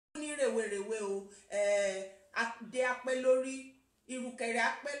rèwerèwe o de apẹ́ lórí irùkẹ̀rẹ̀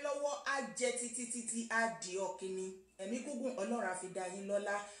apẹ́ lọ́wọ́ á jẹ títí á di ọ̀kìnní ẹ̀mí gúngùn Ọlọ́run á fi dá yín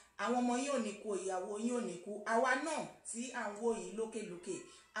lọ́lá àwọn ọmọ yín ò ní kú ìyàwó yín ò ní kú àwa náà tí à ń wò yín lókèlókè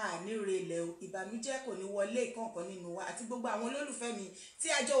àní relẹ̀ o ìbànújẹ́ kò ní wọlé ìkọ̀ọ̀kan nínú wa àti gbogbo àwọn olólùfẹ́ mi tí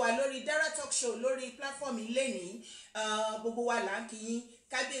a jọ wà lórí Dara talk show lórí platform ilé ní gbogbo wa là ń kí yín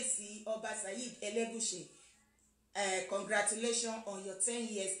kábíyèsí ọba Saheed Elegushi congratulations on your 10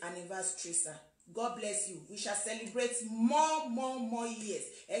 years anniversary sir. God bless you. We shall celebrate more years.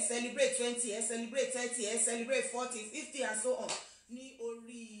 Celebrate 20, celebrate 30, celebrate 40, 50 and so on. Ní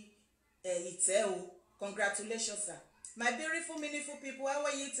orí ìtẹ́ o. Congratulations sir. My beautiful, meaningful people, how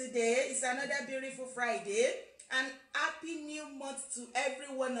are you today? It's another beautiful Friday. And happy new month to every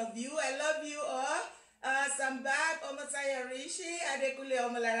one of you. I love you all. Sambab, Omotaya Rishi, Adekule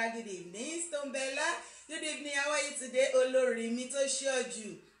Omolara, good evening. Stombella, good evening. How are you today? Olori Mito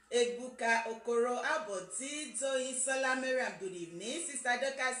Shoju, Ebuka Okoro Aboti, Zoe Solameriam, good evening. Sister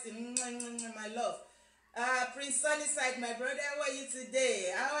Dokasi, my love. Prince Sunnyside, my brother, how are you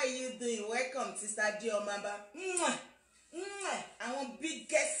today? How are you doing? Welcome, Sister Diomamba. Àwọn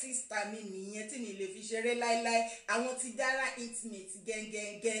biggest sister mi nìyẹn tí mi lè fi ṣeré láíláí àwọn ti Dara intimate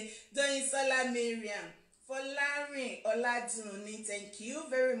gẹ́gẹ́gẹ́ Doyin Sola Mariam Fọlárin Ọládùnní thank you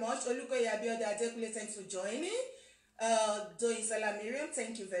very much Olúkọ̀yé Abíọ́dún Adékúnlé thanks for joining Doyin Sola Mariam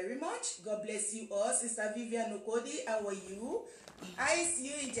thank you very much God bless you all Sister Vivian Okodi how are you I see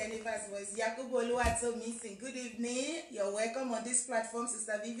you in Jennifer's voice Yakubu Oluwatomisin good evening you're welcome on this platform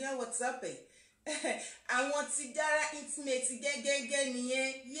Sister Vivian what's up àwọn ti Dara intimate gẹ́gẹ́gẹ́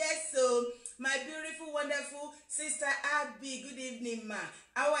nìyẹn yes so my beautiful wonderful sister Abby good evening ma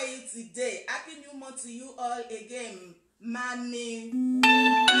how are you today happy new month to you all again mami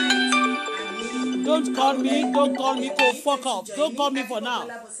don't call me go fuck off don't call me for now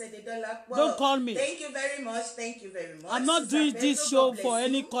don't call me thank you very much I'm not doing this show for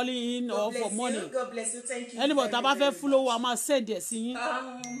any calling in or for money God bless you thank you anybody tá bá fẹ́ follow wa máa send ẹ̀ sí yín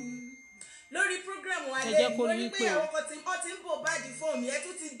lórí program wa lẹ́yìn mo rí pé àwọn kan tí wọ́n ti ń bò báàdì fóònù ẹ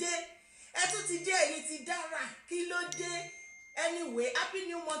tún ti dé èyí ti Dara kí ló dé anyway happy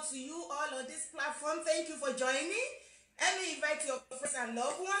new month to you all on this platform thank you for joining let me invite your friends and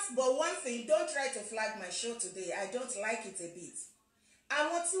loved ones but one thing don't try to flag my show today I don't like it a bit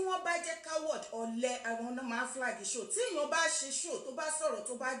àwọn tí wọ́n bá jẹ́ coward ọ̀lẹ àwọn náà máa flag show tí èèyàn bá ṣe show tó bá sọ̀rọ̀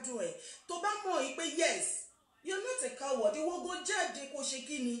tó bá dùn ẹ̀ tó bá mọ̀ yìí pé yes you're not a coward ìwọ́gbó jáde kó ṣe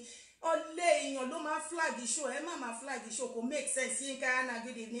kí ni ọ̀lẹ èèyàn ló máa flag show ẹ má máa flag show kò make sense Yinka Anna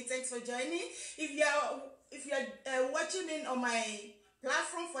good evening thanks for joining if you are watching in on my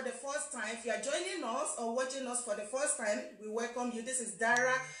platform for the first time if you are joining us or watching us for the first time we welcome you this is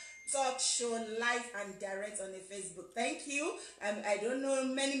Dara talk show live and direct on the Facebook thank you I don't know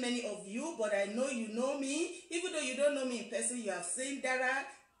many of you but I know you know me even though you don't know me in person you have seen Dara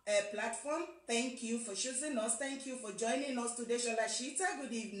platform thank you for choosing us thank you for joining us today Shola Shita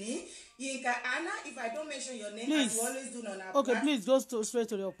good evening Yinka Anna if I don't mention your name please. As you always do on our okay please go straight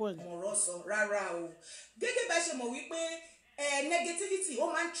to your point moroso rárá o gẹ́gẹ́ bá ṣe mọ̀ wípé negativity ó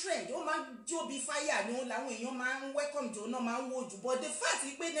máa ń trend ó máa ń jó bí fire ni ó làwọn èèyàn máa ń welcome jò náà máa ń wò jù but the fact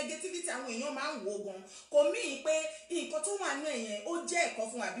pé negativity àwọn èèyàn máa ń wò gan kò mean pé nǹkan tó wà nínú ẹ̀yẹn ó jẹ́ ẹ̀kọ́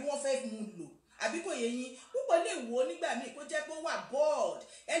fún àbí wọ́n fẹ́ mú lò àbí kò yé yín púpọ̀ lè wò ó nígbà míì kó jẹ́ pé ó wà bored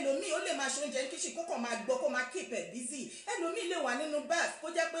ẹlòmíì ó lè máa ṣe oúnjẹ kíṣì kó kàn máa gbọ́ kó máa keep ẹ̀ busy ẹlòmíì lè wà nínú bath kó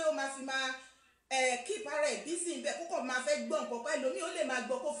jẹ́ pé ó máa fi máa keep ara ẹ̀ busy níbẹ̀ kó kàn máa fẹ́ gbọ́ nǹkan pa ẹlòmíì ó lè máa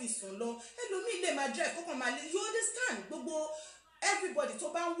gbọ́ kó fi sùn lọ ẹlòmíì lè máa drive kó kàn máa lè you understand gbogbo everybody tó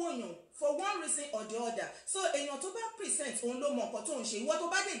bá ń wòyàn for one reason or the other so èèyàn tó bá present òun ló mọ nǹkan tó ń ṣe ìwọ tó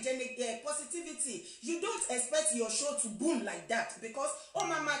bá lè jẹ positivity you don't expect your show to boom like that because ó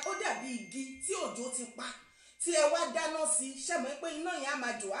dàbí igi tí òjò ti pa tí ẹ wá dáná sí ṣẹ̀mọ́ pé iná yẹn á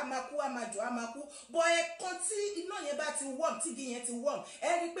máa jò á máa kú bọ́ ẹ̀kan tí iná yẹn bá ti warm tí igi yẹn ti warm ẹ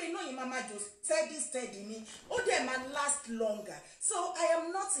rí i pé iná yẹn máa jò steady ni ó dẹ̀ máa last longer so I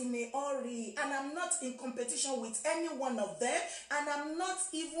am not in a hurry and I'm not in competition with any one of them and I'm not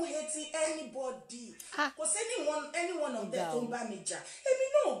even hating anybody kò sí any one of them tó ń bá mi jà èmi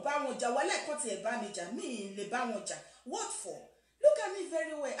náà bá wọn jà wálé ẹ̀kan tí ẹ̀ bá mi jà mí ì lè bá wọn jà what for. Look at me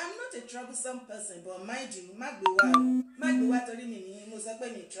very well. I'm not a troublesome person, but mind you, má gbé wá torí mi ni mo sọ pé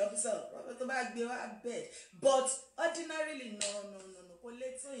mi troublesome. Tó bá gbé wá bed. But ordinarily no. Kò lè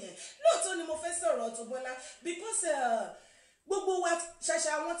tó yẹn. Lóòótọ́ ni mo fẹ́ sọ̀rọ̀ Auto-Bola because gbogbo wa ṣàṣà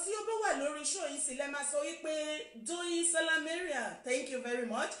àwọn tí ó bá wà lórí show yìí sì lè máa sọ wípé Doyin Sola Mariam, thank you very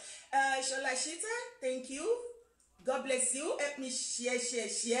much. Shola Shita, thank you. God bless you. Help me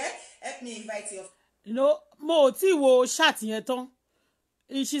share. Help me invite your mo ti wo chat yẹn tán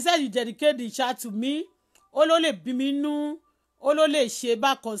she said you dedicate the chat to me. Ó ló lè bí mi nú, ó ló lè ṣe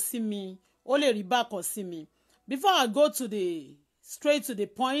bákan sí mi, ó lè rí bákan sí mi. Before I go to the straight to the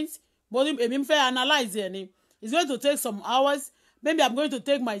point, but èmi fẹ́ analyze it ni. It's going to take some hours. Maybe I'm going to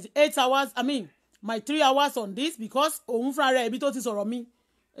take my 8 hours, my 3 hours on this because òun fúnra rẹ̀ ibi tó ti sọ̀rọ̀ mi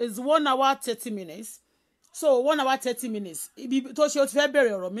is 1 hour 30 minutes. So 1 hour 30 minutes. Ibi tó ṣe ó ti fẹ́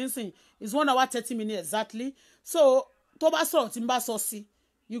bẹ̀rẹ̀ ọ̀rọ̀ mi sìn is 1 hour 30 minutes exactly. So tó bá sọ̀rọ̀ tí n bá sọ sí,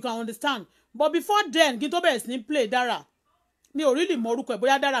 you can understand. But before then, kí n tó bẹ̀rẹ̀ sí ní play Dara, mi ò really mọ orúkọ ẹ̀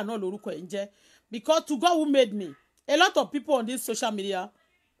bóyá Dara náà lórúkọ ẹ̀ ń jẹ́. Because to God who made me, a lot of people on this social media,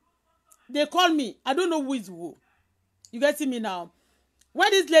 they call me, I don't know who is who. You getting me now?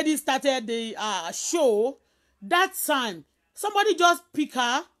 When this lady started the show, that time, somebody just pick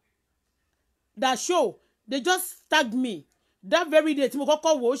her, that show, they just tagged me. That very day, tí mo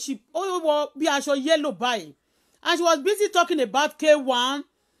kọ́kọ́ wò, she wọ bí aṣọ yellow báyìí. And she was busy talking about K1.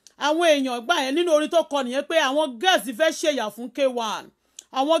 Àwọn èèyàn gbà yẹn nínú orin tó kọ nìyẹn pé àwọn girls fẹ́ ṣèyà fún K1.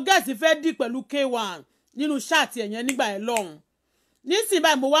 Àwọn girls fẹ́ dì pẹ̀lú K1 nínú ṣáàtì ẹ̀yẹn nígbà yẹn lọ́hùn. Nísìnyí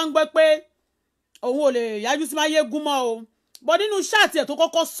báyìí mo wá ń gbọ́ pé òun ò lè yájú sí Máyégún mọ́ o. But nínú ṣáàtì ẹ̀ tó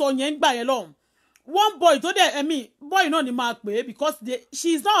kọ́kọ́ sọ yẹn nígbà yẹn lọ́hùn. One boy tó dẹ̀ boy náà ni máa pè é because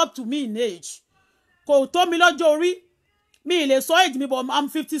she is not up to me in age. Kò tó mi lọ́jọ́ orí. Mi lè sọ age mi but I'm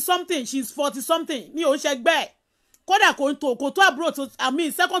 50 something, she's 40 something. Mi ò ṣẹgbẹ́. Kódà kò tó àbúrò tó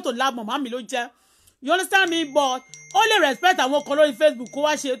second to last mama mi ló jẹ́. You understand me? But only respect àwọn kan lórí Facebook kó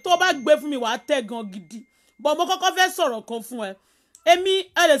wá ṣe tó bá gbé fún mi wàá tẹ̀ gan gidi. But mo kọ́kọ́ fẹ́ sọ̀rọ̀ kan fún ẹ. Èmi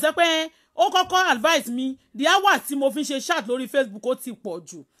ẹ lè sọ pé ó kọ́kọ́ advice mi the hour tí mo fi ṣe chat lórí Facebook ó ti pọ̀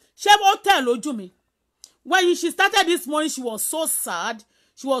jù. Ṣé ó tẹ̀ lójú mi? When she started this morning, she was so sad.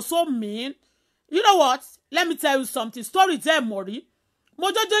 She was so mean. You know what? Let me tell you something. Story tell Mori. Mo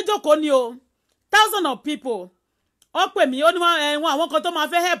jókòó ni o. Thousands of people. Ó pè mí, ó ní àwọn kan tó máa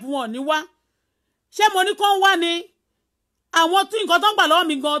fẹ́ help wọn ní wá. Ṣé mo ní kàn wá ni? Àwọn tí nǹkan tó ń gbà lọ́wọ́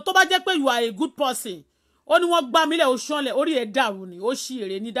mi gan tó bá jẹ́ pé you are a good person. Ó ní wọ́n gbá mi lẹ̀ ó ṣánlẹ̀, orí ẹ̀ dàrú ni, ó ṣì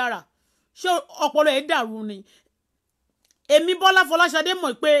èrè ní Dara. Ṣé ọpọlọ ẹ̀ dàrú ni? Èmi Bọ́lá Fọláṣadé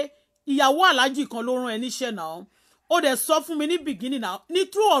mọ̀ pé ìyàwó aláàjì kan ló rán ẹ níṣẹ́ náà. Ó dẹ̀ sọ fún mi ní beginning náà. Ní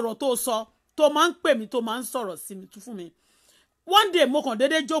true ọ̀rọ̀ tó sọ, tó máa ń pè mí, tó máa ń sọ̀rọ̀ sí mi fún mi. One day mo kàn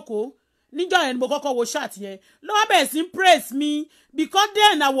déédéé jókòó. Níjọ́ yẹn mo kọ́kọ́ wo chat yẹn. Ló wá bẹ̀rẹ̀ sí praise me because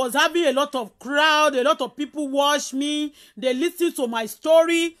then I was having a lot of crowd, a lot of people watch me, they listen to my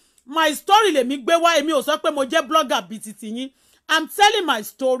story. My story lèmi gbé wá, èmi ò sọ pé mo jẹ́ blogger bíi titi yín. I'm telling my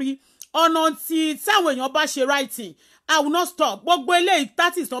story. Ọ̀nà tí táwọn èèyàn bá ṣe writing, I will not stop. Gbogbo eléyìí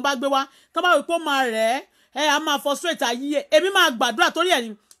tactics tán bá gbé wá, tán bá wí pé ó máa rẹ̀ ẹ́, a máa frustrate ayé. Èmi máa gbàdúrà torí ẹ̀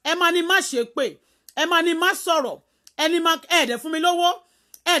ni, ẹ máa ní má ṣe pé, ẹ máa ní má sọ̀rọ̀, ẹni máa ẹ̀ẹ́dẹ̀ fún mi lówó,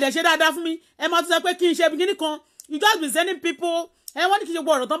 ẹ̀ẹ́dẹ̀ ṣe dáadáa fún mi, ẹ máa tún sọ pé kí n ṣe kíní kan. You just be sending people, wọ́n ní kí n ṣe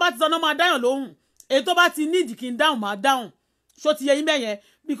gbọ́ ọ̀rọ̀ tán bá ti sọ náà máa dáyàn lóhùn. Èyí tó bá ti need kí n dáhùn máa dáhùn. Ṣó ti yẹ yín bẹ́yẹn?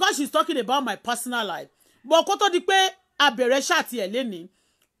 Because she's talking about my personal life. But kó tó di pé abẹ̀rẹ̀ ṣáàtì ẹ̀ lénìí,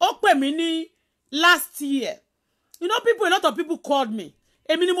 ó pè mí ní last year. You know, a lot of people called me.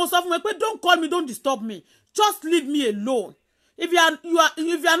 Èmi ni mo sọ fún mi pé don't call me, don't disturb me. Just leave me alone. If you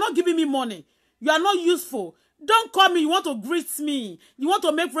are not giving me money, you are not useful. Don't call me. You want to greet me. You want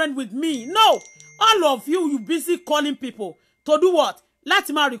to make friends with me. No. All of you busy calling people. To do what?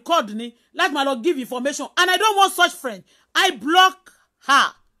 Láti máa record ni. Láti máa lọ give information. And I don't want such friends. I block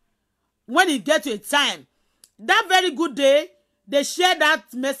her. When it gets to a time. That very good day, they share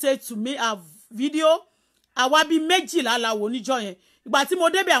that message to me, a video. Àwa bí méjìlá la wò níjọ́ yẹn. Ìgbà tí mo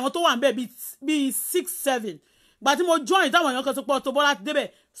débẹ̀ àwọn tó wà ńbẹ̀ bí 6, 7. Ìgbà tí mo join táwọn èèyàn kan sọ pé Auto-Bola ti débẹ̀.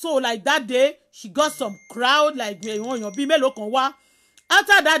 So like that day, she got some crowd like èèyàn bí mélòó kan wá.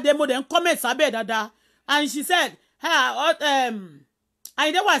 After that day, mo dẹ̀ ń comment sábẹ́ dáadáa. And she said,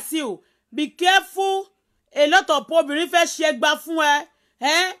 Àyìndé Wàsíù, be careful. A lot of obìnrin fẹ́ ṣe gbà fún ẹ.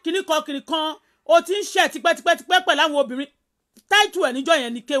 Kíní kan. O ti ń ṣe tipẹ́tipẹ́ pẹ̀lú àwọn obìnrin. Title ẹ̀ níjọ́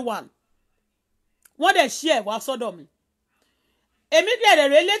yẹn ni K1. Wọ́n dẹ̀ share wá sọ́dọ̀ mi. Èmi dẹ̀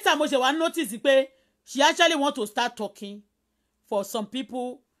rẹ̀ later mo ṣe wá notice pé she actually want to start talking for some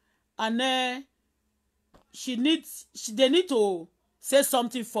people and they need to say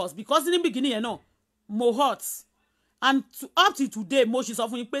something first because in the beginning yẹn náà mo hot and up to today mo ṣe sọ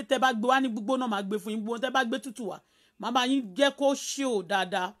fún yín pé tẹ́ bá gbé wá ní gbígbóná máa gbé fún yín gbóná tẹ́ bá gbé tútù wá máa bá yín jẹ́ kó show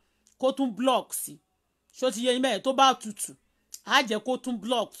dáadáa kó tún block sí ṣó ti yẹ yín bẹ́ẹ̀ tó bá tútù á jẹ́ kó tún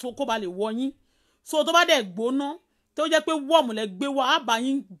block so kó ba lè wọ yín so tó bá dẹ̀ gbóná tó jẹ́ pé warm lẹ gbé wá á bá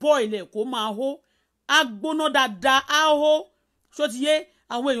yín boil ẹ̀ kó máa hó á gbóná dáadáa á hó ṣó ti yé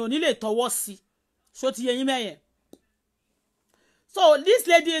àwọn èèyàn nílé tọwọ́ sí ṣó ti yé yín mẹ́yẹn. So this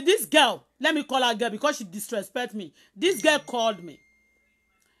lady, this girl, let me call her girl because she disrespect me. This girl called me.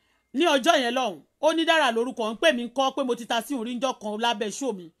 ní ọjọ́ yẹn lọ́hùn ó ní Dara lórúkọ ń pè mí kọ́ pé mo ti ta sí orí ńjọ́ kan lábẹ́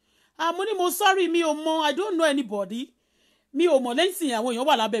show mi àmọ́ ní mo sorry mi ò mọ I don't know anybody mi ò mọ̀ lẹ́yìn sìn àwọn èèyàn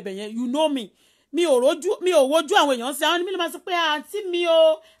wà lábẹ́bẹ̀ yẹn you know me mi ò wojú àwọn èèyàn sí àwọn mi ló máa sọ pé àǹtí mi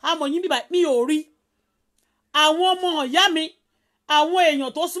o àmọ̀ yín bíbá mi ò rí àwọn ọmọ ìyá mi àwọn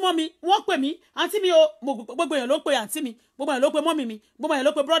èèyàn tó súnmọ́ mi wọ́n pè mí àǹtí mi o gbogbo èèyàn ló pe àǹtí mi gbogbo èèyàn ló pe mọ́mì mi gbogbo èèyàn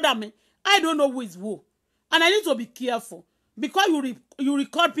ló pe brother mi I don't know who is who and I need to be careful because you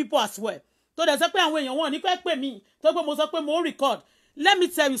record people as well tó dẹ̀ sọ pé àwọn èèyàn wọn ní pẹ́ mí tó pé mo sọ pé mo record let me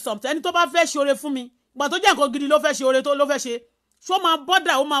tell you something ẹni tó bá fẹ́ ṣe oore fún mi gbà tó jẹ́ nǹkan gidi ló fẹ́ ṣe oore tó ló fẹ́ ṣe ṣó máa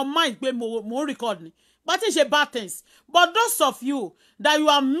bọ́dà ó máa mind pé mo record ni but tí ń ṣe bad things but those of you that you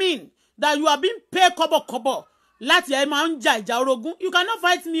are mean that you are being paid kọ́bọ̀kọ́bọ̀ láti ẹ máa ń jà ìjà orogún you cannot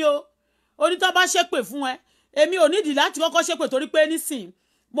fight me o onítọ́ bá ṣépè fún ẹ èmi ò nídìí láti kọ́kọ́ ṣépè torí pé nísìn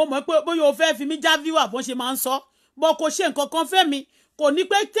mo mọ̀ pé bóyá o fẹ́ fi mí já viewer bó ṣe máa ń sọ bó kò ṣe nǹkan kan fẹ́ mi kò ní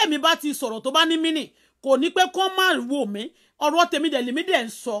pé tèmi bá ti sọ̀rọ̀ tó bá ní mínì kò ní pé kó má wò mí ọ̀rọ̀ tèmi dẹ̀ lèmi dẹ̀ ń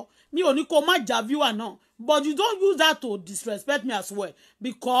sọ mi ò ní kó má já viewer náà but you don't use that to disrespect me as well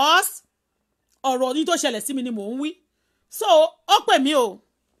because ọ̀rọ̀ ní tó ṣẹlẹ̀ sí mi ni mò ń wí so ó pè mí o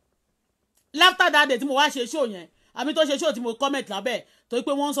after that day tí mo wá ṣe show yẹn àmì tó ṣe show tí mo comment lábẹ́ torí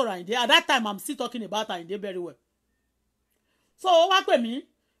pé wọ́n ń sọ̀rọ̀ Àyìndé at that time I'm still talking about Àyìndé very well so ó wá pè mí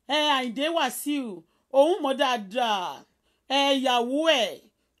Àyìndé Wàsíù òun mọ̀ dáadáa ìyàwó ẹ̀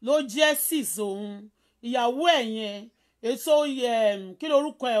ló jẹ́ sis òun ìyàwó ẹ̀ yẹn èso kí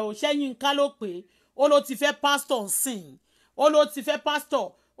lorúkọ ẹ̀ ò Ṣẹ́yínká ló pè ó ló ti fẹ́ pastor sìn ó ló ti fẹ́ pastor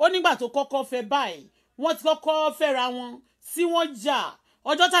ó nígbà tó kọ́kọ́ fẹ́ báyìí wọ́n ti kọ́kọ́ fẹ́ra wọn sí wọ́n jà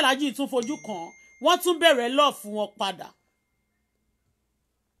ọjọ́ tàlájì tún fojú kàn wọ́n tún bẹ̀rẹ̀ love fún wọn padà.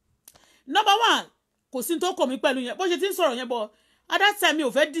 Number one kò sí tó kọ̀ mí pẹ̀lú yẹn bó ṣe ti ń sọ̀rọ̀ yẹn bọ̀ at that time mi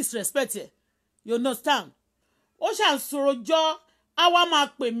ò fẹ́ disrespect ẹ̀ you understand ó ṣàǹsọ̀rọ̀ jọ àwa máa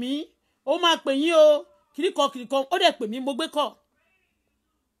pè mí ó máa pè yín o kìríkan ó dẹ̀ pè mí mo gbé kọ́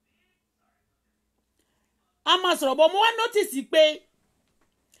a máa sọ̀rọ̀ bọ̀ mo wá notice pé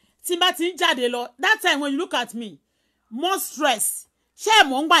tí n bá ti ń jáde lọ that time when you look at me more stress ṣé ẹ̀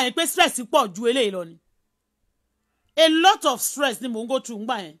mọ̀ ń gbà yẹn pé stress pọ̀ ju eléyìí lọ ni a lot of stress ni mò ń go through ń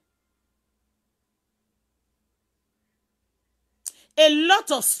gbà yẹn a lot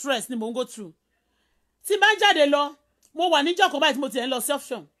of stress ni mò ń go through tí n bá ń jáde lọ mo wà níjọ́ kan báyìí tí mo ti ẹ̀ ń lọ sí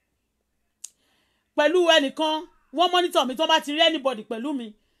option pẹ̀lú ẹnìkan wọ́n monitor mi tí wọ́n bá ti rí anybody pẹ̀lú mi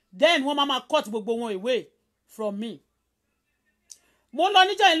then wọ́n máa cut gbogbo wọn away from me mo lọ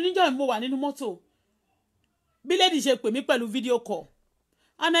níjọ́ mo wà nínú mọ́tò bí lady ṣe pè mí pẹ̀lú video call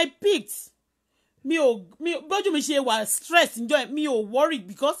and I picked mi bójú mi ṣe wà stress níjọ́ mi ò worry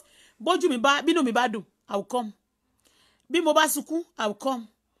because bójú mi bá bínú mi bá dùn I will come bí mo bá sunkún I will come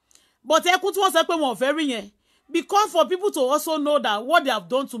but ẹkún tí wọ́n sọ pé wọn ò fẹ́ rí yẹn because for people to also know that what they have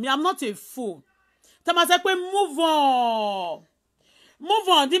done to me I'm not a fool tẹ́ máa sọ pé move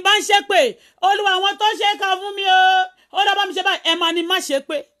on tí bá ń ṣe pé olúwa àwọn tó ṣe ká fún mi o ó dábàá mi ṣe báyìí ẹ máa ní má ṣe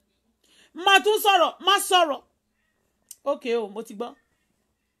pé má tún sọ̀rọ̀ má sọ̀rọ̀ okay o mo ti gbọ́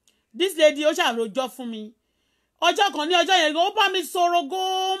this lady ó ṣàròjọ́ fún mi ọjọ́ kan ní ọjọ́ yẹn ó bá mi sọ̀rọ̀ go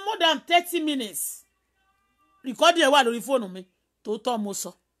more than 30 minutes recording ẹ̀ wà lórí fóònù mi tó tọ́ mo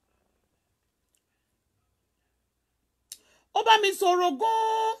sọ ó bá mi sọ̀rọ̀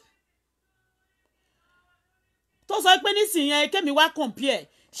gan tó sọ pé nísìnyẹn kémi wá compare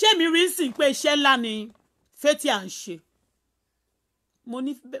ṣé mi rí sìn pé iṣẹ́ ńlá ni Fẹ́tì à ń ṣe mo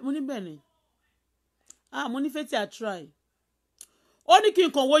ní bẹ́ẹ̀ ni mo ní Fẹ́tì à try ó ní kí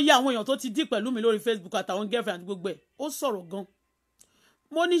n kàn wo yẹ àwọn èèyàn tó ti dí pẹ̀lú mi lórí Facebook àtàwọn girlfriend gbogbo ẹ̀ ó sọ̀rọ̀ gan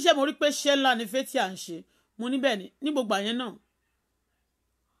mo ní ṣé mo rí pé iṣẹ́ ńlá ni Fẹ́tì à ń ṣe mo ní bẹ́ẹ̀ ni ní gbogbo àyẹn náà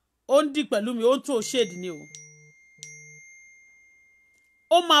ó ń dí pẹ̀lú mi ó ń tó shade ni o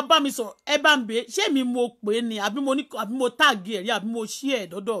ó máa bá mi sọ̀rọ̀ ẹ bá ń bè ṣé mi mo pè é ni àbí mo tag ẹ̀ rí àbí mo share ẹ̀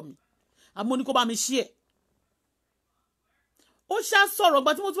dọ́dọ̀ mi àbí mo ní kó bá mi share ó ṣá sọ̀rọ̀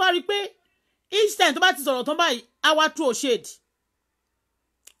gba tí mo tún wá rí pé each time tó bá ti sọ̀rọ̀ tán báyìí àwa throw shade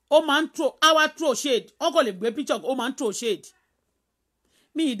ó máa ń throw shade ó kò lè gbé picture ó máa ń throw shade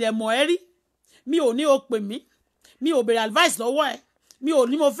mi ì dẹ̀ mọ̀ ẹ́ rí mi ò ní o pè mí mi ò béèrè advice lọ́wọ́ ẹ̀ mi ò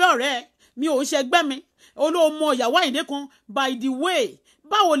ní mo fẹ́ ọ̀rẹ́ ẹ̀ mi ò ń ṣẹgbẹ́ mi olóòmọ ìyàwó Àyìndé kan by the way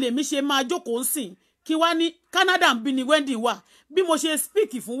báwo lèmi ṣe máa jókòó ń sìn kí wá ní Canada ń bí ni Wendy wà bí mo ṣe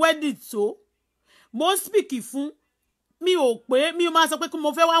speak fún Wendy tó mo speak fún mi ò pé mi máa sọ pé kí mo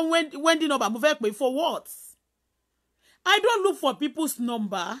fẹ́ wá Wendy number mo fẹ́ pè for what I don't look for people's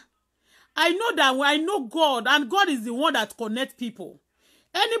number I know that I know God and God is the one that connect people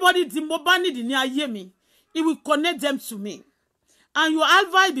anybody tí mo bá need ní ayé mi he will connect them to me and your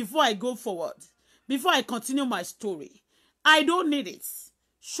advice before I go forward before I continue my story I don't need it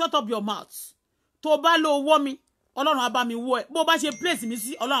shut up your mouth. Tó bá lọ wọ́ mi, Ọlọ́run á bá mi wọ́ ẹ. Bó bá ṣe place mi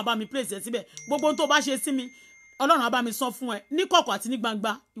sí, Ọlọ́run á bá mi place ẹ síbẹ̀. Gbogbo tó bá ṣe sí mi, Ọlọ́run á bá mi san fún ẹ. Ní kọ̀kọ̀ àti ní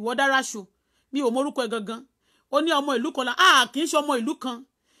gbangba, ìwọ Dara Show. Mi ò mọ orúkọ ẹ gangan. Ó ní ọmọ ìlú kan la, kì í ṣe ọmọ ìlú kan.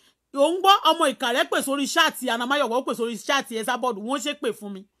 Ò ń gbọ́ ọmọ Ìkàrẹ́ pè sórí ṣáàtì Anamáyọ̀wọ́ pè sórí ṣáàtì Esabod wọ́n ṣe pè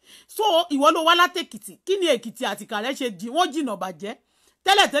fún mi. So ìwọ ló wá látèkìtì. Kí ni Èkìtì àti Ìkàrẹ́ ṣe wọ́n jìnnà bàjẹ́?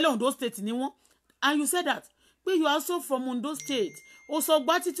 Tẹ́lẹ̀tẹ́lẹ̀ Ondo State ni wọ́n. And you said that. Pé you are also from Ondo State. Ó sọ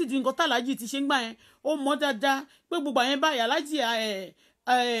gratitude nǹkan tàlájì ti ṣe ń gbà yẹn. Ó mọ̀ dáadáa pé gbogbo àyẹn báyìí alájì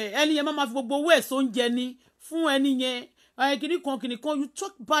ẹni yẹn máa fi gbogbo owó ẹ̀sọ́ oúnjẹ ni fún ẹni yẹn. Kìnìkan you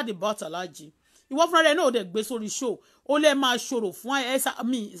talk bad about alájì. Ìwọ fúnra rẹ̀ náà ó dẹ̀ gbé sórí show. Ó lè máa ṣòro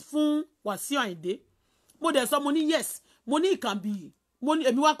fún Wàsíù Àyìndé. Mo dẹ̀ sọ mo ní yes. Mo ní it can be. Mo ní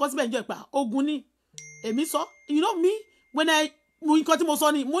èmi wá kọ síbẹ̀ níjọ́ ìpà ogun ni. Èmi sọ you know me when mo nǹkan tí mo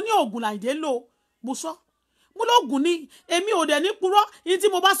sọ ni mo ní ogun Àyìndé lò mo sọ. Mo lóògùn ní èmi ò dẹ̀ ní purọ́ yín tí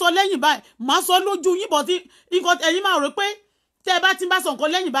mo bá sọ lẹ́yìn báyìí máa sọ lójú yín bọ̀ tí nǹkan ẹ̀yin máa rò pé tẹ́ ẹ bá ti bá sọ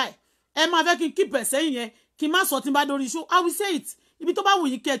nǹkan lẹ́yìn báyìí ẹ máa fẹ́ kí n keep ẹ̀ sẹ́yìn yẹn kí n má sọ tí n bá dórí show I will say it ibi tó bá wù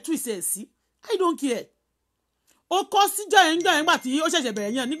yín kẹ́ ẹ twist ẹ̀ sí I don't care. Ó kọ́ síjọ́ yẹn nígbà tí ó ṣẹ̀ṣẹ̀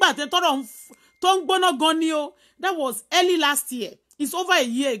bẹ̀rẹ̀ yẹn nígbà tí tọ́rọ̀ tó ń gbóná gan ni o that was early last year it's over a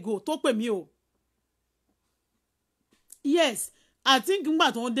year ago tó pè mí o. Yes I think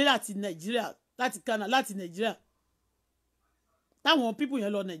nígbà tó ń dé láti Nàìjíríà láti Ghana láti Nàìjíríà táwọn people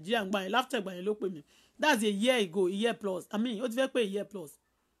yẹn lọ Nàìjíríà gbà yẹn láfter gbà yẹn ló pè mí that's a year ago a year plus I mean ó ti fẹ́ pé a year plus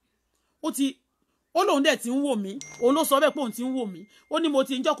ó lóun dẹ̀ ti ń wò mí òun ló sọ bẹ́ẹ̀ pé òun ti ń wò mí ó ní mo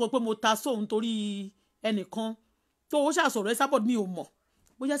ti ń jọ́kọ̀ pé mo ta sóun torí ẹnìkan tó ó ṣàṣọ̀rọ̀ Esabod mi ò mọ̀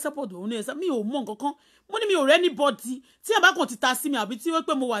bóyá Esabod òun ní ẹ̀sán mi ò mọ̀ nǹkan kan mo ní mi ò rẹ́ anybody tí ẹ bá kàn ti ta sí mi àbí tí wọ́n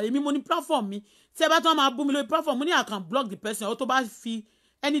pé mo wà lèmi mo ní platform mi tí ẹ bá tún máa bú mi lórí platform mo ní I can block the person ó tó bá fi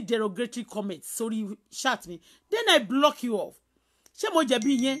any derogatory comment sorry chat me then I block you off ṣé mo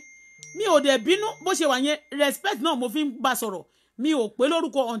jẹ̀bi yẹn mi ò dẹ̀ bínú bó ṣe wà yẹn respect náà mo fi ń bá sọ̀rọ̀ mi ò pé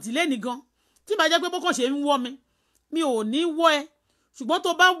lórúkọ until lẹ́ni gan tí bá jẹ́ pé bókàn ṣe ń wọ́ mi ò ní wọ́ ẹ ṣùgbọ́n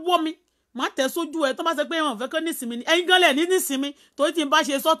tó bá wọ́ mi má tẹ̀ sójú ẹ tó bá ṣe pé wọn fẹ́ kọ́ nísìmí ni ẹ̀yin gan lẹ̀ ní nísìmí torí tí n bá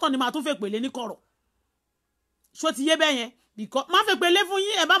ṣe sọ́tàn ni màá tún fẹ́ pèlè ní kọ̀rọ̀ ṣó ti yé bẹ́ẹ̀ yẹn because má fẹ́ pèlè fún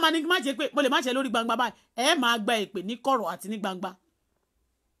yín ẹ bá máa ní má ṣe pé mo lè má ṣe lórí gbangba báyìí ẹ máa gba èpè ní kọ̀rọ̀ àti ní gbangba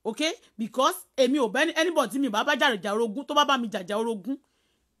okay because èmi ò bẹ́ni anybody tí mi bá jàjà orogún tó bá mi jàjà orogún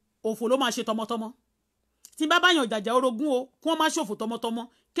òfò ló máa ṣe tọmọtọmọ tí n bá yàn jàjà orogún o kí wọ́n má ṣòfò tọmọtọmọ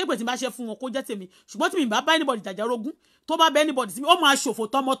kéèpè tí n bá ṣe fún wọn kó jẹ́ tèmi ṣùgbọ́n tí mi bá anybody jàjà orogún tó bá bẹ́ anybody tí ó máa ṣòfò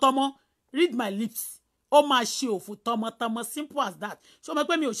tọmọtọmọ read my lips ó máa ṣe òfò tọmọtọmọ simple as that ṣé o mọ̀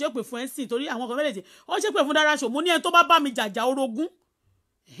pé mi ò ṣépè fún ẹ sí torí àwọn kan fẹ́lẹ̀ ṣe ó ṣépè fún Dara Show mo ní ẹni tó bá mi jàjà orogún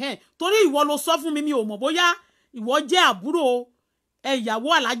torí ìwọ ló sọ fún mi mi ò mọ̀ bóyá ìwọ jẹ́ àbúrò ìyàwó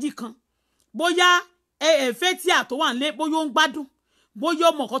aláàjì kan bóyá ẹ̀fẹ́ tí àtọ́ wà nílé bóyá ó ń gbádùn bóyá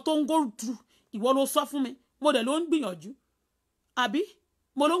ọmọ kan tó ń gòrùtù ìwọ ló sọ fún mi mo dẹ̀ ló ń gbìyànjú àbí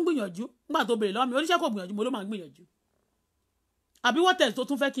mo ló ń gbìyànjú nígbà tó bèrè lọ́wọ́ mi oníṣẹ́ kò gbìyànjú mo ló máa ń gbìyànjú àbí wọ́n tẹ̀ tó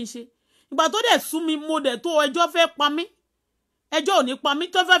tún fẹ́ kí n ṣe ìgbà tó dẹ̀ sún mi mo dẹ̀ tó ẹjọ́ fẹ́ pa mí ẹjọ́ ò ní pa mí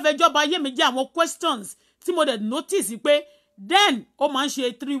tó fẹ́ fẹjọ́ ba ayé mi jẹ́ àwọn questions tí mo dẹ̀ notice pé then ó máa ń ṣe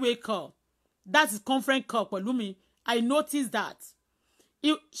 3-way call that is conference call pẹ̀lú mi I noticed that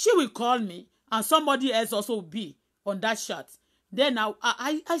she will call me and somebody else also will be on that chat then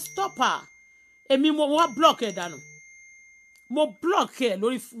I stop her èmi mo wá block ẹ̀ dànù mo block ẹ̀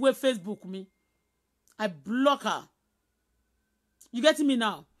lórí Facebook mi I block her you get me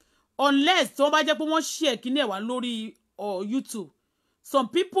now unless tí wọ́n bá jẹ́ pé wọ́n share kíní ẹ̀ wá lórí YouTube some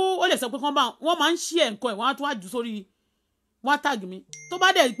people ó lè sọ pé wọ́n máa ń share nǹkan ẹ̀ wọ́n á tún wá jù sórí wọ́n tag mi tó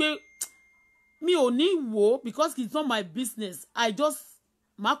bá dẹ̀ pé mi ò ní wò because it's not my business I just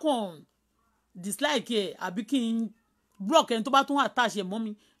má kàn dislike ẹ̀ àbí kí n block ẹni tó bá tún attach ẹ̀ mọ́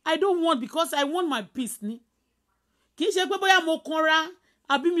mi I don't want because I want my peace ni kì í ṣe pé bóyá mo kanra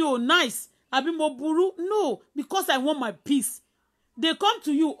àbí mi ò nice àbí mo burú no because I want my peace they come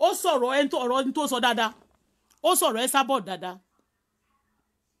to you ó sọ̀rọ̀ ẹni tó ọ̀rọ̀ ẹni tó sọ dáadáa ó sọ̀rọ̀ Esabod dáadáa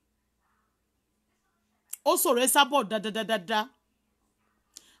ó sọ̀rọ̀ Esabod dáadáa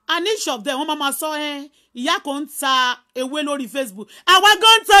and each of them wọ́n máa sọ ìyá kan ń ta ewé lórí Facebook àwa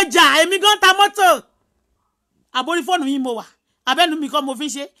gan ń tọjà èmi gan ta mọ́tò àbórí fóònù yìí mo wà abẹ́nu mi kọ́ mo fi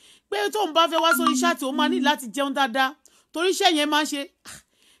ṣe pé tó ń bá fẹ́ wá sórí ṣáàtì ó máa ní láti jẹun dáadáa torí iṣẹ́ yẹn máa ń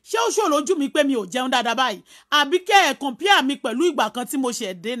ṣé ó ṣòro lójú mi pé mi ò jẹun dáadáa báyìí àbí kẹ́ ẹ̀ compare mi pẹ̀lú ìgbà kan tí mo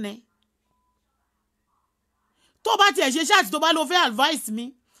ṣẹ̀ dé ni tó bá tiẹ̀ ṣe ṣáàtì tó bá lọ fẹ́ advice mi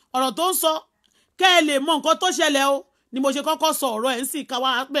ọ̀rọ̀ tó ń sọ kẹ́ ẹ lè mọ nǹkan tó ṣẹlẹ̀ o ni mo ṣe kọ́kọ́ sọ ọ̀rọ̀ ẹ̀ ń sì ká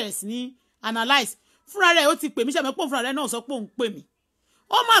wá bẹ̀rẹ̀ sí ní analyse fúnra rẹ̀ ó ti pè mí ṣàmẹ́pọ̀ fúnra rẹ̀ náà sọ pé òun pè mí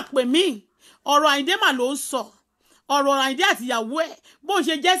ó mà pè mí ọ̀rọ̀ Àyìndé mà ló ń sọ ọ̀rọ̀ Àyìndé àti ìyàwó ẹ̀ bó ń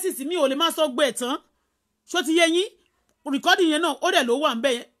ṣe jẹ́ sísì mi ò lè má sọ gbé ẹ̀ tán ṣó ti yé yín rìkọ́dì yẹn náà ó dẹ̀ ló wà ń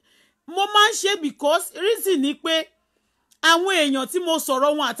bẹ̀ yẹn mo máa ń ṣe because reason ni pé àwọn èèyàn tí mo sọ̀rọ̀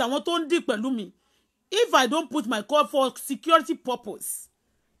wọn àtàwọn tó ń dì pẹ̀lú mi if I don't put my call for security purpose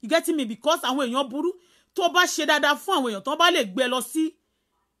you get me because àwọn èèyàn burú tó bá ṣe dáadáa fún àwọn èèyàn tó bá lè gbé lọ sí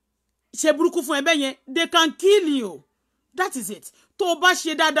ṣe burúkú fún ẹbẹ yẹn they can kill you that is it tó bá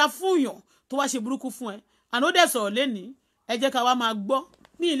ṣe dáadáa fún èèyàn tó wá ṣe burúkú fún ẹ àná dẹ̀ sọ̀rọ̀ lẹ́ni ẹ jẹ́ ká wá máa gbọ́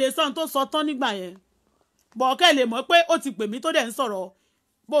mi ì lè sọ ohun tó sọ tán nígbà yẹn bọ̀ọ̀kẹ́ lè mọ̀ pé ó ti pè mí tó dẹ̀ ń sọ̀rọ̀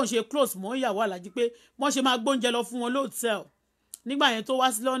bóun ṣe close mọ́ ìyàwó Àlàjí pé wọ́n ṣe máa gbóúnjẹ lọ fún wọn lóòtẹ́ẹ̀l nígbà yẹn tó wá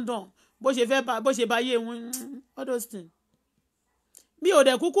sí London bó ṣe bá yé wọn all those things mi ò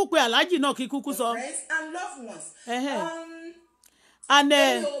dẹ̀ kúkú pé Àlàjí náà kí kúkú sọ. friends and loved ones. And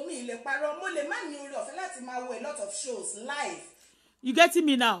mi lè parọ́ mo lè má ní orí ọ̀fẹ́ láti máa wo a lot of shows live. You getting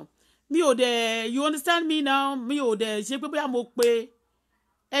me now? Mi ò dẹ̀ you understand me now? Mi ò dẹ̀ ṣe pé bóyá mo pe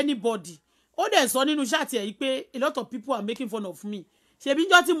anybody. Ó dẹ̀ sọ nínú ṣáàtì ẹ̀ yìí pé a lot of people are making fun of me. Ṣebí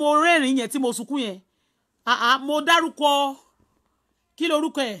njọ́ tí mo rẹ́rìn yẹn tí mo sunkún yẹn. Mo dárúkọ kí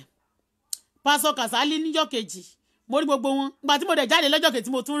lorúkọ ẹ̀ Pásọ Kàsálí níjọ́ kejì. Mo rí gbogbo wọn. Ìgbà tí mo dẹ̀ jáde lọ́jọ́ kejì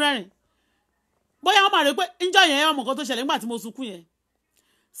tí mo tún rẹ́rìn. Bóyá wọ́n máa rí pé njọ́ yẹn ọmọ kan tó ṣẹlẹ̀ nígbà tí mo sunkún yẹn.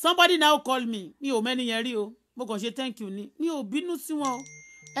 Somebody now call me. Mi ò mẹ́ni yẹn rí o. Mo kàn ṣe thank you ni. Mi ò bínú sí wọn o.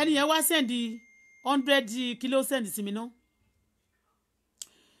 Ẹni yẹn wá send 100 kilo send sí mi náà.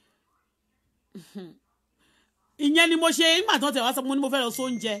 Ìyẹn ni mo ṣe ìgbà tó tẹ̀ wá sọ mo ní mo fẹ́ lọ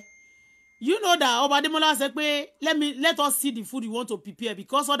sóúnjẹ. You know that Ọba Adémọ́lá said pé let us see the food you want to prepare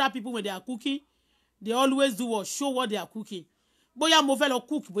because other people when they are cooking they always do what show what they are cooking. Bóyá mo fẹ́ lọ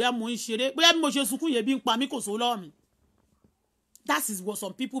cook bóyá mo ń ṣeré bóyá mo ṣe sunkún yẹn bí ń pa mí kò sówó lọ́wọ́ mi. That is what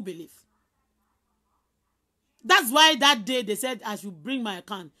some people believe. That's why that day they said I should bring my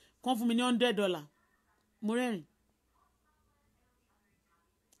account. Come for me $100. Mo rẹ́rìn.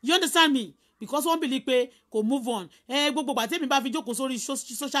 You understand me? Because one believe pé kò move on. Gbogbo gbà tèmi bá fi jókòó sórí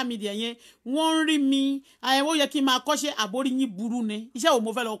social media yẹn wọ́n rí mi ó yẹ kí n máa kọ́ṣẹ́ àbórí yín burú ni. Iṣẹ́ wo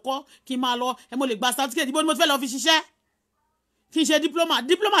mo fẹ́ lọ kọ́ kí n máa lọ mo lè gba certificate ibo ni mo fẹ́ lọ fi ṣiṣẹ́. Kí n ṣe diploma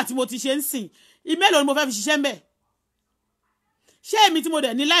tí mo ti ṣe ń sìn. Email ni mo fẹ́ fi ṣiṣẹ́ ń bẹ̀. Ṣé èmi tí mo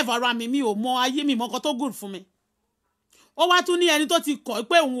dẹ̀ ní life ara mi ò mọ ayé mi mọ nǹkan tó good fún mi. Ó wá tún ní ẹni tó ti kọ̀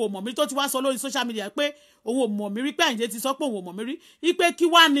pé òun ò mọ̀ mí tó ti wá sọ lórí social media pé òun ò mọ̀ mí rí pé Àyìndé ti sọ pé òun ò mọ̀ mí rí ipe kí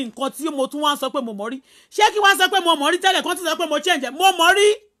wá ní nǹkan tí mo tún wá sọ pé mo mọ̀ rí ṣé kí wá sọ pé mo mọ̀ rí tẹ́lẹ̀ kan ti sọ pé mo change mo mọ̀ rí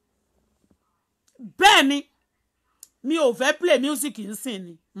bẹ́ẹ̀ ni mi ò fẹ́ play music ń sìn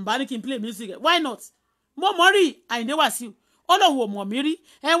ni mbá ní kí n play music why not mo mọ̀ rí Àyìndé Wàsíù ó lóun ò mọ̀ mí rí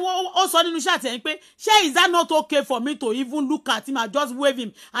ó sọ nínú ṣáàtì ẹ̀yìn pé ṣé is that not okay for me to even look at him and just wave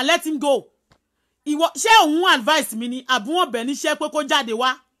him and let him go ìwọ ṣé òun advice mi ni àbí wọ́n bẹ̀ níṣẹ́ pé kó jáde wá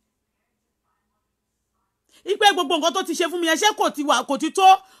ipe gbogbo nǹkan tó ti ṣe fún mi ṣé kò ti tó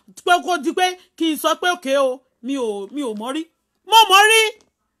pé kó di pé kí n sọ pé òkè o mi ò mọ̀ rí mo mọ̀ rí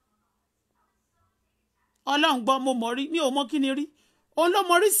Ọlọ́run gbọ́ mo mọ̀ rí mi ò mọ̀ kí ni rí òun ló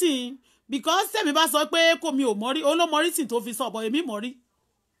mọ̀ rí sí i because tèmi bá sọ pé kò mi ò mọ̀ rí òun ló mọ̀ rí sí i tó fi sọ ọ̀bọ̀ èmi mọ̀ rí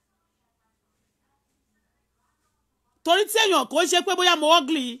torí tí èèyàn kò ṣe pé bóyá mo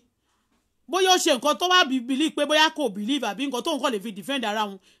ugly bóyá ó ṣe nǹkan tó wá believe pé bóyá kò believe àbí nǹkan tó nǹkan lè fi defend ara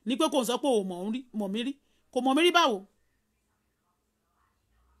wọn ní pé kò sọ pé ò mọ̀ mí rí kò mọ̀ mí rí báwo.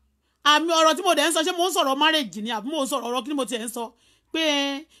 Àmì ọ̀rọ̀ tí mo dẹ̀ ń sọ ṣé mo ń sọ̀rọ̀ marriage ni àbí mo ń sọ̀rọ̀ ọ̀rọ̀ kí ni mo ti ẹ̀ ń sọ pé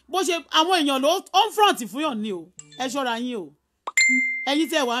bó ṣe àwọn èèyàn ló on front fún yàn ni o ẹ ṣọ́ra yín o ẹ̀yin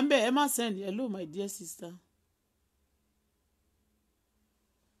tí ẹ wà ń bẹ̀ ẹ má send hello my dear sister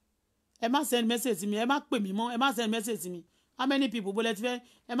ẹ má send message sí mi ẹ má pè mí mọ́ ẹ má send message sí mi. How many people bullet fẹ́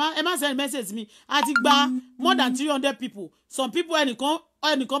ẹ má send message to me àti gba more than 300 people some people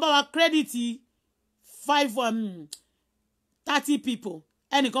ẹnìkan bá wa credit 30 people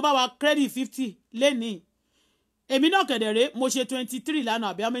ẹnìkan bá wa credit 50 lẹ́nìí èmi náà kẹ̀dẹ̀rẹ́ mo ṣe 23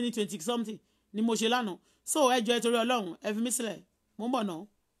 lánàá àbí how many 20 something ni mo ṣe lánàá so ẹjọ́ ẹ torí Ọlọ́run ẹ fi mí sílẹ̀ mo ń bọ̀ náà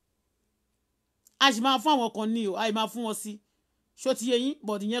a sì máa fún àwọn kan ní o a sì máa fún wọn sí ṣó ti yé yín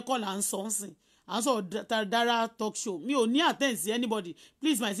bọ̀dì yẹn kọ́ là ń sọ ń sìn also Dara talk show mi ò ní attend sí anybody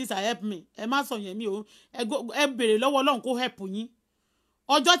please my sister help me ẹ má sọ yẹn mi ò ẹ béèrè lọ́wọ́ Ọlọ́run kó help yín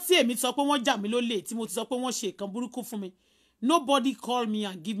ọjọ́ tí èmi sọ pé wọ́n jà mí lólè tí mo ti sọ pé wọ́n ṣe nǹkan burúkú fún mi nobody call me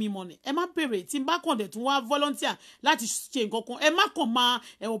and give me money ẹ má béèrè tí n bá kàn dẹ̀ tún wá volunteer láti ṣe nǹkan kan ẹ má kàn máa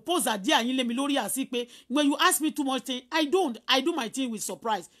oppose àdí àyín lé mi lórí àsí pé when you ask me too much thing I do my thing with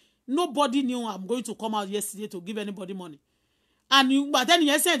surprise nobody knew I'm going to come out yesterday to give anybody money and ìgbà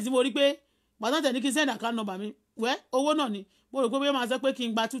tẹ́niyẹn send tí mo rí pé gbàtàn tẹ̀ ní kí n send account number mi wẹ́ owó náà ni mo rò pé bóyá máa sọ pé kí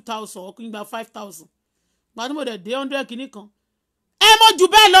n gba 2,000 or kí n gba 5,000 gbàtàn mo dẹ̀ dé 100 kìíní kan ẹ mọ̀ jù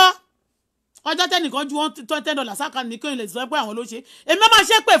bẹ́ẹ̀ lọ ọjọ́ tẹ́nìkan ju $10 sákàní ní kí n lè sọ pé àwọn ló ṣe èmi máa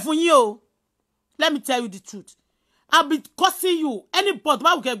ṣe pè fún yín o. Let me tell you the truth. I'll be cursing you. Any pot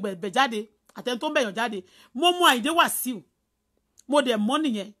báwo kẹ́ gbẹ̀ jáde àtẹni tó ń bẹ̀yàn jáde mo mú Àyìndé Wàsíù mo dẹ̀ mọ́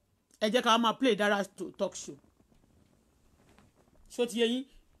nìyẹn ẹ jẹ́ ká máa play Dara talk show. Ṣó ti yé yín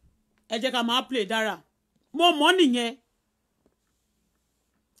ẹ jẹ́ ká máa play Dara mo mọ́ nìyẹn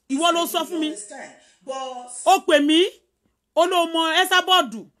ìwọ ló sọ fún mi ó pè mí ó ló mọ ẹ́sà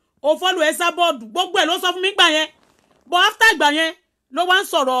bọ́ọ̀dù ó fọ́lù ẹ́sà bọ́ọ̀dù gbogbo ẹ̀ ló sọ fún mi gbà yẹn but after ìgbà yẹn ló wá ń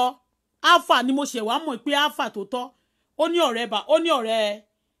sọ̀rọ̀ alpha ni mo ṣe wá mọ̀ pé alpha tó tọ́ ó ní ọ̀rẹ́ bá ó ní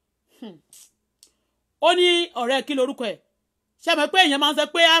ọ̀rẹ́ kí lorúkọ ẹ̀ ṣe mọ̀ pé èèyàn máa ń sọ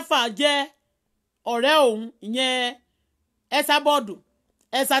pé alpha jẹ́ ọ̀rẹ́ òun ìyẹn ẹ́sà bọ́ọ̀dù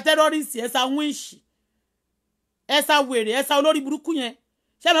ẹ̀sà tẹ́rọ́rìsì ẹ̀sà wíńṣì ẹ̀sà wèrè ẹ̀sà olórí burúkú yẹn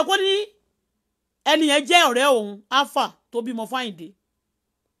ṣe mọ̀ pé ní ẹni yẹn jẹ́ ọ̀rẹ́ òun alpha tó bímọ fún Àyìndé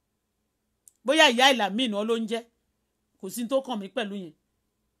bóyá ìyá ìlàmì ìnáwó ló ń jẹ́ kò sí tó kàn mí pẹ̀lú yẹn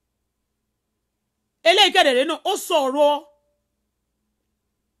eléyìí kẹ̀dẹ̀rẹ́ náà ó sọ̀rọ̀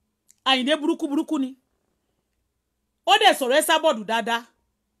Àyìndé burúkú ni ó dẹ̀ sọ̀rọ̀ ẹ́sà bọ́ọ̀dù dáadáa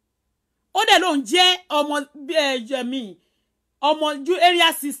ó dẹ̀ lóun jẹ́ ọmọ area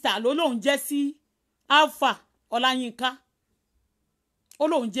sister lóun jẹ́ sí alpha Ọláyínká ó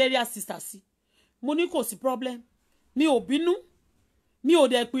lóun jẹ́ area sister sí mo ní kò sí problem mi ò bínú mi ò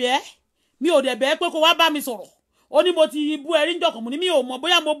dẹ̀ pè ẹ́ mi ò dẹ̀ bẹ́ẹ̀ pé kó wá bá mi sọ̀rọ̀ ó ní mo ti bú ẹrí njọkàn mo ní mi ò mọ̀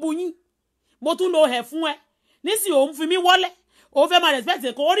bóyá mo bú yín mo tún lo ẹ̀ fún ẹ nísìnyí òun fi mí wọlé òun fẹ́ máa respect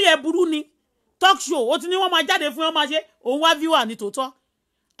ẹ̀ kó orí ẹ burú ni talk show ó ti ní wọ́n máa jáde fún wọn máa ṣe òun wá viewer ní tòótọ́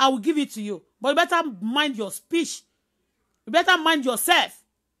I will give it to you but you better mind your speech you better mind yourself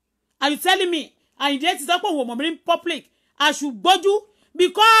and you telling me Àyìndé ti sọ pé òun ò mọ̀ mí ní public I should gbójú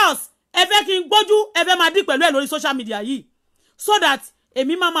because ẹ fẹ́ kí n gbójú ẹ fẹ́ máa dí pẹ̀lú ẹ̀ lórí social media yìí so that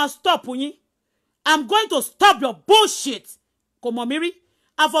èmi máa stop yín I'm going to stop your bullshit kò mọ̀ mí rí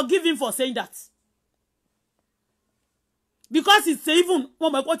I forgive him for saying that because it's even mo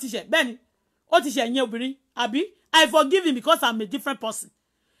mọ̀ pé ó ti ṣẹ̀ bẹ́ẹ̀ ni ó ti ṣẹ̀ yẹn obìnrin àbí I forgive him because I'm a different person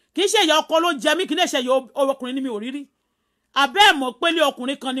kì í ṣe ìyá ọkọ ló jẹ mí kì í ṣe ìyá ọkùnrin ni mi ò rí rí àbẹ́ ẹ̀ mọ̀ pé lé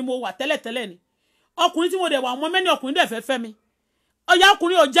ọkùnrin kan ni mo wà tẹ́lẹ̀tẹ́lẹ̀ ni ọkùnrin tí mo dẹ̀ wà wọ́n mẹ́ni ọkùnrin dẹ̀ fẹ́ fẹ́ mi ọ̀yá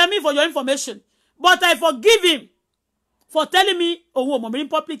ọkùnrin ò jẹ mí for your information but I forgive him for telling me òun ò mọ̀ mí ní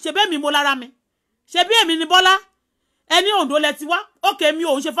public ṣe bẹ́ẹ̀ mi mo lára mi ṣe bí èmi ni Bọ́lá ẹni Oǹdó lẹ ti wá òkè mi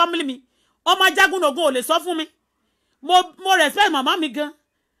òun ṣe family mi ọmọ Ajagunògo ò lè sọ fún mi mo respect màmá mi gan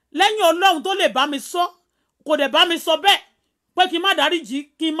lẹ́yìn Ọlọ́run tó lè bá mi sọ kò dẹ̀ bá mi sọ bẹ́ẹ̀ pé kí n má dáríjì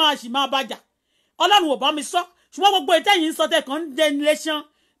kí n máa sì máa bàjà Ọlọ́run ò bá mi sọ ṣùgbọ́n gbogbo ìtẹ́yìn sọ tẹ̀kàn ń dẹ nation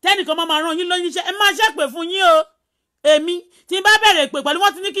tẹ́nìkan máa ràn yín lóyún iṣẹ́ ẹ máa ṣe pè fún yín o èmi tí n bá bẹ̀rẹ̀ pè pẹ̀lú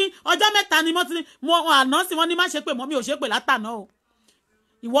wọ́n ti ní kí ọjọ́ mẹ́ta ni wọ́n ti ní mo àná sí wọ́n ní má ṣe pè mọ́ mi ò ṣe pè látàná o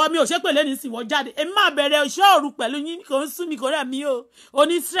ìwọ mi ò ṣe pè lẹ́ni sí ìwọ jáde èmi máa bẹ̀rẹ̀ ìṣòro pẹ̀lú yín kò ń sún mi kò rẹ̀ mí o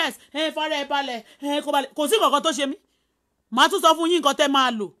oní stress fara ẹ balẹ̀ kò sí kankan tó ṣe mí màá tún sọ fún yín nǹkan tẹ́ máa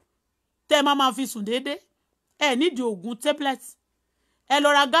lò tẹ́ máa fi sùn déédé ẹ nídìí oògùn tablet ẹ lọ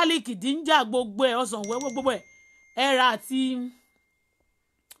ra garlic ginger gbogbo ẹ ọsàn wẹ́wẹ́ gbogbo ẹ ra àti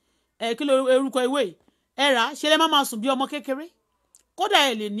kí ló orúkọ ewé ẹ rà ṣe lè máa sùn bí ọmọ kékeré kódà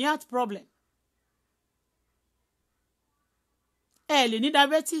ẹ lè ní heart problem ẹ lè ní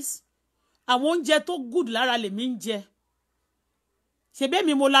diabetes àwọn oúnjẹ tó good lára lèmi ń jẹ ṣebí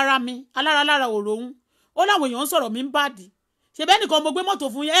mi mo lára mi alára òròhún ó láwọn èèyàn ń sọ̀rọ̀ mi ń bàdí ṣebí ẹnìkan mo gbé mọ́tò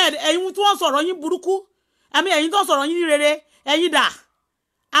fún yín ẹ̀yin tí wọ́n sọ̀rọ̀ yín burúkú àmì ẹ̀yin tó sọ̀rọ̀ yín rere ẹ̀yin dà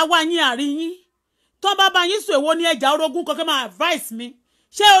àwa yín àrí yín tó bá yín sọ èwo ní ẹja orogún kankan máa advice mi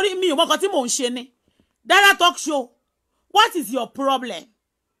ṣé orí mi ò mọ̀ kan tí mò ń ṣe ni Dara talk show what is your problem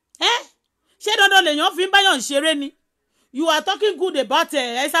ṣé dandan lèèyàn fi ń báyàn ṣeré ni you are talking good about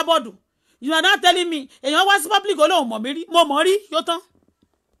ẹ́sà bọ́ọ̀dù you are not telling me èèyàn wá sí public olóhùn mọ̀ mí rí mo mọ̀ rí yóò tán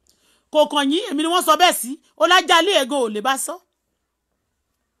kò kàn yín èmi ni wọ́n sọ bẹ́ẹ̀ sí ó lájà ilé ẹ̀gàn ò lè bá sọ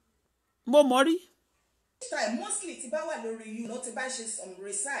mo mọ̀ rí. Time mostly tí bá wà lórí you know tí bá ṣe some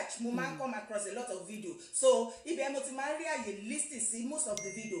research mo máa come across a lot of video so ibẹ̀ mo ti máa rí àyè list sí most of the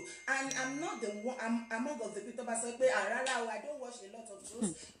video and I'm not the one I'm among of the people bá sọ pé rárá o I don't watch a lot of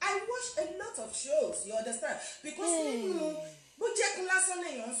shows I watch a lot of shows you understand because nínú bó jẹ́ kún lásán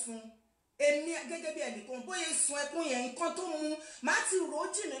lèèyàn sun èmi gẹ́gẹ́ bí ẹnìkan bóyá sun ẹkún yẹn nǹkan tó mú máa ti rò ó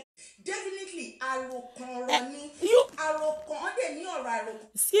jìnnà definitely àròkàn ọ̀rọ̀ ni àròkàn dẹ̀ ní ọ̀rọ̀ àròkàn.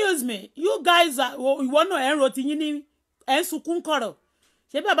 Excuse me you guys ìwọ náà ẹ̀ ń ro ti yín ní ẹ̀ ń sunkún kọ̀rọ̀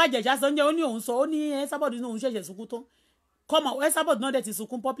ṣé bàbá Ìjẹ̀ṣà Sunday ó ní òun sọ ó ní ẹ́sà bọ́ọ̀dù ní òun ṣẹ̀ṣẹ̀ sunkún tán come on ẹ́sà bọ́ọ̀dù náà dẹ̀ ti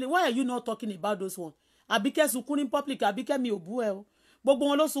sunkún public why are you not talking about those ones Àbíkẹ́ sunkún ní public Àbíkẹ́ mi ò bú ẹ o gbogbo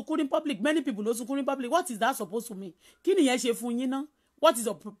wọn ló sunkún ní public many people ló sunkún ní public what is that supposed to mean kí nìyẹn ṣe fún yín náà what is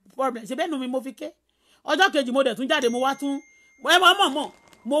your problem ṣe bẹ́ẹ̀ nu mi mo fi ké ọjọ́ kejì mo dẹ̀ tún jáde mo wá tún ẹ mọ̀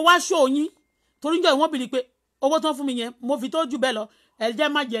mo wá ṣó yín torí ń jọ ìwọ́n bìrì pé owó tán fún mi yẹn mo fi tó jù bẹ́ẹ̀ lọ ẹ jẹ́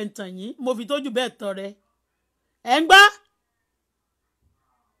má jẹ́ ntàn yín mo fi tó jù bẹ́ẹ̀ tán rẹ ẹ̀ ń gbọ́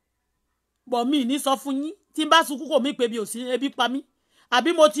bọ̀ mí ní sọ fún yín tí n bá sunkún kò mí pé bí ò sí ebi pa mí àbí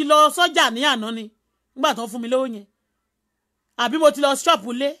mo ti lọ sọ́jà ní àná ni nígbà tán fún mi lówó yẹn àbí mo ti lọ ṣọ́ọ̀pù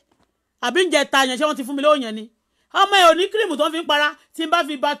lé àbí ń jẹ ta yẹn ṣé wọ́n ti fún mi lówó yẹn ni ọmọ ẹ̀ ò ní kírìmù tó fi ń para tí n bá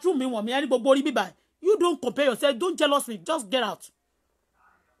fi bathroom mi wọ̀n mi ẹni gbogbo orí bíbà you don't compare yourself don't jealous me just get out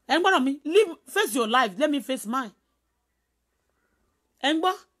ẹ̀ ń gbọ́dọ̀ mi live face your life let me face mine ẹ̀ ń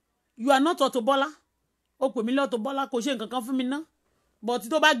gbọ́ you are not Auto-Bola ó pè mí ní Auto-Bola kò ṣe nǹkan kan fún mi ná but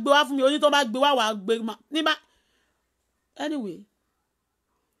tó bá gbé wá fún mi oní tó bá gbé wá wà gbé ma níbà anyway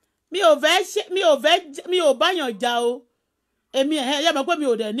mi ò báyàn jà o èmi ẹ̀yẹ́ mọ̀ pé mi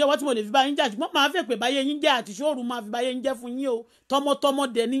ò dẹ̀ ní ọwọ́ tí mo lè fi bá yín jà ṣùgbọ́n máa fẹ́ pé báyé yín jẹ́ àti ṣóòrùn máa fi báyé yín jẹ́ fún yín o tọmọtọmọ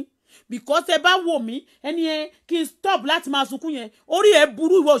dẹ̀ ni because ẹ bá wò mí ẹni ẹ kí n stop láti máa sunkún yẹn orí ẹ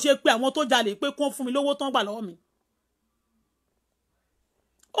burú ìwọ ṣe pé àwọn tó jalè pé kó fún mi lówó tán gbà lọ́wọ́ mi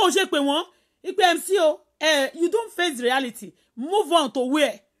ó ṣe pé wọ́n ipe MC o you don't face reality move on to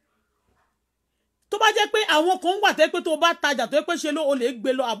where tó bá jẹ́ pé àwọn kan wà tẹ́ pé tó bá tajà tó pé ṣe ló o lè gbé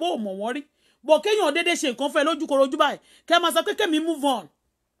lọ àbó mọ̀ wọ́n rí bọ̀ kéèyàn dédé ṣe nǹkan fẹ́ lójúkorojú báyìí kẹ́ máa sọ pé kémi move on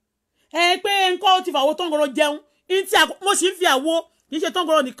pé nǹkan ó ti fàwọ́ tọ́ngọ̀rọ̀ jẹun mo sì ń fi àwo kì í ṣe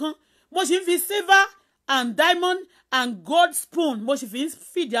tọ́ngọ̀rọ̀ nìkan mo sì ń fi silver and diamond and gold spoon mo sì fi ń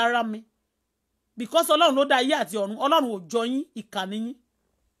fìdí ara mi because ọlọ́run ló dá ayé àti ọ̀run ọlọ́run ò jọ yín ìkà ni yín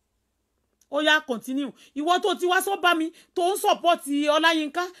ó yá continue ìwọ tó ti wá sọ bá mi tó ń support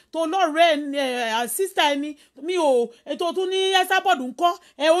Ọláyínká tó lọ́rẹ́ sister ẹni mi ò ètò tún ní Esabod ńkọ́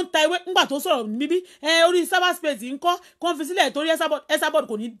ó ń ta ewé ńgbà tó sọ̀rọ̀ níbí orí cyberspace ńkọ́ kàn fi sílẹ̀ torí Esabod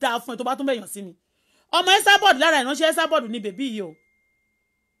kò ní dáa fún ẹ tó bá tún bẹ̀yàn sí mi ọmọ Esabod lára ìránṣẹ́ Esabod ní bèbí yìí o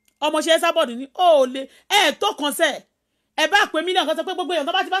ọmọọṣẹ́ Esabod ní ó lè tó kàn sẹ́ẹ̀ ẹ bá pè mí ní nǹkan sọ pé gbogbo èèyàn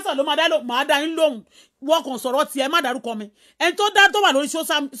tó bá ti bá sọ̀rọ̀ ló máa dá yín lóhùn wọ́n kàn sọ̀rọ̀ tiẹ̀ má dárúkọ mi ẹni tó wà lórí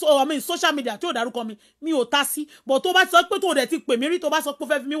social media tí ò dárúkọ mi ò ta sí bọ̀ tó bá ti sọ pé tó dẹ̀ ti pè mí rí tó bá sọ pé ó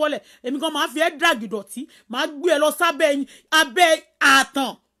fẹ́ fi mí wọlẹ̀ èmi kan máa fi ẹ́ drag ìdọ̀tí máa gbé ẹ lọ sábẹ́ abẹ́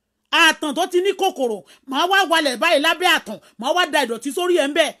àtàn tó ti ní kòkòrò máa wá walẹ̀ báyìí lábẹ́ àtàn máa wá da ìdọ̀tí sórí ẹ̀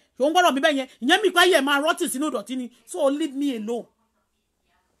ń bẹ̀ tó ń gbọ́dọ̀ mi bẹ́ẹ̀ yẹn ìyẹn mi pa yẹ máa rọ́tì sínú ìdọ̀tí ni so leave me alone.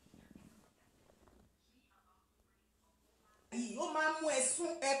 yìí ó máa ń mú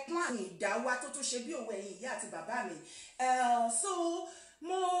ẹkún àmì ìdáwà tó tún ṣe bí òwe ẹ̀yìn ìyá àti bàbá mi so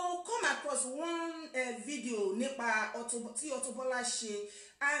mo come across one video nípa tí Auto-Bola ṣe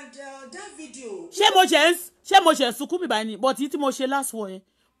and that video. ṣé mo ṣe sunkún bíbá ẹni but tí mo ṣe last one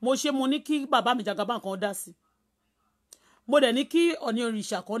yẹn mo ní kí bàbá mi Jagaban kan dá sí mo dẹ̀ ní kí Ọ̀ọ̀ni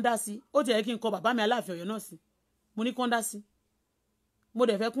òrìṣà kan dá sí ó ti yẹ kí n kọ bàbá mi Aláàfin Ọ̀yọ́ náà sí mo ní kí wọ́n dá sí mo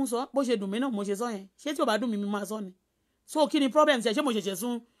dẹ̀ fẹ́ kún sọ bó ṣe dùn mí náà mo ṣe sọ yẹn ṣé tí ò bá dùn mí mi máa sọ ni so kí ni problem ṣe mo ṣẹ̀ṣẹ̀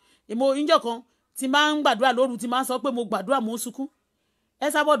sùn èmo ìjọ kan tí máa ń gbàdúrà lóru tí máa ń sọ pé mo gbàdúrà mo ń sunkún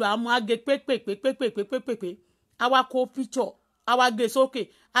Esabod àmú agé pépépépépépépépé àwa kó picture àwa gé sókè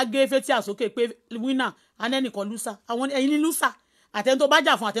agé fetí àsókè pé winner anẹ́nìkan lùsà àwọn ẹ̀yin ní lùsà àtẹni tó bá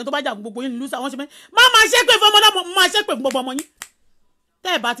jà fún gbogbo yín ní lùsà wọ́n ṣe pé má máa ṣépè fún ọmọ náà máa ṣépè fún gbogbo ọmọ yín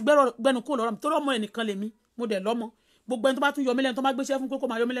tẹ́ ẹ̀ bá ti gbẹ́nu kó lọ́rọ̀ mi tó lọ́mọ ẹnìkan lèmi mo dẹ̀ lọ́mọ gbogbo ẹni tó bá tún yọ mí lẹ́nu tó bá gbéṣẹ́ fún pé kó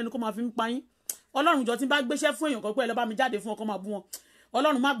máa yọ mí lẹ́nu kó máa fi ń pa yín ọlọ́run jọ tí n bá gbéṣẹ́ fún èèyàn kan pé ẹ lọ bá mi jáde fún ọkọ máa bú wọn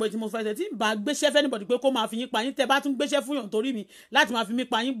ọlọ́run má gbé tí mo fẹ́ tẹ̀ tí n bá gbéṣẹ́ fẹ́ níbọ̀dì pé kó máa fi yín pa yín tẹ́ bá tún gbéṣẹ́ fún èèyàn torí mi láti máa fi mí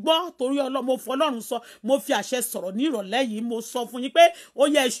pa yín gbọ́ torí mo fọ ọlọ́run sọ mo fi àṣẹ sọ̀rọ̀ ní ìrọ̀lẹ́ yìí mo sọ fún yín pé ó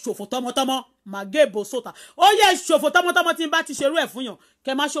yẹ ṣòfò tọmọtọmọ màgéèbò sóta ó yẹ ṣòfò tọmọtọmọ tí n bá ti ṣerú ẹ̀ fún yàn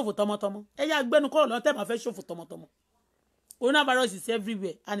kẹ́ má ṣòfò tọmọtọmọ ẹ yá gbẹ́nu kọ́rọ̀ lọ́wọ́ tẹ́ bá fẹ́ ṣòfò tọmọtọmọ coronavirus is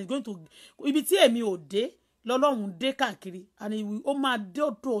everywhere and it's going to ibi tí èmi ò dé lọ́lọ́run dé káàkiri and ó máa dé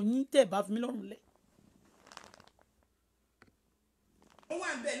ọ̀dọ̀ yín tẹ́ bá fi mí lọ́rùn lẹ̀. ó wà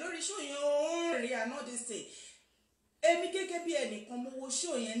bẹ́ẹ̀ lórí ṣó yẹn ó ń rí another day èmi gẹ́gẹ́ bí ẹnìkan mo wo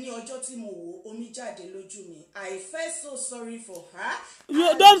ṣó yẹn ní ọjọ́ tí mo wò omi jáde lójú mi I felt so sorry for her. You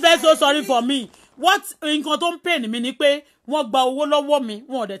don't feel so sorry for me. What nǹkan tó ń pain mi ni pé wọ́n gba owó lọ́wọ́ mi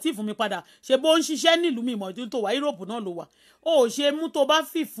wọn ò dẹ̀ tí fún mi padà ṣe bó ń ṣiṣẹ́ nílùú mi ìmọ̀jú tó wà Europe náà ló wà ó ṣe mú tó bá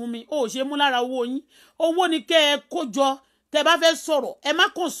fì fún mi ó ṣe mú lára owó yín owó ni kẹ́ ẹ kó jọ tẹ́ bá fẹ́ sọ̀rọ̀ ẹ má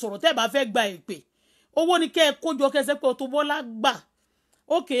kàn sọ̀rọ̀ tẹ́ bá fẹ́ gba èpè owó ni kẹ́ ẹ kó jọ kẹ́ ẹ sẹ́ pé Auto-Bola gbà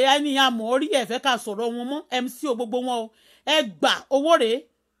ókè ẹni àmọ́ orí ẹ̀ fẹ́ ká sọ̀rọ̀ wọn mọ́ MC o gbogbo wọn o ẹ gbà owó rèé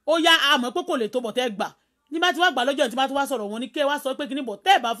ó yá àmọ́ pé kò lè tó bọ̀ tẹ́ gbà ní bá ti wá gbà lọ́jọ́ tí bá ti wá sọ̀rọ̀ wọn ni kẹ́ wá sọ pé kíní bọ̀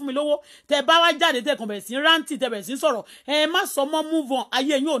tẹ́ bá fún mi lówó tẹ́ bá wá jáde tẹ́ kàn bẹ̀rẹ̀ sí rántí tẹ́ bẹ̀rẹ̀ sí sọ̀rọ̀ ẹ má sọ mọ́ move on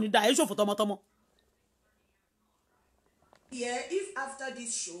ayé yín ò ní da ẹ ṣòfò tọmọtọmọ. Yeah, if after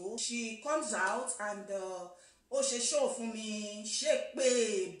this show she comes out and ó ṣe show fún mi ṣépè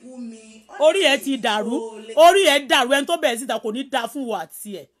bú mi. Orí ẹ ti dàrú, orí ẹ dàrú, ẹni tó bẹ̀rẹ̀ síta kò ní dá fún wa àti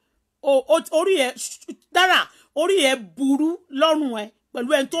ẹ̀. Orí ẹ Dara, orí ẹ burú lọ́rùn ẹ pẹ̀lú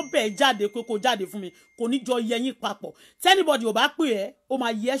ẹni tó bẹ̀ jáde pé kò jáde fún mi kò ní jọ yẹyin papọ̀. Tí anybody ò bá pè ẹ́ ó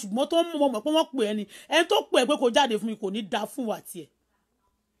máa yẹ ṣùgbọ́n tó mọ̀ pé wọ́n pè ẹ́ ni ẹni tó pè ẹ́ pé kò jáde fún mi kò ní dá fún wa àti ẹ̀.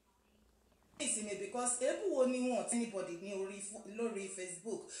 Because ebu wo ni wọn anybody ní lórí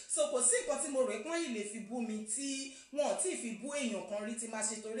Facebook so kò sí nǹkan tí mo rò pé wọ́n yìí lè fi bú mi tí wọn tí fi bú èèyàn kan rí tí máa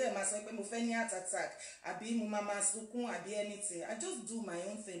ṣe torí ẹ̀ máa sọ pé mo fẹ́ ní heart attack àbí mo máa sunkún àbí anything. I just do my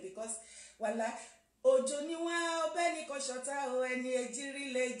own thing because wàhálà òjò ni wá ọbẹ̀ nìkan ṣọ̀tá o ẹni ejírí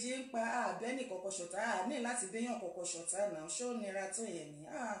lè jí ń pa àbẹ́ nìkan kan ṣọ̀tá ní láti béèyàn kọ̀ọ̀kan ṣọ̀tá náà ṣó nira tó yẹn ni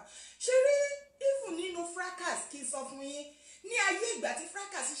ṣe rí even nínú fracas kí n sọ fún yín ní ayé ìgbà tí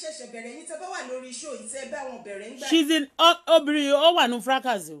fracas ṣẹ̀ṣẹ̀ bẹ̀rẹ̀ yín tẹ́ bá wà lórí show yìí tẹ́ bá wọn bẹ̀rẹ̀ ń gbà. she's in obìnrin ó wà ní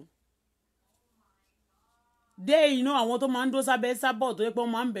fracas o dé iná àwọn tó máa ń dó sábẹ́ Esabod tó yẹ pé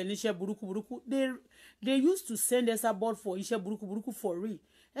wọ́n máa ń bẹ̀ níṣẹ́ burúkú burúkú they used to send Esabod for iṣẹ́ burúkú burúkú for real.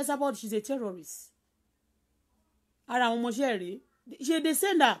 Esabod, she's a terrorist. Ara àwọn ọmọọṣẹ́ rèé ṣe dey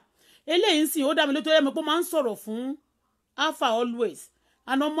send her eléyìí sì ó dá mi lójú ẹ̀ mọ̀ pé ó máa ń sọ̀rọ̀ fún Alpha always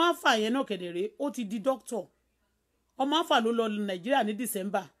àná ọmọ Alpha yẹn náà kedere ó ti di doctor. Ọmọ Alpha ló lọ Nàìjíríà ní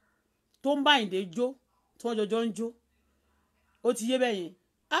December tó ń bá Àyìndé jó tí wọ́n jọjọ́ ń jó ó ti yé bẹ́ẹ̀ yẹn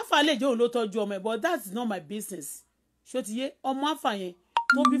Alpha lè jẹ́ òun ló tọ́jú ọmọ ẹ̀ but that is not my business ṣó ti yé ọmọ Alpha yẹn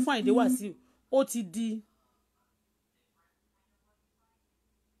tó bí fún Àyìndé Wàsíù ó ti di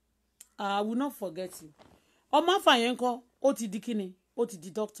I will not forget you ọmọ Alpha yẹn kọ́ ó ti di kíni ó ti di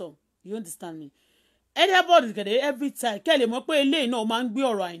doctor you understand me Esabod kẹ̀dẹ̀ every time kẹ́lẹ̀ mọ̀ pé eléyìí náà ó máa ń gbé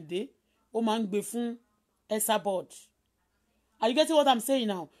ọ̀rọ̀ Àyìndé ó máa ń gbé fún Esabod. Are you getting what I'm saying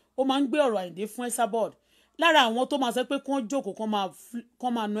now? Ó máa ń gbé ọ̀rọ̀ Àyìndé fún Esabod. Lára àwọn tó máa sọ pé kán jókòó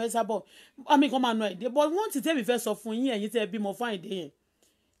kán máa nu Esabod. Àmì kán máa nu Àyìndé. But wọ́n ti tẹ́mi fẹ́ sọ fún yín ẹ̀yin tẹ́ bímọ fún Àyìndé yẹn.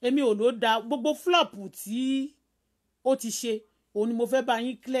 Èmi ò ló da gbogbo flop tí ó ti ṣe. Òun ni mo fẹ́ bá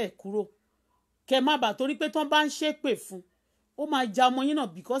yín clear kúrò. Kẹ má bàa torí pé tán bá ń ṣépè fún. Ó máa ja ọmọ yín náà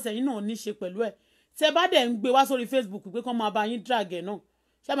because ẹ̀yin náà ní ṣe pẹ̀lú ẹ̀. Tẹ́ bá dẹ̀ ń gbé wá sórí Facebook pé kán máa bá yín drag ẹ̀ náà.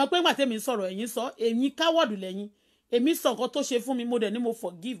 Ṣé àmọ́ pé ńgbà tẹ́mi sọ̀rọ̀ ẹ̀yin sọ ẹ̀yin coward lẹ́yìn. Èmi sọ nǹkan tó ṣe fún mi mo dẹ̀ ní mo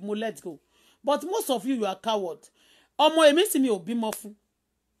forgive mo let go but most of you are coward ọmọ èmi sì mi ò bímọ fún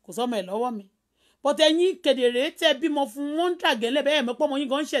kò sọmọ ẹ̀ lọ́wọ́ mi but ẹ̀yin kedere tẹ́ bímọ fún wọn ń dàgẹ́ lẹ́bẹ̀ẹ́ ẹ̀ mọ́ pé ọmọ yín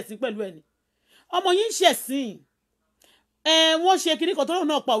gan ń ṣẹ̀sín pẹ̀lú ẹ̀ ni ọmọ yín ń ṣẹ̀sín wọ́n ṣe kíní kan tó lóun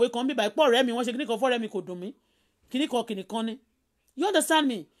náà pàwé kan bíbá ìpọ̀ ọ̀rẹ́ mi wọ́n ṣe kíní kan fọ́ọ̀rẹ́ mi kò dùn mí kíní kan ni you understand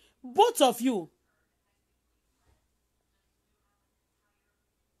me both of you.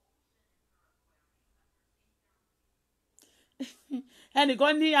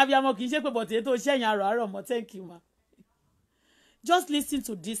 Ẹnìkan ní abiyamọ kì í ṣe pé bọ̀tẹ̀ tó ṣẹ̀yìn àrọ̀ mọ́ thank you ma just listen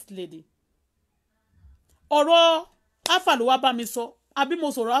to this lady ọ̀rọ̀ Alpha ló wá bá mi sọ àbí mo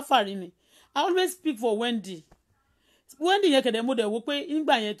sọ̀rọ̀ Alpha rí ni I always speak for Wendy yẹn kẹ̀dẹ̀ mo dẹ̀ wo pé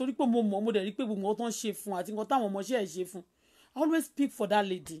nígbà yẹn torí pé mo mọ̀ mo dẹ̀ rí pé gbogbo nǹkan tó ń ṣe fún àti nǹkan táwọn ọmọọṣẹ́ ẹ̀ ṣe fún I always speak for that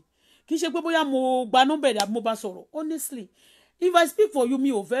lady kì í ṣe pé bóyá mo gba nọ́mbà ẹ̀ àbí mo bá sọ̀rọ̀ honestly if I speak for you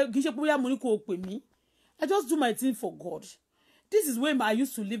mi ò fẹ́ kì í ṣe pé bóyá mo ní kó o pè mí I just do my thing for God. This is where I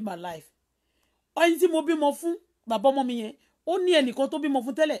used to live my life. Ẹni tí mo bímọ fún bàbá ọmọ mi yẹn ó ní ẹnìkan tó bímọ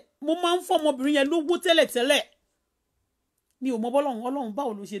fún tẹ́lẹ̀ mo máa ń fọ́ ọmọbìnrin yẹn lówó tẹ́lẹ̀ mi ò mọ Ọlọ́run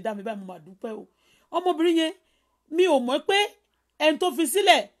báwo ló ṣe dá mi báyìí mo máa dúpẹ́ o ọmọbìnrin yẹn mi ò mọ̀ pé ẹni tó fi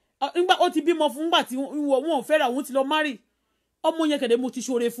sílẹ̀ nígbà ó ti bímọ fún nígbà tí wọn ò fẹ́ra òun ti lọ marry ọmọ yẹn kẹ̀dẹ̀ mo ti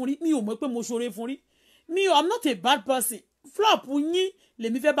ṣoore fún rí mi ò mọ̀ pé mo ṣoore fún rí I'm not a bad person flop yín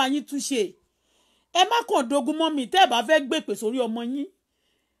lèmi fẹ́ bá yín túṣe ẹ má kàn dogun mọ́ mi tẹ́ ẹ bá fẹ́ gbé pè sórí ọmọ yín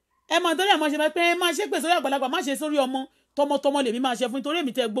ẹ máa torí àmọ́ ṣe pé ẹ máa ṣe pè sórí àgbàlagbà má ṣe sórí ọmọ tọmọtọmọ lèmi máa ṣe fún torí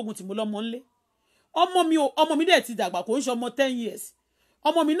èmi tẹ́ gbógun tì mú lọ́mọ ńlé ọmọ mi dẹ̀ ti dàgbà kò ń ṣe ọmọ 10 years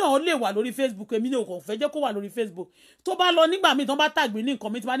ọmọ mi náà ó lè wà lórí Facebook èmi ní òkò fẹ́ jẹ́ kó wà lórí Facebook tó bá lọ nígbà míì tó bá tàgbé ní nǹkan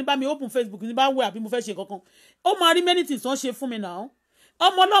mi tí bá ní bá mi open Facebook ní bá wẹ̀ àbí mo fẹ́ ṣe kankan ó máa rí many things tó ń ṣe fún mi náà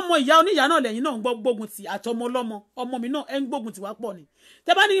ọmọ ọlọ́mọ ìyá oníyàá náà lẹ́yìn náà ń gbógun tì àti ọmọ ọlọ́mọ ọmọ mi náà ẹ ń gbógun tì wá pọ̀ ni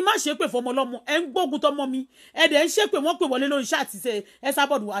tẹ́ bá ní má ṣe pè fọmọ ọlọ́mọ ẹ ń gbógun tọmọ mi ẹ dẹ̀ ń ṣe pé wọ́n pè wọlé lórí iṣẹ́ àti ṣe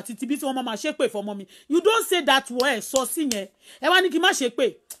Esabod àti tibí tí wọ́n máa ṣe pè fọmọ mi you don't say that word ẹ sọ sí yẹn ẹ wá ní kí n má ṣe pè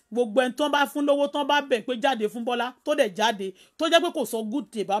gbogbo ẹni tó bá fún lówó tó bá bẹ̀ pé jáde fún Bọ́lá tó dẹ̀ jáde tó jẹ́ pé kò sọ good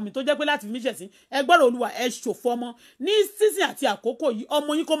day bá mi tó jẹ́ pé láti fi mí ṣẹ̀sín ẹ gbọ́dọ̀ Olúwa ẹ ṣòfò ọmọ ní season àti àkókò yìí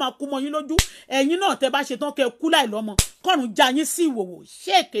ọmọ yín kó máa kú mọ́ yín lójú ẹ̀yin náà tẹ́ bá ṣe tán kẹ́ kú láì lọ́mọ kọ́run já yín sí ìwòwò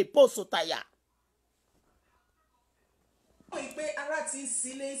ṣéèkè pòṣò tàyà. wọ́n pé ara ti ń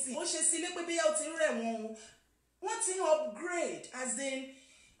sílé sí ó ṣe sílé pé bíyà ó ti ń rẹ̀ wọ́n ti ń upgrade as in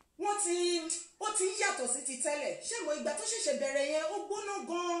ó ti ń yàtọ̀ sí ti tẹ́lẹ̀ ṣé mo ìgbà tó ṣẹ̀ṣẹ̀ bẹ̀rẹ̀ yẹn ó gbóná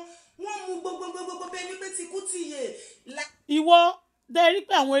gan-an wọ́n mú gbogbogbogbogbò bẹ́ẹ̀ ni pé ti kú tìyè. ìwọ dẹ́ rí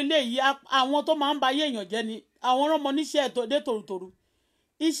pé àwọn eléyìí àwọn tó máa ń ba ayé èèyàn jẹ́ ni àwọn ọmọ oníṣẹ́ ètò dé tòrútòrú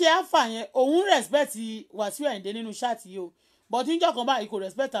iṣẹ́ àfà yẹn òun respect Wàsíù Àyìndé nínú ṣáàtì yìí o but níjọ́ kan báyìí kò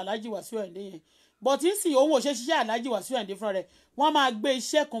respect Alhaji Wàsíù Àyìndé yẹn but ń sì òun ò ṣe ṣiṣẹ́ Alhaji Wàsíù Àyìndé fúnra rẹ̀ wọ́n máa gbé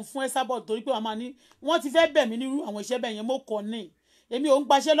iṣẹ́ kan fún Esabod torí pé wọ́n máa ní wọ́n ti fẹ́ bẹ̀ mí nírú àwọn iṣẹ́ bẹ́ẹ̀ yẹn mo kọ́ ní èmi ò ń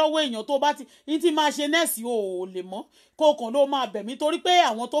gbaṣẹ́ lọ́wọ́ èèyàn tó bá ti ní tí máa ṣe nẹ́ẹ̀sì ò lè mọ́ kó kàn ló máa bẹ̀ mí torí pé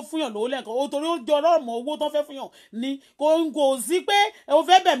àwọn tó fúnyàn lówó lẹ́ẹ̀kan ó torí ó jọ ọlọ́mọ owó tó fẹ́ fúnyàn ni kò sí pé ó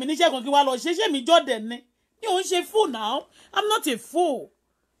fẹ́ bẹ̀ mí níṣẹ́ kan kí wàá lọ ṣe mi jọ́dẹ̀ ni mi ò ń ṣe fool now I'm not a fool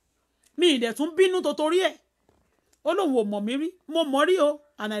mi ì dẹ̀ tún bínú tó torí ẹ̀ ó lóun ò mọ̀ mí rí mo mọ̀ rí o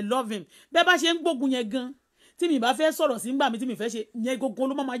and I love him bẹ́ẹ̀ bá ṣe ń gbógun yẹn gan tí mi bá fẹ́ sọ̀rọ̀ sí ngbà mi tí mi fẹ́ ṣe yẹn gógó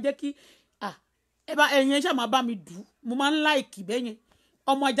ló máa jẹ́ kí ẹ̀yin ṣáà máa bá mi dùn mo máa ń láìkì bẹ́ẹ̀ yẹn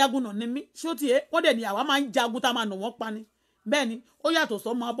ọmọ ajagun náà ni mí ṣé ó ti yẹ wọ́n dẹ̀ ní àwa máa ń jagun tá a máa nà wọ́n pa ni bẹ́ẹ̀ ni ó yàtọ̀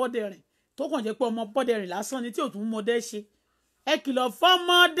sọ́mọ abọ́dẹ̀rìn tó kàn jẹ́ pé ọmọ abọ́dẹ̀rìn lásán ni tí ò tún mọdé ṣe ẹ kìlọ̀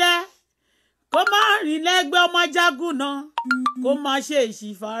fọ́mọdé kó má rìn lẹ́gbẹ́ ọmọ ajagun náà kó má ṣe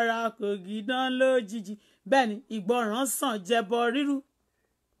ìṣìfara kò gidán lójijì bẹ́ẹ̀ ni ìgbọràn sàn jẹbọ rírú.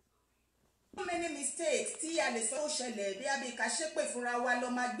 So many mistakes tí a lè sọ ó ṣẹlẹ̀ bí abíkà ṣépè fúnra wa lọ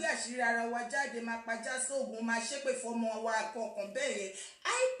máa gbé àṣírí ara wa jáde máa pajá sóògùn máa ṣépè fọmọ wa kọ̀ọ̀kan bẹ́ẹ̀ yẹn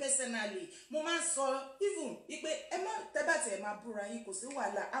I personally mo máa ń sọ even wípé ẹ má tẹ́bàtì ẹ máa búra yín kò sí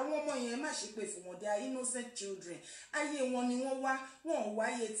wàhálà àwọn ọmọ yẹn má ṣépè fún wọn they are innocent children ayé wọn ni wọ́n wá wọn ò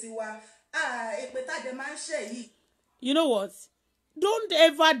wáyé tiwa èpè tàdé máa ń ṣe yìí. You know what? Don't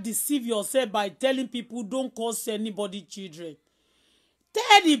ever deceive yourself by telling people don't cause anybody children.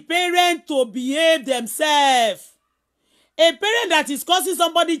 Tell the parent to behave themselves. A parent that is causing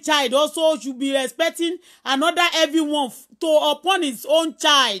somebody child also should be expecting another everyone to upon his own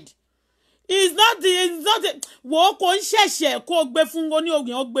child. It's not wo kò ń ṣẹ̀ṣẹ̀ kó gbé fún wọn ní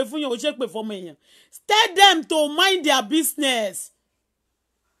ògùn ó gbé fún yẹn ó ṣe pé fọmọ èèyàn. Tell them to mind their business.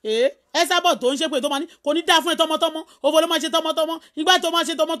 Esabod tó ń ṣe pé tó máa ní kò ní dá fún ẹ tọmọtọmọ òfò ló máa ṣe tọmọtọmọ ìgbà tó máa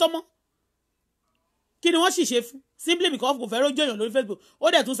ṣe tọmọtọmọ kí ni wọ́n sì ṣe fún simply because kò fẹ́ rójú èèyàn lórí Facebook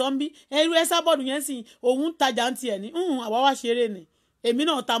ó dẹ̀ tún sọ ń bí irú Esabod yẹn sì òun tajà ń tiẹ̀ ní àwa wá ṣeré ni èmi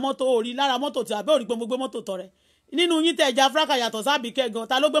náà ta mọ́tò orí lára mọ́tò tí àbẹ́ òrí pé mo gbé mọ́tò tọrẹ nínú yín tẹ̀ ẹja fúráka yàtọ̀ sábì kẹ́gan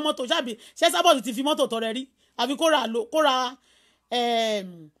ta ló gbé mọ́tò ṣáàbì ṣé Esabod ti fi mọ́tò tọrẹ rí àfi kó ra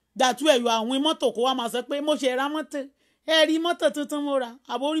dàtú ẹ̀yọ̀ àwọn mọ́tò kó wá máa sọ pé mo ṣe ra mọ́tò rí mọ́tò tuntun mo ra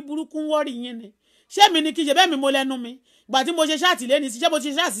àbórí burúkú ń wọ́rì yín ni ṣé mi ni kí ṣe bẹ́ẹ̀ mi mo lẹ́nu mi gbà tí mo ṣe ṣáàtì lẹ́ni sí ṣé mo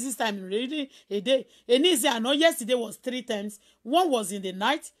ṣe ṣáàtì 6 times really a day èní ìsìn àná yesterday was 3 times one was in the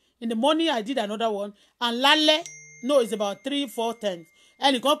night in the morning I did another one and lálẹ́ no it's about 3-4 times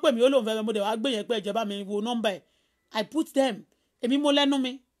ẹnìkan pè mí ó lóun fẹ́ mo dẹ̀ wá gbé yẹn pé ìjọba mi wo nọ́mbà ẹ̀ I put them èmi mo lẹ́nu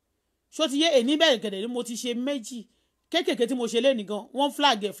mi ṣó ti yé èní bẹ̀rẹ̀ gẹ̀dẹ̀ ni mo ti ṣe méjì kéékèèké tí mo ṣe lẹ́ni gan wọ́n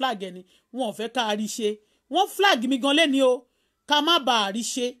flag ẹ̀ ni wọn ò fẹ́ ká a rí ṣe wọ́n flag mi gan lẹ́ni o ká má bàa rí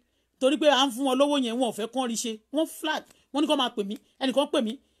ṣe torí pé à ń fún wọn lówó yẹn wọn ò fẹ́ kán rí ṣe wọ́n flag wọ́n ní kó máa pè mí ẹnìkan pè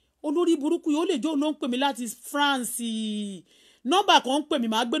mí olórí burúkú yìí ó lè jó ló ń pè mí láti France nọ́mbà kan ń pè mí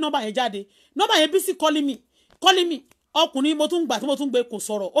màá gbé nọ́mbà yẹn jáde nọ́mbà yẹn Bísí calling me ọkùnrin mo tún gbà tí mo tún gbé kò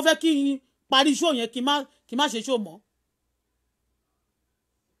sọ̀rọ̀ ó fẹ́ kí n parí show yẹn kí n má ṣe show mọ́.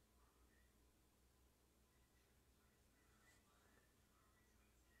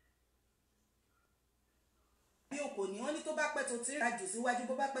 Òkò ní wọ́n ní tó bá pẹ́ tó ti rìn àjò síwájú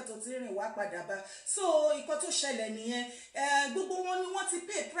bó bá pẹ́ tó ti rìn wá padà bá so nǹkan tó ṣẹlẹ̀ nìyẹn gbogbo wọn ni wọ́n ti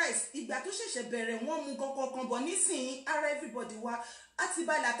pay price ìgbà tó ṣẹ̀ṣẹ̀ bẹ̀rẹ̀ wọ́n mú kankan bọ̀ nísìnyí ara everybody wa àti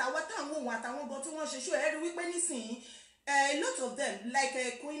balẹ̀ àtàwọn táwọn ohun àtàwọn gan tí wọ́n ṣe ṣó ẹ̀rí wípé nísìnyí a lot of them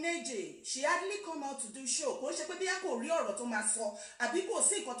like Queen AJ she hardly come out to do show kò ṣe pé bí a kò rí ọ̀rọ̀ tó máa sọ àbí kò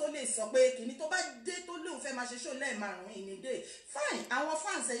sí nǹkan tó lè sọ pé kìíní tó bá dé tó lóun fẹ́ máa ṣe show lẹ́ẹ̀márùn-ún in a day fine àwọn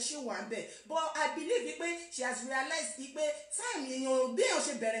fans ẹ̀ ṣì wà bẹ̀ but I believe pé she has realized pé time èèyàn bí èèyàn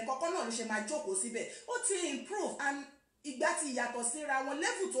ṣe bẹ̀rẹ̀ nǹkan náà ló ṣe máa jókòó síbẹ̀ ó ti improve and ìgbà tí yàtọ̀ síra wọn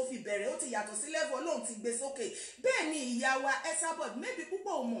level tó fi bẹ̀rẹ̀ ó ti yàtọ̀ sí level Ọlọ́run ti gbé sókè bẹ́ẹ̀ ni ìyá wa Esabod maybe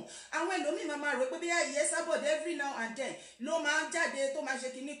púpọ̀ ò mọ̀ àwọn ẹlòmíì máa rò pé bí ìyá Esabod every now and then ló máa ń jáde tó máa ṣe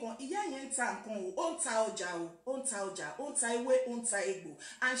kinní kan ìyá yẹn ń ta nǹkan o ó ń ta ọjà ó ń ta ọjà ó ń ta ewé ó ń ta egbò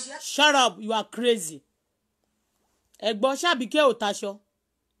and she. Shut up, you are crazy. ẹ̀gbọ́n Ṣàbíkẹ́ ò taṣọ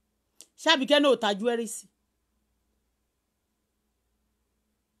Ṣàbíkẹ́ náà ò ta jewelries.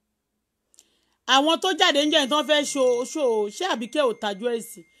 àwọn tó jáde ń jẹ́ ìtàn fẹ́ ṣó ṣé Àbíkẹ́ ò ta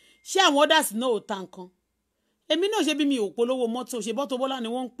jewelries ṣé àwọn others náà ò ta nǹkan èmi náà ṣe bí mi ò polówó mọ́tò ṣe Auto-Bola ni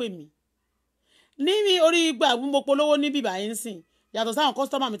wọ́n ń pè mí ní orí ìgbà mo polówó ní bíbá yín sìn yàtọ̀ sáwọn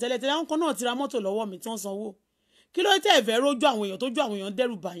kọ́sítọ́mà mi tẹ́lẹ̀ àwọn kan náà ti ra mọ́tò lọ́wọ́ mi tí wọ́n sanwó kí ló tẹ́ ẹ̀fẹ́ rójú àwọn èèyàn tó ju àwọn èèyàn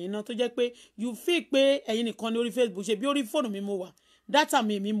dẹ́rù bà yín náà tó jẹ́ pé you feel pé ẹ̀yin nìkan ní orí Facebook ṣe bí orí fóònù mi mo wà dátà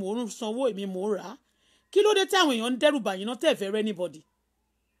mi èmi mò ń sanwó èmi mò ń rà á kí ló dé tí àwọn èèyàn ń dẹ́rù bà yín náà tẹ̀ fẹ́ rẹ́ anybody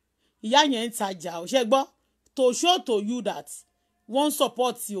ìyá yẹn ń tajà ò ṣe gbọ́ to show to you that wọ́n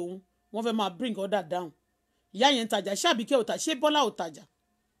support òun wọ́n fẹ́ máa bring order down ìyá yẹn ń tajà ṣé Àbíkẹ́ ò tà ṣé Bọ́lá ò tajà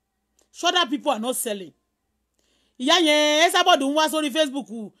other people are not selling ìyá yẹn Esabod ń wá sórí Facebook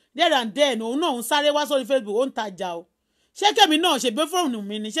there and then òun náà ń sáré wá sórí Facebook ó ń tajà o ṣé kẹ́mi náà ṣe gbé fóònù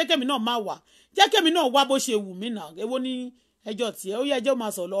mi ni ṣé kẹ́mi náà máa wà jẹ́ kẹ́mi náà wá bó ṣe wù mí náà èwo ní ẹjọ́ tiẹ̀ ó yẹ ẹjọ́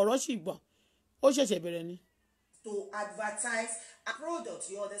máa sọ̀rọ̀ ọ̀rọ̀ sì gbọ̀n ó ṣẹ̀ṣẹ̀ bẹ̀rẹ̀ ni. To advertise a product,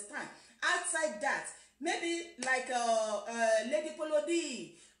 you understand? Outside that, maybe like Lady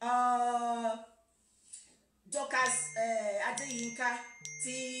Polodi, Dorcas Adeyinka,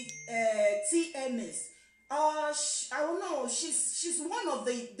 TMS. I don't know. She's one of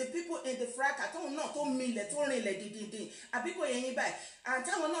the people in the frac. I don't know. Tó milẹ̀ tó rinlẹ̀ dídíndín. Àbíkò yẹn yín báyìí. And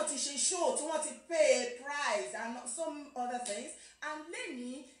táwọn náà ti ṣe show tí wọ́n ti pay a price and some other things. And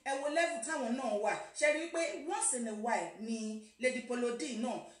lẹ́ni ẹ̀wọ̀ level táwọn náà wà. Ṣe rí pé once in a while ni Lady Polodi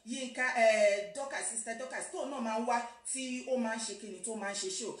náà Yinka Dorcas sister Dorcas tó náà máa ń wá tí ó máa ń ṣe kíni tó máa ń ṣe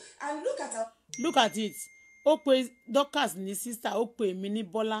show. And look at it. Ó pe Dorcas ní sister, ó pe mi ní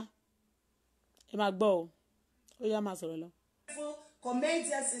Bọ́lá. Ẹ máa gbọ́ o. Ó yá máa sọ̀rọ̀ lọ.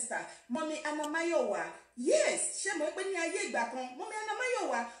 Comedian sister Mọ́mí Anamayowa, yes, ṣé mo pé ní ayé ìgbà kan Mọ́mí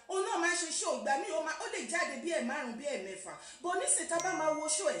Anamayowa òun náà máa ṣe show ìgbà míì ó lè jáde bí ẹ̀ márùn bí ẹ̀ mẹ́fà but nísìnyí tá bá máa wo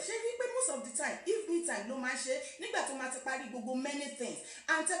show ẹ̀ ṣé rí pé most of the time evening time ló máa ṣe nígbà tó máa ti parí gbogbo many things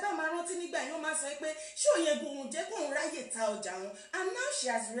and tẹ́ bá máa rántí nígbà yẹn ó máa sọ pé show yẹn gbòòrùn jẹ́ kóun ráyè ta ọjà wọn and now she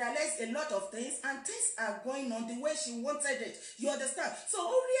has realized a lot of things and things are going on the way she wanted it, you understand? So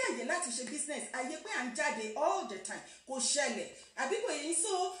ó rí àyè láti ṣe business àyè pé à ń jáde all the time kò ṣẹlẹ̀ àbíkò yìí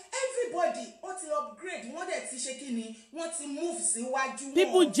so everybody ó ti upgrade wọ́n dẹ̀ ti ṣe kí ni wọ́n ti move síwájú.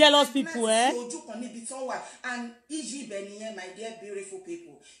 People jealous people ojú kan níbi tán wà and iyì ibẹ̀ nìyẹn my dear beautiful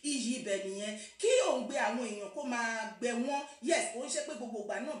people iyì ibẹ̀ nìyẹn kí òun gbé àwọn èèyàn kó máa gbẹ wọ́n yes kò ń ṣe pé gbogbo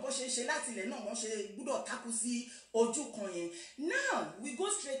ìgbà náà bó ṣe ń ṣe láti ilẹ̀ náà wọ́n ṣe gbúdọ̀ takú sí ojú kan yẹn. Now we go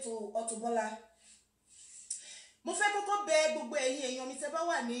straight to Auto-Bola. Mo fẹ́ kọ́kọ́ bẹ gbogbo ẹ̀yin èèyàn mi tẹ́ bá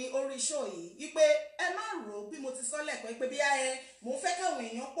wà ní orí show yìí wípé ẹ má rò bí mo ti sọ lẹ́kọ̀ọ́ pé bí mo fẹ́ káwọn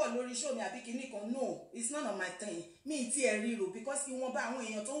èèyàn pọ̀ lórí show mi àbí kinní kan no it's none of my thing mi ti ẹ̀ ríro because ìwọ̀nba àwọn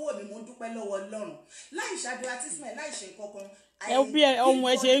èèyàn tó ń wò mí mo ń dúpẹ́ lọ́wọ́ Ọlọ́run láì ṣe advertisement láì ṣe nǹkan kan. Ẹ bí ohun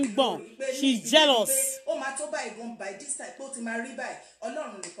ẹ ṣe ń gbọ̀n she's jealous. Ó máa tó báyìí gan by this time pé ó ti máa rí báyìí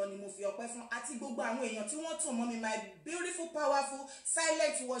Ọlọ́run nìkan ni mo fi ọpẹ́ fún àti gbogbo àwọn èèyàn tí wọ́n tún mọ́ mi my beautiful powerful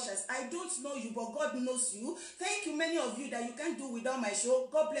silent watchers I don't know you but God knows you. Thank you many of you that you can't do without my show.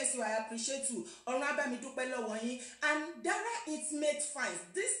 God bless you. I appreciate you. Ọ̀run á bá mi dúpẹ́ lọ́wọ́ yín. And Dara Intimate Fans,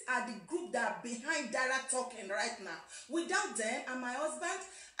 these are the group that are behind Dara talking right now. Without them and my husband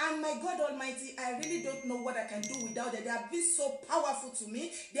and my God Almighty, I really don't know what I can do without them. They have been so powerful to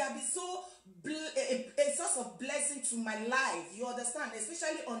me. They have been so a source of blessing to my life. You understand?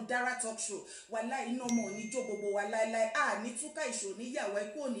 Especially on Dara Talk Show. Wallahi no more ni jobobo wallahi ni tuka isho ni yawa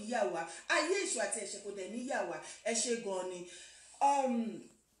eko ni yawa. Aye isho ati eshe ko de ni yawa. Eshe goni.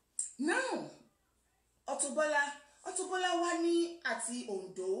 Now Auto-Bola wá ní àti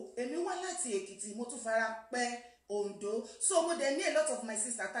Ondo. Èmi wá láti Èkìtì mo tún fara pẹ́ Ondo. So mo dẹ̀ ní a lot of my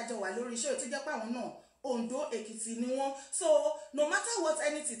sister tájọ wà lórí show tó jẹ́ pé àwọn náà Ondo Èkìtì ni wọ́n. So no matter what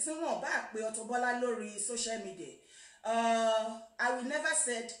anything tí wọ́n bá pè Auto-Bola lórí social media, I will never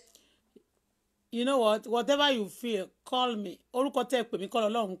said. You know what? Whatever you feel, call me. Orúkọ tẹ́ pè mí kọ́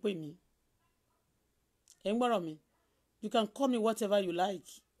Ọlọ́run pè mí. Ẹ ń gbọ́rọ̀ mi. You can call me whatever you like.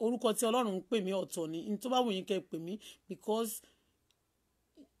 Orúkọ tí Ọlọ́run pè mí ọ̀tọ̀ ni. N tó bá wù yín kẹ́ pè mí because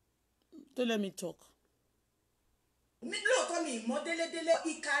don't let me talk. Mi lóòótọ́ mi ìmọ̀ délédélé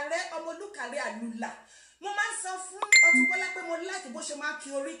ìkàrẹ́ ọmọlúkàrẹ́ àlùlà. Mo máa ń sọ fún Auto-Bola pé mo like bó ṣe máa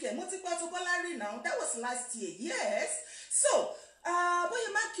kí orí kẹ̀. Mo ti pé Auto-Bola rí now. That was last year. Yes. So, bóyá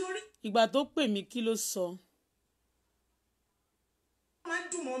máa kí orí. Ìgbà tó pè mí kí ló sọ? Máa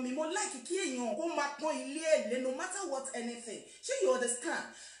dùn mọ́ mi. Mo like kí èèyàn kó máa pọ́n ilé ẹ̀ no matter what anything. Ṣé you understand?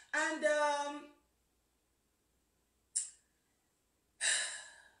 And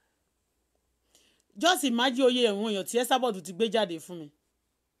just imagine oye ẹ̀wọ̀n èèyàn tí Esabod ti gbé jáde fún mi.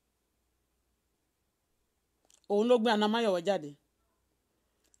 Òun ló gbé Anamayowa jáde.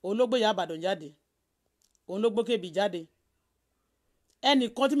 Òun ló gbé Ìyá Ìbàdàn jáde. Òun ló gbé Kébì jáde.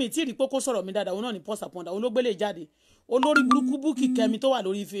 Ẹnìkan tí mi tí rí pé kó sọ̀rọ̀ mi dáadáa òun náà ní post upon òun ló gbé lè jáde. Olórí burúkú Bukky Kẹ́mi tó wà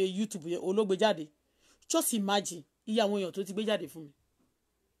lórí YouTube yẹn òun ló gbé jáde. Just imagine iye àwọn èèyàn tó ti gbé jáde fún mi.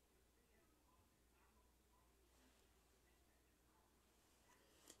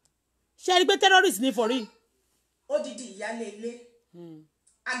 Ṣé rí pé terrorist ní for real? Odidi ìyálé ilé.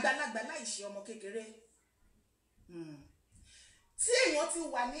 Àgbàlagbà láì ṣe ọmọ kékeré. tí èèyàn ti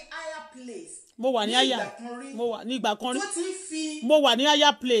wà ní higher place. Mo wà ní higher, mo wà ní ìgbà kan rí. Tó ti fi. Mo wà ní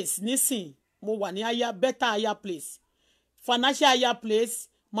higher place nísìn. Mo wà ní higher, better higher place. Financial higher place,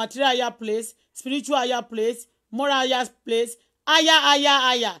 material higher place, spiritual higher place, moral higher place, higher.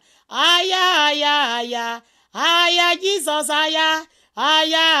 Jesus higher.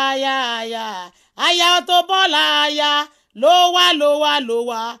 Auto-Bola higher.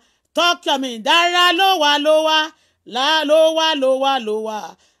 Lower. Talk to me, Dara lower. Lower,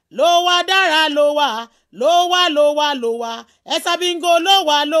 Dara lower. Esa bingo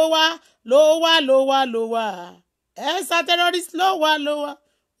lower. Esa terrorist lower.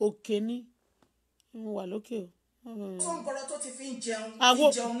 Okay ni. Mo wà lókè o. Tó ń bọ̀rọ̀ tó ti fi ń jẹun náà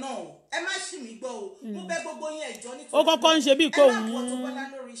ẹ má ṣì mí gbọ́ o mo bẹ̀ gbogbo yín ẹ̀jọ́ nítorí ó kọ́kọ́ ń ṣe bí kò ẹ má bọ̀ Auto-Bola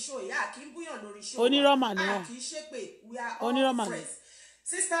lórí show yá kì í búyàn lórí show onírọ́mà ni wọ́n kì í ṣépè we are all friends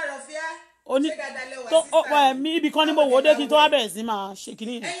sister Rofia ṣé dáadáa lẹ́wà sister mi ibì kan ni mo wò ó dé kí n tó wá bẹ̀rẹ̀ sí máa ṣe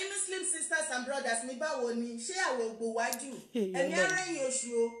kínní. ẹ̀yin Muslim sisters and brothers mi báwo ni ṣé àwọ̀ ògbò wájú ẹ̀mí arẹ́yìn oṣù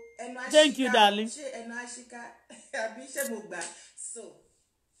o ẹnu àṣìká ṣé ẹnu àṣìká àbí ṣé mo gbà so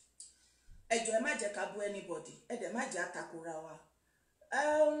ẹjọ ẹ má jẹ́ ká bú anybody ẹ dẹ̀ má jẹ́ àtakora wa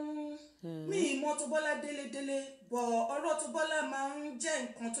mi ìmọ̀ Auto-Bola délédélé bọ̀ ọ̀rọ̀ Auto-Bola máa ń jẹ́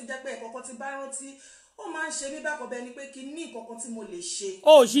nǹkan tó jẹ́ pé ẹ̀kọ́kọ́ ti bá rántí ó máa ń ṣe mí bákan bẹ́ẹ̀ ni pé kí ní nǹkan tí mo lè ṣe.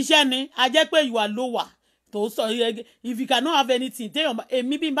 ó ṣiṣẹ́ ni a jẹ́ pé ìwà ló wà tó sọ if you cannot have anything téèyàn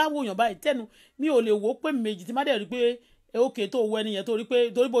èmi bí n bá wòyàn báyìí tẹnu mi ò lè wò ó pé méjì tí má dẹ̀ rí pé òkè tó wọ ẹnìyẹn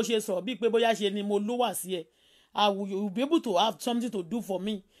torí bó ṣe sọ bíi pé bóyá ṣe ni mo ló wà sí ẹ I will be able to have something to do for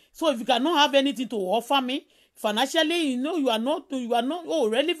me. So if you cannot have anything to offer me financially, you are not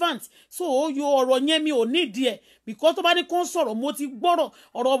relevant. So you ọ̀rọ̀ yẹn mi ò need ẹ because tó bá ní kó sọ̀rọ̀ mo ti gbọ́rọ̀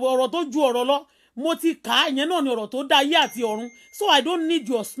ọ̀rọ̀ tó ju ọ̀rọ̀ lọ mo ti kà á yẹn náà ni ọ̀rọ̀ tó dá ayé àti ọ̀run. So I don't need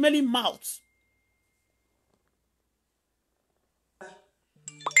your smelly mouth.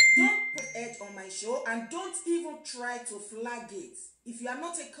 Don't put edge on my show and don't even try to flag it. If you are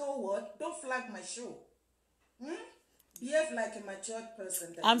not a coward, don't flag my show. Behave like a matured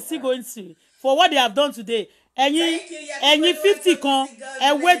person. I'm still going to. For what they have done today. Ẹ̀yin 50 kan.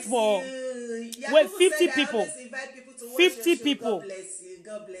 Wait 50 people. 50 people. God bless you.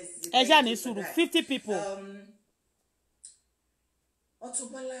 God bless you. Ẹ ṣáà ní sùúrù 50 people.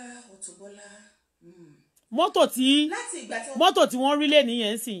 Auto-Bola. Mọ́tò tí wọ́n rí lé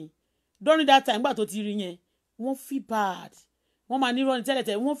nìyẹn sìn. During that time gbà tó ti rí yẹn, wọ́n feel bad. Wọ́n máa ní rọ́ọ̀nì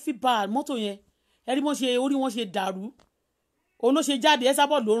tẹ́lẹ̀tẹ́lẹ̀, wọ́n feel bad. Mọ́tò yẹn ẹ̀rí orí wọn ṣe dàrú. Òun ló ṣe jáde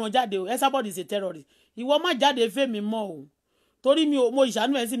Esabod ló ràn jáde o Esabod is a terrorist. Ìwọ má jáde fèmí mọ́ o. Torí mo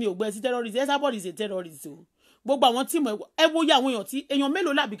ìṣàánú ẹ̀ sí mi ò gbẹ́ sí terrorist. Esabod is a terrorist o. Gbogbo àwọn tíìmù ẹ wo yá àwọn èèyàn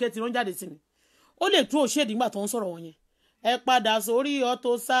mélòó làbíkẹ́ ti rán jáde sí mi. Ó lè tú òṣèdí nígbà tó ń sọ̀rọ̀ wọn yẹn. Ẹ padà sórí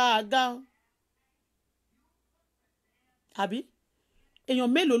Auto Saga. Àbí èèyàn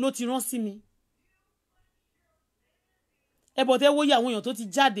mélòó ló ti rán sí mi. Ẹ bọ̀ tẹ́ wo yá àwọn èèyàn tó ti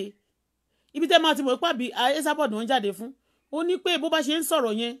jáde. Ibi tẹ́ máa ti mọ̀ pàbí Esabod wọ́n jáde fún ó ní pé bó bá ṣe ń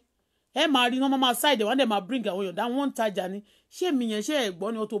sọ̀rọ̀ yẹn ẹ máa rí wọ́n máa side wọ́n dẹ̀ máa bring àwọn èèyàn dáwọn ń tajà ni ṣé mi yẹn ṣe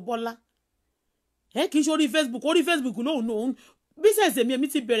ẹ̀gbọ́n ni Auto-Bola kì í ṣe orí Facebook lóhùn business èmi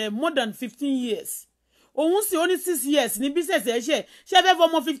ti bẹ̀rẹ̀ more than 15 years òun sì ó ní 6 years ní business ẹ̀ ṣe fẹ́ fọ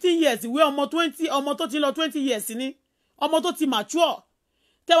ọmọ 15 years ìwé ọmọ 20 ọmọ tó ti lọ 20 years ní ọmọ tó ti mature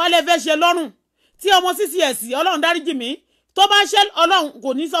tẹ́wálẹ̀ fẹ́ ṣe lọ́rùn tí ọmọ 6 years Ọlọ́run dáríjì mí tó bá ṣe Ọlọ́run kò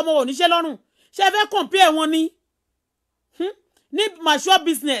ní sọmọ ò ní ṣe lọ́rùn ṣe fẹ́ compare wọn ní mature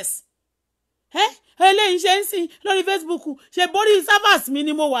business eléyìí ṣe ń sìn lórí Facebook ṣe borí servers mi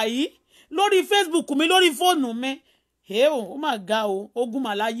ni mo wà yìí lórí Facebook mi lórí fóònù mi ó mà ga o ogun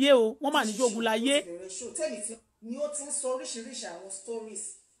mà láyé o wọ́n mà ní kí ogun láyé. ni ó ti ń sọ oríṣiríṣi àwọn stories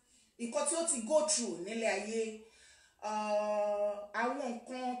nǹkan tí ó ti go through nílé ayé àwọn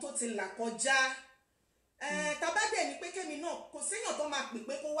nǹkan tó ti là kọjá tàbá dẹ̀ ni pé kémi náà kò séèyàn tó máa pè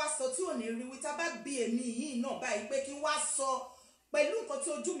pé kó wá sọ tí ò ní rí wí tàbá bí èmi yìí náà báyìí pé kí wá sọ pẹ̀lú nǹkan tí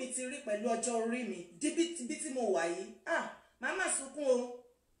ojú mi ti rí pẹ̀lú ọjọ́ orí mi díbí tí mo wà yìí màá má sunkún o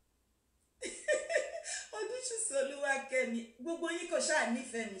Odúṣùṣù Olúwakẹ́mi gbogbo yín kò ṣáà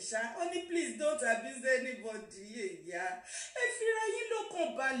nífẹ̀ẹ́ mi ṣá ó ní please don't abuse anybody èyà ẹ fira yín lọ́kàn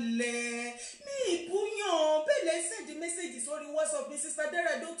balẹ̀ mi ìbúyàn bẹ́ẹ̀ lẹ́ send message sórí WhatsApp mi sister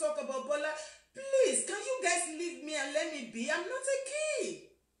Dara don't talk about Bola please can you guys leave me and let me be I'm not a kid.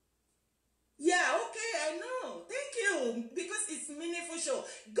 Yeah, okay, I know. Thank you. Because it's meaningful show.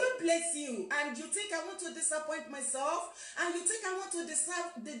 God bless you. And you think I want to disappoint myself? And you think I want to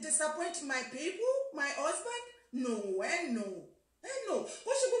disappoint my people? My husband? No, no. no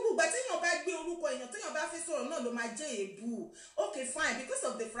ó ṣe gbogbo ìgbà téèyàn bá gbé orúkọ èèyàn téèyàn bá fi sọ̀rọ̀ náà ló máa jẹ́ èébú. Okay fine, because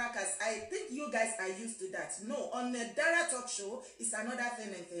of the fracas I think you guys are used to that. No, on the Dara talk show it's another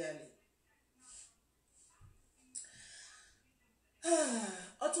thing entirely.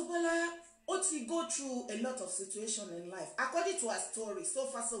 Auto-Bola ó ti go through a lot of situation in life according to her story, so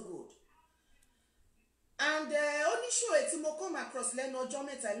far so good. And oníṣòwò tí mo come across lẹ́nu ọjọ́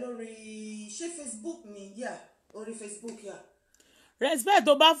mẹ́ta lórí ṣé Facebook mi yà orí Facebook yà. Respect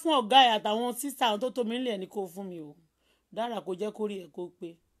tó bá fún ọ̀gá ẹ̀ àtàwọn sísá àwọn tó tó mi nílẹ̀ ní kó fún mi o. Dára kò jẹ́ kórìí ẹ̀ kó pé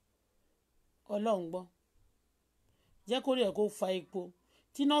Ọlọ́run gbọ́ jẹ́ kórìí ẹ̀ kó fa epo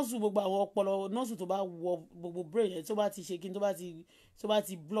tí nọ́ọ̀sù gbogbo àwọn ọpọlọ nọ́ọ̀sù tó bá wọ gbogbo brain ẹ̀ tó bá ti ṣe kí n tó bá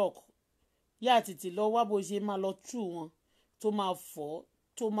ti block yá tètè lọ wá bó ṣe máa lọ tú wọn tó máa fọ́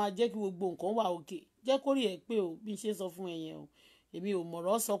tó máa jẹ́ kí gbogbo nǹkan wà òkè jẹ́ kórìí ẹ̀ pé o bí n ṣe sọ fún ẹ̀yẹn o èmi ò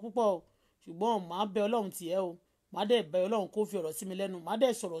mọ̀rọ̀ sọ púpọ̀ o ṣùgbọ́n màá bẹ Ọlọ́run tiẹ̀ o màá dẹ̀ bẹ Ọlọ́run kó fi ọ̀rọ̀ sí mi lẹ́nu màá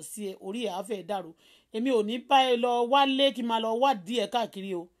dẹ̀ sọ̀rọ̀ sí ẹ orí ẹ̀ á fẹ́ dàrú èmi ò ní bá ẹ lọ wálé kí n máa lọ wádìí ẹ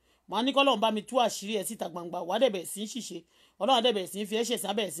káàkiri o màá ní kọ́lọ́run bá mi tú àṣírí ẹ síta gbangba wàá dẹ̀ bẹ̀ sí í ṣìṣe Ọlọ́run dẹ̀ bẹ̀ sí í fi ẹ̀ṣẹ̀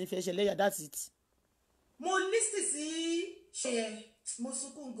sábẹ̀ sí í fi ẹ̀ṣẹ̀ lẹ́yà that's it. mo lísì sí ṣe mo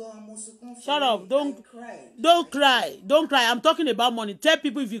sunkún gan mo sunkún fún shut up don't cry I'm talking about money tell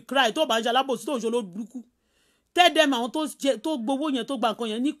people if you cry tó bá ń ṣe alábòsí tó ń ṣe olóburúkú tell them àwọn tó gbowó yẹn tó gba nǹkan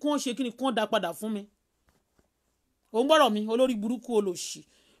yẹn ní kí wọ́n ṣe kí ni kí wọ́n dá padà fún mi òun gbọ́dọ̀ mi olórí burúkú olòṣì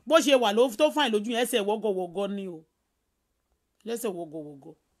bó ṣe wà ló tó fàìn lójú yẹn ẹsẹ̀ wọ́gọ̀wọ́gọ́ ni o lẹ́sẹ̀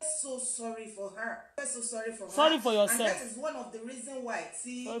wọ́gọ̀wọ́gọ́. So sorry for her. So sorry for her. Sorry for yourself. And that is one of the reasons why.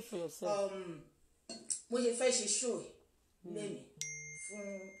 See, sorry for yourself. Mo ye fẹ́ ṣe show lẹ́ni fún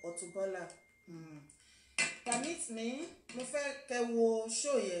Auto-Bola. Permit me, mo fẹ́ kẹ́ wo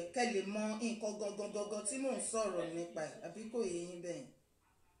show yẹn kẹ́ lè mọ nǹkan gangan tí mò ń sọ̀rọ̀ nípa ẹ̀ àbí kò yé yín bẹ́ẹ̀.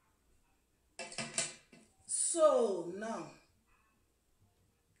 So now.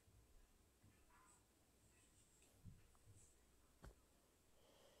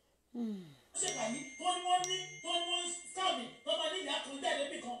 ṣe kàyí tó ní wọ́n sáàmì tó máa ní ìyá kan jáde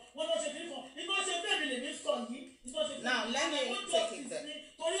bí kan wọ́n lọ ṣe kiri kan iná ṣe bẹ́ẹ̀ mi lè mi sọ yìí iná ṣe now let me take it there.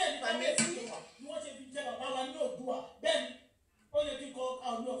 Torí ẹ̀ nípa mẹ́sì ni wọ́n ṣe fi jẹ bàbá wa ní Oòduà bẹ́ẹ̀ ni ó yẹ kí n kọ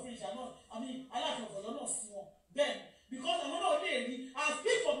àwọn òfin ìṣà náà àmì Aláàfin Ọ̀yọ́ náà sí wọn bẹ́ẹ̀ ni because àwọn náà lè rí I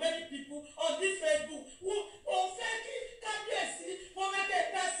speak for many people on this Facebook who ò fẹ́ kí kábíyèsí wọ́n fẹ́ kẹ́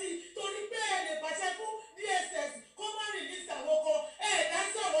ẹ̀ dá sí i torí pé ẹ̀ lè pàṣẹ fún DSS kó má rìlíìsì àwọn ọkọ ẹ̀ dá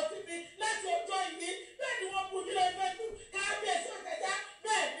sí ọ̀rọ̀ tí mi láti ọjọ́ yìí bẹ́ẹ̀ ni wọ́n bu nílẹ̀ Facebook kábíyèsí ọ̀tẹ̀já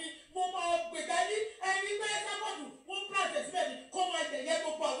bẹ́ẹ̀ ni mo máa gbèjà ní ẹni pé sábọ̀dù wọ́n pàṣẹ síbẹ̀ ni kó máa yẹ̀yẹ́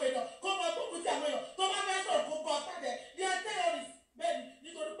gbogbo àwọn èèyàn kó máa gbógun ti àwọn èèyàn tó bá fẹ́ sọ̀rọ̀ kó bọ́ ọ̀tá dẹ̀ they are terrorists bẹ́ẹ̀ ni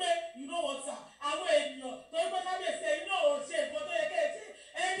nítorí pé you know what sir àwọn èèyàn torí pé kábíyèsí ẹ̀yin náà ò ṣe nǹkan tó yẹ kẹ́ ẹ ṣe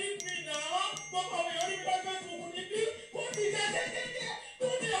ẹni mi náà gbogbo àwọn èèyàn níbi lọ́jọ́ ìṣòwò níbí kó ti jẹ́ jẹ́jẹ́jẹ́ tó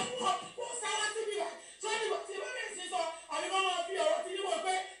ní ọ̀pọ̀ kó sáwá síbi wá sọ́ni tí wọ́n bẹ̀rẹ̀ sí sọ àbí wọ́n máa fi ọ̀rọ̀ sí níwọ̀n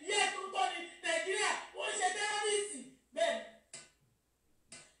pé yẹ́ tó tọ́ ni Nàìjíríà wọ́n ṣe tẹ́rọ́rìsì bẹ́ẹ̀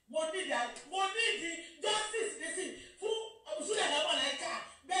mo nídìí justice nísì fún ṣúlẹ̀ lábọ̀ láìka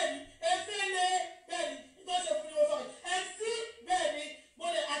bẹ́ẹ̀ ni efele bẹ́ẹ̀ ni nítorí ṣe fún mi wọ́n sọ MC bẹ́ẹ̀ ni mo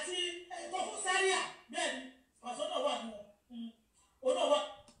lè àti kókó sáríà bẹ́ẹ̀ ni pàṣọ náà wà nù ọ́ náà wà.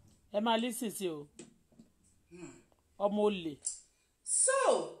 ẹ máa lísìn sí o ọmọ olè. So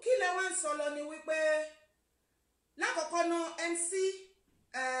kí lẹ wá ń sọ lọ ni wípé lákọ̀ọ́kọ́ náà MC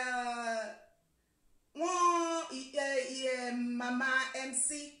wọ́n màmá MC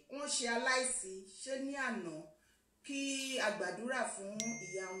wọ́n ṣe aláìsí ṣé ní àná kí a gbàdúrà fún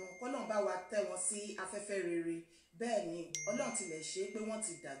ìyá wọn kọ́lọ́n bá wa tẹ́ wọn sí afẹ́fẹ́ rere bẹ́ẹ̀ ni Ọlọ́run tilẹ̀ ṣe pé wọ́n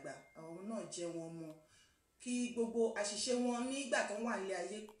ti dàgbà àwọn náà jẹ́ wọn mọ́ kí gbogbo àṣìṣe wọn nígbà tó wà nílé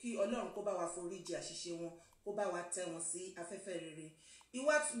ayé kí Ọlọ́run kó bá wa foríjì àṣìṣe wọn kó bá wa tẹ́ wọn sí afẹ́fẹ́ rere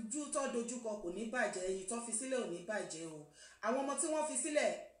iwájú tó dojúkọ kò ní bàjẹ́ èyí tó fi sílẹ̀ ò ní bàjẹ́ o àwọn ọmọ tí wọ́n fi sílẹ̀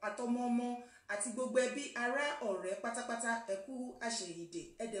àtọmọ ọmọ àti gbogbo ẹbí ará ọ̀rẹ́ pátápátá ẹkú àṣeyìdè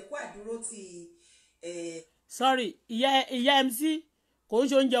ẹdẹkú àdúró ti. sorry ìyá MC kò ń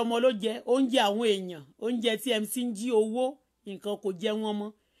ṣe oúnjẹ ọmọ ló jẹ oúnjẹ àwọn èèyàn oúnjẹ tí MC ń jí owó nǹkan kò jẹ wọn mọ́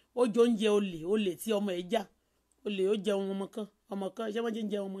ó jẹ oúnjẹ olè tí ọmọ ẹ̀ jà olè ó jẹ ọmọ kan iṣẹ́ wọ́n jẹ́ ń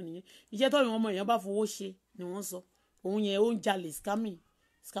jẹ ọmọ nìyẹn iṣẹ́ tó ìwọ̀n ọmọ èèyàn bá fowó ṣe ni wọ́n sọ òun yẹn ó ń jalè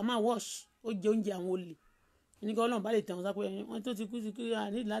scammer wash ó jẹ oúnjẹ àwọn olè nígbà Ọlọ́run bá lè tẹ̀wọ́n sápẹ́ wọ́n tó ti kú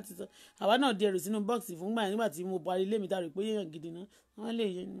àní láti sọ àwa náà di ẹrù sínú bọ́ọ̀sì fún gbà nígbà tí mo bọ ilé mi dàrú pé èèyàn gidi náà wọ́n lè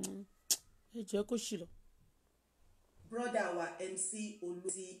ẹ jẹ́ kó ṣì lọ. broda wa MC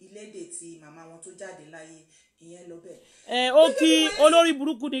olórí ilédè tí màmá wọn tó jáde láyé ìyẹn lọ bẹ́ẹ̀. ó kí olórí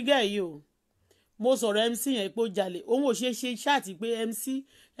burúkú ní gẹ́ yìí o mo sọ̀rọ̀ MC yẹn pé ó jalè òun ò ṣe ṣáàtì pé MC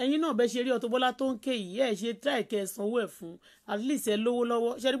ẹ̀yin náà bẹ́ ṣe rí Auto-Bola tó ń ké yìí ẹ̀ ṣe try kẹ́ ẹ sanwó ẹ̀ fún at least ẹ lówó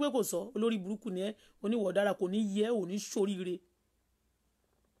lọ́wọ́ ṣe rí pé kò sọ olórí burúkú ni ẹ oníwọ̀ dára kò ní yẹ ò ní ṣoríire.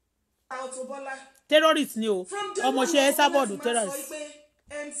 Auto-Bola terrorist ni o ọmọọṣẹ́ ẹ sábọ̀dù terrorist.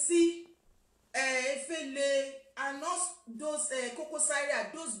 MC Efele and those Koko Zaria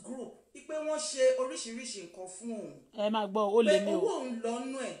those group pé wọ́n ṣe oríṣiríṣi nǹkan fún òun. ẹ máa gbọ́ ó lè ní o. pé owó òun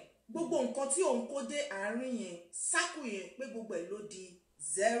lọ́nú ẹ̀ gbogbo nǹkan tí òun kó dé àárín yẹn sákù yẹn pé gbogbo ẹ̀ ló di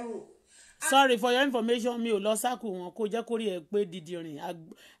 0. Sorry for your information mi ò lọ sákù wọn kó jẹ́ kórìí ẹ̀ pé dídìrín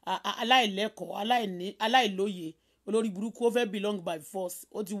aláìlẹ́kọ̀ọ́ aláìlóye olórí burúkú ó fẹ́ belong by force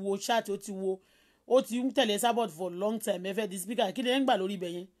ó ti wo chat ó ti ń tẹ̀lé Sabot for long time ẹ fẹ́ di speaker kí ni ẹ ń gbà lórí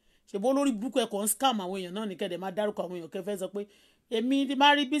ibẹ̀ yẹn ṣèbó olórí burúkú ẹ̀ kàn ń scam àwọn èèyàn náà ní kẹ́dẹ̀ máa dárúkọ àwọn èèyàn kẹfẹ́ sọ pé èmi ti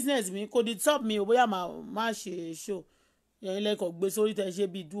máa rí business mi kò di top mi ò bóyá máa ṣe show yẹn lẹ́kọ̀ọ́ gbé sórí tẹ̀ ṣe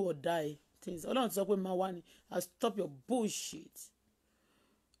bí do or die things ọlọ́run ti sọ pé máa wá ni I stop your bullshit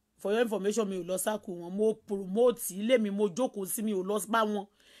for your information mi ò lọ sáàkù wọn mo promote ilé mi mo jókòó sí mi ò lọ bá wọn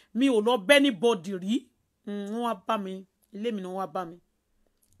mi ò lọ bẹ́ anybody rí wọ́n wá bá mi ilé mi ni wọ́n wá bá mi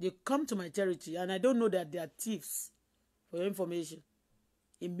they come to my territory and I don't know that they are thieves for your information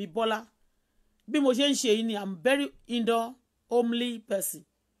èmi Bọ́lá bí mo ṣe ń ṣe yìí ni I'm very indoor homely person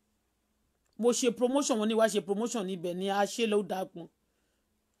mo ṣe promotion wọn ni wá ṣe promotion níbẹ̀ ni a ṣe ló dáa pọn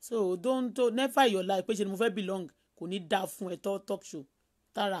so don't never your life pé ṣe ni mo fẹ́ belong kò ní dáa fún ẹ talk show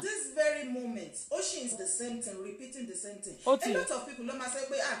Dara. This very moment Ocean is the same thing repeating the same thing. A lot of people ló máa sọ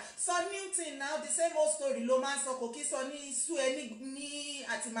pé sọ new thing now the same old story ló máa ń sọ kò kí sọ ní sú ẹ ní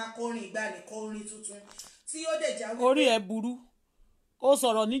àti máa kọrin ìgbàanì kọrin tuntun tí ó dẹ̀ jáwé. orí ẹ burú ó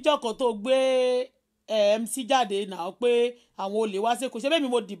sọ̀rọ̀ níjọ́kọ̀ tó gbé MC jáde náà pé àwọn olè wá sí kò ṣe bẹ́ẹ̀ mi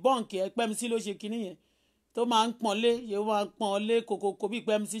mo debunk ẹ pé MC ló ṣe kinní yẹn tó máa ń pọ́nlé yóò máa ń pọ́nlé kòkòkò bí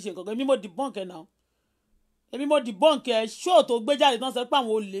pé MC ṣe kankan èmi mo debunk ẹ náà èmi mo debunk ẹ ṣó tó gbé jáde tán sọ pé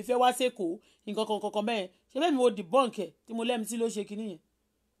àwọn olè fẹ́ wá sẹ́kọ̀ọ́ nǹkan kankan bẹ́ẹ̀ ṣe bẹ́ẹ̀ mi mo debunk ẹ tí mo lẹ́ MC ló ṣe kinní yẹn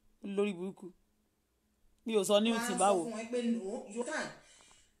lórí burúkú mi ò sọ ní ìtì báwo.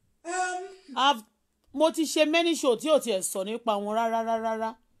 mo ti ṣe many show tí ò tiẹ̀ sọ nípa wọn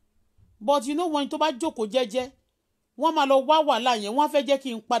rárá but you know when tó bá jókòó jẹ́jẹ́ wọ́n máa lọ wá wàhálà yẹn wọ́n fẹ́ jẹ́ kí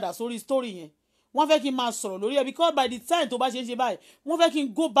n padà sórí story yẹn wọ́n fẹ́ kí n máa sọ̀rọ̀ lórí ẹ̀ because by the time tó bá ṣe ń ṣe báyìí wọ́n fẹ́ kí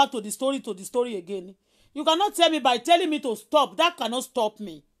n go back to the story again you cannot tell me by telling me to stop that cannot stop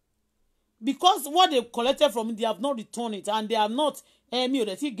me because what they collected from me they have not returned it and they have not mi ò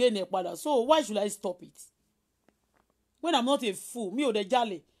dẹ̀ ti gain ẹ̀ padà so why should I stop it when I'm not a fool mi ò dẹ̀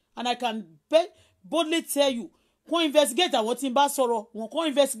jalè and I can boldly tell you kàn investigate àwọn tí n bá sọ̀rọ̀ wọn kàn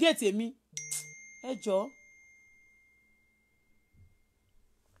investigate èmi ẹ jọ̀ọ́.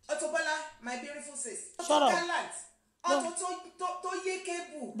 Auto-Bola my beautiful sis. Shut up. Auto tó yé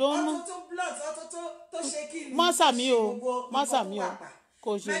kébù Auto tó blunt Auto tó ṣe kí ni. má sàmì o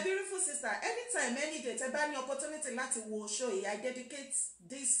kò ṣe. My beautiful sister anytime any day tẹ́ bá ní opportunity láti wo show yìí I dedicate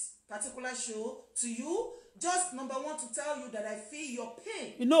this particular show to you. Just number one to tell you that I feel your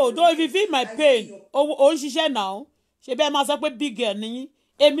pain. You know, though if you feel my pain, ó ń ṣiṣẹ́ now. Ṣé bẹ́ẹ̀ máa sọ pé big girl nìyí.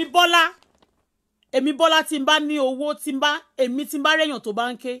 Èmi Bọ́lá tí n bá ní owó tí n bá rẹ̀yàn tó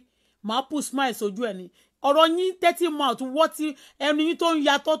bá ń ké, màá put smile sójú ẹ̀ ni. Ọ̀rọ̀ yín 30 mouth wọ́ tí ẹnu yín tó ń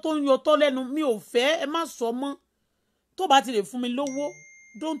yàtọ̀ tó ń yọtọ̀ lẹ́nu mi ò fẹ́ ẹ má sọ mọ́. Tó bá ti lè fún mi lówó,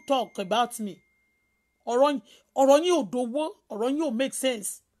 don't talk about me. Ọ̀rọ̀ yín ò dowó, ọ̀rọ̀ yín ò make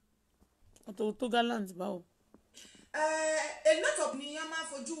sense. Tó gallant báwo. A lot of niyan máa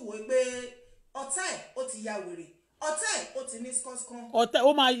fojú wò pé ọ̀tá ẹ̀ ó ti ya wèrè ọ̀tá ẹ̀ ó ti ní skọ́skán. ọ̀tá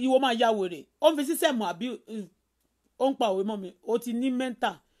ó máa ya wèrè ó ń fi sísẹ̀mù àbí ó ń pa òwe mọ́ mi ó ti ní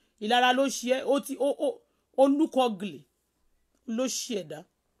mẹ́ńtà ìlara ló ṣe é ó lúkọ gìlì ló ṣe ẹ̀dá.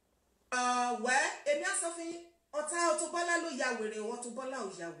 Èmi á sọ fún yín ọ̀tá Auto-Bola ló ya wèrè Auto-Bola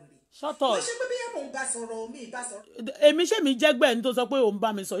ò ya wèrè. Shut up. Mo ṣe pé bí yẹn mò ń bá sọ̀rọ̀ mi ìbá sọ̀rọ̀. Èmi ṣé mi jẹ́gbẹ́ ẹni tó sọ pé òun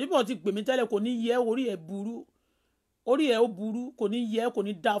bá mi sọ yìí bọ̀ ti pè mí tẹ́lẹ̀ kò ní yẹ orí ẹ̀ ó burú kò ní yẹ kò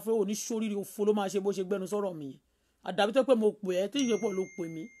ní dáa fún òní sóríire òfo ló máa ṣe bó ṣe gbẹnu sọ̀rọ̀ mi àdàbí tó pé mo pè ẹ́ tí ìyẹ́pọ̀ ló pè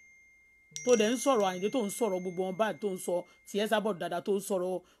mí tó dẹ̀ ń sọ̀rọ̀ Àyìndé tó ń sọ̀rọ̀ gbogbo wọn báyìí tó ń sọ tiẹ̀ sábọ̀ dáadáa tó ń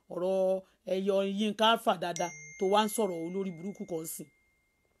sọ̀rọ̀ ọ̀rọ̀ ẹ̀yọ Yínká Alfa dáadáa tó wá ń sọ̀rọ̀ olórí burúkú kan sí.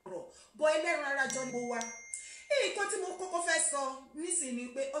 bọ ẹlẹ́ran ara jọ ni mo wá nǹkan tí mo kọ́kọ́ fẹ́ sọ nísìnyí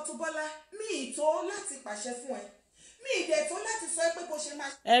pé Auto-Bola mi ì tó láti pàṣẹ fún ẹ mi ì dẹ̀ tó láti sọ pé bó ṣe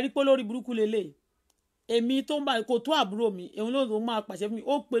máa. ẹ rí pé lórí burúkú lélẹ̀ èmi tó ń bá kò tó àbúrò mi èmi ló máa pàṣẹ fún mi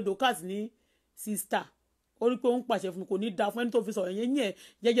ó pe Dorcas ní sista ó rí pé ó ń pàṣẹ fún mi kò ní da fún ẹni tó fi sọ̀rọ̀ yẹn yẹn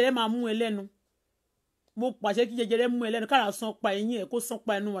jẹjẹrẹ máa mú ẹ lẹ́nu mo pàṣẹ kí jẹjẹrẹ mú ẹ lẹ́nu kára san pa ẹ̀yìn ẹ kó san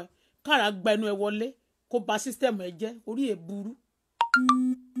pa ẹnu ẹ kára gba ẹnu ẹ wọlé kó ba sísítẹ̀mù ẹ jẹ́ orí ẹ burú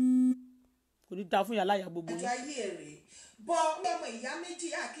kò ní dá fún yàrá ìyá gbogbo ẹjọ́ ayé rèé bọ́ ọmọ ìyá méjì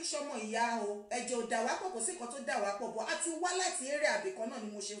àkíṣọmọ ìyá o ẹ̀jẹ̀ ò dà wá pọ̀ kò sí nǹkan tó dà wá pọ̀ bọ́ a ti wá láti eré àbìkan náà ni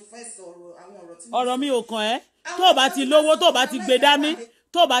mo ṣe fẹ́ sọ̀rọ̀ àwọn ọ̀rọ̀ tí mo ọ̀rọ̀ mi ò kàn ẹ́ tó o bá ti lówó tó o bá ti gbé dání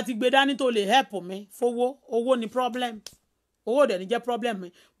tó o bá ti gbé dání tó lè help mi fowó owó ni problem owó dẹ̀ ní jẹ́ problem mi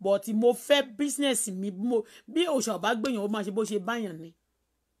but mo fẹ́ business mi bí òṣà bá gbèyàn ó máa ṣe bó ṣe báyàn ni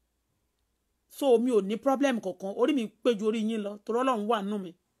so mi ò ní problem kankan orí mi pé ju orí yín lọ torí Ọlọ́run wà nínú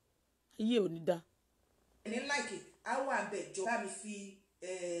mi ayé ò ní dá. ẹni láìkè àwọn àbẹ̀jọ bá mi fi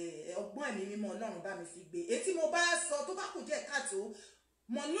ọgbọ́n ẹ̀mí mímọ́ Ọlọ́run bá mi fi gbé etí mo bá sọ tó bá kù díẹ̀ káàtó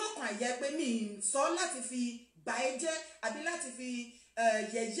mo ní ọkàn àyẹ pé mi ì sọ láti fi bà ẹ́ jẹ́ àbí láti fi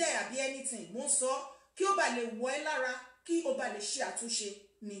yẹ̀yẹ́ àbí anything mo sọ kí ó bá lè wọ ẹ́ lára kí ó bá lè ṣe àtúnṣe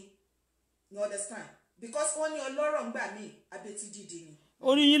ni you understand because wọ́n ní ọlọ́rọ̀ ńgbà míì abẹ́tí dídì ni.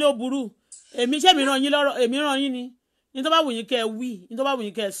 orí yín ló burú èmi ṣé mi ràn yín lọ́rọ̀ èmi ràn yín ni ní tó bá wù yín kẹ́ ẹ wí ní tó bá wù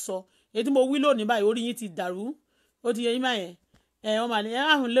yín kẹ́ ẹ sọ èyí tí mo wí lónìí báyìí orí yín ti dàrú ó ti yẹ yín báyẹn wọ́n mà ní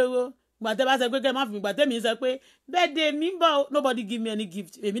àrùn lówó gbàtẹ́ bá sọ pé kẹ́ ẹ má fi gbàtẹ́ mi sọ pé birthday mi ń bọ̀ nobody give me any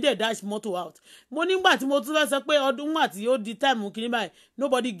gift èmi dẹ̀ dash mọ́tò out mo nígbà tí mo tún fẹ́ sọ pé ọdún wà tí ó di time kìíní báyìí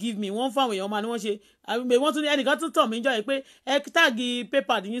nobody give me wọ́n fáwọn èèyàn máa ní wọ́n ṣe àgbègbè wọ́n tún ní ẹnìkan tún tàn mí jọ yìí pé ẹ táàgì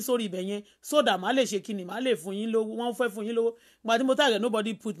pépà yín sórí ibẹ̀ yẹn sódà má lè ṣe kíni má lè fún yín lówó wọ́n fẹ́ fún yín lówó gbà tí mo táàgì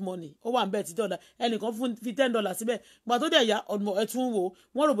nobody put money ó wà ń bẹ̀ tí $10 ẹnìkan fi $10 síbẹ̀ gbà tó dẹ̀ ya ọ̀nà ẹ̀tún wo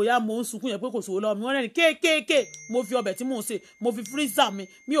wọ́n rò bóyá mo ń sunkún yẹn pé kò sówó lọ́wọ́ mi wọ́n rẹ́ni kéékèèké mo fi ọbẹ̀ tí mò ń sè mo fi freezer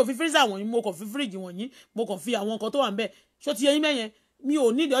mi ò fi freezer wọ̀nyí mo kàn fi fridge wọ̀nyí mo kàn fi àwọn nǹkan tó wà ń bẹ̀ ṣó ti yẹ yín mẹ́yẹn mi ò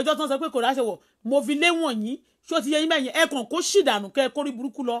ní ọjọ́ tán sọ pé kò ráṣẹ wọ̀ mo fi lé wọ̀nyí ṣó ti yẹ yín mẹ́yẹn ẹ kàn kó ṣìdànù kẹ́ ẹ kórí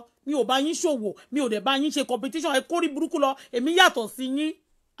burúkú lọ mi ò bá yín ṣòwò mi ò dẹ̀ bá yín ṣe competition ẹ kórí burúkú lọ èmi yàtọ̀ sí yín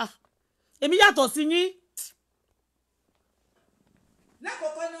èmi yàtọ̀ sí yín.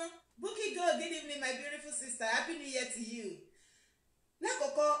 lákòókò náà Bukky girl good evening my beautiful sister happy new year to you.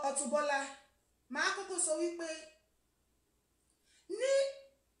 lákòókò Auto-Bola màá kọ́kọ́ sọ wípé ní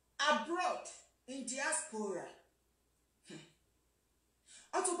abroad in diaspora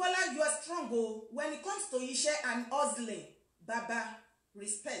Auto-Bola you are strong o when it comes to iṣẹ́ and hustling baba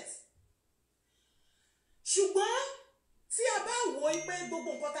respect ṣùgbọ́n tí a bá wò ó pé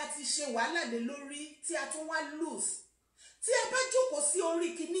gbogbo nǹkan tá ti ṣe wàhálà lé lórí tí a tún wá lose tí a bá jókòó sí orí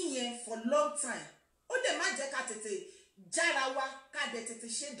kinní yẹn for long time ó dẹ̀ má jẹ́ ká tètè jára wa ká dẹ̀ tètè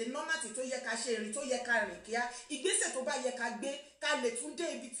ṣe the normal tí tó yẹ ká ṣe ìrìn tó yẹ ká rìn kíá ìgbésẹ̀ tó bá yẹ ká gbé ká lè tún dé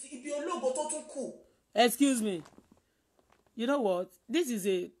ibi ológo tó tún kù. Excuse me. You know what? This is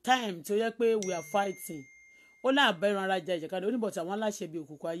a time tó yẹ pé we are fighting. Ó náà bẹ̀rẹ̀ ara jà ìjàkadì oníbọ̀tí àwọn aláṣẹ bíi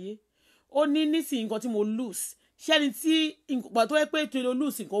òkùnkùn ayé. Ó ní nísìnyí nǹkan tí mo lose. Ṣẹ́ni tí ìgbà tó yẹ pé tó lè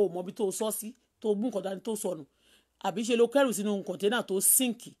lose nǹkan ò mọ ibi tó sọ sí tó mú nǹkan dání tó sọnù. Àbí ṣe ló kẹ́rù sínú kọ̀ǹténà tó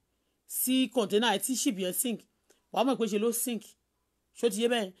sink sí kọ̀ǹténà tí ship yẹn sink. Wàá mọ̀ pé ṣe ló sink. Ṣó ti yé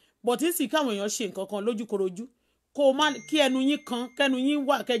bẹ́ẹ̀? But ní sì káwọn èèyàn ṣe nǹkan kan lójúkorojú. Kó má kí ẹnu yín kan kẹ́nu yín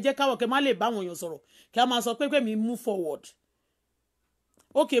wà kẹ́ jẹ́ káwọ̀ kẹ́ má lè bá àwọn èèyàn sọ̀rọ̀. Kẹ́ á máa sọ pé mi move forward.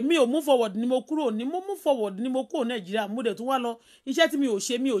 Okay, mi ò move forward ni mo kúrò ni mo move forward ni mo kúrò Nàìjíríà mo dẹ̀ tún wá lọ iṣẹ́ tí mi ò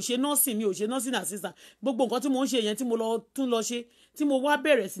ṣe nursing assistant gbogbo nǹkan tí mo ń ṣe yẹn tí mo lọ tún lọ ṣe tí mo wá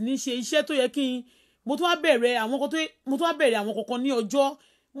bẹ̀rẹ̀ sí ní ṣe iṣẹ́ tó yẹ kí n mo tún wá bẹ̀rẹ̀ àwọn kankan ní ọjọ́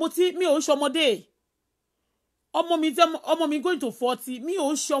mi ò ń ṣọmọdé ọmọ mi going to 40 mi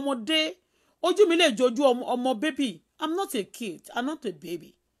ò ń ṣọmọdé ojú mi lè jojú ọmọ baby I'm not a kid I'm not a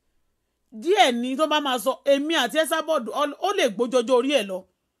baby díẹ̀ ni tó bá máa sọ èmi àti Esabod ó lè gbójọjọ orí ẹ̀ lọ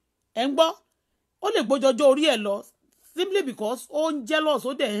ẹ̀ ń gbọ́ ó lè gbójọjọ orí ẹ̀ lọ simply because ó ń jealous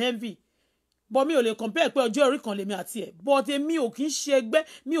ó dẹ̀ envy but mi ò lè compare pé ọjọ́ orí kan lèmi àti ẹ̀ but èmi ò kì í ṣe ẹgbẹ́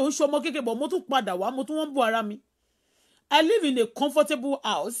mi ò ń ṣọmọ kékeré but mo tún padà wá mo tún wọ́n bú ara mi I live in a comfortable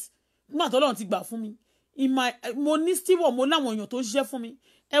house nígbà tó lọ́run ti gbà fún mi mo ní steward mo láwọn èèyàn tó ń ṣiṣẹ́ fún mi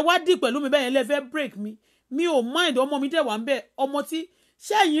ẹ wá dì pẹ̀lú mi bẹ́ẹ̀ yẹn lè fẹ́ break mi ò mind ọmọ mi dẹ̀ wà ń bẹ̀ ọmọ tí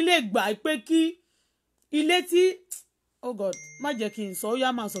ṣẹ́yìn lè gbà pé kí ilé tí oh God má jẹ́ kí n sọ ó yá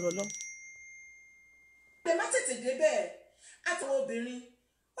máa sọ̀rọ̀ lọ. ẹ má tètè dé bẹ́ẹ̀ àtàwọn obìnrin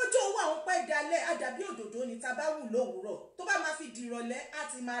ọjọ́ owó àwọn pẹ́ dalẹ̀ àdàbí òdòdó ni tá a bá wù lówùúrọ̀ tó bá máa fi di ìrọ̀lẹ́ á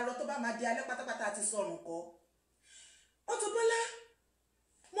ti máa rọ tó bá máa di alẹ́ pátápátá àti sọ̀rùn kọ́. Auto-Bola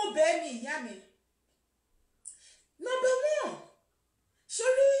mo bẹ́ẹ̀ ni ìyá mi number one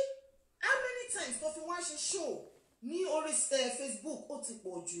sórí how many times tó fi wá ṣe show ní orí Facebook ó ti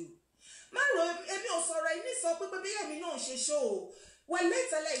pọ̀ jù má rò èmi ò sọ̀rọ̀ ẹni sọ pé bí èmi náà ṣe show wà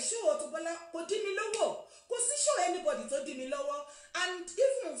lẹ́tẹ̀lẹ̀ show Auto-Bola kò dí mi lọ́wọ́ kò sí show anybody tó dí mi lọ́wọ́ and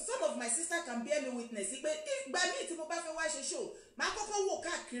even some of my sisters can bear me witness pé ìgbà míì tí mo bá fẹ́ wá ṣe show máa kọ́kọ́ wò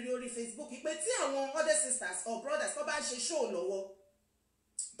káàkiri orí Facebook pé tí àwọn other sisters or brothers tó bá ń ṣe show lọ́wọ́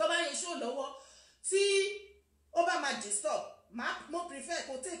tí ó bá máa disturb mo prefer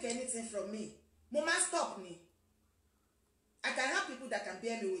kó take anything from me mo máa stop ni. I can have people that can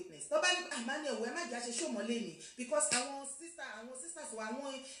bear me witness. Nobody Emmanuel we má jẹ́ show mo leni because àwọn sisters wa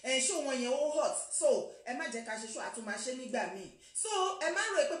àwọn show wọn yẹn ó hot. So ẹ má jẹ́ ká ṣe show àtún máa ṣe nígbà mi. So ẹ má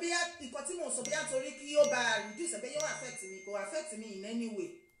rò pé bí nǹkan tí mo sọ bí àtorí kí ó bá reduce be yo affect me kò affect me in any way.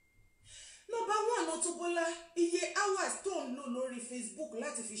 Number one, Auto-Bola, iye hours tó ń lò lórí Facebook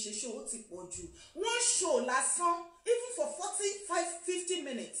láti fi ṣe show ó ti pọ̀ jù. One show lásán even for 45-50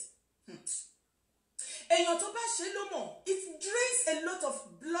 minutes. Èèyàn tó bá ṣe ló mọ̀, it drains a lot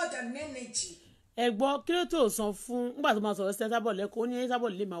of blood and energy. Ẹ gbọ́ kí ló tó san fún nígbà tó máa sọ̀rọ̀ sí Esabod lẹ́kọ̀ọ́ ní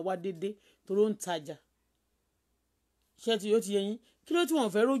Esabod lè máa wá dédé torí ó ń tajà. Ṣé tí ó ti yé yín? Kí ló tí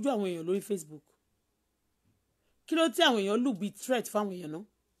wọ́n fẹ́ rójú àwọn èèyàn lórí Facebook? Kí ló tí àwọn èèyàn lù bí threat fáwọn èèyàn náà?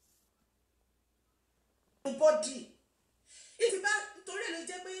 Body. If you bá torí ẹ̀ ló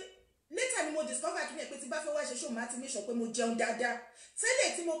jẹ́ pé later ni mo discover kí ni pé tí bá fẹ́ wá ṣe show máa ti make sure pé mo jẹun dáadáa.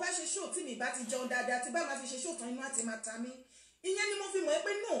 Tẹ́lẹ̀ tí mo bá ṣe show tí mi bá ti jẹun dáadáa tí bá máa fi ṣe show tán inú àti máa ta mí. Ìyẹn ni mo fi mọ̀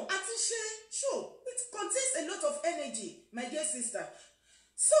pé no, a ti ṣe show. It contains a lot of energy, my dear sister.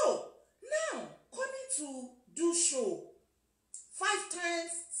 So, now, coming to do show 5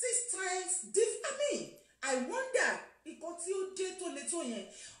 times, 6 times, I wonder nǹkan tí ó dé tó le tó yẹn.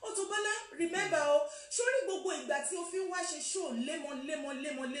 Auto-Bola, remember o, sórí gbogbo ìgbà tí o fi ń wá ṣe show lemon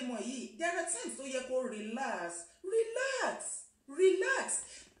yìí, there are times tó yẹ kó relax.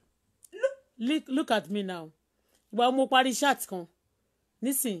 Look at me now. Ìgbà mo parí chat kan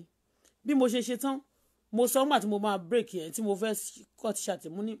nísìn bí mo ṣe tán mo sọ nígbà tí mo máa break yẹn tí mo fẹ́ cut chat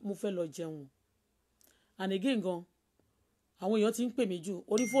mo fẹ́ lọ jẹun and again gan àwọn èèyàn ti ń pè mí jù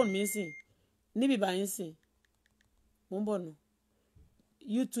orí fóònù mi ń sìn níbi báyìí ń sìn mo ń bọ̀ nù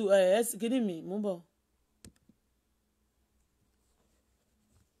YouTube kíní mi mo ń bọ̀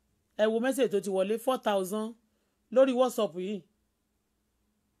ẹ wo message tó ti wọlé 4,000 lórí WhatsApp yìí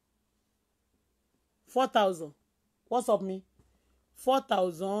 4,000 WhatsApp mi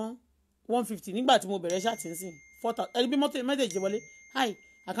 4,150 nígbà tí mo bẹ̀rẹ̀ ṣáàtì ń sìn 4,000 ẹni bí message wọlé hi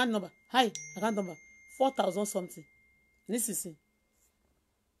account number 4,000 something nísinsìnyí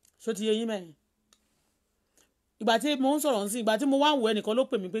ṣó ti yé yín mẹ́rin ìgbà tí mo ń sọ̀rọ̀ sí ìgbà tí mo wá ń wò ẹnìkan ló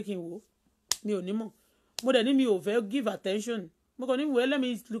pè mí pé kí n wò ó mi ò ní mọ̀ mo dẹ̀ ní mi ò fẹ́ give attention mo kàn ní wò let me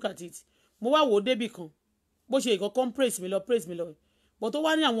look at it mo wá wò ó débì kan bó ṣe ìkọ̀kan praise mi lọ but tó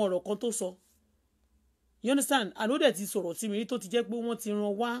wá ní àwọn ọ̀rọ̀ kan tó sọ you understand àló dẹ̀ ti sọ̀rọ̀ sí mi tó ti jẹ́ pé wọ́n ti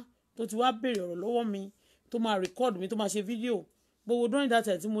ràn wá tó ti wá béèrè ọ̀rọ̀ lọ́wọ́ mi tó máa record mi tó máa ṣe fídíò gbogbo during that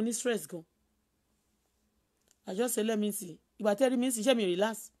time tí mo ní stress gan I just say let me see ìgbà tẹ́rí mi ń ṣiṣẹ́ mi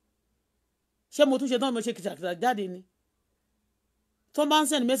relax ṣé mo tún ṣe tán mo ṣe kìtàkìtà jáde ni tó bá ń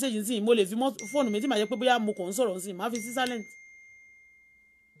send message sí mo lè fi fóònù mi tí màá jẹ́ pé bóyá mo kàn ń sọ̀rọ̀ sí màá fi sí silent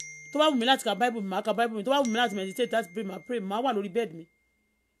tó bá wù mí láti ka bible mi màá ka bible mi tó bá wù mí láti meditate láti pray màá wà lórí bed mi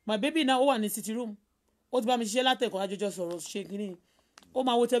my baby náà ó wà ní sitting room ó ti bá mi ṣiṣẹ́ látẹ̀kọ́ àjọjọ sọ̀rọ̀ ṣe kínní ó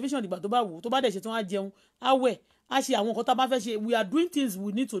máa wo television ìgbà tó bá wù tó bá dẹ̀ ṣe tán á jẹun á wẹ̀ á ṣe àwọn nǹkan tá a bá fẹ́ ṣe we are doing things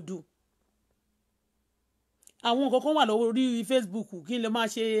we need to do àwọn nǹkan kan wà lórí Facebook kí n lè máa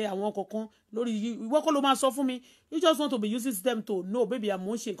ṣe àwọn nǹkan kan lórí ìwọ kọ́ ló máa sọ fún mi you just want to be using them to know baby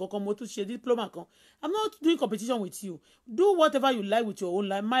àmọ́ ń ṣe nǹkan kan mo tún ṣe diploma kan I'm not doing competition with you do whatever you like with your own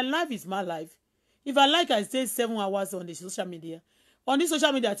life my life is my life if I like I stay 7 hours on the social media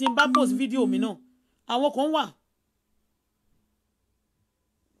tí n bá post video mi náà àwọn kan wà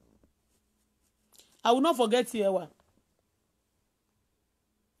I will not forget you ewa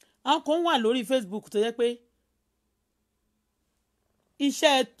àwọn kan wà lórí Facebook tó yẹ pé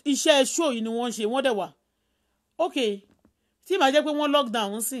iṣẹ́ show yìí ni wọ́n ṣe wọ́n dẹ̀ wà okay tí màá jẹ́ pé wọ́n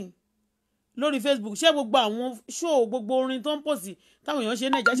lockdown sí lórí Facebook ṣé gbogbo àwọn show gbogbo orin tó ń pòsì táwọn èèyàn ṣe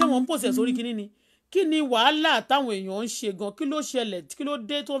nàìjíríà ṣé wọ́n ń pòsì ẹ̀ sórí kinní ni kí ni wàhálà táwọn èèyàn ń ṣe gan kí ló ṣẹlẹ̀ kí ló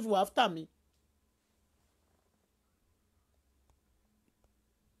dé tó fi wà after mi.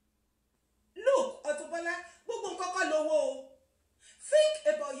 Look Auto-Bola gbogbo nǹkan kọ́ lówó o think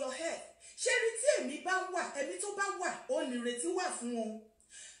about your health ṣé rí tí èmi tó bá wà ó ní ìrètí wà fún o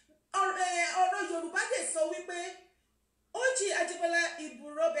ọ̀rọ̀ Yorùbá dẹ̀ sọ wípé Oji Ajibola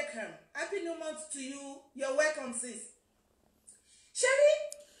Iburo Beckham happy new month to you you're welcome sis ṣé rí.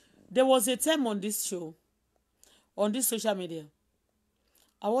 There was a time on this show on this social media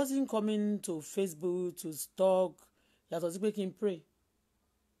I wasn't coming to Facebook to talk yàtọ̀ sí pé kí n pray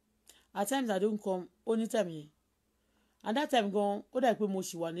at times I don't come only time yẹn and that time gan ó dà pé mo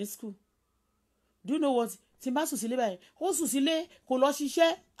ṣì wà ní school do you know what tí n bá sùn sílé báyìí ó sùn sílé kò lọ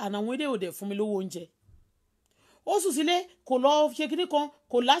ṣiṣẹ́ àná àwọn èdè òde fún mi lówó oúnjẹ ó sùn sílé kò lọ ṣe kíní kan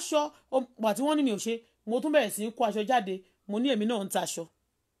kò láṣọ gbà tí wọ́n ní mi ò ṣe mo tún bẹ̀rẹ̀ sí kó aṣọ jáde mo ní èmi náà ń taṣọ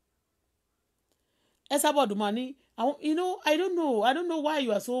Esabod máa ní I don't know why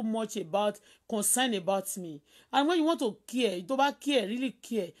you are so much concerned about me. And when you want to care, tó bá care, really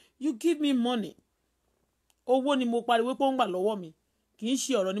care, you give me money. Owó ni mo pariwo pé ó ń gbà lọ́wọ́ mi. Kì í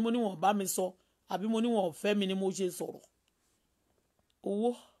ṣe ọ̀rọ̀ ni mo ní wọn bá mi sọ, àbí mo ní wọn ò fẹ́ mi ni mo ṣe sọ̀rọ̀.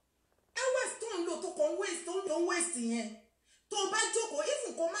 Owó. Hours tó ń lò tó kàn waste yẹn. Tó bá jókòó,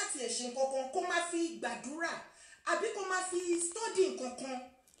 even kó má tiẹ̀ ṣe nǹkankan, kó má fi gbàdúrà, àbí kó má fi study nǹkankan.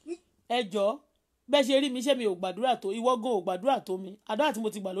 Ẹ jọ̀ọ́, bẹ́ẹ̀ ṣe rí mi ṣé mi ò gbàdúrà tó, ìwọ gan ò gbàdúrà tó mi. Àdúrà tí mo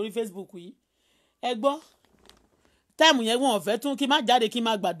ti gbà lórí Facebook yìí. Ẹ gbọ́, táìmù yẹn wọn ò fẹ́ tún kí n má jáde kí n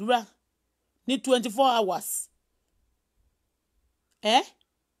má gbàdúrà ní 24 hours.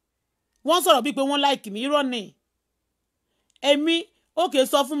 Wọ́n sọ̀rọ̀ bíi pé wọ́n like mi, irọ́ ni. Èmi, okay,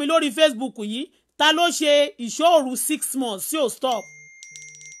 sọ fún mi lórí Facebook yìí, ta ló ṣe ìṣòru 6 months tí ò stop?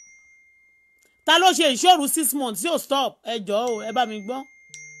 Ta ló ṣe ìṣòru 6 months tí ò stop? Ẹ jọ̀ọ́ o, ẹ bá mi gbọ́.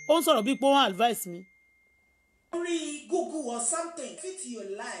 Ó ń sọ̀rọ̀ bíi pé wọ́n advice mi. Read Google or something fit your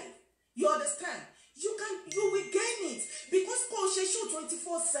life. You understand? You will gain it because kò ṣe show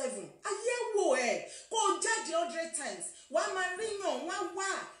 24/7. Ayé wo ẹ̀ kò jáde 100 times. Wàá máa ríyàn wá wá.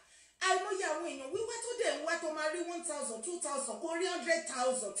 Àìmọye àwọn èèyàn wíwá tó dẹ̀ ń wá tó máa rí 1,000, 2,000 kò rí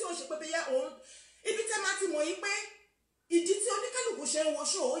 100,000 tí ó ṣe pé bẹ́yà òun. Ibi tẹ́ máa ti mọ̀ yí pé ìdí tí oníkálùkù ṣe ń wo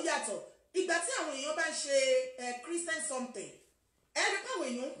show ó yàtọ̀. Ìgbà tí àwọn èèyàn bá ń ṣe Christian something, ẹ rí káwọn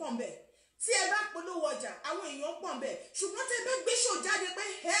èèyàn ń pọ̀ ń bẹ̀. Tí ẹ bá polówó ọjà, àwọn èèyàn ń pọ̀ ń bẹ̀. Ṣùgbọ́n tẹ́ bá gbé show jáde pé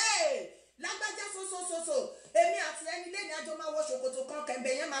lágbájá so èmi àti ẹni lẹ́ni àjọ máa wọ ṣòkòtò kan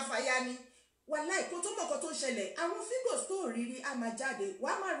kẹ̀mbẹ̀ yẹn máa fàya ni. Wàláì kó tó mọ̀ kan tó ń ṣẹlẹ̀, àwọn figures tó rírí á máa jáde.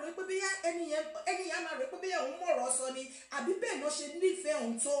 Wàá máa rò pé bíyá ẹni yẹn máa rò pé bíyá òun mọ̀rọ̀ sọ ni, àbí bẹ́ẹ̀ ló ṣe nífẹ̀ẹ́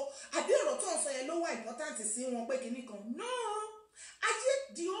òun tó, àbí ọ̀rọ̀ tó ń sọ yẹn ló wà important sí wọn pé kinní kan. No, ayé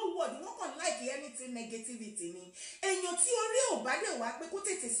the whole world wọ́n kàn like anything negativity ni. Èèyàn tí orí ò bá lè wá pé kó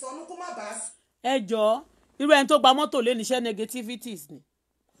tètè sọnù kó má bàa. Ẹ jọ̀ọ́, irú ẹni tó gba mọ́tò lé níṣẹ́ negativities ni.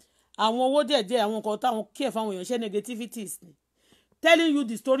 Àwọn owó díẹ̀díẹ̀ àwọn nǹkan táwọn kí ẹ̀ fáwọn èèyàn ṣe negativities ni. Telling you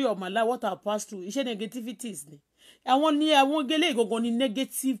the story of my life, what I passed through, iṣẹ́ negativities ni. Àwọn gẹ́lẹ́ ìgangan ni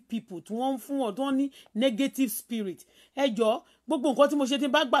negative people tí wọ́n ń fún wọn tó ní negative spirit. Ẹ jọ̀ọ́, gbogbo nǹkan tí mo ṣe tí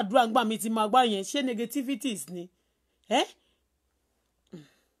bá gbàdúrà ńgbà mi ti máa gbá yẹn ṣe negativities ni.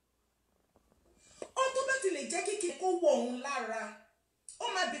 Ó tó bá ti lè jẹ́ kíkẹ́ kó wọ òun lára, ó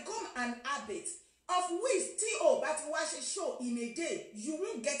máa become an habit of which tí o bá ti wá ṣe show in a day, you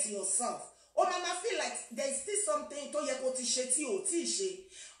won't get yourself. O mama feel like there is still something tó yẹ kó ti ṣe tí o ti ṣe.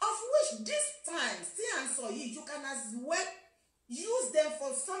 Of which this time, tí à ń sọ yìí, you can as well use them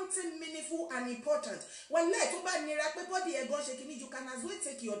for something meaningful and important. When let tó bá nira pé body ẹ̀ gan ṣe kíní, you can as well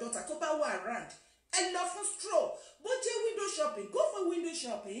take your daughter tó bá wà around. Ẹ lọ fún stroll. Bó jẹ́ window shopping, go for window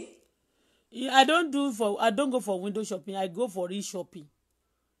shopping. I don't go for window shopping. I go for e-shopping.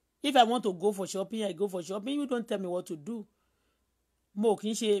 If I want to go for shopping, I go for shopping. You don't tell me what to do. Mo kì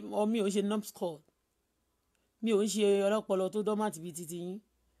í ṣe mi ò ṣe numbskull. Mi ò ń ṣe ọlọ́pọlọ tó dormant bíi titi yín.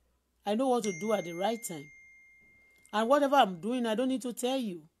 I know what to do at the right time. And whatever I'm doing, I don't need to tell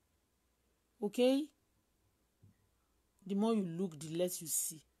you. Okay? The more you look, the less you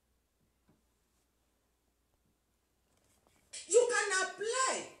see. You can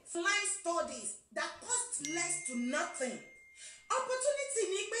apply flying studies that cost less to nothing. Opportunity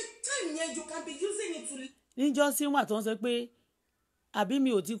ni pé time yẹn you can be using it to. Níjọ́ sí wà tó ń sọ pé àbí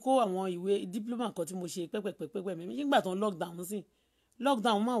mi ò ti kó àwọn ìwé diploma kan tí mo ṣe pẹ́pẹ́pẹ́pẹ́ mi nígbà tó ń lockdown sí.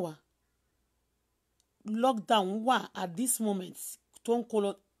 Lockdown mà wà. Lockdown wà at this moment tó ń kó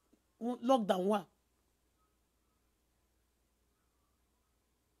lọ lockdown wà.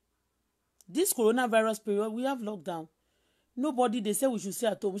 This coronavirus period we have lockdown. Nobody they say we should stay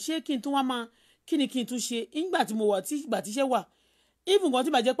at home. Ṣé kí n tún wá máa kí ni kí n tún ṣe nígbà tí mo wà tí ìgbà tíṣẹ́ wà. Even kan tí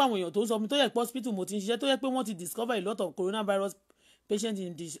bá jẹ́ pé àwọn èèyàn tó ń sọ mi tó yẹ pé hospital mo ti ń ṣiṣẹ́ tó yẹ pé wọ́n ti discover a lot of coronavirus patients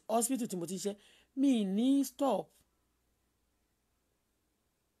in the hospital tí mo ti ń ṣiṣẹ́ mi ní stop.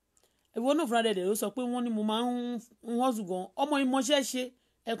 Ìwọ náà fúnra rẹ̀ ló sọ pé wọ́n ní mo máa ń hustle gan ọmọ ìmọ̀ṣẹ́ ṣe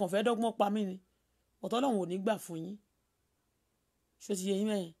ẹ kàn fẹ́ dọ́gbọ́n pa mí ni ọ̀tọ̀ Ọlọ́run ò ní gbà fún yín. Ṣé ti yé yín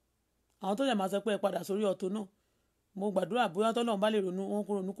mẹ́yìn àwọn tó yẹ máa sọ pé ẹ padà sórí ọ̀tọ̀ náà mo gbàdúrà bóyá tọ́lọ́run bá lè ronú wọn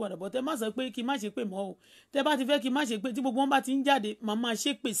kó ronú kó àdàbọ̀ tẹ má sọ pé kí n má ṣe pé mọ́ o tẹ bá ti fẹ́ kí n má ṣe pé tí gbogbo wọn bá ti ń jáde màá máa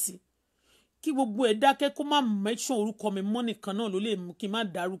ṣe pè sí kí gbogbo ẹ̀ dákẹ́ kó má mention orúkọ mi mọ́ nìkan náà ló lè mú kí n má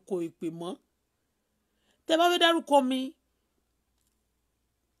dárúkọ èpè mọ́ tẹ bá fẹ́ dárúkọ mi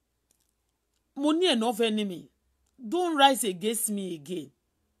mo ní enough enemy don't rise against me again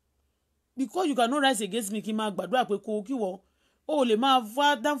because you cannot rise against me kí n máa gbàdúrà pé kó kí wọ́n o lè máa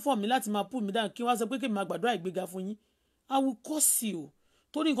wá dáńfọ̀ mi láti máa pull mi down kí wọ́n sọ pé kí n máa gbàdúrà ìgbéga fún yín I will curse you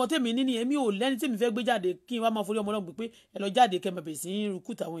torí nǹkan tèmi ní nìyẹn mi ò lẹ́ni tèmi fẹ́ gbé jáde kí n wá máa forí ọmọ náà gbé pé ẹ lọ jáde kẹ́ máa bẹ̀rẹ̀ sí í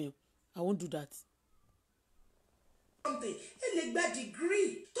recruit àwọn èèyàn I won't do that. something ẹ lè gba degree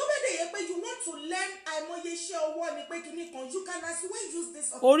tó bẹ́ẹ̀ dẹ̀ yẹ pé you want to learn àìmọye iṣẹ́ ọwọ́ ni pé kíní kan you can as well use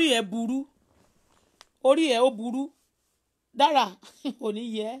this. orí ẹ burú ó burú Dara ò ní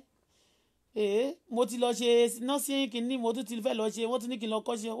yẹ mo ti lọ ṣe nọ́ọ̀sì kìíní mo tún ti fẹ́ lọ ṣe wọ́n tún ní kí n lọ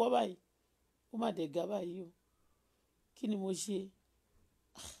kọ́ ṣe ọwọ́ báyìí ó má dẹ̀ ga báyìí o kí ni mo ṣe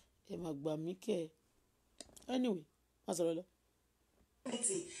ẹ má gbà mí kẹ́ anyway má sọ̀rọ̀ lọ.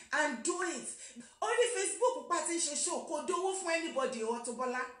 And do it orí Facebook pàtí ṣe show kò dówó fún anybody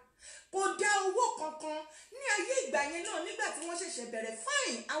Auto-Bola kò dá owó kankan ní ayé ìgbà yẹn náà nígbà tí wọ́n ṣẹ̀ṣẹ̀ bẹ̀rẹ̀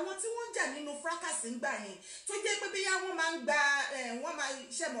fine àwọn tí wọ́n jà nínú fracas ń gbà yẹn tó jẹ́ pé bíyà wọ́n máa ń gba wọ́n máa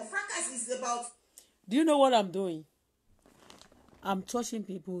ṣe mọ̀ fracas is about. Do you know what I'm doing? I'm touching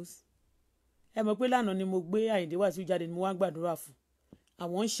people's. Ẹ mọ̀ pé lánàá ni mo gbé Àyìndé Wàsíù jáde ni mo wá gbàdúrà fún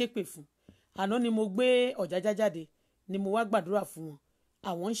àwọn ń ṣépè fún àná ni mo gbé Ọ̀jájá jáde ni mo wá gbàdúrà fún wọn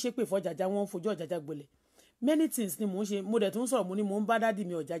àwọn ń ṣépè fún Ọ̀jájá wọn ń fojú Ọ̀jájá gbolẹ̀ many things ni mo ń ṣe mo dẹ̀ tún sọ̀rọ̀ mo ní mo ń bá dádì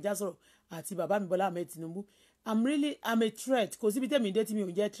mi Ọ̀jájá sọ̀rọ̀ àti bàbá mi Bọ́lá Ahmed Tinubu I'm a threat kò síbi tẹ́mi dé tí mi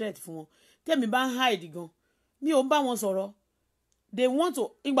ò jẹ́ threat fún wọn tẹ́mi bá ń hide gan mi ò ń bá wọn sọ̀rọ̀ they want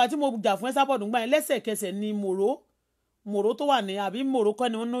to ìgbà tí mo jà fún Esabod ńgbà yẹn lẹ́sẹ̀kẹsẹ̀ ni mòró tó wà ní àbí mòró kọ́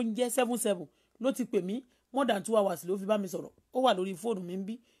ni wọ́n ń jẹ́ 77 ló ti pè mí more than 2 hours ló fi bá mi sọ̀rọ̀ ó wà lórí fóònù mi ń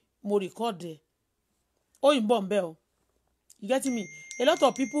bí mo record ẹ̀ ó yìnbọn ń bẹ́ o you get me a lot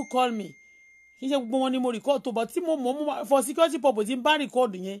of people call me kì í ṣe gbogbo wọn ni mo record tó bọ̀ tí mo mọ̀ for security purpose ń bá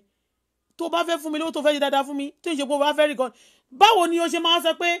record yẹn tó bá fẹ́ fún mi lówó tó fẹ́ ṣe dáadáa fún mi tó ń ṣe pé ó bá fẹ́ record báwo ni o ṣe máa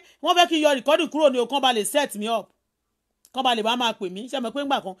sọ pé wọ́n fẹ́ kí n yọ recording kúrò ní o kán ba lè set me up kán ba lè bá máa pè mí ṣe mọ̀ pé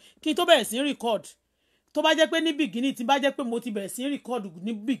ńgbà kan kí n tó bẹ̀rẹ̀ sí record tó bá jẹ́ pé ní bìgínì tí bá jẹ́ pé mo ti bẹ̀rẹ̀ sí record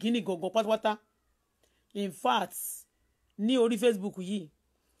ní bìgínì gangan pátápátá in fact ní orí Facebook yìí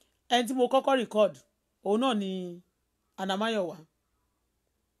ẹni tí mo kọ́kọ́ record òun náà ni Anamayowa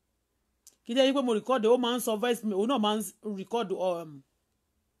kí jẹ́ pé mo record ó máa ń sọ voice òun náà máa ń record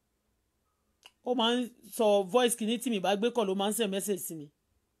ó máa ń sọ voice kìíní tí mi bá gbé kọ́ ló máa ń send message sí mi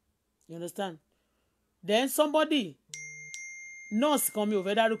you understand then somebody nurse kan mi ò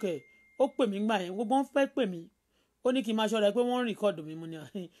fẹ́ dárúkọ ẹ̀ ó pè mí gbà yẹn gbogbo wọn fẹ́ pè mí ó ní kí n máa ṣọ́ra pé wọ́n ń record mi mu ni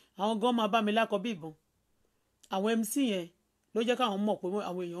àwọn gan máa bá mi lákọ bí ìbọn àwọn MC yẹn ló jẹ́ káwọn mọ̀ pé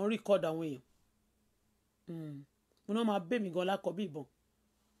àwọn èèyàn ń record àwọn èèyàn mo náà máa bẹ́ mi gan lákọ bí ìbọn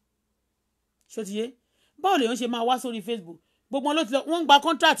ṣó ti yé báwo lèèyàn ṣe máa wá sórí Facebook gbogbo wọn ló ti lọ wọ́n ń gba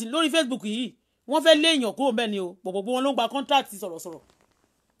contract lórí Facebook yìí wọ́n fẹ́ lé èèyàn kúrò bẹ́ẹ̀ ni o gbogbo wọn ló ń gba contract sọ̀rọ̀sọ̀rọ̀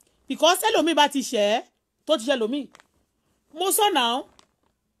because ẹlòmíì bá ti ṣẹ̀ ẹ́ tó ti ṣe ẹlòmíì mo sọ náà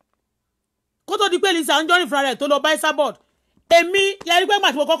kó tó di pé Lizzy Anjorin fúnra rẹ̀ tó lọ bá Esabod èmi yẹri pé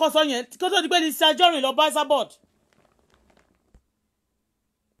màtí mo kọ́kọ́ sọ yẹn kó tó di pé Lizzy Anjorin lọ bá Esabod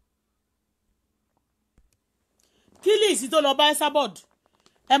kí Lizzy tó lọ bá Esabod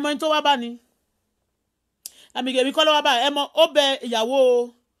ẹmọ ẹni tó wá bá ni àmìgèmí kọ́ ló wá bá ẹmọ ó bẹ ìyàwó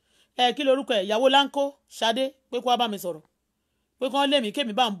kí lorúkọ ẹ̀ ìyàwó Láńkó Ṣadé pé kó wá bá mi sọ̀rọ̀ pé kán lé mi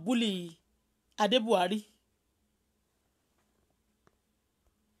kémi bá ń búlì Adé Buhari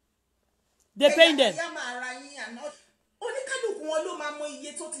they paying them oníkálùkù wọn ló máa mọ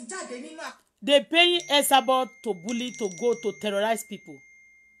iye tó ti jáde nínú they paying Esabod to bully to go to terrorize people.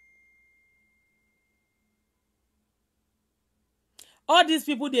 All these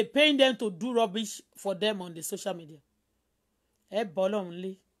people they paying them to do rubbish for them on the social media. Ẹ bọ́ lọ́run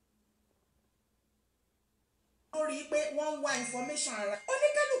lé. lórí pé wọ́n ń wá information ara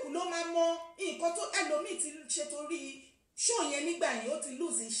oníkálùkù ló máa mọ nǹkan tó ẹlòmíì ti ṣe torí show yẹn nígbà yẹn ó ti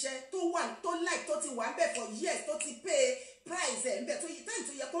lose iṣẹ́ tó wà tó like tó ti wà ń bẹ̀ for years tó ti pay price ẹ̀ ń bẹ̀ tó yí time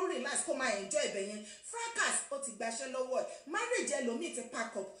tó yẹ kó relax kó máa enjoy ibẹ̀ yẹn fracas ó ti gbaṣẹ́ lọ́wọ́ ẹ̀ marriage ẹlòmíì ti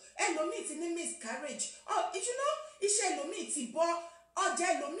pack up ẹlòmíì ti ní miscarriage you know iṣẹ́ ẹlòmíì ti bọ́ ọjà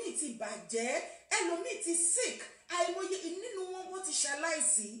ẹlòmíì ti bàjẹ́ ẹlòmíì ti sick àìmọye nínú wọn wọ́n ti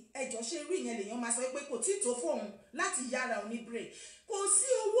ṣaláìsí ẹjọ́ ṣe rí yẹn lèèyàn máa sọ pé kò tí tó fóun láti yára òní brain kò sí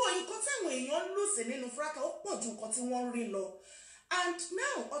owó nǹkan táwọn èèyàn ń lòsè nínú fracas ó pọ̀ ju nǹkan tí wọ́n ń rí lọ and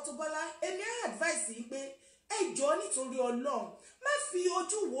now Auto-Bola èmi á advice yìí pé ẹjọ́ nítorí Ọlọ́run má fi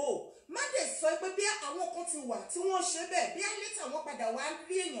ojú wò ó má dẹ̀ sọ pé bí àwọn kan ti wà tí wọ́n ṣe bẹ́ẹ̀ bí later wọ́n padà wá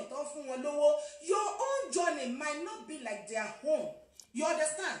rí èèyàn tó ń fún wọn lówó your own journey might not be like their own. You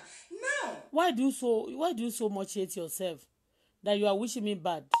understand? Now. Why do you so much hate yourself that you are wishing me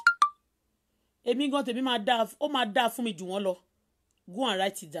bad? Èmi gan tèmi máa dáa fún mi jù wọ́n lọ. Go and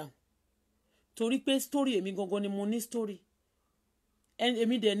write it down. Torí pé story èmi gangan ni mo ní story.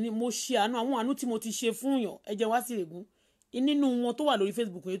 Èmi dẹ̀ ni mo ṣe àwọn àánú tí mo ti ṣe fún yàn ẹ jẹ́ wá sí ègún. Nínú wọn tó wà lórí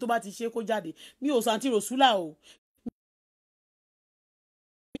Facebook yẹn tó bá ti ṣe kó jáde. Mi ò santi Rosula o.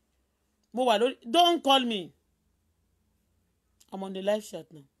 Mo wà lórí don't call me. I'm on the live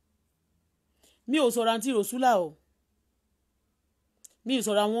chat now. Mi ò sọ̀rọ̀ àǹtí Rosula o. mi ò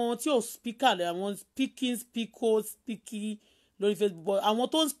sọ̀rọ̀ àwọn tí ò speaker lẹ̀ àwọn speaking lórí Facebook but àwọn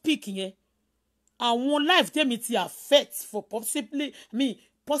tó ń speak yẹn àwọn life tèmi ti affect for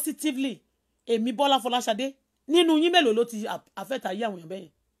positively èmi Bọ́lá Fọláṣadé nínú yín mélòó ló ti affect ayé àwọn èèyàn bẹ́ẹ̀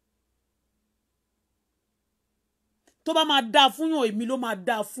yẹn tó bá máa dáa fún yàn èmi ló máa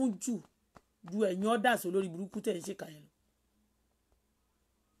dáa fún ju ẹ̀yin ọ̀dà sọ lórí burúkú tẹ̀ ń ṣe kà yẹn lọ.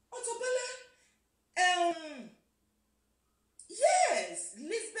 Auto-Bola yes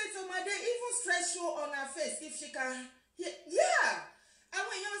Lisbeth Omade even stretch show on her face if she can yeah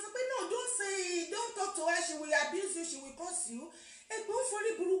àwọn èèyàn sọ pé no don't talk to her she will abuse you she will curse you ẹgbẹ́ forí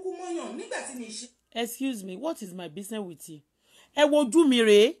burúkú mọ́yàn nígbà tí mi ṣe. Excuse me, what is my business with you? Ẹ wojú mi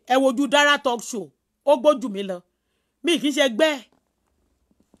rèé, ẹ wojú Dara talk show, ó gbójú mi lọ. Mi kì í ṣe gbẹ́.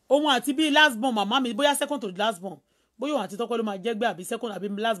 Ohun àti bí last born màmá mi, bóyá second to the last born. Bóyá òun àti Tọ́pẹ́ ló máa jẹ́gbẹ́ àbí second àbí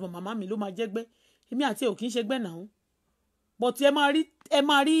last born màmá mi ló máa jẹ́gbẹ́. Èmi àti ò kì í ṣe gbẹ́ náà. But ẹ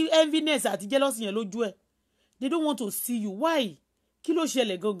máa rí enviness àti jealousy yẹn lójú ẹ. They don't want to see you. Why? Kí ló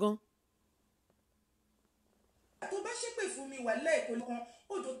ṣẹlẹ̀ gangan? Tó bá ṣépè fún mi wà lẹ́ẹ̀kọ́ kan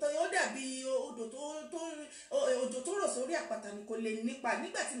odò tó yọ dàbí odò tó rọ̀ sórí àpáta ni kò lè nípa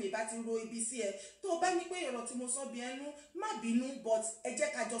nígbà tí mi bá ti ro ibi sí ẹ tó bá ní pé ọ̀rọ̀ tí mo sọ bí ẹnu má bínú but ẹ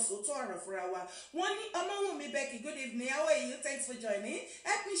jẹ́ ká jọ sòótọ́ ọ̀rọ̀ fúnra wa. Wọ́n ní Ọmọwùnmí Becky, good evening, how are you? Thanks for joining.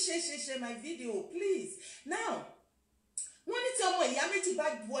 Help me share my video please. Now wọ́n ní tí ọmọ ìyá méjì bá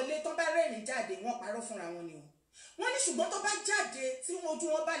wọlé tó bá rẹ́rìn jáde wọ́n parọ́ fúnra wọn ni o. Wọ́n ní ṣùgbọ́n tó bá jáde tí ojú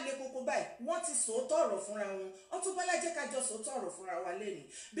wọn bá le koko báyìí wọ́n ti sòótọ́ ọ̀rọ̀ fúnra wọn. Auto-Bola jẹ́ ká jọ sòótọ́ ọ̀rọ̀ fúnra wa lẹ́nu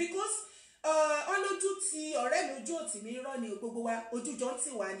because ọlójú ti ọ̀rẹ́ mi ojú òtì mi rọ́ ni gbogbo wa ojú jọ ń tì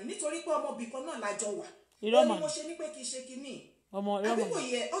wá ní nítorí pé ọmọ bìkan náà lájọ wà. Ó ní mo ṣe ní pé kí n ṣe kinní. Àbíkò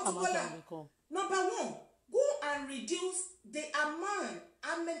yẹ Auto-Bola number one go and reduce the amount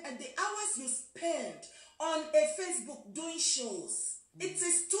and the hours you spend on a Facebook doing shows. It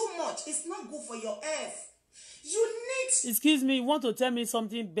is too much. It's not good for your health. You need. Excuse me, you want to tell me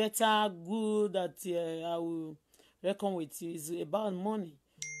something better, good that I will reckon with you? It's about money.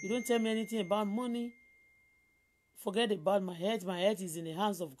 You don't tell me anything about money. Forget about my head. My head is in the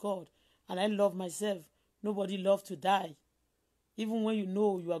hands of God, and I love myself. Nobody loves to die. Even when you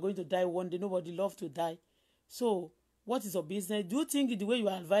know you are going to die one day, nobody loves to die. So, what is your business? Do you think the way you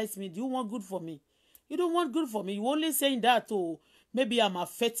advise me, do you want good for me? You don't want good for me. You only saying that to maybe I'm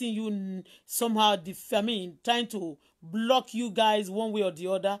affecting you somehow. Trying to block you guys one way or the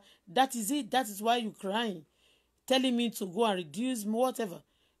other. That is it. That is why you're crying, telling me to go and reduce whatever.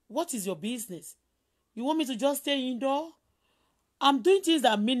 What is your business? You want me to just stay indoor? I'm doing things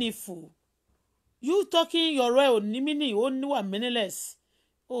that are meaningful. You talking your way on meaning only one meaningless.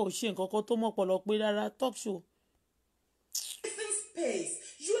 Oh, she ain't got to more Dara talk show. Space.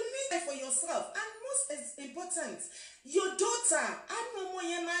 You need it for yourself, and most important, your daughter.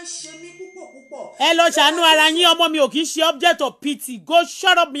 Ẹ lọ ṣàánú ara yín, ọmọ mi ò kì í ṣe object of pity. Go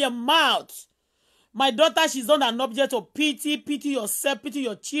shut up your mouth. My daughter, she's not an object of pity. Pity yourself, pity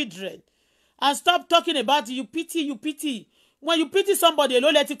your children. And stop talking about you pity. When you pity somebody,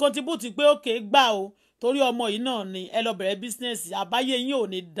 ló let it contribute pé okay gbà o. Torí ọmọ yìí náà ni ẹ lọ bẹ̀rẹ̀ business. Àbáyé yín ò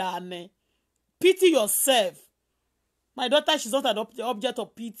ní dáa ni. Pity yourself. My daughter, she's not an object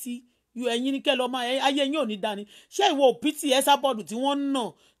of pity. You ẹ̀yin ní kẹ́ lọ máa ayé yín ò ní dáa ni. Ṣé ìwọ pity ẹ sábọ̀dù tí wọ́n ń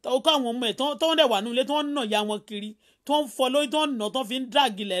nà tó kọ́ àwọn ọmọ ẹ̀ tó ń dẹ̀ wà nílé tó ń nà ya wọn kiri tó ń fọ lórí tó ń nà tó fi ń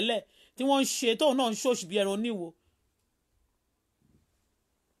dàgì lẹ́lẹ̀ tí wọ́n ń ṣe tóun náà ń ṣòṣì bí ẹran oníwo.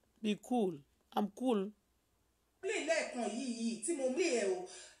 Be cool. I'm cool. Lẹ́ẹ̀kan yìí tí mo mí ẹ o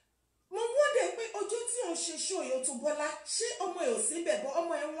mo wọ́dẹ̀ pé ọjọ́ tí òun ṣe ṣó yìí Auto-Bola ṣé ọmọ ẹ̀ ò sí bẹ̀ bọ́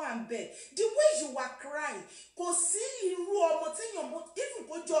ọmọ ẹ̀ wà ń bẹ̀ the way you were crying kò sí irú ọmọ téèyàn mọ even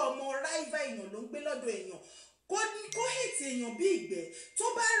kó jọ ọmọ ráìvà èèyàn ló ń gbé lọ́dọ̀ èèyàn kó hètì èèyàn bí ìgbẹ́ tó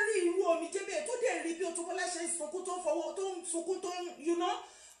bá rí irú omi jẹ́bẹ̀ tó dẹ̀ rí bí Auto-Bola ṣe ń sunkún tó ń fọwọ́ tó ń sunkún tó ń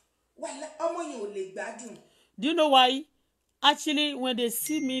ọmọ yẹn ò lè gbádùn. Do you know why? Actually, when they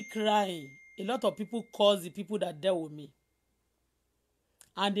see me crying, a lot of people curse the people that dealt with me.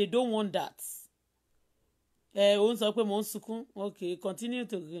 And they don't want that. Okay, continue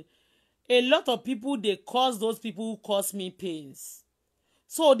to. A lot of people, they cause those people who cause me pains.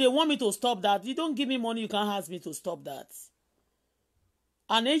 So they want me to stop that. You don't give me money, you can't ask me to stop that.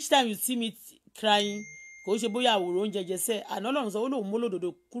 And each time you see me crying, kò ṣe bóyá àwòrán jẹjẹ sẹ àná Ọlọ́run sọ ó lóun mólódodo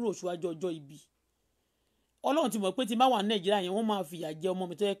kúrò síwájú ọjọ́ ibi. Ọlọ́run ti mọ̀ pé tí bá wà ní Nàìjíríà yẹn wọ́n máa fìyà jẹ ọmọ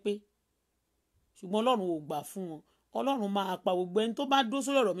mi tó yẹ pé ṣùgbọ́n Ọlọ́run ò gbà fún wọn. Ọlọ́run máa pa gbogbo ẹni tó bá dó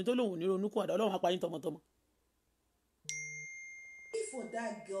sórí ọ̀rọ̀ mi tó lóun ò ní ronú kúwàdà Ọlọ́run á pa yín tọmọtọmọ. For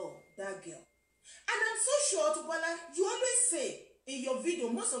that girl. And I'm so sure Auto-Bola, you always say in your video,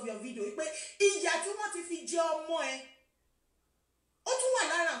 most of your video, pé ìyà tí wọ́n ti fi jẹ ọmọ ẹ ó tún wà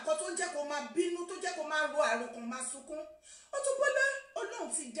lára nǹkan tó ń jẹ́ kó máa bínú tó jẹ́ kó máa ro àròkàn máa sunkún. Auto-Bola Ọlọ́run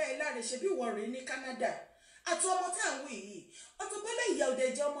ti dá ẹ láre ṣe bí ìwọ rèé ní Canada àti ọmọ tá à ń wí yìí. Auto-Bola ìyà òde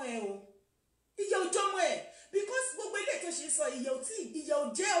jẹ́ ọmọ ẹ o, ìyà ò jẹ́ ọmọ ẹ because gbogbo ilé tó ṣe sọ ìyà ò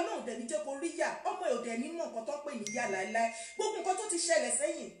jẹ́ Ọlọ́run dẹ̀ ní jẹ́ kó rí yà ọmọ ẹ ò dẹ̀ ní mọ̀ nǹkan tó pè ní yà láéláé. Gbogbo nǹkan tó ti ṣẹlẹ̀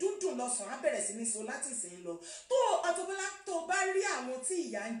sẹ́yìn dúndùn lọ́sàn-án á bẹ̀rẹ̀ sí ní so láti ìsìn lọ. Tó Auto-Bola tó bá rí àwọn tí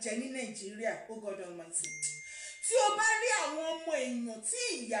ìyà ń jẹ ní Nàìjíríà, oh God Almighty, tí o bá rí àwọn ọmọ èèyàn tí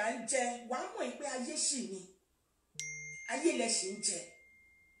ìyà ń jẹ wàá mọ̀ pé ayé ṣì ni, ayé lẹ ṣì ń jẹ.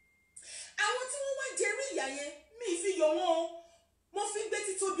 Àwọn tí wọ́n wá jẹrí ìyà yẹn mi fi yọ wọ́n o, mo fi gbé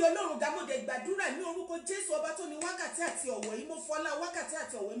títóbi Ọlọ́run ga, mo dẹ̀ gbàdúrà ní orúkọ Jésù ọba tó ní wákàtí àti ọ̀wọ̀ yìí, mo fọlá wákàtí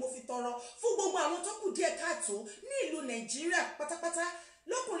àti ọ̀wọ̀ yìí mo fi tọrọ fún gbogbo àwọn tó kù díẹ̀ káàtó ní ìlú Nàìjíríà pátápátá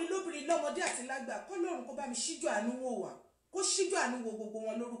lọ́kùnrin lóbìnrin lọ́mọdé àti lágbà k'Ọlọ́run kó bá mi ṣíjú àánú wò wá, kó ṣíjú àánú wo gbogbo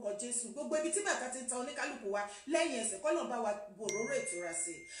wọn lórúkọ Jésù. Gbogbo ibi tí bàtà ti ta oníkálùkù wa lẹ́yìn ẹsẹ̀ k'Ọlọ́run bá wa bòróró ìtura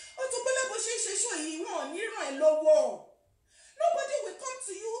sí. Auto-Bola bó ṣe ń ṣe ṣó yìí wọn ò ní ràn ẹ́ lọ́wọ́. Nobody will come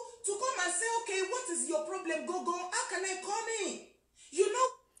to you to come and say, okay, what is your problem? Go, how can I come in? You know.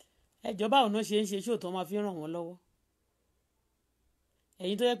 Ẹjọba ọ̀nà ṣe ń ṣe ṣó tó máa fi ràn wọ́n lọ́wọ́.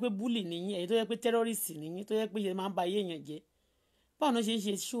 Ẹ̀yin tó yẹ pé búlì nìyí, ẹ̀yin tó yẹ pé tẹ́rọ́rìsì nìyí, tó yẹ pé yẹn máa ń ba ayé èèyàn jẹ́. Báwo ṣe ń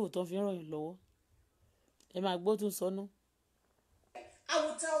ṣe ṣó tó fi ràn yín lọ́wọ́? Ẹ máa gbọ́ tún sọnù. I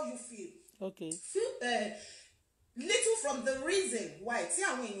will tell you few. Okay. Little from the reason why tí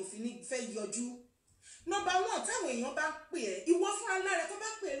àwọn èèyàn fi ní fẹ́ yọjú. Number one, táwọn èèyàn bá pè ẹ́, ìwọ fúnra lára tó bá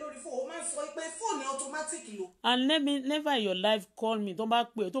pè ẹ́ lórí fóònù, ó máa ń sọ pé fóònù automatic lò. And never in your life call me tó bá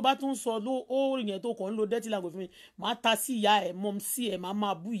pè ẹ́, tó bá tún sọ ó yẹn tó kàn ń lo dirty language fún mi, màá ta sí ìyá ẹ̀, mom sí ẹ̀, màá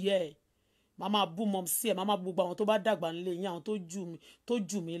máa bú ìyá ẹ̀, màá máa bú mom sí ẹ̀, màá máa bú gbogbo àwọn tó bá dàgbà nílé yín, àwọn tó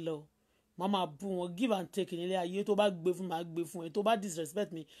jù mí lọ. Màá máa bú wọn, give and take nílé ayé, tó bá gbé fún mi, màá gbé fún ẹ, tó bá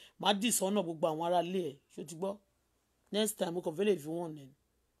disrespect mi, màá dishonor gbogbo àwọn ará ilé ẹ̀, ṣó ti gbọ́? Next time mo kàn fẹ́ lè fi wọ́n nẹ̀.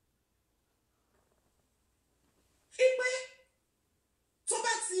 Ipe tó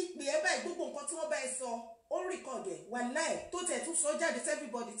bá ti pè ẹ́ báyìí gbogbo nǹkan tí wọ́n bá ẹ sọ ó record ẹ̀ wàláì tó tẹ̀ tún sọ jáde tí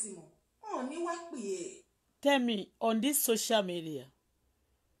everybody ti mọ̀ ọ́n ní wá pè ẹ́. Tell me on this social media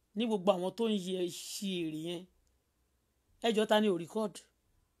ní gbogbo àwọn tó ń yẹ ṣe èrè yẹn ẹjọ́ ta ni ò record?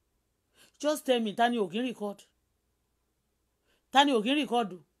 Just tell me ta ni ò kí ń record? Ta ni ò kí ń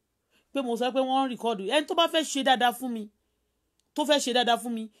record? Pé mo sọ pé wọ́n ń record ẹni tó bá fẹ́ ṣe dáadáa fún mi tó fẹ́ ṣe dáadáa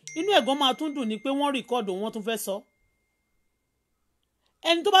fún mi inú ẹ̀gán máa tún dùn ní pé wọ́n record wọ́n tún fẹ́ sọ.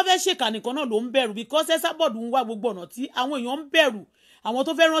 Ẹni tó bá fẹ́ ṣèkà nìkan náà ló ń bẹ̀rù because Esabod ń wá gbogbo ọ̀nà tí àwọn èèyàn ń bẹ̀rù àwọn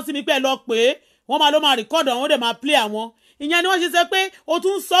tó fẹ́ rán sí mi pé ẹ lọ pé wọ́n máa ló máa record àwọn dẹ̀ máa play àwọn ìyẹn ni wọ́n ṣe sọ pé o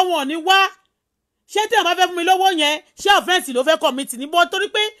tún sọ wọn ní wá ṣé tí àwọn bá fẹ́ fún mi lówó yẹn ṣé offense ló fẹ́ commit ní bọ́ torí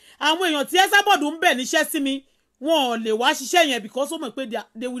pé àwọn èèyàn tí Esabod ń bẹ̀ níṣẹ́ sí mi wọn ò lè wá ṣiṣẹ́ yẹn because ó mọ̀ pé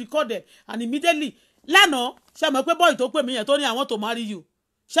they will record them and immediately lánàá ṣe mọ̀ pé bọ́ọ̀ì tó pè mí yẹn tó ní àwọn tó marry you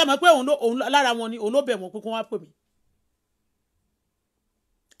ṣe mọ̀ pé òun lára wọn ni òun ló bẹ̀ wọ́n pé kí wọ́n wá pè mí.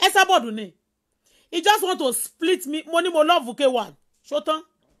 Esabod ni he just want to split me mo ní mo love K1 ṣó tán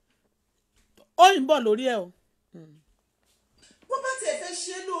ó ń bọ̀ lórí ẹ̀ o. bó bá tiẹ̀ fẹ́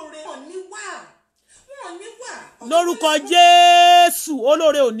ṣe lóore wọn ní wà lórúkọ Jésù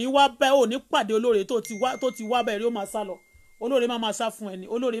olóore ò ní wá bẹ́ẹ̀ ò ní pàdé olóore tó ti wá bẹ́ẹ̀ rí ó máa sá lọ olóore máa sá fún ẹni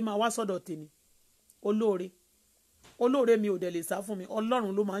olóore máa wá sọ́dọ̀ tèmi olóore mi ò dẹ̀ lè sá fún mi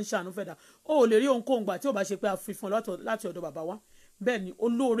Ọlọ́run ló máa ń ṣàánú fẹ̀dá ó lè rí ohunkóhun gbà tí ò bá ṣe pé a fi fún láti ọ̀dọ̀ bàbá wa bẹ́ẹ̀ ni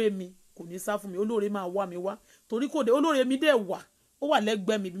olóore mi kò ní sá fún mi olóore máa wá mi wá torí kò dé olóore mi dẹ̀ wà ó wà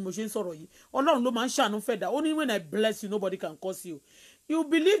lẹ́gbẹ̀ẹ́ mi bí mo ṣe ń sọ̀rọ̀ yìí Ọlọ́run ló máa ń ṣàánú fẹ̀dá ó ní when I bless you nobody can curse you you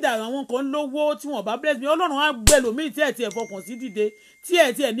believe that àwọn kan lówó tí wọ́n bá bless me Ọlọ́run á gbẹ lómi tí ẹ̀ tí ẹ̀ fọkàn sí dìde tí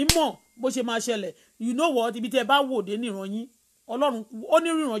ẹ̀ ní mọ̀ bó ṣe máa ṣẹlẹ̀ you know what ibi tí ẹ bá wò dé níran yín Ọlọ́run ó ní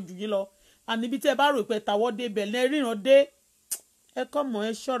ríran jù yín lọ and ibi tí ẹ bá rò pé tàwọ́ dé bẹ̀ lẹ́ ríran dé ẹ kọ́ mọ̀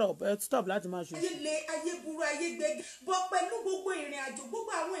ẹ shut up ẹ stop láti máa ṣe. ayé burú ayé gbẹgẹ bọ pẹ̀lú gbogbo ìrìn àjò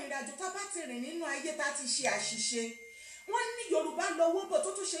gbogbo àwọn ìrìn àjò tá a bá ti rìn nínú ayé tá a ti ṣe àṣìṣe wọ́n ní Yorùbá lọ́wọ́ bọ̀ tó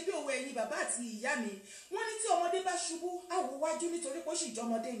tún ṣe bí òwe ẹ̀yin bàbá àti ìyá mi wọ́n ní tí ọmọdé bá ṣubú àwọ̀ wájú nítorí pé ó sì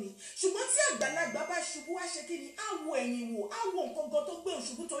jọmọdé ni ṣùgbọ́n tí àgbàlagbà bá ṣubú á ṣe kí ni àwọ̀ ẹ̀yìn wò àwọ̀ nǹkan gan tó gbé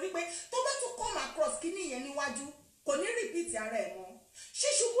òṣùbú torí pé tó bá tún come across kí ni ìyẹn níwájú kò ní repeat ara ẹ̀ mọ́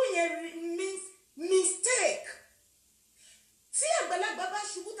ṣíṣubú yẹn means mistake tí àgbàlagbà bá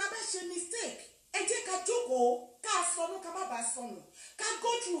ṣubú tá a bá ṣe mistake ẹ jẹ́ ká jókòó ká sọnù ká má bàa sọnù ká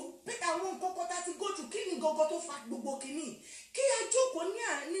go through pé àwọn nǹkan kan tá a ti go through kí ni gangan tó fa gbogbo kìíní kí a jókòó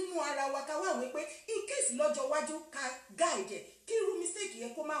nínú ara wa ká wá wí pé in case lọ́jọ́ iwájú ká guide ẹ̀ kí irú mistake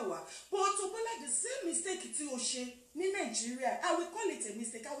yẹn kó má wà but Auto-Bola the same mistake tí o ṣe ní Nàìjíríà I will call it a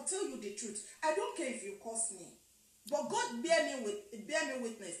mistake I will tell you the truth I don't care if you curse me but God bear me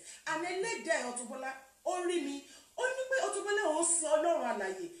witness and ẹlẹ́dàá Auto-Bola ó rí mi ó ní pé Auto-Bola ó sin Ọlọ́run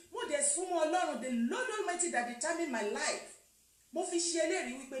alààyè mo dẹ̀ súnmọ́ Ọlọ́run the Lord Almighty that determine my life mo fi ṣe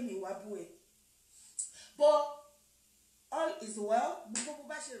eléyìí wípé mi wá bú ẹ but all is well gbogbo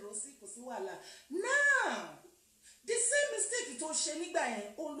bá ṣe rò sí kò sí wàhálà now the same mistake tó ṣe nígbà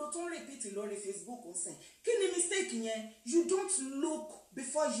yẹn òun ló tún repeat lórí Facebook ọ̀sìn kí ni mistake yẹn you don't look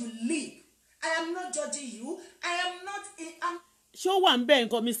before you leap I am not judging you I am not ṣé ó wà ń bẹ́ẹ̀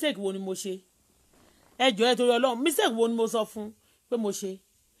nǹkan mistake wo ni mo ṣe ẹ jọ̀ọ́ ẹ torí Ọlọ́run mistake wo ni mo sọ fún pé mo ṣe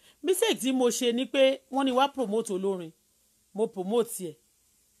mistake tí mo ṣe ni pé wọ́n ní wá promote olórin mo promote ẹ̀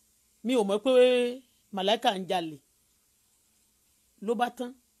mi ò mọ̀ pé màláìka ń jalè ló bá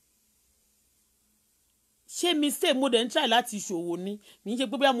tán ṣé mistake mo dẹ̀ ń try láti ṣòwò ni mi ń ṣe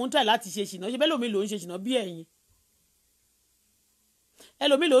pé bóyá mo ń try láti ṣe ṣìnà ṣe bẹ́ẹ̀ lómi ló ń ṣe ṣìnà bí ẹ̀yin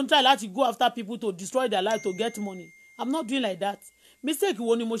ẹlòmí ló ń try láti go after people to destroy their life to get money I'm not doing like that mistake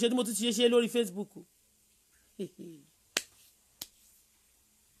wo ni mo ṣe tí mo ti ṣe lórí Facebook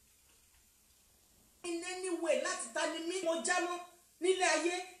in any way láti ta ni mí mo jámọ́ nílé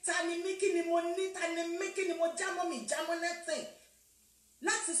ayé ta ni mí kí ni mo ní ta ni mí kí ni mo jámọ́ mi jámọ́ nothing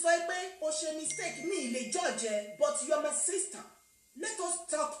láti sọ pé o ṣe mistake mi lè judge ẹ but you are my sister let us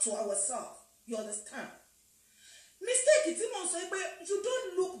talk to ourselves you understand mistake tí mo sọ pé you don't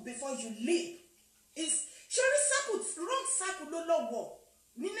look before you leap is ṣorí circle wrong circle ló lọ́wọ́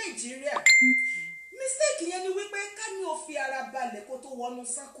ní Nàìjíríà mistake yẹn ni wípé ká ní o fi ara balẹ̀ kó tó wọnú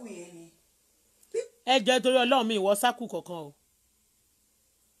circle yẹn ni. ẹ jẹ́ torí Ọlọ́run mi ìwọ circle kankan o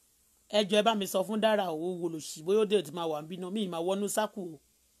ẹ jọ̀ọ́ ẹ bá mi sọ fún Dara owó wo lò sí bóyá ó dé tí máa wà níbí náà mi máa wọnú circle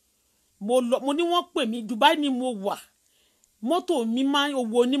o mo ní wọ́n pè mí Dubai ni mo wà mọ́tò mi máa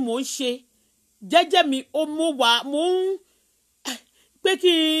owó ni mò ń ṣe jẹ́jẹ́ mi ó mo wà mo ń pé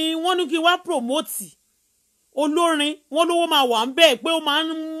kí wọ́n ní kí wá promote olórin wọ́n lówó máa wà ń bẹ́ẹ̀ pé ó máa ń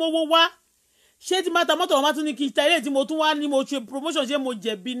mówó wá ṣé tí má ta mọ́tò wọn bá tún ní kí n ta ilé tí mo tún wá ní mo ṣe promotion ṣé mo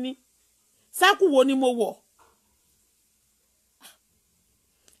jẹ̀bi ní sákù wo ni mo wọ̀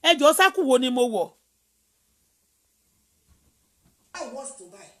ẹ jọ̀ọ́ sákù wo ni mo wọ̀.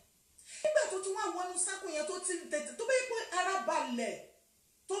 nígbà tó tún wá wọnú sákù yẹn tó ti tètè tó bẹ́ẹ̀ pé ara balẹ̀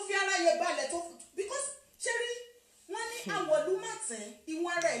tó fi ara yẹ balẹ̀ tó because ṣe rí wọ́n ní àwọ̀lú màtẹ́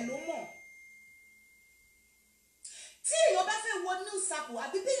ìwọ̀n ara ẹ̀ ló mọ̀ tí èèyàn bá fẹ́ wọ new circle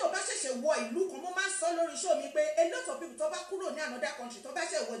àbí bí èèyàn bá ṣẹ̀ṣẹ̀ wọ ìlú kan mo máa ń sọ lórí show mi pé a lot of people tó bá kúrò ní another country tó bá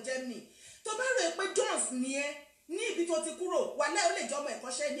ṣẹ̀ wọ Germany tó bá rò pé Jones ni ẹ ní ibi tó ti kúrò wàlẹ́ ó lè jọmọ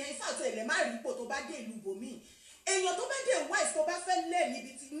ẹ̀kọ́ṣẹ́ ni ẹ ifá àti ẹ̀lẹ́ má rí ipò tó bá dé ìlú bòmíì èèyàn tó bá dé wise tó bá fẹ́ lẹ̀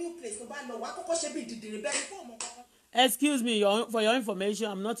níbi tí new place tó bá lọ wá kọ́kọ́ ṣe bí dìdìrì bẹ́ẹ̀ ni fóònù kankan. Excuse me for your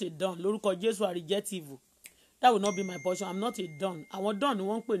information I'm not a don lórúkọ Jésù I reject evil that will not be my portion I'm not a don àwọn don ni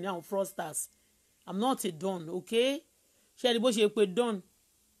wọ́n ń pè ní àwọn fraudsters I'm not a don okay ṣé ẹni bó ṣe pé don.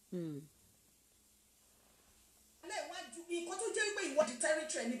 nǹkan tó jẹ́ pé ìwọ di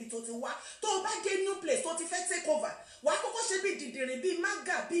territory níbi tó ti wá tó o bá dé new place tó ti fẹ́ take over wàá kọ́kọ́ ṣe bí dìdìrì bí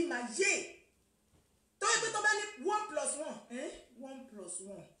maga bí maye tó yẹ pé tó bá ní 1+1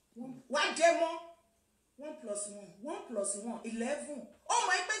 wàá jẹ mọ́ 1+1 11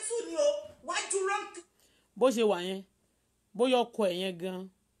 ọmọ ẹgbẹ́ 2 ni o wàá dúró. bó ṣe wà yẹn bóyá ọkọ ẹ̀ yẹn gan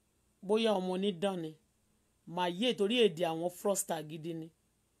bóyá ọmọ onídàn ni maye torí èdè àwọn fraudster gidi ni.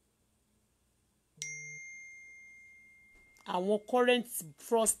 àwọn current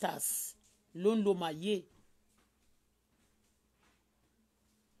fraudsters ló ń lo maye.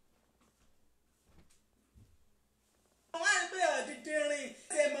 wọ́n á rí pé ọ̀dìdìrín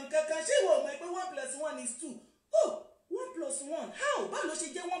ẹ̀mọ̀ kankan ṣé ìwọ mọ̀ pé 1+1 is 2 oh 1+1 how báwo ló ṣe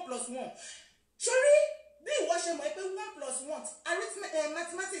jẹ́ 1+1 sórí bí ìwọ ṣe mọ̀ pé 1+1 arithmetic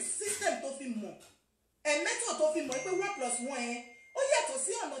mathematics system tó fi mọ̀ method tó fi mọ̀ pé 1+1 yẹn ó yàtọ̀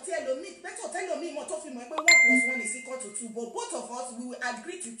sí ọ̀nà tí ẹlòmíì method tẹ́lòmíì mọ̀ tó fi mọ̀ pé 1+1 is equal to 2 but both of us we will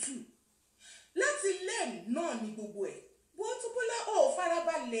agree to 2 láti learn náà ní gbogbo ẹ̀ bó Auto-Bola ó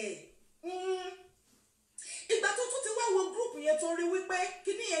farabalẹ̀ ìgbà tó tún ti wá wo group yẹn tó rí wípé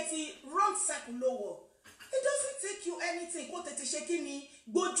kíní yẹn ti wrong circle ló wọ̀ it doesn't take you anything kó tètè ṣe kíni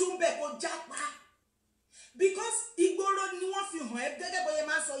gbójú ń bẹ̀ kó jápa because ìgboro ni wọ́n fi hàn ẹ́ gẹ́gẹ́ bóyá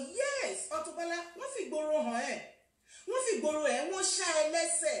máa sọ yes Auto-Bola wọ́n fi ìgboro hàn ẹ́ wọ́n fi ìgboro ẹ̀ wọ́n ṣá ẹ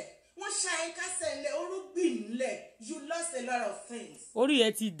lẹ́sẹ̀ wọ́n ṣá ẹ kásẹ̀ ńlẹ̀ orúgbìn ńlẹ̀ you lost a lot of things. orí ẹ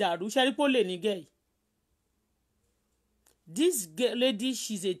ti dàrú ṣẹ́rípò lè ní gẹ̀ẹ́ this lady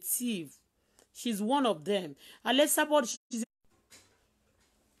she's a thief she's one of them Esabod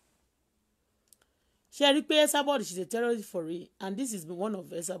ṣẹ́rí Esabod she's a terrorist for real and this is one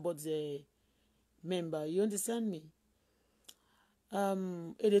of Esabod's member you understand me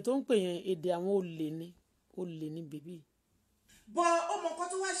èdè tó ń pè yẹn èdè àwọn olè ni bèbí. but ọmọ nǹkan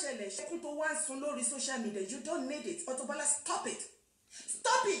tó wá ṣẹlẹ̀ ṣẹ́kún tó wá ń sun lórí social media, you don't need it. Auto-Bola, stop it.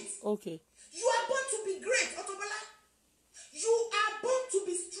 Stop it. Okay. You are born to be great, Auto-Bola. You are born to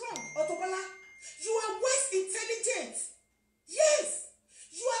be strong, Auto-Bola. You are wise, intelligent. Yes.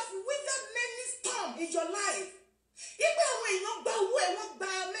 You have withered many storms in your life. Ipe àwọn èèyàn gba owó ẹ̀, wọ́n gba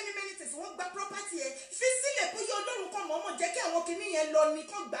many things, wọ́n gba property ẹ̀. Fi sílẹ̀ bóyá Ọlọ́run kan mọ̀ọ́mọ̀ jẹ́ kí àwọn kinní yẹn lọ ní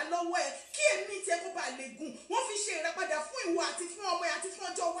kán gbà lọ́wọ́ ẹ̀ kí èmi tiẹ̀ kó bá lè gùn. Wọ́n fi ṣe ìràpadà fún ìwọ àti fún ọmọ ẹ̀ àti fún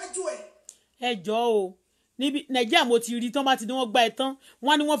ọjọ́ iwájú ẹ̀. Ẹ jọ̀ọ́ o. Níbi Nàìjíríà mo ti rí tán bá ti ní wọ́n gba ẹ tán,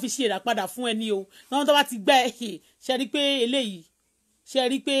 wọ́n ní wọ́n fi ṣe ìràpadà fún ẹni o. Náà tó bá ti gba ẹ ṣe rí pé eléyìí, ṣe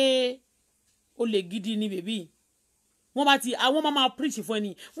rí pé ó lè gidi ni bèbí. Wọ́n bá ti àwọn máa preach fún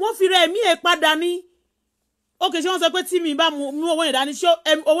ẹni. Wọ́n fi rẹ̀ mí ẹ padà ní. Okay, ṣé wọ́n sọ pé tí mi bá mú owó yẹn dání, ṣé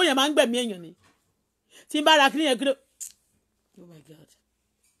owó yẹn máa ń gbẹ̀mí èèyàn ni? Tí n bá ra kíní yẹn kí ló. Oh my God.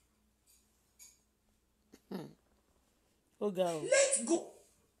 Ó ga o. Let's go.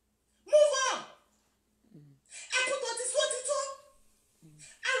 Move on. Ẹkún tó ti sọ́ títọ́.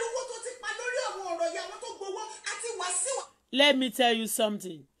 Ariwo tó ti pa lórí àwọn ọ̀rọ̀ ìyá wọn tó gbowó àti wàsíwà. Let me tell you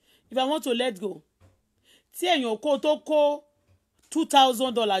something. If I want to let go, tí èèyàn kó tó kó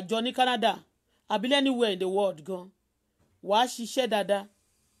 $2,000 jọ ní Canada, àbí anywhere in the world gan, wàá ṣiṣẹ́ dáadáa,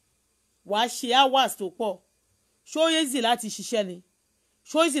 wàá ṣe hours tó pọ̀, ṣó easy láti ṣiṣẹ́ ni,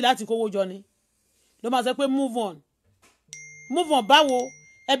 ṣó easy láti kówó jọ ni, ló máa sọ pé move on. Move on báwo?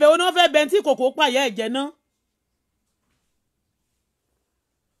 Ẹ̀bẹ̀ wo ni wọ́n fẹ́ bẹ tí kòkó pààyà ẹ̀jẹ̀ náà?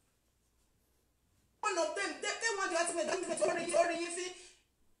 One of them, they want the ultimate or you feel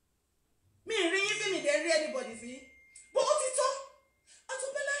me ring you feel me they read anybody feel. But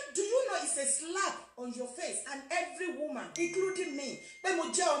Auto-Bola, do you know it's a slap on your face and every woman, including me, pé mo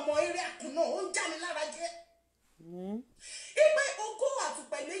jẹ́ ọmọ area kan náà, ó ń já mi lára jẹ́. Ipe ogo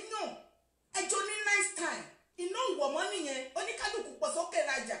àtùpẹ̀lẹ́ yàn, ẹjọ́ ní nice time. Iná ìwọ̀ mọ́ nìyẹn, oníkálukú pọ̀ sókè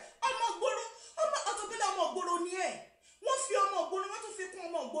rajà. Ọmọ ògbóró, ọmọ Auto-Bola ọmọ ògbóró ni ẹ̀. Wọ́n fi ọmọ ògbóró, wọ́n tún fi kún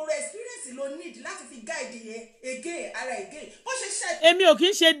ọmọ ògbóró. Experience ló need láti fi guide yẹn again, ara again. Bó ṣe ṣe. Èmi ò kì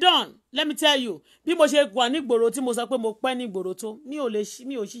í ṣe done. Let me tell you, bí mo ṣe wà ní ìgboro tí mo sọ pé mo pẹ́ ní ìgboro tó, mi ò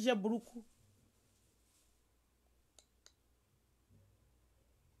ṣiṣẹ́ burúkú.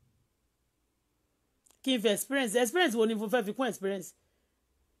 Kí n fi experience wo ni mo fẹ́ fi kún experience?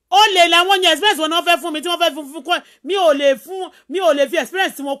 Ó lè làwọn yẹn experience wo ni wọ́n fẹ́ fún mi tí wọ́n fẹ́ fún kún mi ò lè fi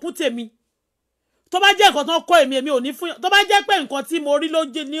experience tí mo kún tèmi. Tó bá jẹ́ nǹkan tó ń kọ́ èmi ò ní fún yàn. Tó bá jẹ́ pé nǹkan tí mo rí ló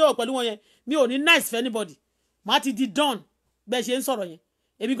jẹ́ ní ọ̀ pẹ̀lú wọn yẹn, mi ò ní nice for anybody. Màá ti di done bẹ́ẹ̀ ṣe ń sọ̀rọ̀ yẹn.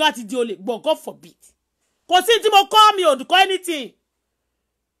 Èmi gan ti di olè gbọ̀n, God forbid. Kò sí tí mo kọ́, mi ò kọ́ anything.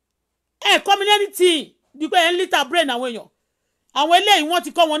 Kọ́ mi ní anything bí pé ẹ̀ ń lítà brain àwọn èèyàn. Àwọn eléyìí wọ́n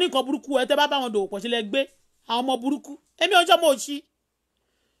ti kọ́ wọn ní nǹkan burúkú ẹ tẹ́ bá wọn dòwò pọ̀ sílẹ̀ gbé àwọn ọmọ burúkú. Èmi ò ń jọ́ mọ́ òṣì.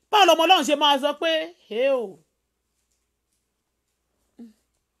 Báwo lọmọ Ọlọ́run ṣe máa sọ pé o.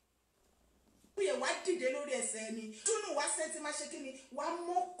 Ó yẹ wá dìde lórí ẹsẹ̀ ni. Túnú wá sẹ́ńtì máa ṣe kí ni? Wá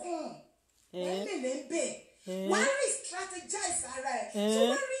mọ́kàn. Wọ́n lè lè bẹ̀. Wá re-strategize ara ẹ̀. So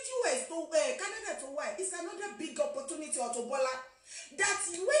wá rí US tó Canada tó wà. It's another big opportunity, Auto-Bola. That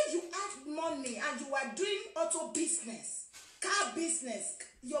when you have money and you are doing auto business, car business,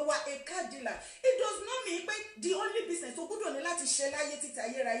 you are a car dealer, it does not mean pé the only business tó gbọ́dọ̀ ní láti ṣe láyé títí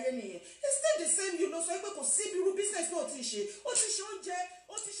ayérayé nìyẹn. It's still the same, you know, so pé kò sí irú business náà ti ṣe. Ó ti ṣe oúnjẹ,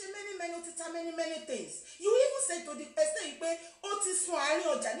 ó ti ṣe many, ó ti ta many things. You even say to the person pé ó ti sun àárín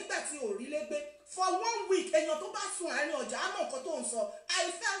ọjà nígbà tí ò rí lẹ́gbẹ́. For 1 week, èèyàn tó bá sun àárín ọjà, á mọ̀ nǹkan tó ń sọ.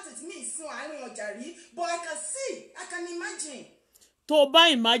 I felt it, me sun àárín ọjà rí, but I can see, I can imagine. Tó bá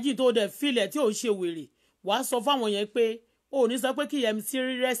imagine tó dẹ̀ feel ẹ̀ tí ò ṣe wèrè, wàá sọ fáwọn yẹn pé o ní sọ pé kí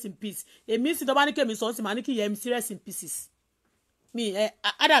MC rest in peace. Èmi sì tó bá ní kèmi sọ sí màá ní kí MC rest in pieces. Mi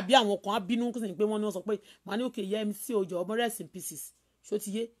àdàbí àwọn kan á bínú sí pé wọ́n ní wọ́n sọ pé màá ní òkè MC òjò ọmọ rest in pieces. Ṣó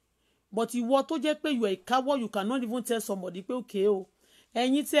ti yé? But ìwọ tó jẹ́ pé you are a coward, you cannot even tell somebody pé okay o.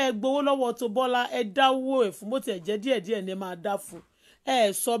 Ẹ̀yin tí ẹ gbowó lọ́wọ́ Auto-Bola, ẹ dáwó ẹ̀ fún bó ti ẹ̀ jẹ́ díẹ̀díẹ̀ ni ẹ máa dá fún.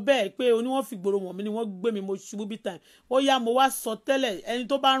 Ẹ sọ bẹ́ẹ̀ pé oní wọ́n fi gbòòrò wọ̀n mi ni wọ́n gbé mi mo ṣubú bí time. Ó yá mo wá sọ tẹ́lẹ̀ ẹni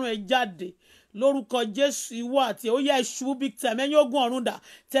tó bá rán ẹ jáde lórúkọ Jésù ìwọ àti ó yá ṣubú big time. Ẹ̀yin ogun ọ̀run dà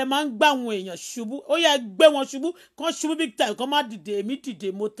tẹ́ máa ń gbà àwọn èèyàn ṣubú. Ó yá gbé wọn ṣubú kán ṣubú big time kán má dìde. Èmi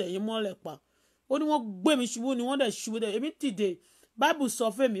dìde mo tẹ̀yìn mọ́lẹ̀ pa. Ó ní wọ́n gbé mi ṣubú ni wọ́n dẹ̀ ṣubú dẹ̀. Èmi dìde. Bible sọ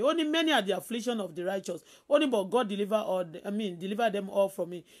fún mi ó ní many are the affliction of the righteous. Ó ní but God deliver them all from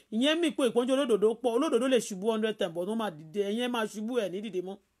me. Ìyẹn mi pé ìpọ́njú olódodo pọ̀. Olódodo lè ṣubú 100 times but wọ́n máa dìde. Ẹ̀yin máa ṣubú ẹ̀ ní dìde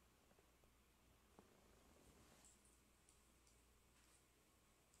mọ́.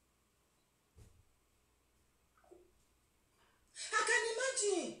 I can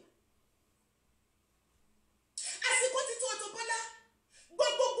imagine. Àsìkò tí tó Auto-Bola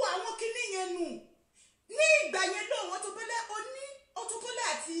gbogbo àwọn kinní yẹn nù. Ní ìgbà yẹn lọ́wọ́ Auto-Bola ó ní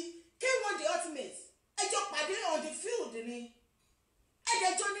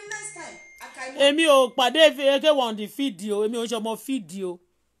èmi ò pàdé AK1 on the feed o èmi ò ṣe ọmọ feed o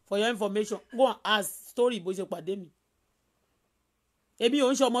for your information go and ask story bó ṣe pàdé mi èmi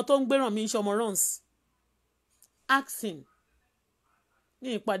ò ń ṣe ọmọ tó ń gbéràn mi ń ṣe ọmọ runs asking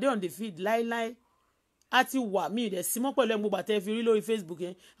ní ìpàdé on the feed láíláí a ti wà mí rẹ̀ símọ́ pẹ̀lú ẹ̀mú gbà tẹ́ fi rí lórí Facebook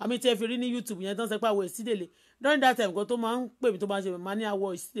yẹn àmì tẹ́ fi rí ní YouTube yẹn tó ń sẹ́pẹ́ àwọ̀ ìsídèlè during that time kan tó máa ń pè mí tó máa ń ṣe máa ní àwọ̀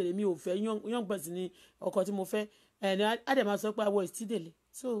ìsídèlè mi ò fẹ́ young person ní ọkọ tí mo fẹ́ ẹni àdè máa sọ pé àwọ̀ ìsídèlè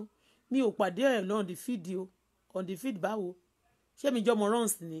so mi ò pàdé ẹ̀ lọ on the feed o on the feed báwo ṣé mi jọmọ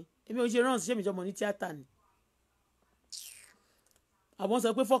runs ni èmi ò ṣe runs ṣé mi jọmọ ní tíátà ni àwọn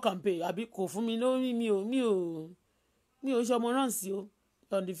sọ pé for campaign àbí kò fún mi lórí mi ò ṣe ọmọ runs o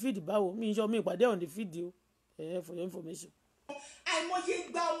on the feed báwo mi ìṣọ́ mi ìpàdé on the feed o for your information. àìmọye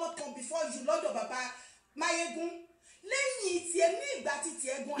gba ọmọ kan before you lọ́dọ̀ bàbá Máyégún lẹ́yìn tiẹ̀ ní ìgbà tí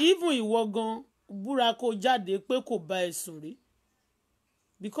tiẹ̀ gan. even ìwọ gan búra kó jáde pé kò bá ẹ sùn rí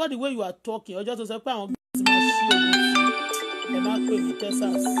because the way you are talking ọjọ́ tó sọ pé àwọn gbèsè máa ṣí ogun ẹ má pè mí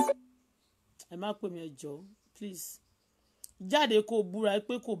Texas ẹ má pè mí ẹ jọ̀ọ́ please jáde kó búra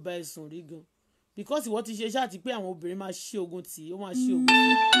pé kò bá ẹ sùn rí gan because ìwọ ti ṣe ṣáàtì pé àwọn obìnrin máa ṣí ogun tì ó máa ṣí ogun tì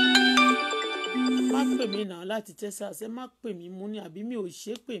má pè mí náà láti Texas ẹ má pè mí mú ní àbí mi ò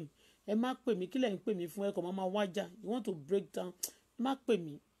ṣe pè mí ẹ má pè mí kílẹ̀ ń pè mí fún ẹ̀kọ́ máa wájà you want to break down ẹ má pè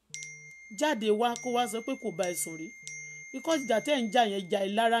mí jáde wá kó wá sọ pé kò bá ẹ sùn rí because ìjà tẹ́ ń jà yẹn jà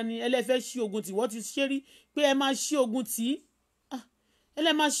ìlara ni ẹlẹ́fẹ́ ṣí ogun tì wọ́n ti ṣe rí pé ẹ máa ṣí ogun tì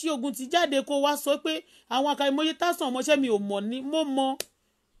ẹlẹ́ máa ṣí ogun tì jáde kó wá sọ pé àwọn àkàìmọye tásán ọmọọṣẹ́ mi ò mọ̀ ní mo mọ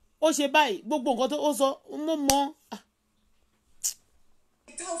ó ṣe báyìí gbogbo nǹkan tó ó sọ mo mọ.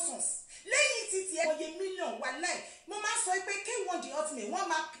 thousands lẹ́yìn títí ẹ̀ oye mílíọ̀nù wà láì mo máa sọ pé K1 the ultimate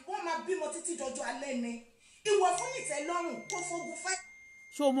wọ́n máa bímọ títí dọjọ́ alẹ́ ni ìwọ fún ìtẹ́lọ́rùn tó fogun fẹ́.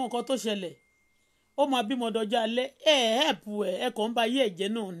 ṣé o mọ nǹkan tó ṣẹlẹ̀ ó máa bímọ dọjọ́ alẹ́ hẹ́ẹ̀pù ẹ̀ kàn ń ba ayé ẹ̀jẹ̀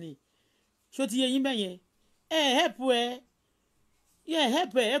náà ni ṣó ti yé yín bẹ́yẹn hẹ́ẹ̀pù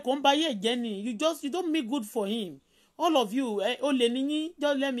hẹ́ẹ̀pù ẹ̀ kàn ń ba ayé ẹ̀jẹ̀ ni you don't make good for him all of you ó lè níyín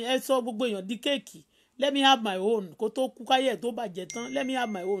just let me sọ gbogbo èèyàn di kéèkì let me have my own kó tó kú káyẹ̀ tó bàjẹ́ tán let me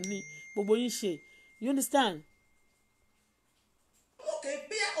have my own ni gbogbo yín ṣe you understand. ok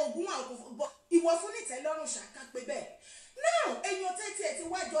bí ogun àwọn ìwọ fún ìtẹ́lọ́rùn ṣàkà pé bẹ́ẹ̀ now èèyàn tẹ́tí ẹ̀ ti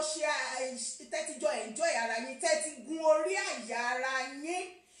wájọ ṣe tẹ́tí jọ enjoy ara yín tẹ́tí gun orí àyà ara yín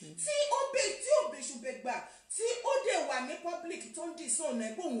tí ó bèṣù gbà tí ó dé wà ní public tó ń dì sóònù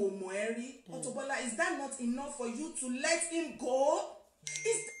ẹ̀ pé òun ò mọ̀ ẹ́ rí Auto-Bola is that not enough for you to let him go?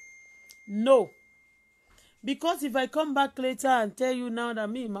 No. Because if I come back later and tell you now that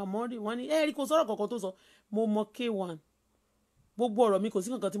me my money wọ́n ní rí kò sọ̀rọ̀ kankan tó sọ mo mọ K1 gbogbo ọ̀rọ̀ mi kò sí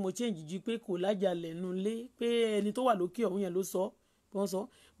kankan tí mo change ju pé kò lájà lẹ́nu lé pé ẹni tó wà lókè ọ̀hún yẹn ló sọ wọ́n sọ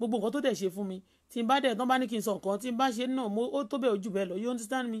gbogbo nǹkan tó dẹ̀ ṣe fún mi tí n bá dẹ̀ tán bá ní kí n sọ nǹkan tí n bá ṣe náà ó tó bẹ́ẹ̀ ojú bẹ́ẹ̀ lọ you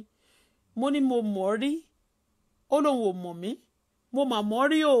understand me mo ní mo mọ̀ rí ó lóun ò mọ̀ mí mo mà mọ̀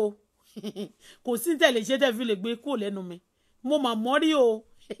rí o kò sí tẹ̀lé ṣé tẹ̀ fi lè gbé kúrò lẹ́nu mi mo mà mọ̀ rí o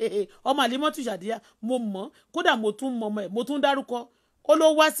ọmọ àlímọ́tù ṣàdíyà mo mọ̀ kódà mo tún mọ̀ ẹ̀ mo tún dárúkọ ó ló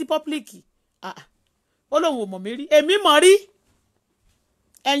wá sí pọ́pílìkì ó lóun ò mọ̀ mí rí èmi mọ̀ rí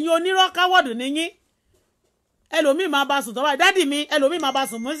ẹ̀yin onírọ́ káwọ́dù níyín ẹlòmíì máa bá sùn tọ́wọ́ dádì mi ẹlòmíì máa bá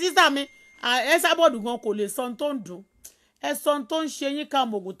sùn mú sísá mi ẹ sábọ̀dù gan kò lè sọ ohun tó ń dùn ẹ sọ ohun tó ń ṣe yín ká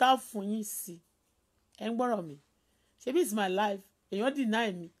mọ̀gùn tá a fún yín sí ẹ ń gbọ́rọ̀ mi ṣebí it's my life èèyàn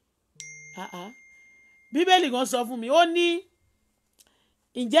deny mi bíbélì gan sọ fún mi ó ní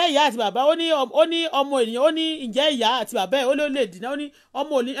ǹjẹ́ ìyá àti bàbá ó ní ọmọ ènìyàn ó ní ǹjẹ́ ìyá àti bàbá ẹ̀ ó lè dìnnà ó ní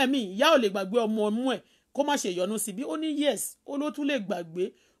ọmọ òní ẹ̀mí ìyá ò lè gbàgbé ọmọ ọmú ẹ̀ kó má ṣe ìyọnu sí bí ó ní yes ó ló tún lè gbàgbé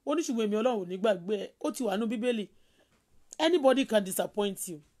ó ní ṣùgbọ́n èmi Ọlọ́run ò ní gbàgbé ẹ̀ ó ti wà nú bíbélì anybody can disappoint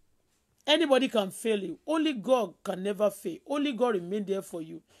you anybody can fail you only God can never fail only God remain there for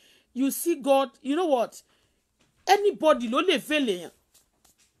you you see God you know what anybody ló lè fail èèyàn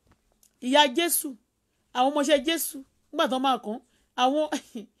ìyá Jésù àwọn ọmọọṣẹ́ Jésù nígbà tó máa kàn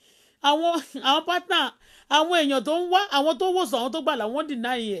àwọn partner àwọn èèyàn tó ń wá àwọn tó wòsàn àwọn tó gbà làwọn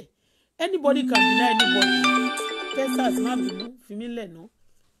deny ẹ̀ anybody can deny anybody Texas má bínú fi mí lẹ̀ ná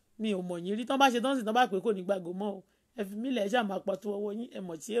mi ò mọ̀ yín rí tán bá ṣe tán sì tán bá pé kò ní gbàgbọ́ mọ́ o ẹ fi mí lẹ̀ ẹ ṣáà máa pàtó ọwọ́ yín ẹ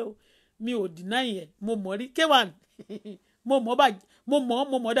mọ̀ tí ẹ o mi ò deny ẹ̀ mo mọ̀ rí K1 mo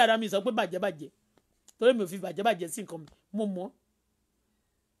mọ̀ dáadáa mi sọ pé bàjẹ́ torí mi ò fi bàjẹ́ sí nǹkan mi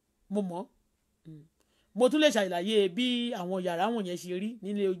mo mọ̀ mo tún lè ṣàlàyé bí àwọn yàrá wọ̀nyẹn ṣe rí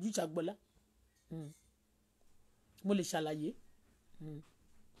nílé Ojúṣàgbọ́lá mo lè ṣàlàyé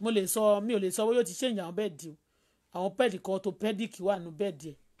mo lè sọ mi ò lè sọ wọ́n yóò ti ṣèyàn àwọn bẹ́ẹ̀dì o àwọn bẹ́ẹ̀dì kan orthopedic wà nù bẹ́ẹ̀dì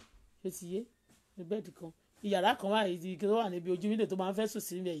ẹ̀ ṣé ti yé ní bẹ́ẹ̀dì kan ìyàrá kan wà ìdí tó wà níbi ojú wíńdò tó máa ń fẹ́ sùn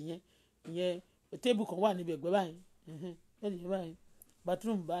sí ilẹ̀ ìyẹn tébù kan wà níbi ẹ̀gbẹ́ báyìí bẹ́ẹ̀dì báyìí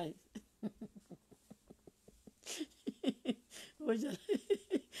bathroom báyìí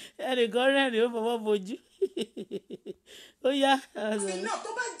ẹnìkan rẹ́rìn ó fọwọ́ bojú ó yá. náà tó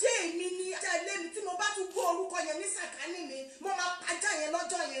bá jẹ́ èmi ní ajá mi tí mo bá tún gbọ́ orúkọ yẹn ní sàkání mi mo máa pajá yẹn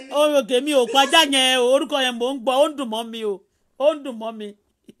lọ́jọ́ yẹn ni. òkè mi ò pajá yẹn orúkọ yẹn mò ń gbọ́ ó ń dùn mọ́ mi o ó ń dùn mọ́ mi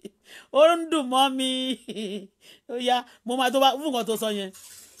ó ń dùn mọ́ mi ó yá mo máa tó bá fún nǹkan tó sọ yẹn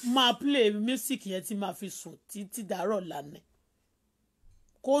máa play music yẹn tí máa fi sùn títí dàárọ̀ lánàá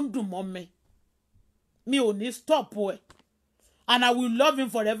kó ń dùn mọ́ mi ò ní stop ẹ̀ and I will love him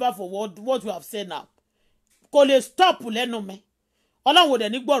forever for what you have said now kò lè stop lẹ́nu mi ọlọ́run ò dẹ̀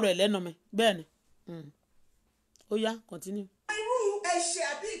ní gbọ́rọ̀ ẹ̀ lẹ́nu mi bẹ́ẹ̀ ni ó yá continue. irú ẹ̀ṣẹ̀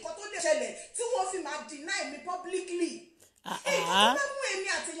àbí nǹkan tó lè ṣẹlẹ̀ tí wọ́n fi máa deny mi publicly. èyí tó bá mú èmi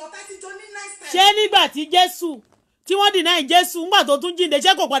àtìyàn tá ti jọ ní nice time. ṣé nígbà tí Jésù tí wọ́n deny Jésù ńgbà tó tún jíǹde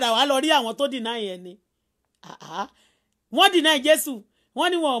ṣé kò padà wá lọ rí àwọn tó deny yẹn ni wọ́n deny Jésù wọ́n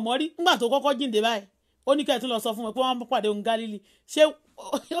ní wọn ò mọ̀ rí ńgbà tó kọ́kọ́ jíǹde báyìí ó ní kẹ́ ẹ̀ tún lọ sọ fún wọn pé wọ́n pàdé ohun Gálílì ṣé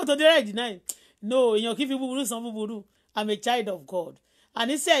ó tó dé rẹ̀ deny no èèyàn kì í fi búburú san búburú I'm a child of God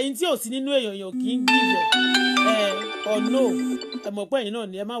àníṣe ẹ̀yin tí ò sí nínú èèyàn kì í gbìyànjú ọ̀nà ẹ̀mọ̀ pé ẹ̀yin náà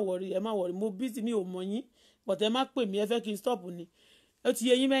ni ẹ má wọrí mo bí tí mi ò mọ̀ yín but ẹ má pè mí ẹ fẹ́ kí n stop ni ó ti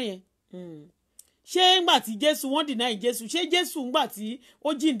yé yín mẹ́yẹn ṣé ńgbà tí Jésù wọ́n deny Jésù ṣé Jésù ńgbà tí ó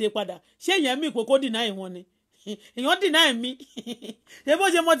jíǹde padà ṣé èèyàn mí ìkókó deny wọn ni èèyàn deny mi ṣé bó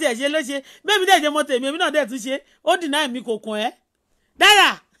ṣe mọ tiẹ̀ ṣe ló ṣe bẹ́ẹ̀ mi dẹ̀ ṣe mọ tèmi èmi náà dẹ̀ tún ṣe ó deny mi kò kàn ẹ́ Dara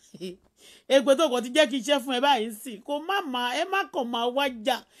èpè tó kàn ti jẹ́ kí iṣẹ́ fún ẹ báyìí sí kó ẹ má kàn máa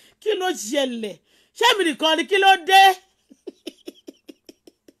wájà kí ló ṣẹlẹ̀ ṣé mi nìkan ni kí ló dé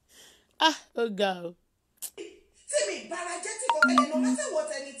ó ga o. tí mi ìbára jẹ́ tí kò kẹ́lẹ́ no matter what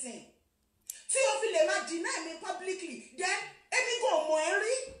anything tí o fi lè máa deny me publicly then èmi kò mọ̀ ẹ́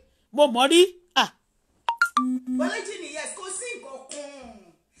rí. mo mọ̀ rí. Bọ́lájí ni yes kò sí nǹkan kan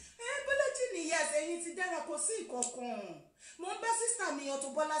Bọ́lájí ni yes ẹ̀yin ti Dára kò sí nǹkan kan mo bá sísà mi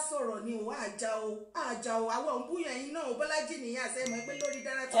Auto-Bola sọ̀rọ̀ ni o àjà o àwọn òǹbúyàn yín náà Bọ́lájí ni yes ẹ mọ̀ pé lórí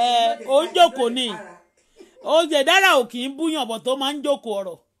Dára tó ń ó ń jókòó ni oúnjẹ Dára ò kì í búyàn bọ̀ tó máa ń jókòó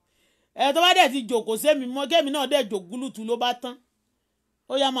ọ̀rọ̀ tó bá dẹ̀ ti jókòó sẹ́mi mọ́ kẹ́mi náà dẹ̀ jògúlùtù ló bá tán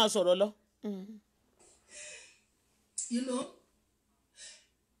ó yá máa sọ̀rọ̀ lọ. You know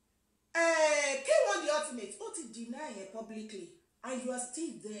K1 the ultimate ó ti deny it publicly and you are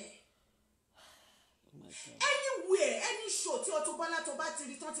still there. Anywhere any show tí Auto-Bola tó bá ti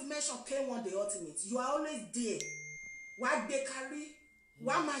rí tán ti mention K1 the ultimate you are always there. Wàá gbé kárí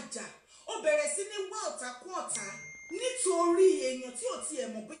wàá máa jà ó bẹ̀rẹ̀ sí ní wá ọ̀tá kún ọ̀tá nítorí èèyàn tí ò tiẹ̀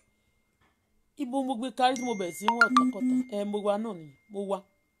mọ̀ pé. Ibo mo gbé kárí tí mo bẹ̀rẹ̀ sí wọn ọ̀tọ̀kọ̀tọ̀ mo wá náà ni mo wá.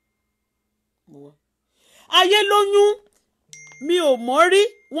 Ayé lóyún mi ò mọ̀ rí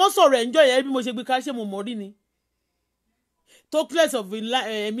wọ́n sọ̀rọ̀ ẹ̀ńjọ́ yẹn bí mo ṣe gbé kárí ṣé mo mọ̀ rí ni. Talkless of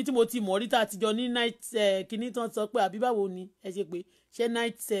èmi tí mo ti mọ̀ rí tá a ti jọ ní night kìíní tán sọ pé àbí báwo ni ẹ ṣe pé ṣé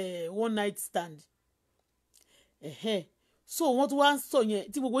night one night stand. So wọ́n tún wá ń sọ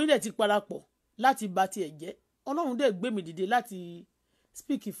yẹn tí gbogbo yín dẹ̀ ti parapọ̀ láti bà tiẹ̀ jẹ́ Ọlọ́run dẹ̀ gbé mi dìde láti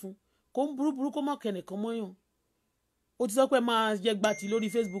speak fún kó ń burúburú kó má kẹ́nìkan mọ́yàn ó ti sọ pé máa yẹ gbàtì lórí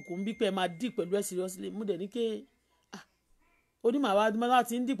Facebook ń bí pé máa dì pẹ̀lú ẹ̀ seriously mú dẹ̀ ní ké onímọ̀ àwa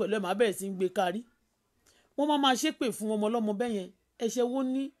ti ń dì pẹ̀lú ẹ̀ máa bẹ̀rẹ̀ sí ń gbé kárí wọ́n máa ṣépè fún ọmọ ọlọ́mọ bẹ́ẹ̀ yẹn ẹ̀ṣẹ̀ wo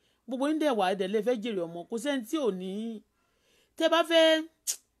ní gbogbo yín dẹ̀ wà ẹ̀dẹ̀ lè fẹ́ jèrè ọmọ kò sẹ́ni tí ò ní tẹ́ bá fẹ́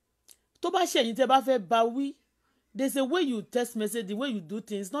tó bá ṣẹ̀yìn tẹ́ bá fẹ́ bá wí there's a way you text message the way you do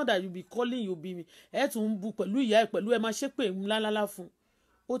things not that you be calling you be ẹ̀ tún ń bu pẹ̀lú ìyá ẹ̀ pẹ̀lú ẹ̀ máa ṣépè ńláńlá fún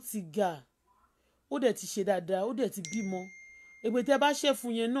ó ti ga ó dẹ̀ ti ṣe dáadáa ó dẹ̀ ti bímọ èpè tẹ́ bá ṣe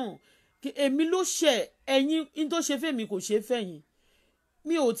fún yẹn náà èmi ló ṣe ẹ̀yin ní tó ṣe fẹ́mi kò ṣe fẹ́yìn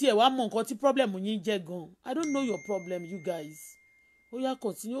mi ò tiẹ̀ wá mọ nǹkan tí problem yín jẹ́ gan I don't know your problem you guys ó yá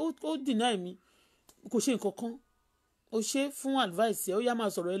continue ó deny mi kò ṣe nǹkan kan ó ṣe fún advice ẹ ó yá máa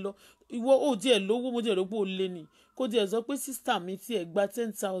sọ̀rọ̀ ẹ lọ ìwọ ó tiẹ̀ lówó mo tiẹ̀ rò pé ó lé ni kó tiẹ̀ sọ pé sister mi tiẹ̀ gba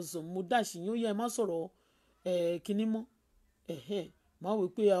 10,000 mo dáṣì yín ó yá ẹ má sọ̀rọ̀ kinní mọ́ máa wò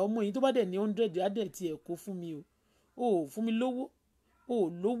pé ọmọ yìí tó bá dẹ̀ ní 100 á dẹ̀ tiẹ̀ kó fún mi o ò fún mi lówó ò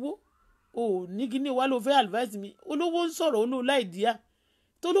lówó ò ní kíní wá ló fẹ́ advice mi olówó ń sọ̀rọ̀ olówó láì díà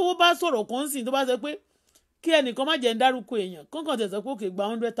tó lówó bá sọ̀rọ̀ kan sìn tó bá sọ pé kí ẹnìkan má jẹ́ ń dárúkọ èèyàn kọ́ńkàn tẹ̀ sọ pé òkè gba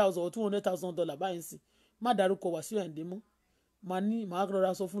 $100,000 or $200,000 báyìí sí má dárúkọ Wàsíù Àyìndé mọ́ màá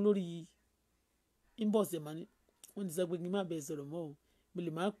rọra sọ fún lórí inbox ẹ̀ máa ní wọ́n ti sọ pé kí n má bẹ̀ẹ́ sọ̀rọ̀ mọ́ o mo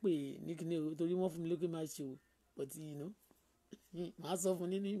lè má pè ní kíní o torí wọ́n fún mi lókè má ṣe o but màá sọ fún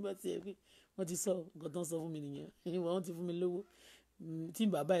nínú inbox ẹ̀ pé wọ́n ti sọ nǹkan tó ń sọ fún mi nìyẹn wọ́n ti fún mi lówó tí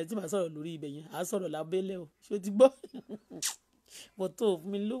bàbá ẹ̀ tí màá sọ̀rọ̀ lórí ibẹ̀ yẹn àá sọ̀rọ̀ lábẹ́lẹ̀ o ṣé o ti gbọ́ bọ́tò fún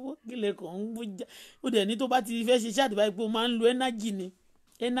mi lówó kílẹ̀ kan ń bójá ó dẹ̀ ní tó bá ti fẹ́ ṣe ṣáàdì báyìí pé ó máa ń lo ẹ́nájì ni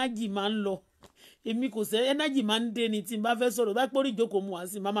ẹ́nájì máa ń lọ èmi kò sí energy máa ń dé ni tí n bá fẹ́ sọ̀rọ̀ bá pọ́rí ìjókòó mu wá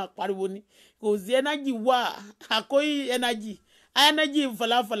sí máa pariwo ni kò sí energy wà àkóyí energy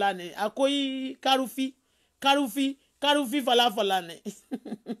falafala ni àkóyí kárúfí falafala ni.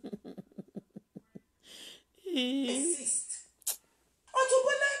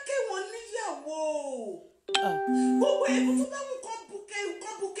 Auto-Bola kéwọn níyàwó gbogbo ẹ̀bùn tó bá mú kọ́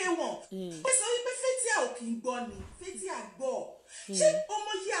búkẹ́ wọn ó sọ wípé Fathia ò kì í gbọ́ ni Fathia gbọ́ ṣé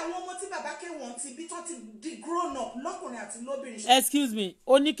ọmọ yìí àwọn ọmọ tí bàbá kéwọn ti bí tán ti di grown up lọ́kùnrin àti lóbìnrin. Excuse me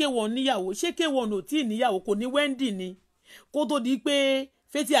ó ní kéwọn níyàwó ṣé kéwọn ò tí ì níyàwó kò ní Wendy ni kó tó di pé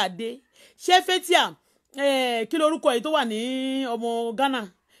Fathia dé ṣé Fathia kí lorúkọ yìí tó wà ní ọmọ Ghana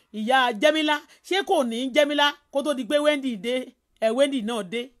ìyá Jẹ́mílá ṣé kò ní Jẹ́mílá kó tó di pé Wendy dé Wendy náà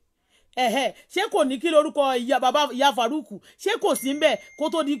dé ṣé kò ní kí lorúkọ ìyá Faruku ṣé kò sí mbẹ kó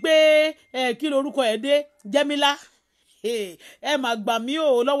tó di pé kí lorúkọ ẹ̀ dé Jẹ́mílá ẹ mà gbà mí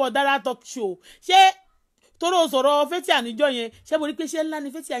o lọ́wọ́ Dara talk show ṣé tóró sọ̀rọ̀ Fathia níjọ́ yẹn ṣé mo rí pé ṣé ńlá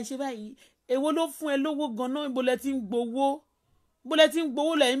ni Fathia ń ṣe báyìí èwo ló fún ẹ lówó ganan ibo lẹ ti ń gbowó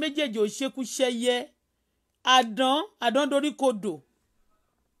lẹ́yìn méjèèjì ò ṣekúṣẹyẹ àdán dorí kodò.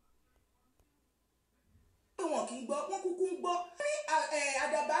 wọn kì í gbọ́ wọn kúkú ń gbọ́ ní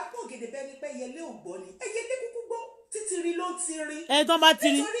àdàbà pọ̀ gèdè bẹ́ẹ̀ ni pé ẹyẹlé ò gbọ́ ni ẹyẹlé kúkú gbọ́ títí ló ti rí. tó bá ti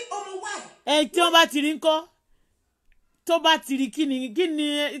rí nítorí ọmọ wa. tí wọ́n bá ti rí ńkọ́ tó bá ti rí kí ni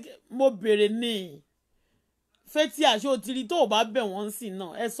mo béèrè ní Fathia ṣé o ti rí tó o bá bẹ̀ wọ́n sí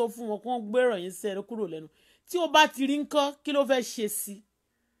náà ẹ sọ fún wọn kí wọ́n gbérò yín sẹ́rẹ̀ kúrò lẹ́nu tí o bá ti rí ńkọ́ kí ló fẹ́ ṣe sí.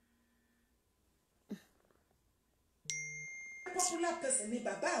 Popular person ni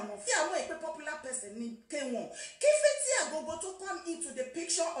bàbá àwọn fi àwọn ìpè popular person ni K1 kí Fathia gbogbo tó come into the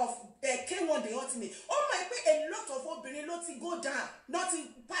picture of K1 the ultimate ó mọ̀ pé a lot of obìnrin ló ti go down not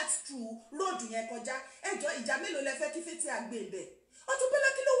pass through road yẹn kọjá ẹjọ́ ìjà mélòó lẹ fẹ́ kí Fathia gbé bẹ́ẹ̀ Auto-Bola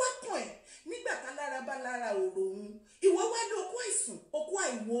kí ló wá kàn ẹ́ nígbà tá lára bá lára òrò òun ìwọ wá ní okó àìsàn okó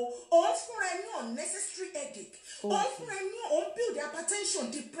àìwo òun fúnra ẹ ní unnecessary headache òun fúnra ẹ ní òun build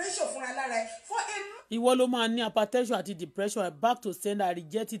hypertension depression fúnra lára ẹ for a. Ìwọ ló máa ní hypertension àti depression. I back to send. I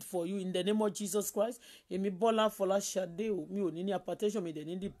reject it for you in the name of Jesus Christ. Èmi Bọ́lá Fọláṣadé o mi ò ní hypertension mi dẹ̀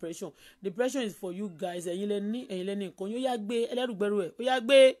ní depression. Depression is for you guys. Ẹ̀yin lẹ ní nǹkan yóò yá gbé ẹlẹ́rùgbẹ́rù ẹ̀ ó yá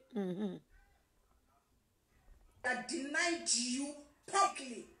gbé. I denied you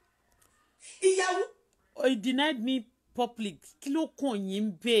publicly. Ìyàwó. He denied me public. Kí ló kàn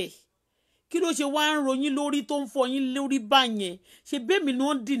yín bẹ́ẹ̀? Kí ló ṣe wá ń ròyìn lórí tó ń fọ yín lórí báyẹn? Ṣé bẹ́ẹ̀ mi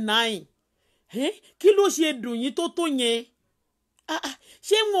ló ń deny? Kí ló ṣe dùn yín tó yẹn?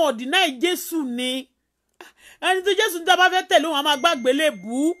 Ṣé wọn ò deny Jésù ni? Ẹni tó Jésù tá bá fẹ́ tẹ̀lé wọn a máa gbàgbé lè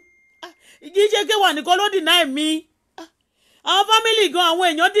bú. Kì í ṣe K1 nìkan ló deny mi. Àwọn family gan àwọn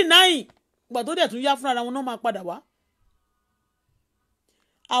èèyàn deny. Ìgbà tó dẹ̀ tún yá fúnra wọn náà máa padà wá.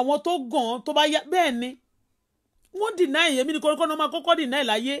 Àwọn tó gàn tó bá yá bẹ́ẹ̀ ni wọ́n deny èmi nìkan kọ́ náà máa kọ́kọ́ deny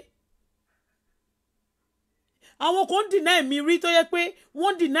láyé. Àwọn kan deny mi rí tó yẹ pé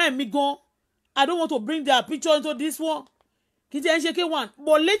wọ́n deny mi gan. I don't want to bring their picture into this one. Kì í ṣe K1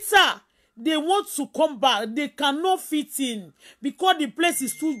 but later they want to come back. They cannot fit in because the place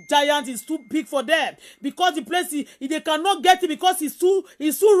is too giant, it's too big for them. Because the place they cannot get it because it's too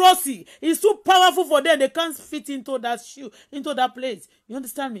rosy, it's too powerful for them. They can't fit into that place. You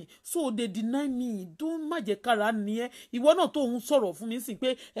understand me? So they deny me. Don't má jẹ́ kára ni ẹ́. Ìwọ náà tó ń sọ̀rọ̀ fún mi sí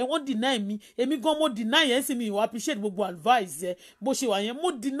pé wọ́n deny me. Èmi gan mo deny ẹ́ sí mi ìwọ appreciate gbogbo advice ẹ. Bó ṣe wà yẹn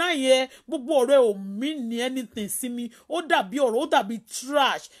mo deny ẹ́ gbogbo ọ̀rẹ́ ò mean ni anything sí mi. Ó dàbí ọ̀rọ̀ ó dàbí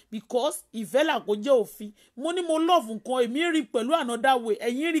trash because ìfẹ́ là kó jẹ́ òfin. Mo ní mo love nǹkan èmi rí pẹ̀lú another way.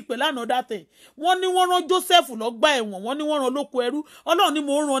 Ẹ̀yin rí pẹ̀lú another thing. Wọ́n ní wọ́n rán Joseph lọ́gbà ẹ̀wọ̀n. Wọ́n ní wọ́n rán lóko ẹrú. Ọlọ́run ni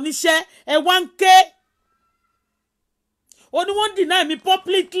mo rán níṣẹ́. Ẹ wá ń ké. Ó ní wọ́n deny me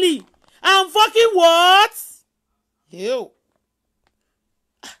publicly. I'm fucking what? Ew.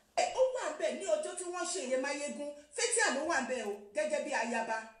 Ó wà bẹ́ẹ̀ ní ọjọ́ tí wọ́n ṣe Ìyèmáyégún. Fathia ló wà bẹ́ẹ̀ o gẹ́gẹ́ bí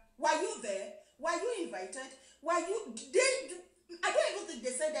ayaba. Were you there? Were you invited? Were you? I don't even think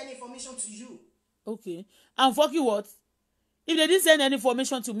they sent any information to you. Okay. I'm fucking what? If they didn't send any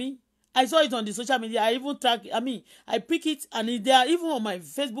information to me, I saw it on the social media. I even I pick it and they are even on my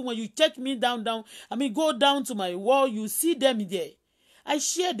Facebook. When you check me down, go down to my wall, you see them there. I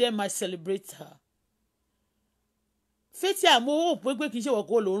share them, I celebrate her. Fathia, mo hope pé kì í ṣe wọ́n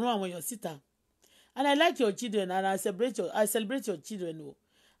kó ló rán àwọn èèyàn síta. And I like your children and I celebrate your children. Oh.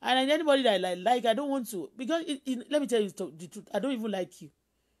 And anybody that I like, I don't want to. Because let me tell you the truth. I don't even like you.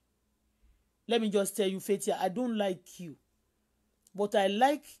 Let me just tell you, Fathia, I don't like you. But I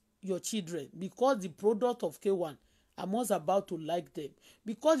like your children because the product of K1, I'm also about to like them.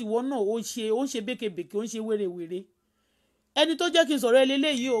 Because ìwọ náà ó ń ṣe békebèke, ó ń ṣe wérewère. ẹni tó jẹ́ kí n sọ̀rọ̀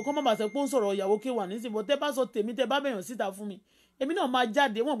eléyìí o kọ́ má bàa sọ pé ó ń sọ̀rọ̀ ìyàwó K1 nísìnyí bọ́ tẹ́ bá sọ tèmi tẹ́ bá bẹ̀yàn síta fún mi èmi náà máa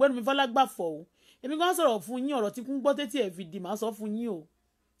jáde wọn gbẹ́nu mi fọlágbàfọ̀ o èmi kan sọ̀rọ̀ fún yín ọ̀rọ̀ tí kún gbọ́ tẹ́tí ẹ̀ fi dì máa sọ fún yín o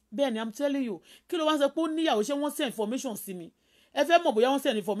bẹ́ẹ̀ ni I'm telling you kí ló wá sọ pé ó níyàwó ṣé wọ́n send information sí mi ẹ fẹ́ mọ̀ bóyá wọ́n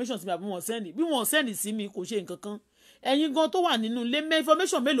send information sí mi àbí wọ́n send bí wọ́n send sí mi kò ṣe nǹkan kan ẹ̀yin gan tó wà nínú ilé mẹ́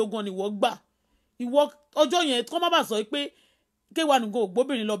information mélòó gan ni ìwọ gbà ìwọ ọjọ́ yẹn kọ́ má bàa sọ pé K1 gan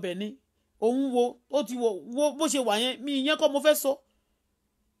ògbóbìnrin lọ́bẹ̀ ni òun wo ó ti wo bó ṣe wà yẹn mi ìyẹn kọ́ mo fẹ́ sọ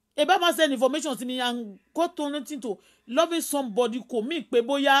ẹ bá máa send information sí mi and go to nothing to loving somebody kò mí pé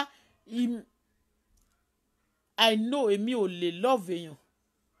bóyá I know èmi ò lè love èèyàn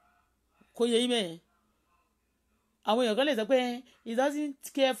kò yẹ yín mẹ́yẹn àwọn èèyàn kan lè sọ pé he doesn't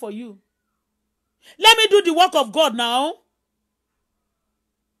care for you let me do the work of God now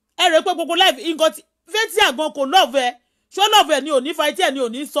ẹ rẹ pé gbogbo life nǹkan tí fẹ́tí àgbọn kò love ẹ ṣó love ẹ ni ò ní fa etí ẹ ni ò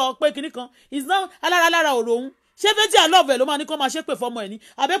ní sọ pé kinní kan is not alára ọ̀rọ̀ òun ṣé fẹ́tí à love ẹ ló máa ní kó máa ṣépè fọmọ ẹ ní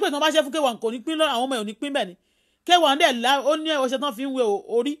àbẹ́pẹ́ tí wọ́n bá ṣe fún K1 kò ní pín lọ́rọ̀ àwọn ọmọ ẹ ò ní pín bẹ́ẹ̀ ni K1 dẹ̀ ó ní ọṣẹ tán fi ń wé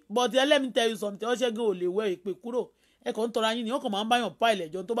orí but let me tell you something ọṣẹ gan ò lè wẹ ìpè kúrò ẹ kàn ń tọra yín ni wọn kàn máa ń báyàn pa ilẹ̀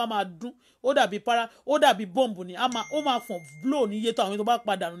jọ tó bá máa dún ó dàbí bọ́ǹbù ni ó máa fọ̀n blow ní iye tó àwọn tó bá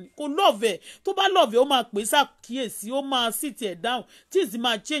padà nù ni kò lọ́ọ̀vẹ̀ tó bá lọ́ọ̀vẹ̀ ó máa pè sàkíyèsí ó máa sì tiẹ̀ dáhùn tí ì sì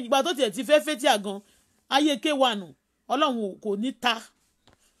máa change ìgbà tó tiẹ̀ ti fẹ́ tíà gan ayé K1 ọlọ́run kò ní ta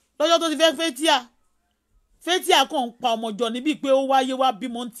lọ́jọ́ tó ti fẹ́ tíà kàn ń pa ọmọ jọ níbi pé ó wáyé wá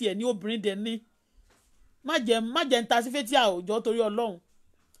bímọ tiẹ̀ ní obìnrin dẹ̀ ní má jẹ́ ń ta sí fẹ́ tíà òjò torí ọlọ́run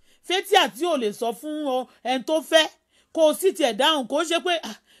fẹ́ tíà tí ò lè sọ fún ẹni tó fẹ́ kò sì tiẹ̀ dáhùn kò ṣe pé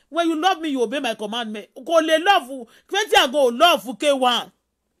when you love me you obey my commandment kò lè love Fathia kò love K1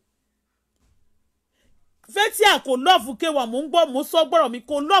 Fathia kò love K1 mò ń gbọ́ mò ń sọ gbọ́rọ̀ mi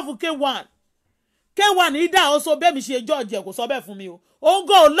kò love K1 ìdá ọsọ bẹ́ẹ̀ mi ṣe George kò sọ bẹ́ẹ̀ fún mi o òun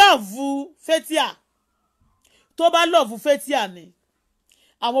kò love Fathia tó bá love Fathia ni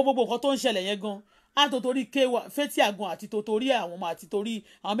àwọn gbogbo nǹkan tó ń ṣẹlẹ̀ yẹn gan á tó torí K1 Fathia gan àti tó torí àwọn ọmọ àti torí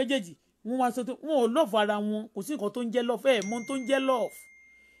àwọn méjèèjì wọn ò love ara wọn kò sí nǹkan tó ń jẹ́ love mọ tó ń jẹ́ love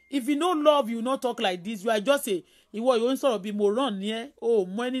if you no love you no talk like this you are just a ìwọ yóò ń sọ̀rọ̀ bí mo ràn ní ẹ́ o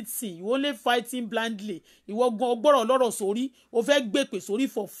mọ anything you only fighting blindly ìwọ gan ọgbọ́rọ̀ lọ́rọ̀ sórí o fẹ́ gbèpè sórí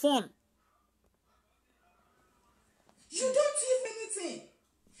for fun. you don't give anything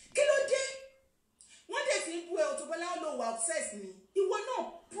kí ló dé wọ́n dẹ̀ fi ń bú ẹ Auto-Bola ló wà obsessed ni ìwọ náà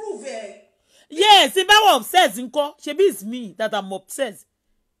prove ẹ. yes if I were obsessed ńkọ́ ṣebí it's me that I'm obsessed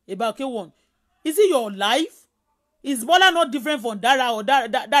about K1 is it your life is Bola not different from Dara or Dara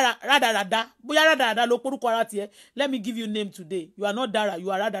radarada bóyá radarada ló porúkọ ara tiẹ̀ let me give you name today you are not Dara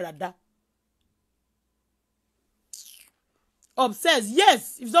you are radarada obsessed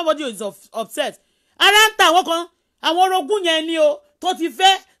yes if somebody is obsessed ara ń ta àwọn kan àwọn orogún yẹn ni o tó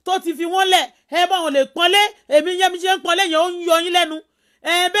ti fi wọ́n lẹ̀ ẹ bá wọn lè pọ́nlé èmi yẹn mi ṣe ń pọ́nlé yẹn ó ń yọ yín lẹ́nu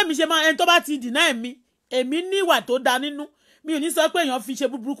bẹ́ẹ̀ mi ṣe máa ẹni tó bá ti deny mi èmi ní ìwà tó da nínú mi ò ní sọ pé èèyàn fi ṣe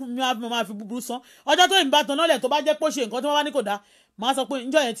búburú mi máa fi búburú san ọjọ́ tó ìbá tan lọ́lẹ̀ tó bá jẹ́ pé ó ṣe nǹkan tí wọ́n bá ní kò dáa máa sọ pé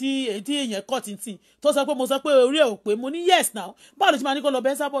níjọ́ yẹn tí èèyàn kọ̀ tìǹtìǹ tó sọ pé mo sọ pé orí ẹ̀ ò pé mo ní yes now báwo ló ṣe máa ní kó lọ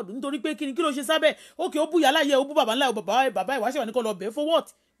bẹ́ẹ̀ sábọ̀dù nítorí pé kí ló ṣe sábẹ́ òkè ó bú yàrá yẹ ó bú bàbá ńlá bàbá ìwáṣẹ̀ wà ní kó lọ bẹ́ẹ̀ for what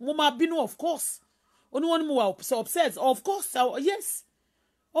mo máa bínú of course ó ní wọ́n ní mo wà upset of course yes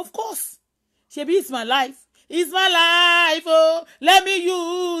of course ṣebí it's my life. It's my life, oh, let me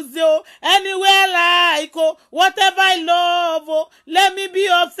use you anywhere like, oh, whatever I love, oh, let me be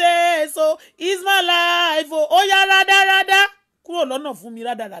obsessed, oh, it's my life, oh, ya rada, kúrò lọ́nà fún mi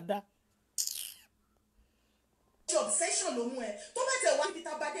rada. Obsession ló mú ẹ, tó bá tẹ̀ wá níbi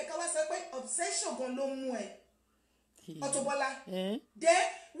tá a bá dé ká wá sọ pé obsession gan ló mú ẹ. Auto-Bola, dé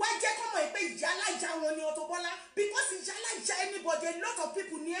wá jẹ́ kọ́mọ ẹ pé ìyálàjà wọn ni Auto-Bola because ìyálàjà anybody a lot of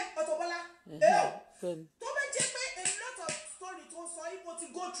people ní Auto-Bola. Tó bá jẹ́ pé a lot of story tó sọ ipò ti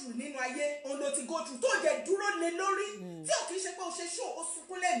go through nínú ayé òun ló ti go through tó jẹ́ dúró lé lórí tí ò kì í ṣe pé o ṣe ṣó o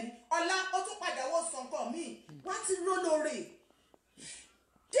sunkún lẹ́nu ọ̀la ó tún padà wọ́n sọ nǹkan míì wá ti ró lóore.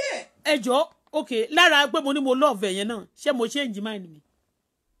 ẹ jọ̀ọ́ okay lára pé mo ní mo love ẹ̀yẹn náà ṣé mo change mind mi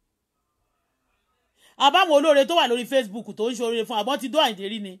àbáwọn olóore tó wà lórí Facebook tó ń ṣoore fún àbọ̀ ti dó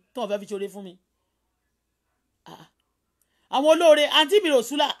àìdérí ni tó ń fẹ́ fi ṣoore fún mi àwọn olóore àǹtí mi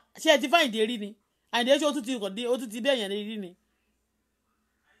Rosula ṣé ẹ ti fáìndé rí ni àìdé ṣé ó tún ti dé èèyàn rí ni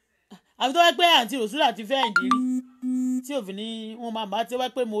àbí tó wá pé àǹtí Rosula ti fẹ́ àìdé rí tí òfin ní wọn máa bá tí wá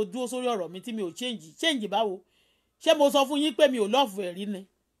pé mo dúró sórí ọ̀rọ̀ mi tí mi ò change báwo ṣé mo sọ fún yín pé mi ò love ẹ̀ rí ni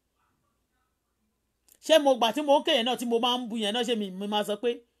ṣé mo gbà tí mo ń kéyàn náà tí mo máa ń bu yẹn náà ṣé mi máa sọ pé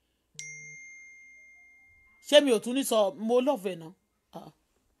ṣé mi ò tún ní sọ mo love ẹ̀ náà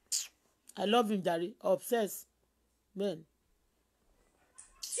I love him jare obsessed bẹ́ẹ̀ ni.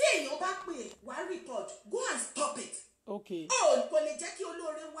 tí èèyàn bá pè wá record go and stop it. Okay. Kò lè jẹ́ kí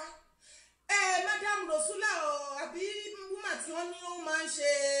olóore wá. Madam Rosula àbí woman tí wọ́n ní ó máa ń ṣe,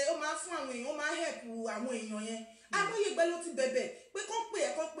 ó máa ń fún àwọn èèyàn, ó máa ń help àwọn èèyàn yẹn. Amóyègbè ló ti bẹ̀bẹ̀ pé kán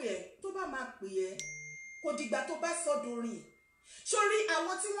pè ẹ́, tó bá máa pè ẹ́, kò dìgbà tó bá sọ́dọ̀ rìn. Sórí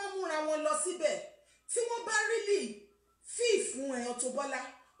àwọn tí wọ́n múra wọn lọ síbẹ̀, tí wọ́n bá really feel fún ẹ Auto-Bola,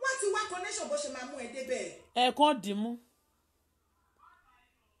 wọ́n ti wá connection bó ṣe máa mú ẹ débẹ̀. Kàn dìímú.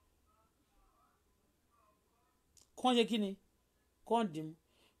 Kàn ṣe kí ni? Kàn dìímú.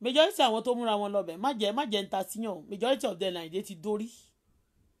 Majority àwọn tó múra wọn lọ́bẹ̀ má jẹ́ ń ta síyàn. Majority of them Nàìjíríà ti dórí.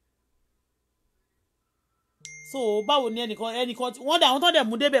 So báwo ni ẹnìkan wọ́n dà àwọn tó dẹ̀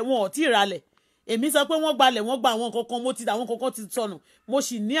mú débẹ̀ wọn ò tí ì ralẹ̀. Èmi sọ pé wọ́n gbalẹ̀ wọ́n gba àwọn kankan mo ti àwọn kankan ti sọnù mo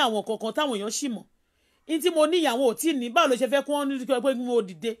sì ní àwọn kankan táwọn èèyàn sì mọ̀. In tí mo ní ìyàwó ò tí ì ní báwo ló ṣe fẹ́ kí wọ́n ní pé mo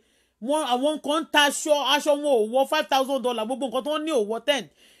dìde àwọn kan ń ta aṣọ wọn ò wọ $5,000 gbogbo nǹkan tó ń ní ò wọ 10.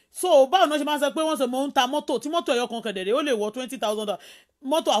 So báwo ni wọ́n ṣe máa ń sọ pé wọ́n sọ mo ń ta mọ́tò tí mọ́tò ẹ̀yọ kan kẹ̀dẹ̀rẹ̀ ó lè wọ $20,000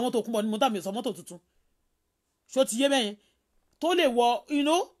 mọ́tò àwọn tó kún bọ̀ ni mo tà mí sọ mọ́tò tuntun ṣó ti yé bẹ́yẹn tó lè wọ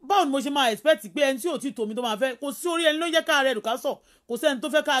báwo ni mo ṣe máa expect pé ẹni tí ò tí tòmí tó máa fẹ́ kò sí orí ẹni ló jẹ́ ká rẹ̀ ká sọ kò sẹ́ni tó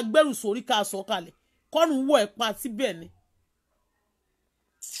fẹ́ ká gbẹ́rù sórí ká sọ kalẹ̀ kọ́run wọ̀ ẹ̀ pa síbẹ̀ ni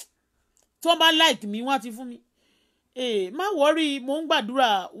tí wọ́n bá like mi wọ́n á ti fún mi má worry mo ń gbàdúrà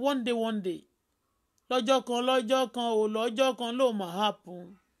one day lọ́jọ́ kan ló máa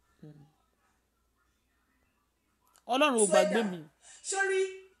happen ọlọ́run ò gbàgbé mi. sórí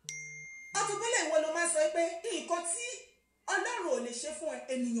Auto-Bola ìwọ ló máa sọ pé nǹkan tí ọlọ́run ò lè ṣe fún ẹ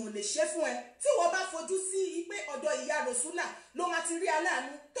ènìyàn ò lè ṣe fún ẹ tí wọ́n bá fojú sí pé ọ̀dọ̀ ìyá Rosula ló máa ti rí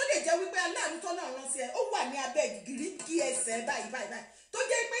aláàánú tó lè jẹ́ wípé aláàánú tó náà rán sí ẹ ó wà ní abẹ́ gírí kí ẹsẹ̀ báyìí tó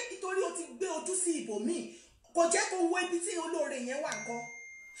jẹ́ pé nítorí o ti gbé ojú sí ibòmíì kò jẹ́ kó wo ibi tí olóore yẹn wà nǹkan.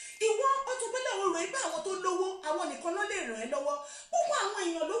 Ìwọ Auto-Bola ò rò pé àwọn tó lówó àwọn nìkan ló lè ràn ẹ́ lọ́wọ́ púpọ̀ àwọn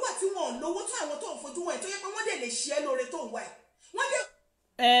èèyàn ló wà tí wọn ò lówó tó àwọn tó ń fojú wọn ẹ̀ tó yẹ pé wọ́n dẹ̀ lè ṣe é lóore tó ń wà ẹ̀ wọ́n dẹ̀.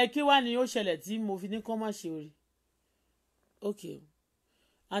 Kí wá ni ó ṣẹlẹ̀ tí mo fi ní kán má ṣe orí ok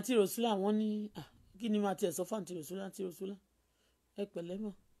àǹtí Rosula wọ́n ní kí ni máa tiẹ̀ sọ fún àǹtí Rosula ẹ pẹ̀lẹ́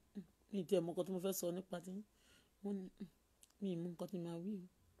mọ̀ mi ì tiẹ̀ mọ nǹkan tí mo fẹ́ sọ nípa tí wọ́n ní mi ì mọ nǹkan tí màá wí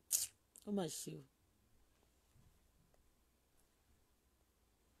ó mà ṣe o.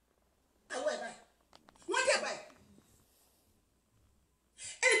 wọ́n dẹ̀ báyìí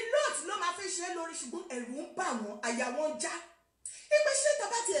a lot ló máa fẹ́ ṣe é lórí ṣùgbọ́n ẹ̀rù ń bà wọ́n àyà wọn já pé ṣé tá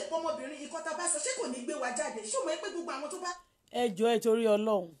bá ti ẹ̀pọ̀ ọmọbìnrin ikọ́ tá bá sọ ṣé kò ní gbé wa jáde ṣó mọ̀ pé gbogbo àwọn tó bá. ẹ jọ̀ọ́ ẹ torí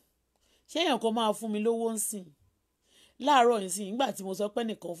Ọlọ́run ṣé èèyàn kan máa fún mi lówó ń sìn láàárọ̀ yìí sìn nígbà tí mo sọ pé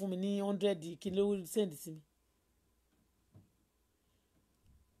nìkan fún mi ní 100 kí ló send sí mi.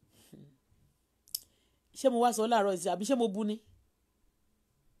 ṣé mo wá sọ láàárọ̀ yìí àbí ṣé mo bu ni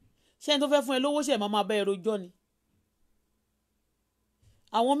ṣé ẹni tó fẹ́ fún ẹ lówó ṣe máa bá ẹ rojọ́ ni.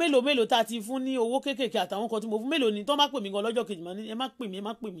 àwọn mélòó tá a ti fún ní owó kéékèèké àtàwọn kan tí mo fún mélòó ni tó má pè mí gan lọ́jọ́ kejì máa ní ẹ má pè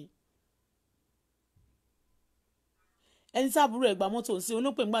mí. ẹni sábúrò ẹ̀ gba mọ́tò ń sìn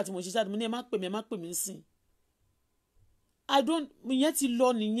olópè ńgbà tí mo ṣe ṣáà mo ní ẹ má pè mí ń sìn. ìyẹn ti lọ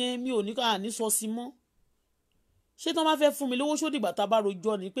nìyẹn mi ò ní ká ní sọ sí mọ́. ṣé tó má fẹ́ fún mi lówó ṣódìgbà tá a bá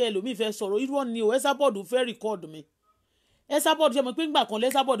rojọ́ ni pé ẹlòmíì fẹ́ sọ̀rọ̀ irú ọ̀ ni o Esabod fẹ́ rìkọ́ọ̀dù mi. Esabod ṣe mọ̀ pé ńgbà kan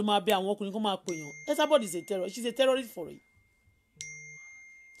lẹ́sàbọ̀d máa bẹ àwọn ọkùnrin kan máa pè yàn Esabod is a terrorist she's a terrorist for it.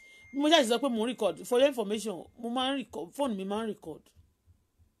 mo ṣáà sọ pé mo ń record for your information mo máa ń record fóònù mi máa ń record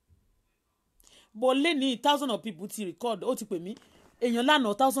but lẹ́ni 1000 of people ti record ó ti pè mí èèyàn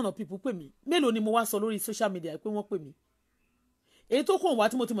lánàá 1000 of people pè mí mélòó ni mo wá sọ lórí social media pé wọ́n pè mí èyí tó kàn wá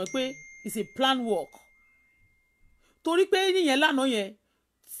tí mo ti mọ̀ pé it's a plan work torí pé níyẹn lánàá yẹn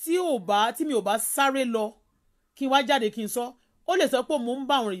tí mi ò bá sáré lọ kí n wá jáde kí n sọ ó lè sọ pé mo ń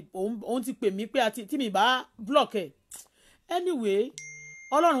bá òun ti pè mí pé tí mi bá block ẹ anyway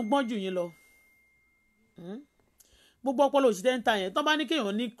Ọlọ́run gbọ́n jù yín lọ gbogbo ọpọlọ òṣìṣẹ́ ń ta yẹn tán bá ní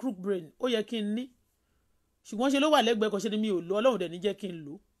kéèyàn ní crook brain ó yẹ kí n ní ṣùgbọ́n ṣe ló wà lẹ́gbẹ̀ẹ́ kan ṣe ni mi ò lò Ọlọ́run dẹ̀ ní jẹ́ kí n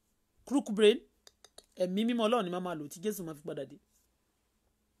lò crook brain ẹ̀mí mímọ́ Ọlọ́run ni máa lò tí Jésù máa fi padà dé.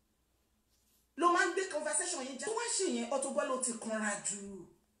 ló máa ń gbé conversation yẹn já tó wá ṣe yẹn Auto-Bola ti kanra jù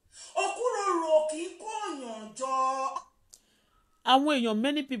òkúròrò kì í kóòyàn jọ. àwọn èèyàn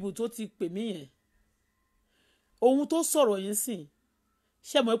many people tó ti pè mí yẹn ohun tó sọ̀rọ̀ yẹn sìn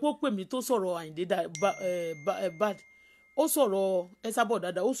ṣe mọ̀ pé ó pè mí tó sọ̀rọ̀ Àyìndé bad ó sọ̀rọ̀ Esabod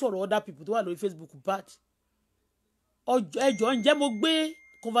dáadáa ó sọ̀rọ̀ other people tó wà lórí Facebook bad ẹjọ́ ǹjẹ́ mo gbé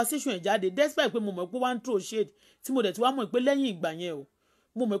conversation ẹ̀ jáde despite pé mo mọ̀ pé one throw shade tí mo dẹ̀ ti wá mọ̀ pé lẹ́yìn ìgbà yẹn o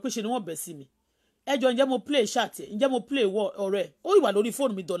mo mọ̀ pé ṣe ni wọ́n bẹ̀ sí mi ẹjọ́ ǹjẹ́ mo play chat ẹ̀ ǹjẹ́ mo play ọ̀rẹ́ ẹ̀ ó ìwà lórí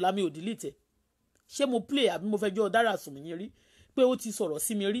fóònù mi dọ̀la mi ò delete ẹ̀ ṣé mo play àbí mo fẹ́ jọ́ Dara sùn mí yẹn rí pé ó ti sọ̀rọ̀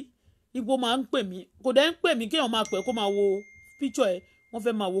sí mi rí ipò máa ń pè mí kò dẹ̀ ń pè mí kéèyàn máa pè kó máa wo picture ẹ̀ wọ́n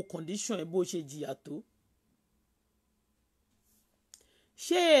fẹ́ máa wo condition ẹ̀ bó ṣe jìyà tó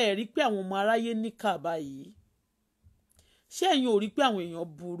ṣé ẹ rí pé àwọn ọmọ aráyé níkà báyìí ṣé ẹ̀yin ò rí pé àwọn èèyàn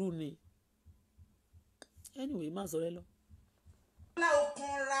burú ni anyway má sọ rẹ lọ. ọlá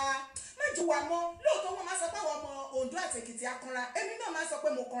ọkànra méjì wà mọ́ lóòótọ́ wọn máa sọ pé àwọn ọmọ Oǹdó àti Èkìtì akànra èmi náà máa sọ pé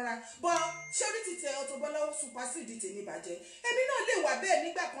mo kànra bọ́ ṣẹ́rí ti tẹ Auto-Bola supersede tèmi bàjẹ́ èmi náà lè wà bẹ́ẹ̀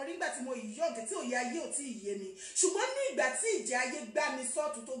nígbà kan nígbà tí mo yọ̀gẹ̀ tí òye ayé ò tí ì yé mi ṣùgbọ́n ní ìgbà tí ìjì ayé gbá mi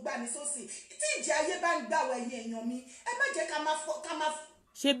sọ́ọ̀tún tó gbá mi sósì tí ìjì ayé bá ń gbàwọ̀ ẹ̀yìn èèyàn mi ẹ má jẹ́ ká máa.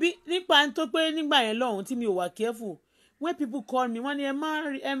 ṣebí nípa tó pé nígbà yẹn lọ́hùn tí mi ò wà careful when people call me wọ́n ní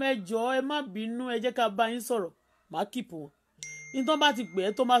ẹ jọ̀ọ́ ẹ má bínú ẹ jẹ́ ká bá yín sọ̀rọ̀ má keep wọn ní tó bá ti pè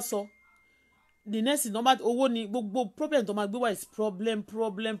é tó má sọ the next thing number owó ni gbogbo problem tó máa gbé wá is problem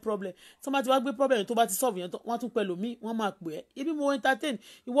tó máa ti wá gbé problem tó bá ti solve yẹn wọ́n tún pẹ̀lú mi wọ́n máa pè é ibi mo entertain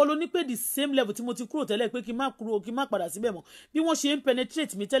ìwọ ló ní pé the same level tí mo ti kúrò tẹ́lẹ̀ pé kí n má padà síbẹ̀ mọ́ bí wọ́n ṣe ń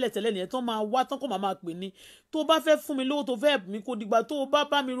penetrate mi tẹ́lẹ̀ nìyẹn tó máa wá tán kó máa pè ní tó bá fẹ́ fún mi lówó tó fẹ́ mi kò dìgbà tó bá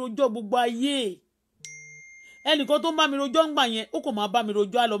bá mi rojọ́ gbogbo ayé ẹnìkan tó ń bá mi rojọ́ ń gbà yẹn ó kò máa bá mi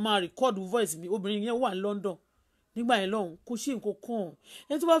rojọ́ á lọ máa record voice mi obìnrin yẹn wà ní London nígbà yẹn lọ́hùn kò ṣe nǹkan kan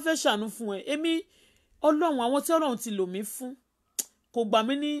ẹni tó bá fẹ́ ṣàánú fún ẹ èmi ọlọ́run àwọn tí ọlọ́run ti lò mí fún kò gbà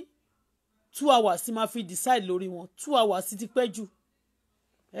mí ní 2 hours tí máa fi decide lórí wọn 2 hours ti pẹ́ jù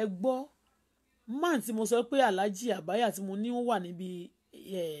ẹ gbọ́ man tí mo sọ pé Alhaji Àbáyà tí mo ní wọ́n wà níbi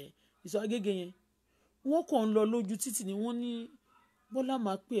ìsọ Agége yẹn wọ́n kàn ń lọ lójú títì ni wọ́n ní Bọ́lá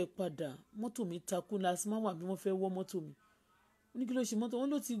máa pè é padà mọ́tò mi takú lásì máa wà bí wọ́n fẹ́ wọ́ mọ́tò mi ó ní kí ló ṣe mọ́tò wọn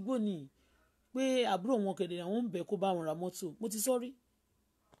ló ti gbó nìyí pé àbúrò wọn kẹ̀dẹ̀ àwọn ń bẹ̀ kó bá wọn ra mọ́tò mo ti sọ́rí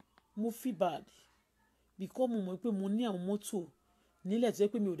mo feel bad because mo mọ̀ pé mo ní àwọn mọ́tò nílẹ̀ tó yẹ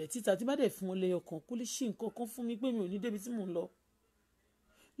pé mi ò dẹ̀ títa tí bá dẹ̀ fún wọn lẹ́yọ kan kó lè ṣe nǹkan kan fún mi pé mi ò ní débi tí mò ń lọ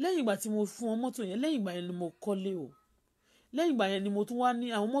lẹ́yìn ìgbà tí mo fún wọn mọ́tò yẹn lẹ́yìn ìgbà yẹn ni mo kọ́lé o lẹ́yìn ìgbà yẹn ni mo tún wá ní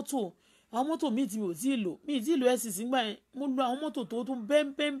àwọn mọ́tò míì tí mi ò tíì lò SCC nígbà yẹn mo lo àwọn mọ́tò tó tún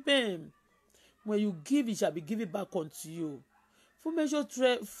bẹ́ẹ̀m when you give it shall be given back unto you fún measure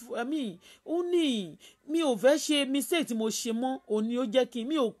ó ní mi ò fẹ́ ṣe mistake tí mo ṣe mọ́ òní ó jẹ́ kí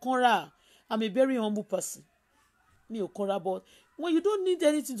mi ò kánra I'm a very humble person mi ò kánra but when you don't need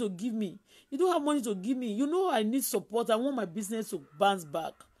anything to give me you don't have money to give me you know I need support I want my business to bounce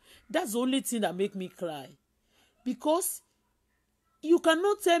back that's the only thing that make me cry because you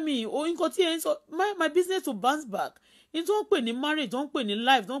cannot tell me nǹkan tí ẹ ń sọ my business to bounce back ní tó ń pè ní marriage tó ń pè ní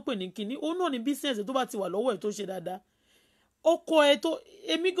life tó ń pè ní kinní òun náà ní business tó bá ti wà lọ́wọ́ ẹ̀ tó ṣe dáadáa ọkọ ẹ tó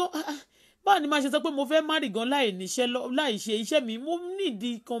èmi gan báwo ni máa ṣe sọ pé mo fẹ́ marry gan láì ṣe iṣẹ́ mi mo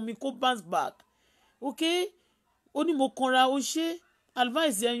nídìí kan mi kó bounce back ok ó ní mo kanra ó ṣe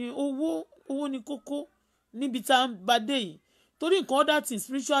advice ẹyin owó ni kókó níbi tá a bá dé yìí torí nǹkan other thing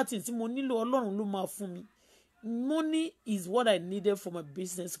spiritual thing tí mo nílò Ọlọ́run ló máa fún mi money is what I needed for my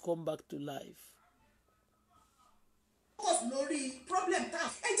business to come back to life. lórí problem tá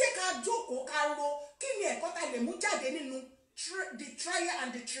ẹ jẹ́ ká jókòó ká ro kí ni ẹ̀kọ́ tá lè mú jáde nínú the trial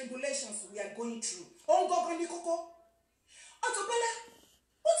and the tribulations we are going through. Ohun gangan ní kókó. Auto-Bola,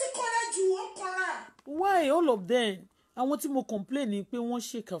 ó ti kọ́ra ju ó kọ́ra. Why all of them? Àwọn tí mo complain ni pé wọ́n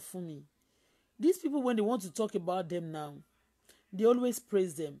ṣèkà fún mi. These people when they want to talk about them now, they always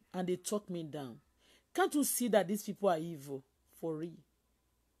praise them and they talk me down. Can't you see that these people are evil for real?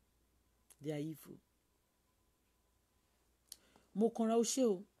 They are evil. Mo kanra ó ṣe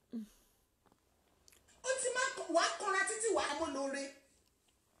o. Ó ti máa wá kanra títí wàá mú lóore.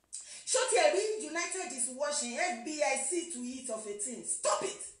 Ṣó ti ẹ̀rí United is watching FBI see to it of a thing. Stop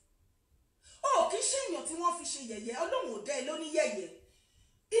it. Ó kì í ṣe èèyàn tí wọ́n fi ṣe yẹ̀yẹ́ Ọlọ́run ò dá ẹ lóní yẹ̀yẹ́.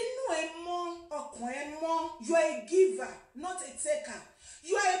 Inú ẹ mọ́, ọkàn ẹ mọ́. You are a giver, not a taker.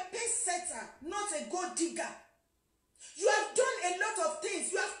 You are a pace setter, not a gold digger. You have done a lot of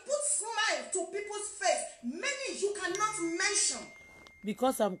things. You have put smile to people's face. Many you cannot mention.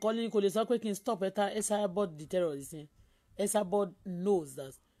 Because I'm calling kò lè sọ pé kí n stop Esabod the terrorist yẹn. Esabod knows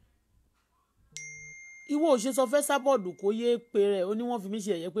that. Ìwọ ò ṣe sọ fẹ́ Esabod kó yé pé rẹ̀ ó ní wọ́n fi mí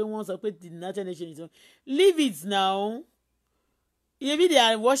ṣe ẹ̀yẹ pé wọ́n sọ pé the United Nations. Leave it now. Maybe they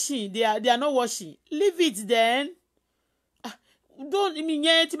are watching. They are not watching. Leave it then. Don't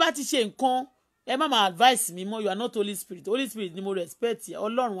yẹn tí bá ti ṣe nǹkan ẹ má máa advice mi mọ́. You are not Holy Spirit. Holy Spirit ni mo respect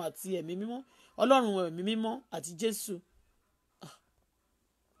Ọlọ́run àti ẹ̀mí mímọ́. Ọlọ́run ẹ̀mí mímọ́ àti Jésù.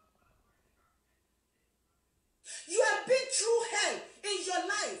 You have been through hell in your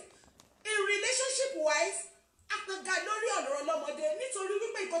life. In relationship wise, àpẹga lórí ọ̀rọ̀ ọlọ́mọdé nítorí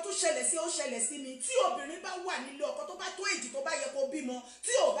wípé nǹkan tó ṣẹlẹ̀ sí ó ṣẹlẹ̀ sí mi. Tí obìnrin bá wà nílé ọkọ tó bá tó èjì tó bá yẹ kó bímọ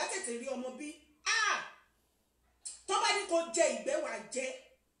tí ò bá tètè rí ọmọ bí. Tó bá ní kó jẹ ìgbẹ́ wà jẹ.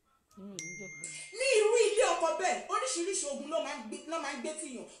 ní irú ilé ọkọ bẹ́ẹ̀ oríṣiríṣi ogun ló máa ń gbé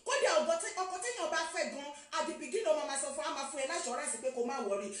tìyàn kódà ọkọ téèyàn bá fẹ́ gan àdìbìgì ló máa sọ fún àmà fún ẹ láṣọránsì pé kó má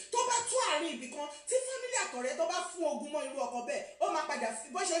wọrí tó bá tú àárín ibì kan tí fámílì àtọ̀rẹ́ tó bá fún ogun mọ́ irú ọkọ bẹ́ẹ̀ ó máa padà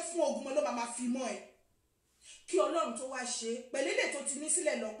bó ṣe fún ogun mọ́ ló máa fi mọ́ ẹ kí Ọlọ́run tó wá ṣe pẹ̀lẹ́lẹ̀ tó ti ní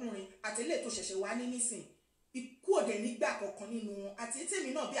sílẹ̀ lọ́kùnrin àtẹlẹ́ tó ṣẹ̀ṣẹ̀ wá ní nísìn ikú òde nígbà kọ̀ọ̀kan nínú wọn àti tèmi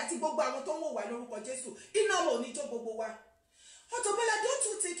náà bí àti gbogbo àwọn tó ń wò wá lórúkọ Jésù iná ọmọ òní jó gbogbo wa. Auto-Bola, don't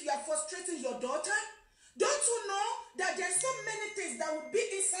you think you are frustrating your daughter? Don't you know that there are so many things that will be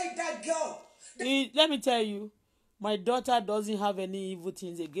inside that girl? Let me tell you, my daughter doesn't have any evil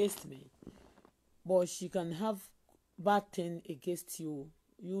things against me, but she can have bad things against you,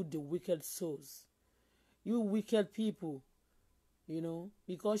 the wicked souls, you wicked people,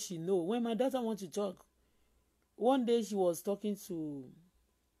 because she know. When my daughter wants to talk, one day she was talking to,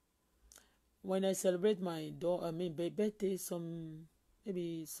 when I celebrate my birthday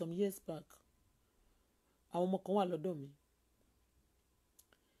maybe some years back, àwọn ọmọ kan wà lọ́dọ̀ mi.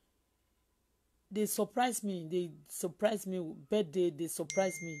 They surprised me birthday, they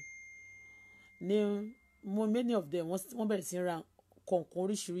surprised me. Many of them wọ́n bẹ̀rẹ̀ sí ra kọ̀ọ̀kan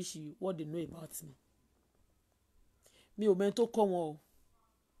oríṣiríṣi what they know about me. Mi ò mẹ́ni tó kọ́ wọn o.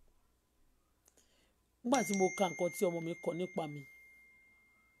 Nígbà tí mo ka nǹkan tí ọmọ mi kọ nípa mi,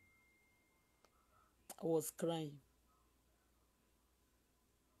 I was crying.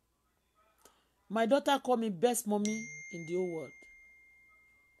 My daughter called me best mommy in the whole world.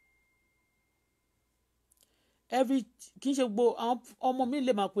 Kì í ṣe gbogbo àwọn ọmọ mi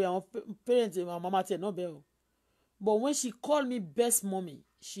lè máa pe àwọn parents àwọn mama tiẹ̀ náà bẹ́ẹ̀ o. But when she called me best mommy,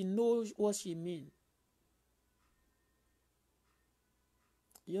 she knows what she mean.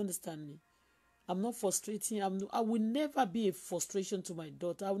 You understand me? I'm not frustrating. I will never be a frustration to my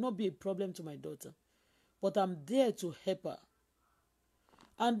daughter. I will not be a problem to my daughter. But I'm there to help her.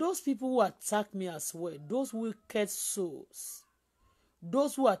 And those people who attack me as well, those wicked souls,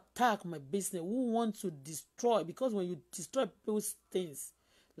 those who attack my business, who want to destroy, because when you destroy people's things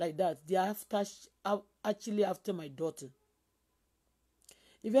like that, they are actually after my daughter.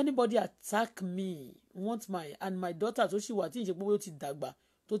 If anybody attack me, and my daughter, so she was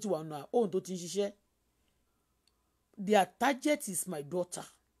their target is my daughter,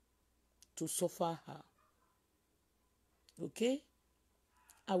 to suffer her. Okay?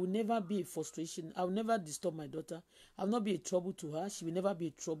 I will never be a frustration. I will never disturb my daughter. I will not be a trouble to her. She will never be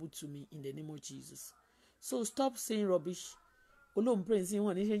a trouble to me in the name of Jesus. So stop saying rubbish. Nice.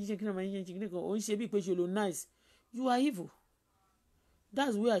 You are evil.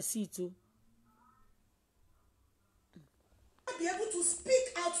 That's where I see it too. Be able to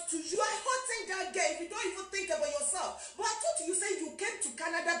speak out to you. I hurting that girl if you don't even think about yourself. But I thought you said you came to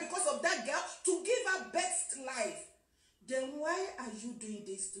Canada because of that girl to give her best life. Then why are you doing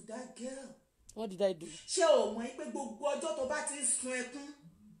this to that girl? What did I do? Ṣé o mọ̀ pé gbogbo ọjọ́ tó bá ti sun ẹkún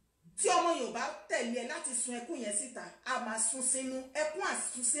tí ọmọ Yorùbá tẹ̀lé ẹ láti sun ẹkún yẹn síta a máa sun sínú ẹkún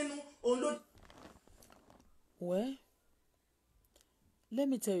àsun sínú òun ló. Well, let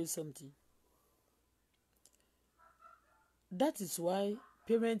me tell you something. That is why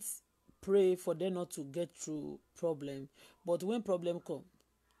parents pray for them not to get through problem. But when problem come,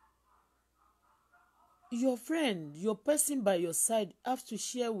 your friend, your person by your side have to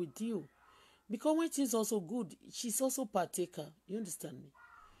share with you. Because when she's also good, she's also partaker. You understand me?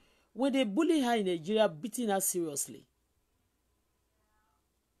 When they bully her in Nigeria, beating her seriously.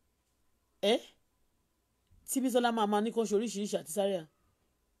 Tibisola mama ni kon sori ṣiṣi àti Zaria.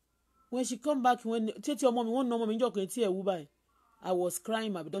 When she come back, when tete ọmọ mi wọ́n na ọmọ mi njo kan ti e wu báyìí. I was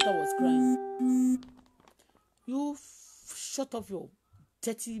crying, my daughter was crying. You shut up your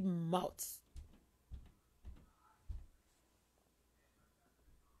dirty mouth.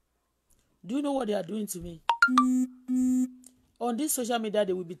 Do you know what they are doing to me? On this social media,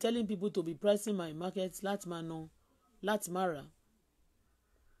 they will be telling people to be pricing my market, Latmano, Latmara.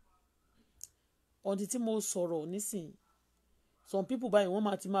 On the team of sorrow, nísìn. Some people buy one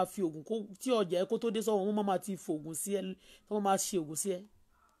máa ti máa fi oògùn tí ọjà ẹ kó tó dé sọ́wọ́ wọn máa ti fògùn sí ẹ wọ́n máa ṣe oògùn sí ẹ.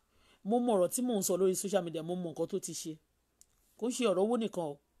 Mo mọ ọ̀rọ̀ tí mò ń sọ lórí social media, mo mọ nǹkan tó ti ṣe. Kò ń ṣe ọ̀rọ̀ owó nìkan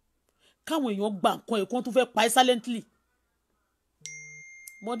o. Káwọn èèyàn gba nǹkan ẹ̀ kó tó fẹ́ pa ẹ́ silently.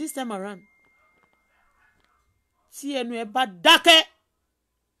 But this time around, tí ẹnu ẹ bá dákẹ́,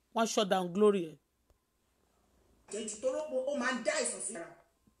 wọ́n shut down glory ẹ. Èjì tó rọ́pò ó máa ń dá ìsàn sí ara.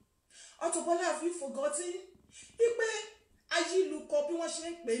 Auto-Bola, have you forgotten? Wípé ayílukọ bí wọ́n ṣe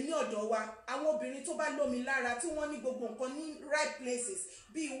ń pè ní ọ̀dọ̀ wa, àwọn obìnrin tó bá lómi lára tí wọ́n ní gbogbo nǹkan ní right places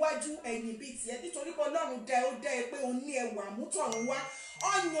bí iwájú ẹ̀yìn bíi tiẹ̀ nítorí pé Ọlọ́run dá ó dá ẹ pé òun ní ẹwà àmútọ̀run wá.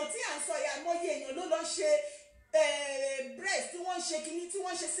 Ọyàn tí à ń sọ ya mọ́yé èèyàn ló lọ ṣe breast tí wọ́n ń ṣe kinní tí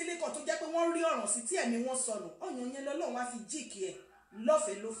wọ́n ń ṣe silicon tó jẹ́ pé wọ́n rí ọ̀ràn sí tí ẹ̀mí wọn sọnù ọyàn yẹn lọ́lọ́run wá fi jíìkì ẹ̀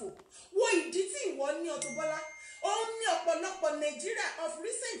lọ́fẹ̀ẹ́ lófò wo ìdí tí ìwọ ní Auto-Bola ó ní ọ̀pọ̀lọpọ̀ Nigeria of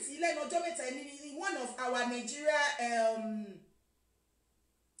recent lẹ́nu ọjọ́ mẹ́ta ní one of our Nigeria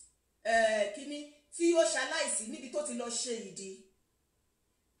kinní tí ó ṣaláìsí níbi tó ti lọ ṣe ìdí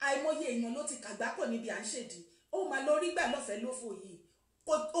àìmọye èèyàn ló ti kàgbákò níbi à ń ṣèdí ó máa lọ rí gbà lọ́fẹ̀ẹ́ lófò yìí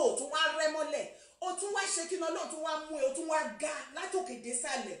ó tún wá rẹ́ mọ́lẹ̀ ó tún wá ṣe kí ni Ọlọ́run tún wá mú ẹ ó tún wá ga látòkè dé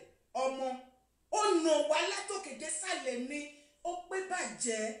sàlẹ̀ ọmọ ó nà wá látòkè dé sàlẹ̀ ní ó pé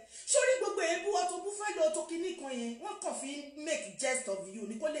bàjẹ́ sórí gbogbo èébú Auto Buffalo tó kinní kan yẹn wọ́n kàn fi make jest of you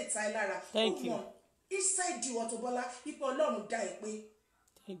ní kó lè ta ẹ lára Thank you. inside you Auto-Bola ipò Ọlọ́run dá ẹ pé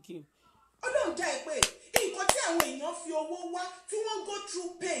Thank you. Ọlọ́run dá ẹ pé nǹkan tí àwọn èèyàn fi owó wá tí wọ́n go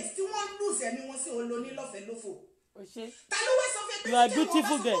through pains tí wọ́n lose ẹ̀mí wọn sí olóní lọ́fẹ̀ẹ́ lófò ta ló wá sọ fún ẹ pé You are tí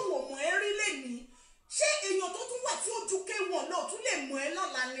beautiful àwọn bá girl. sọ fún òmò ẹ rí lẹ́ni ṣé èèyàn tó tún wà tí ó ju kéwọ̀n náà tún lè mọ̀ ẹ́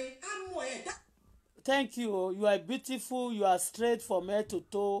lọ́la ni á mọ̀ ẹ́ dá. Thank you. You are beautiful. You are straight from head to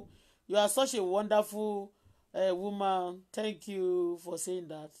toe. You are such a wonderful woman. Thank you for saying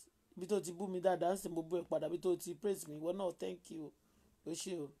that. Bí tó ti bú mi dáadáa, ń sìn mo bú ẹ padà. Bí tó ti praise mi, ìwọ náà thank you. O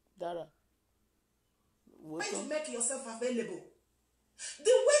ṣé o, Dara. When you make yourself available,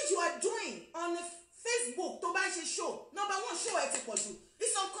 the way you are doing on Facebook tó bá ń ṣe show, number one show ẹ ti pọ̀ jù,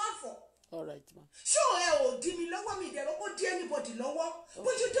 it's uncalled for. All right, ma. Show ẹ ò dí mi lọ́wọ́ mi ìdẹ̀rọ̀ kó dí anybody lọ́wọ́,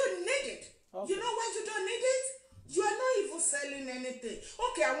 but you don't need it. Okay. You know why you don't need it? You are not even selling anything.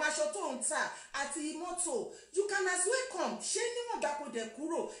 Okay, àwọn aṣọ tó ń tà àti mọ́tò, you can as well come. Ṣé níwọ̀n bá kò dẹ̀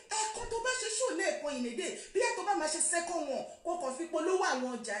kúrò? Ẹ̀ẹ̀kan tó bá ṣe show lẹ́ẹ̀kan ìnédè, bí ẹ̀ tó bá máa ṣe second one, kó kàn fi polówó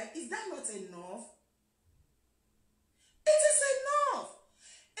àwọn ọjà ẹ̀. Is that not enough? It is enough.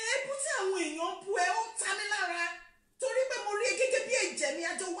 Èébú tí àwọn èèyàn bú ẹ ó ta mí lára torí pé mo rí ẹ gẹ́gẹ́ bí ẹ̀jẹ̀ mi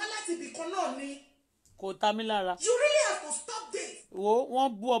àjọ wá láti ibì kan náà ni. Kò ta mí lára. You really have to stop this. Wọ́n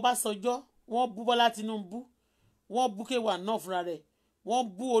bú Ọbásanjọ́, wọ́n bú Bọ́lá Tinubu, wọ́n bú Kéwà náà fúnra rẹ̀, wọ́n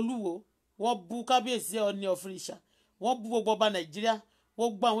bú Olúwo, wọ́n bú Kábíyèsí Ọọ̀ni of Ìrìṣà, wọ́n bú gbogbo ọba Nàìjíríà, wọ́n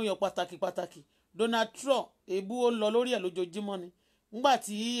gbọ́ àwọn èèyàn pàtàkì. Donald Trump èébú ó ń lọ lórí ẹ̀ lójoojúmọ́ ni. Nígbà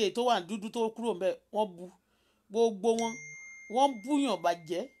tí ètò wà dúdú tó kúrò ńbẹ̀, wọ́n bú gbogbo wọn. Wọ́n búyàn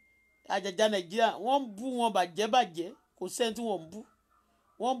bàjẹ́ àjàjà Nàìjíríà, wọ́n bú wọn bàjẹ́ kò sẹ́ni tí wọ́n ń bú.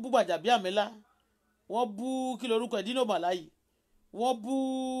 Wọ́n bú Gbàjàbíàmílà, wọ́n bú kí lorúkọ ẹ̀ Dino Melaye, wọ́n bú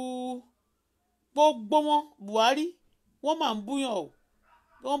gbogbo wọn Buhari, wọ́n máa ń búyàn o.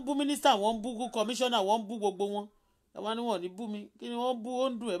 Wọ́n bú mínísítà, wọ́n bú kọmíṣánná, wọ́n bú gbogbo wọn. Àwọn ni wọ́n ní bú mi, kí ni wọ́n bú ó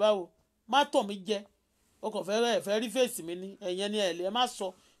ń dùn ẹ̀ báwo. Má tọ̀ mí jẹ, o kàn fẹ́ rí fèsì mi ní ẹ̀yẹn ni ẹ̀lẹ́ ẹ má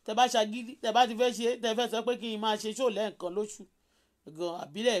sọ. Tẹ bá ṣagídí, tẹ bá ti fẹ́ ṣe, tẹ fẹ́ sọ pé kí n máa ṣe ṣó lẹ́ẹ̀kan lóṣù gan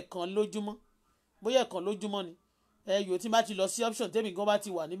àbílẹ̀ ẹ̀kan lójúmọ́, bóyá ẹ̀kan lójúmọ́ ni. Ẹyọ tí bá ti lọ sí option tèmi gan bá ti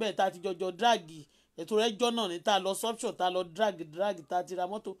wà níbẹ̀ tá a ti jọjọ dragi ètò rẹ́jọ́ náà ni tá a lọ sí option tá a lọ drag tá a ti ra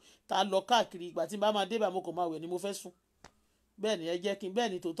mọ́tò tá a lọ káàkiri ìgbà tí n bá máa dé bá mo kàn máa wẹ̀ ni mo fẹ́ sùn. Bẹ́ẹ̀ ni ẹ jẹ́ kí n bẹ́ẹ̀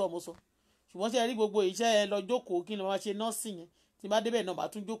ni tòótọ́ mo sọ. Ṣùgbọ́n tí ẹ rí gbogbo iṣẹ́ ẹ lọ jókòó kí n lọ máa ṣe nọ́ọ̀sì yẹn tí n bá débẹ̀ náà màá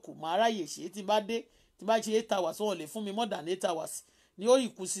tún jókòó màá ráyè ṣe tí n bá dé tí n bá ṣe 8 hours wọn lè fún mi more than 8 hours ní ó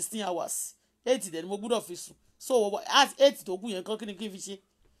ìkú 16 hours 8 dẹ̀ ni mo gbúdọ̀ fi sùn so 8 tó kù yẹn kán kí ni kí n fi ṣe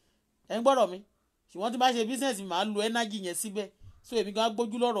ẹ ń gbọ́dọ̀ mi ṣùgbọ́n tí n bá ṣe business mi màá lo energy yẹn síbẹ̀ so èmi gan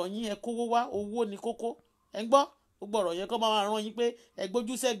gbójú lọ́rọ̀ yín ẹ kówó wá owó ni kókó ẹ ń gbọ́ gbogbo ọ̀rọ̀ yẹn kọ́ máa rán yín pé ẹ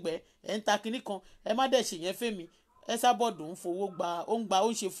gbójú sẹ́gbẹ̀ẹ́ ẹ ń ta kinní kan ẹ má dẹ̀ ṣèyẹn fẹ́mi ẹ sábọ̀dù ń fowó gba ó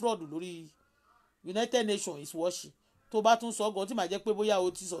ń ṣe fraud lórí United Nations is watching tó bá tún sọ gan tí màá jẹ́ pé bóyá o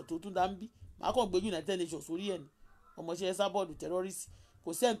ti sọ tó tún dá ń bí màá kàn gbé United Nations sórí ẹ̀ ní ọmọọṣẹ́ ẹ sábọ̀dù terrorist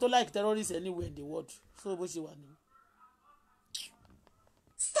kò sẹ́ni tó like terrorist anywhere in the world so bó ṣe wà nìyẹn.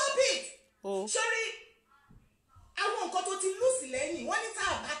 Stop it. Sorry. Àwọn nǹkan tó ti lùsì lẹ́yìn wọ́n ní tá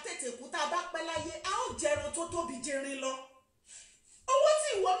a bá tètè kú tá a bá pẹ́ láyé a ó jẹran tó tóbi jẹrin lọ. Owó tí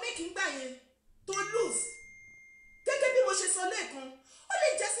ìwọ méjì ń gbà yẹn tó lùsì gẹ́gẹ́ bí mo ṣe sọ lẹ́ẹ̀kan ó lè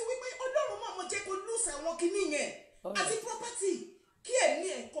jẹ́ sí wípé Ọlọ́run máa mọ jẹ́ kó lùsì àwọn kinní yẹn àti property kí ẹ̀mí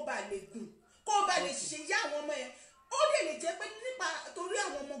ẹ̀ kó ba lè gùn kó ba lè ṣe yá àwọn ọmọ yẹn ó lè jẹ́ pé nípa torí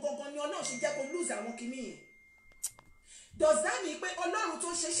àwọn ọmọ gangan ni Ọlọ́run ṣe jẹ́ kó lùsì àwọn kinní yẹn. Does that mean pé Ọlọ́run tó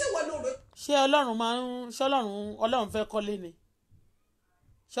ṣe ṣé wọ́n lóore. Ṣé Ọlọ́run máa ń ṣé Ọlọ́run fẹ́ kọ́lé ni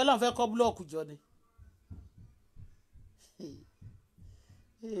ṣé Ọlọ́run fẹ́ kọ́ búlọ́ọ̀kù jọ ni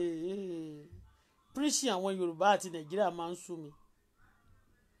píríṣì àwọn Yorùbá àti Nàìjíríà máa ń sú mi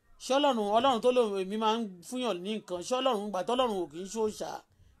ṣé Ọlọ́run tó lòun èmi máa ń fúnyàn ní nǹkan ṣé Ọlọ́run gbà tọ́lọ́run ò kì í ṣòṣà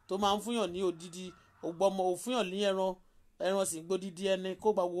tó máa ń fúnyàn ní odidi ògbọ́mọ òfúnyàn ní ẹran sì gbódidi ẹni kó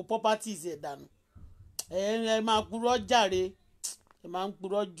gba wo properties ẹ̀ dànù ẹ máa purọ́ jàre ẹ máa ń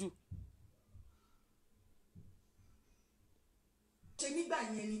purọ́ jù. ṣe nígbà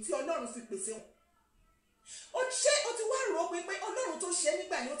yẹn ni tí Ọlọ́run fi pèsè wọn ó ti wá rò ó pé ọlọ́run tó ṣe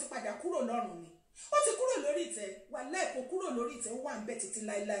nígbà yẹn ó ti padà kúrò lọ́run ni ó ti kúrò lórí ìtẹ́ wà lẹ́ẹ̀kọ́ kúrò lórí ìtẹ́ ó wà ń bẹ títí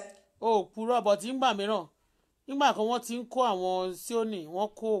láéláé. ó purọ́ bọ̀ tí ń gbà mìíràn nígbà kan wọ́n ti ń kó àwọn Síónì wọ́n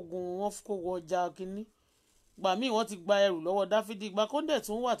kó ogun wọ́n kó ọjà kínní gbà míì wọ́n ti gba ẹrù lọ́wọ́ Dáfídì ìgbà kan dẹ̀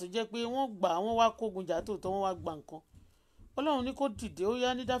tún wà tó jẹ́ pé wọ́n gbà wọ́n wá kógun jà tó wọ́n wá gba nǹkan ọlọ́run ní kó dìde ó yá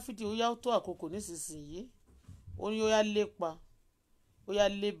ní Dáfídì ó yá tó àkókò nísinsìnyí ó ní ó yá lépa ó yá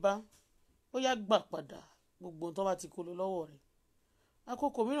lébá ó yá gbà padà gbogbo ohun tó bá ti kó lọ lọ́wọ́ rẹ̀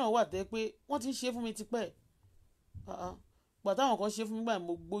àkókò mìíràn wà tẹ́ pé wọ́n ti ń ṣe fún mi tipẹ́ gbà táwọn kan ṣe fún mi gbà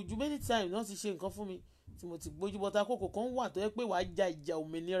mo gbójú many times wọ́n ti ṣe nǹkan fún mi tí mo ti gbójú bọ́ta àkókò kan wà tó yẹ pé wàá ja ìjà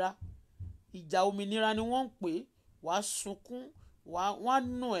òmìnira ni wọ́n ń pè wàá sunkún wàá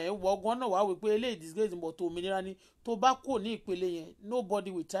nù ẹ́ wọ́gán náà wàá wí pé eléyìí disgrace bọ̀ tó òmìnira ni tó bá kò ní ìpele yẹn nobody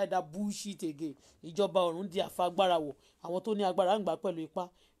will try that bullshit again ìjọba ọ̀run di àfagbára wọ̀ àwọn tó ní agbára ń gbà pẹ̀lú ipá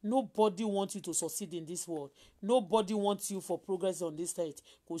nobody wants you to succeed in this world nobody wants you for progress on this earth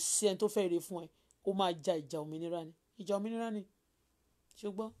kò sí ẹni tó fẹ́ ire fún ẹ ó máa ja ìjà òmìnira ni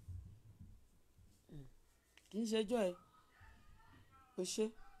ṣùgbọ́n kì í ṣẹjọ́ ẹ ó ṣe.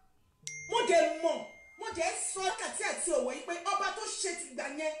 mo jẹ́ sọ kàtí àti òwò yìí pé ọba tó ṣe ti gbà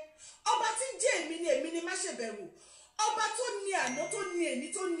yẹn ọba tí ń jẹ́ èmi ni má ṣe bẹ̀rù ọba tó ní àná tó ní èní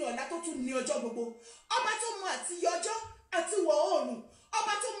tó ní ọ̀la tó tún ní ọjọ́ gbogbo ọba tó mọ àti yọjọ́ àti wọ̀ oòrùn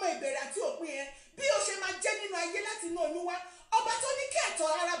ọba tó mọ ìbẹ̀rẹ̀ àti òpin yẹn bí ó ṣe máa jẹ́ nínú ayé láti inú oyún wá ọba tó ní kí àtọ̀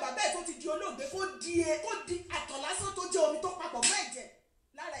ara bàbá ẹ̀ tó ti di olóògbé kó di àtọ̀ lásán tó jẹ́ omi tó papọ̀ mọ́ ẹ̀jẹ̀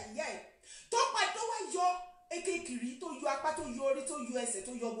lára ìyá ẹ̀ tó wá yọ ekekiri tó yọ apá tó yọ orí tó yọ ẹsẹ̀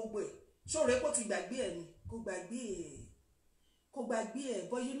tó yọ gbogbo ẹ̀ ṣòro kó ti gbàgbé ẹ̀ ni kó gbàgbé ẹ̀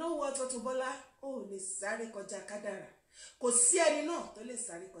but you know what Auto-Bola ó lè sáré kọjá kádàrà kò sí ẹni náà tó lè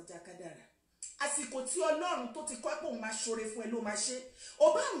sáré kọjá kádàrà àsìkò tí ọlọ́run tó ti kọ́ pé òun máa ṣoore fún ẹ ló máa ṣe ó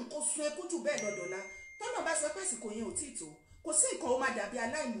bá òun kó sun ekú jù bẹ́ẹ̀ lọ́dọ̀ọ́lá tọ́nà bá sọ pé àsìkò yẹn ò tí ì tó kò sí nǹkan ó máa dàbí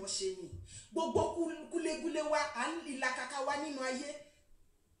aláìmọ̀ọ́ṣe ni gbogbo kúlégúlé wa à ń ìlàkàkà wa nínú ayé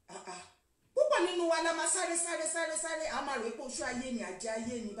púpọ̀ nínú wa la máa sáré a máa rò pé oṣù ayé ni àjẹ́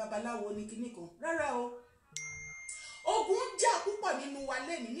ayé ni babaláwo ni kinní kan rárá o ogun ń jà púpọ̀ nínú wa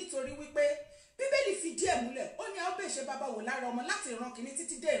lẹ́ni nítorí wípé bíbélì fìdí ẹ̀ múlẹ̀ ó ní a ó bèṣe bàbá wò lára ọmọ láti ìran kìíní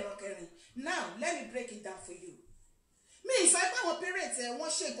títí dé ìran kẹrin now let me break it down for you mi ìsọ ẹ pé àwọn parents ẹ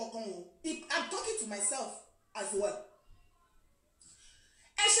wọ́n ṣe nǹkan kan o I'm talking to myself as well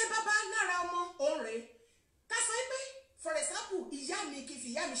ẹ ṣe bàbá lára ọmọ òǹrè ká sọ pé for example ìyá mi kì í fi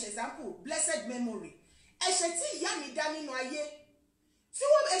ìyá mi ṣe example blessed memory ẹ̀ṣẹ̀ tí ìyá mi dá nínú ayé tí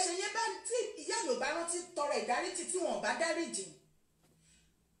wọ́n ẹ̀ṣẹ̀ yẹn bá tí ìyá mi ò bá rántí tọrọ ìdáríjì tí wọ́n ò bá dáríjì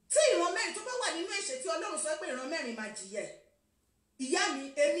tí ìran mẹ́rin tó bá wà nínú ẹ̀ṣẹ̀ tí Ọlọ́run sọ pé ìran mẹ́rin máa jìyà ìyá mi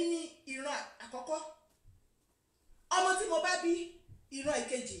èmi ní ìran àkọ́kọ́ ọmọ tí mo bá bí ìran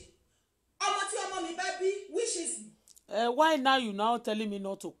ìkejì ọmọ tí ọmọ mi bá bí which is. Why now you now telling me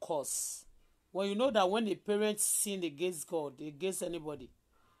not to curse when you know that when a parent sin against God against anybody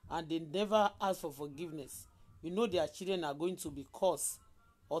and they never ask for forgiveness you know their children are going to be cursed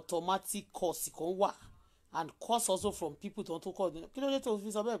automatic curse kan wà and curse also from people to call them kí ló dé tó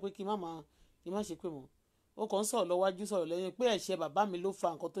fi sọ bẹ́ẹ̀ pé kí n má ṣe pé mọ́ ó kàn ń sọ̀rọ̀ lọ́wájú sọ̀rọ̀ lẹ́yìn pé ẹ̀ṣẹ̀ bàbá mi ló fa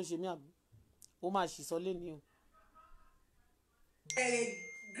nǹkan tó ṣe mí àbí ó máa ṣì sọ lé ní o.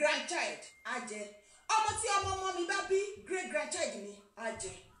 Grandchild á jẹ ọmọ tí ọmọ mi bá bí great grandchild mi á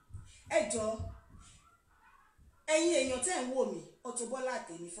jẹ ẹ jọ ẹ̀yin èèyàn tẹ́ ń wò mí Auto-Bola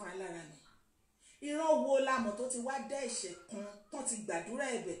àtẹ̀mí fún alára mi ìran wo lamọ̀ tó ti wá dá ẹ̀ṣẹ̀ kan tán ti gbàdúrà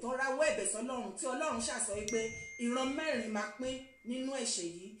ẹ̀bẹ̀ tán rawọ́ ẹ̀bẹ̀ sọ́lọ́run tí Ọlọ́run ṣàsọ wípé ìran mẹ́rin máa pín nínú ẹ̀ṣẹ̀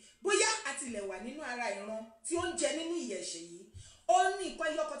yìí bóyá àtìlẹ̀ wà nínú ara ìran tí ó ń jẹ nínú ìyà ẹ̀ṣẹ̀ yìí ó ní nǹkan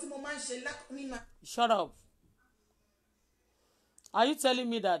ẹyọkọ tí mo máa ń ṣe nínú. Shut up. Are you telling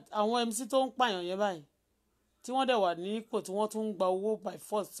me that àwọn MC tó ń pààyàn yẹn báyìí tí wọ́n dẹ̀ wà ní ipò tí wọ́n tún ń gba owó by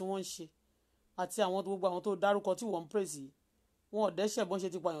force tí wọ́n ń ṣe àti àwọn gbogbo àwọn tó dárúkọ tí wọ́n ń praise yìí wọn ò dẹ́ṣẹ̀ bọ́n ṣe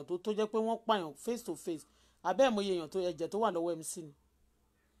ti pààyàn tó jẹ́ pé wọ́n pààyàn face to face abẹ́ ìmọ̀ye èèyàn tó ẹ̀jẹ̀ tó wà lọ́wọ́ MC ni.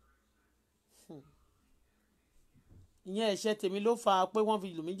 ìyẹn ẹ̀ṣẹ̀ tèmi ló fa pé wọ́n fi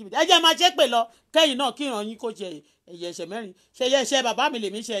lù mí jìbìtì ẹ̀jẹ̀ máa ṣe pè lọ kẹ́yìn náà kí ìran yín kó ṣe ẹ̀yẹ ẹ̀ṣẹ̀ mẹ́rin ṣe ẹ̀yẹ ẹ̀ṣẹ̀ bàbá mi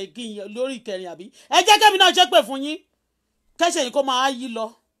lèmi ṣe kí n lórí ìkẹrin àbí ẹ jẹ́ kẹ́mi náà ṣe pè fún yín kẹ́ṣẹ̀ yín kó máa yí lọ.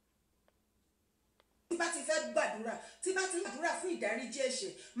 tí bá ti fẹ́ gbàdúrà tí bá ti ń gbàdúrà fún ìdáríjì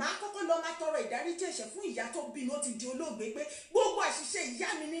ẹ̀ṣẹ̀ màá kọ́kọ́ lọ máa tọrọ ìdáríjì ẹ̀ṣẹ̀ fún ìyá tó bí mi ó ti di olóògbé pé gbogbo àṣìṣe ìyá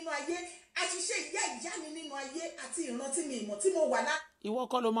mi nínú ayé àṣìṣe ìyá mi nínú ayé àti ìran tí mi ìmọ̀ tí mo wà lá. ìwọ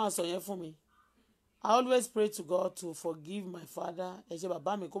kọ́ ló máa sọ yẹn fún mi. I always pray to God to forgive my father ẹ̀ṣẹ̀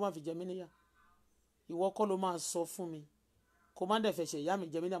bàbá mi kó má fi jẹ mí níyà ìwọ kọ́ ló máa sọ fún mi kó má dẹ̀ fẹ̀ṣẹ̀ ìyá mi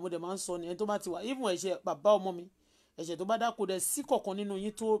jẹ mí níyà mo dẹ̀ máa ń sọ nìyẹn tó bá ti wà even ẹ̀ṣẹ̀ bàbá ọmọ mi ẹ̀ṣẹ̀ tó bá dákú dẹ̀ sí kọ̀ọ̀kan nínú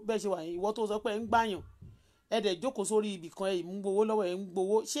yín tó bẹ́ẹ̀ ṣe wà yín ìwọ tó sọ pé ń gbàyàn ẹ dẹ̀ jókòó sórí ibì kan ẹ ń gbowó lọ́wọ́ ẹ ń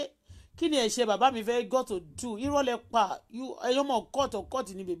gbowó ṣé kí ni ẹ ṣe bàbá mi fẹ́ got to do irọ́ lẹ pa ẹyọ́ mọ̀ court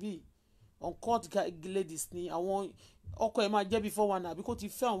ni bèbí on court ladies ni àwọn ọkọ ẹ máa jẹ́ bí 419 àbí kó ti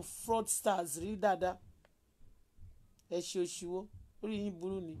fẹ́ àwọn fraudsters rí dáadáa ẹ ṣe òṣìwò orí yín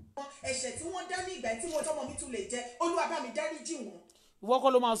burú ni. ẹ̀ṣẹ̀ tí wọ́n dá ní ìgbà tí wọ́n tọ́mọ mi tún lè jẹ́ Olúwa bá mi dáríjì wọ́n. ìwọ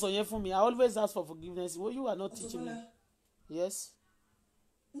kọ́ ló máa sọ yẹn fún mi I always ask for forgiveness you are not teaching me. Yes.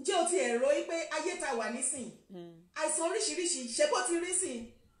 ǹjẹ́ o ti ẹ̀rọ wípé ayé ta wà nísìn àìsàn oríṣiríṣi ṣe bó ti rí sìn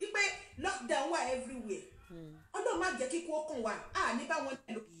wípé lockdown wà everywhere Ọlọ́run má jẹ́ kíkú ó kàn wá ní báwọn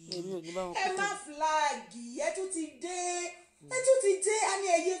ẹ̀ lò. ẹ má flag ẹ tún ti dé a ní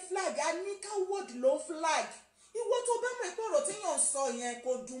ẹyẹ flag a ní coward ló flag ìwọ tó bá mọ̀ pé ọ̀rọ̀ téèyàn sọ yẹn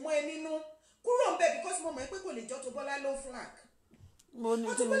kò dùn mọ́ ẹ nínú kúrò ń bẹ̀ because mo mọ̀ pé kò lè jọ́ Auto-Bola ló flag.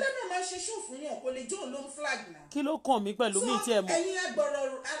 Auto-Bola náà máa ń ṣe ṣó fún yàn kò lè jọ́ òun ló ń flag náà. kí ló kàn mí pẹ̀lú mi tí ẹ mọ̀. ẹ̀yin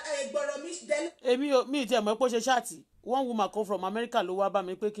ẹgbọ̀rọ̀ mi dẹ́nu. èmi mi tí ẹ mọ̀ pé ó ṣe ṣáàtì one woman come from America ló wá bá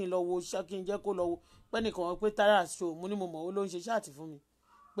mi pé kí n lọ wo kí n jẹ́ kó lọ wo pé nìkan pé Dara show mo ní mo mọ̀ ó ló ń ṣe ṣáàtì fún mi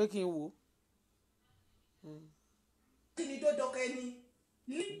pé kí n wò. kí ni dọ́dọ̀ kẹ́ni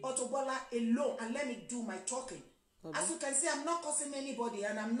leave Auto-Bola alone and let me do my talking. As you can see, I'm not cursing anybody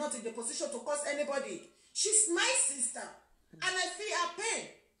and I'm not in the position to curse anybody. She's my sister and I feel her pain.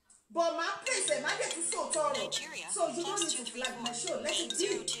 But my place, my get to so thorough. So you don't need to flag my show. Let it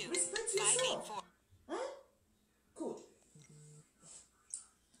be. Respect yourself. Good.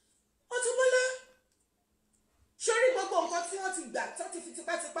 Auto-Bola. Ṣorí gbogbo nǹkan tí wọ́n ti gbà tó ti fi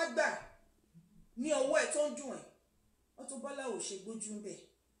tipátipá gbà ní ọwọ́ ẹ̀ tó ń dùn ẹ̀. Auto-Bola ò ṣe gbójú ń bẹ̀.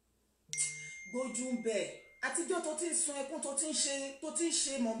 Gbójú ń bẹ̀. Àtijọ́ tó ti ń sun ẹkún tó ti ń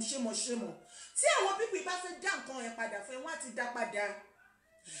ṣe mọ̀ tí àwọn pípì bá fẹ́ dá nǹkan ẹ̀ padà fẹ́ wọ́n á ti dá padà.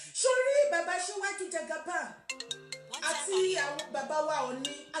 Ṣorí bàbá Ṣíwájú Jagaba àti àwọn bàbá wa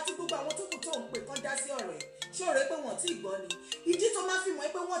Ọọ̀ni àti gbogbo àwọn tó kù tó ń pè kán dá sí ọ̀rọ̀ ẹ̀ ṣòro pé wọ́n ti gbọ́ ni ìdí tó máa fi mọ̀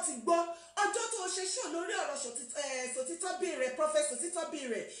pé wọ́n ti gbọ́ ọjọ́ tó ṣe ṣó lórí ọ̀rọ̀ Sòtítọ́bí rẹ̀ Prophet Sòtítọ́bí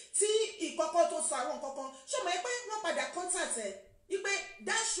rẹ̀ tí ìkọ̀kọ̀ tó sọ àwọn nǹkan kan ṣó mọ̀ pé wọ́n padà contact ẹ̀ wípé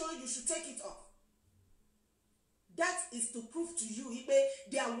that show you should take it off. That is to prove to you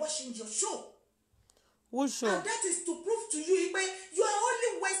they are watching your show. Which show? And that is to prove to you you are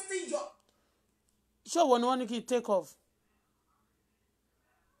only wasting your. Show one you can take off.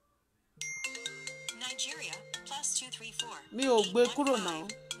 Nigeria +234. Mi ò gbé kúrò now.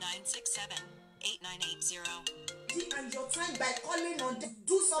 967-8980. And your time by calling on them,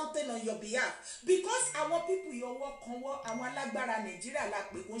 do something on your behalf because our people your work kan wọ àwọn alágbára Nàìjíríà la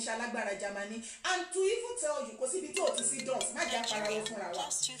pè kò ń ṣe alágbára Germany and to even tell you kò síbi tó ti sí dons má jà pariwo fúnra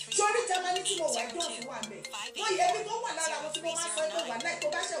wa sórí Germany tí mo wà dons wà bẹ wọ́n yẹ bí kò wà lára àwọn tí mo máa sọ pé wà láì tó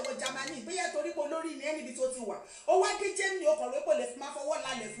bá ṣe wọ Germany bóyá torí pé olórí ni ẹni bí tó ti wà ó wá dé Germany ó kọ̀wé kò lè fi máa fọwọ́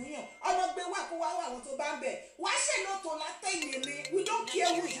lálẹ̀ fún yàn ọmọ gbé wà kó wá wà àwọn tó bá ń bẹ̀ wá ṣe náà tó látẹ̀yìn mi we don't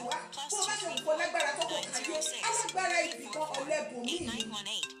care who you are bó o bá ṣe nǹkan lágbára tó kò káyé alágbára ibì kan ọ̀lẹ́bùnmí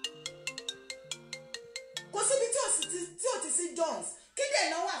kò síbi tí ò ti sí Jones kí dẹ̀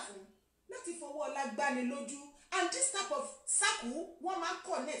náà wà fún láti fọwọ́ ọlá gbani lójú and this type of circle wọ́n máa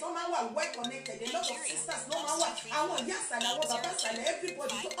connect wọ́n máa wà well connected a lot of sisters ló máa wà àwọn ìyá àsàlẹ̀ àwọn bàbá àsàlẹ̀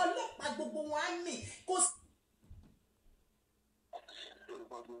everybody tó ọlọ́pàá gbogbo wọn á mì kò sí.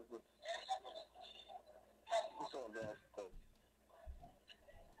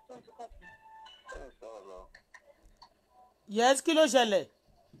 Yes, kí ló ṣẹlẹ̀?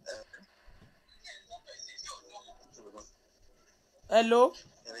 Hello?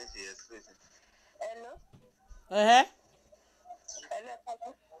 Hello?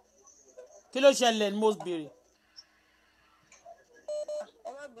 Kí ló ṣẹlẹ̀ ní most béèrè?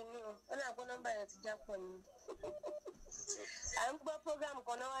 Ọmọ bìnú o, ó náà kó nọ́mbà yẹn ti já pọ̀ ni. À ń gbọ́ program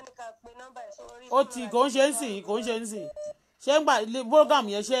kan náà wá ní ká pe nọ́mbà yẹn sórí. Ó ti kò ń ṣe ń sìn, kò ń ṣe ń sìn. Ṣé ń gbà program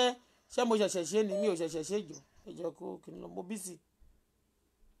yẹn ṣé mo ṣẹ̀ṣẹ̀ ṣe ni mi ò ṣẹ̀ṣẹ̀ ṣe jù. Ẹ jẹ́ kó kí n lọ mo busy.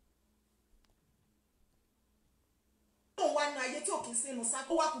 Ó wá ní ayé tí ò kí sínú sá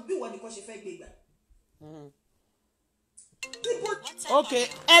ó wá kú bí ìwọ nìkan ṣe fẹ́ gbé gbà. Ok,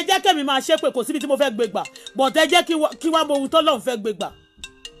 ẹ jẹ́ kẹ́mi máa ṣe pé kò síbi tí mo fẹ́ gbé gbà but ẹ jẹ́ kí wá mo ohun tó lọ́n fẹ́ gbé gbà.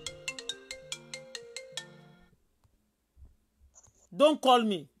 Don't call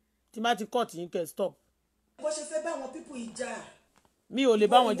me tí má ti cut yín kẹ́ stop. Bó ṣe fẹ́ bá àwọn pípù ìjà. Mi ò lè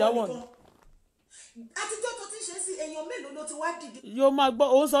bá wọn já wọn. Àtijọ́ tó ti ṣe sí èèyàn mélòó ló ti wá dìde. Yóò máa gbọ́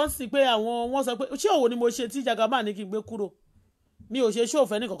òun sọ sí pé wọ́n sọ pé ṣé òwò ni mo ṣe tí Jagaba ní kí n gbé kúrò. Mi ò ṣe show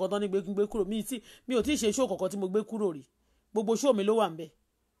fẹ́ ní kankan tán ní gbé kí n gbé kúrò mi ò tí ì ṣe show kankan tí mo gbé kúrò rí gbogbo show mi ló wà ńbẹ̀.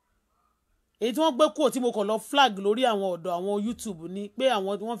 Èyí tí wọ́n gbé kúrò tí mo kàn lọ flag lórí àwọn ọ̀dọ̀ àwọn YouTube ni pé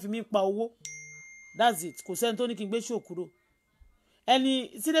àwọn wọ́n fi mí pa owó that's it kò sẹ́ni tó ní kí n gbé show kúrò. ẹni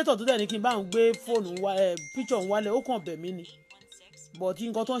sínétọ̀ tó dẹ̀ ní kí n bá òun gbé fóònù píṣọ̀ òun wálẹ̀ ó kàn bẹ̀ mí ni but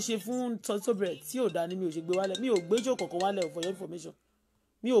nǹkan tó ń ṣe fún Sobret tí ò dá ni mi ò ṣe gbé wálẹ̀ mi ò gbé jò kankan wálẹ̀ for your information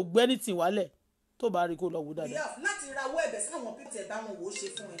mi ò gbé anything wálẹ̀ tó bá rí kó lọ wò dáadáa. láti rawọ́ ẹ̀bẹ̀ sáwọn pípẹ́ bá wọn wò ó ṣe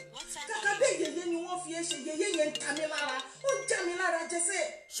fún ẹ kàkà bẹ́ẹ̀ yeye ni wọ́n fi ẹ́ ṣe yeye yẹn ń ta mi lára ó ń já mi lára jẹ́sẹ̀.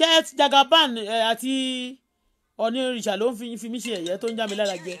 ṣé Jagaban àti onírìṣà ló ń fi mí ṣe ẹ̀yẹ tó ń já mi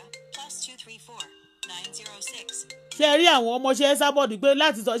lára jẹ. ṣé ẹ rí àwọn ọmọọṣẹ́ Esabod pé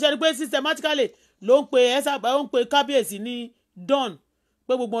láti sọ ṣé ẹ rí pé systematically ló ń pe kábíyèsí ní Don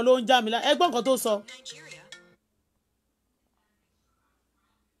pé gbogbo wọn ló ń já mi lára ẹgbọ́n nǹkan tó sọ.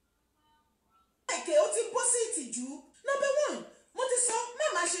 ẹ̀kẹ́ ó ti ń bọ́ sí ìtìjú number one mo ti sọ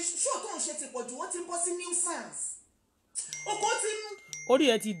mẹ́ẹ̀má ṣe ṣó tó ń ṣe ti pọ̀ jù ó ti ń bọ́ sí nuisance oko ti ń. orí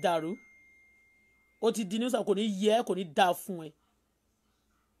ẹ ti dàrú ó ti di nuisance kò ní yẹ kò ní dáa fún ẹ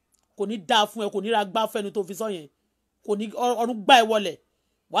kò ní dáa fún ẹ kò ní ra gbá fẹ́nu tó fi sọ yẹn kò ní ọrùn gbá ẹ wọlẹ̀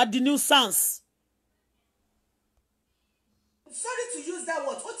wàá di nuisance. sorry to use that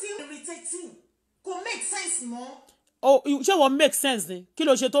word ó ti ń irritating kò make sense mọ́. oh ṣé wọ́n make sense ni kí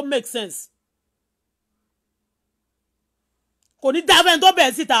ló ṣe tó make sense. kò ní dá fẹ́ni tó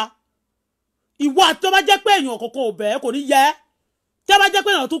bẹ̀ẹ́ síta ìwọ tó bá jẹ́ pé èèyàn kankan ò bẹ̀ẹ́ kò ní yẹ tí ó bá jẹ́ pé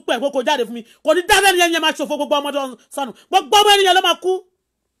èèyàn tún pẹ̀ pé kò jáde fún mi kò ní dá fẹ́ni yẹn máa ṣòfò gbogbo ọmọdé sànù gbogbo ọmọ ènìyàn ló máa kú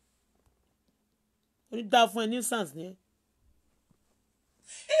kò ní dá fún ẹ nuisance ni ẹ.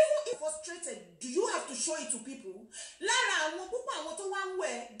 even if frustrated do you have to show it to people lára àwọn púpọ̀ àwọn tó wá ń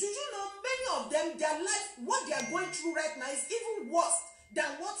wẹ̀ do you know many of them their life what they are going through right now is even worse than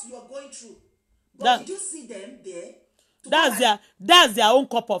what you are going through but did you see them there. That's their own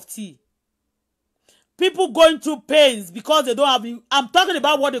cup of tea. People going through pains because they don't have. I'm talking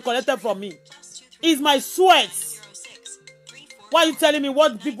about what they collected from me. It's my sweat. Why are you telling me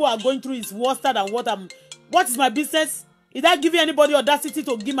what people are going through is worse than what I'm? What is my business? Is that giving anybody audacity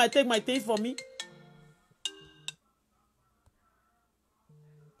to take my things from me?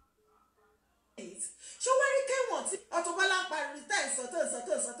 Auto-Bola parí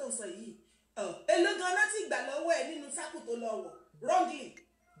tó ń sọ yìí. Èló ganan ti gbà lọ́wọ́ ẹ̀ nínú sákù tó lọ wọ̀ wrongly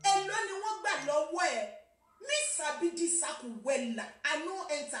èló ni wọ́n gbà lọ́wọ́ ẹ̀ mi sabi di sákù wẹ̀là I no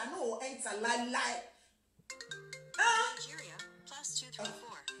enter láíláí.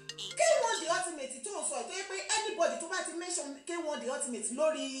 K1 the ultimate tó ń sọ tó yẹ pé anybody tó bá ti mention K1 the ultimate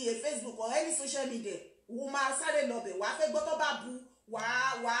lórí Facebook or any social media wò máa sáré lọ́bẹ̀ wàá fẹ́ gbọ́ tó bá bu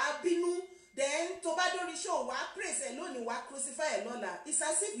wàá bínú. Then tó bá dórí show wá praise ẹ lónìí wá crucify ẹ lọ́la it's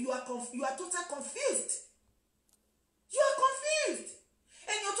as if you are totally confused. You are confused.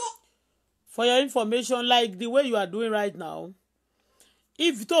 Èèyàn tó. For your information like the way you are doing right now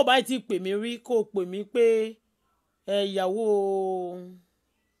if tó o bá ti pè mí rí kó o pè mí pé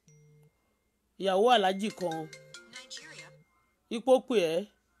ìyàwó alájì kan ipò pè ẹ́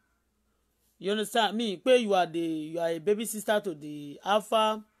you understand me pé you are a baby sister to the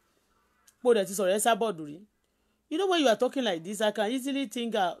alpha. But ti sọ̀rọ̀ Esabod rí. You know when you are talking like this, I can easily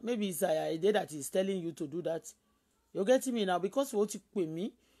think maybe it's a day that is telling you to do that. You're getting me now because o ti pè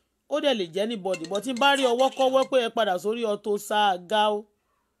mí. Ó dẹ̀ lè jẹ́ anybody but tí n bá rí ọwọ́ kọ́wọ́ pé ẹ padà sórí Auto Saga o.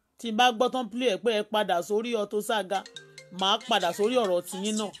 Tí n bá gbọ́ tán play ẹ pé ẹ padà sórí Auto Saga. Màá padà sórí ọ̀rọ̀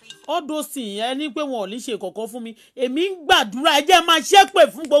tiyín náà. All those things ẹ ní pé wọn ò ní ṣe kankan fún mi. Èmi ń gbàdúrà ẹ jẹ́ máa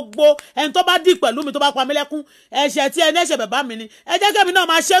ṣépè fún gbogbo ẹni tó bá dì pẹ̀lú mi tó bá pa mí lẹ́kún. Ẹ̀ṣẹ̀ tí ẹni ẹ̀ṣẹ̀ bàbá mi ni. Ẹ jẹ́ kẹ́mi náà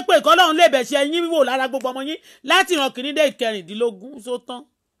máa ṣépè k'Ọlọ́run lè bẹ̀ṣẹ̀ yín wò lára gbogbo ọmọ yín láti ìran kìíní dé ìkẹrìndínlógún só tán.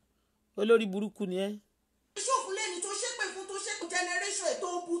 Olórí burúkú ni ẹ. Ṣòfò lẹ́ni tó ṣépè fún tó ṣépè generation ẹ̀ tó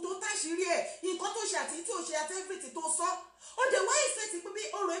bu tó táṣìírí ẹ̀ nǹkan tó ṣe àti tí ò ṣe àti everything tó sọ. Ó dẹ̀ wáyé fẹ́ ti pé bí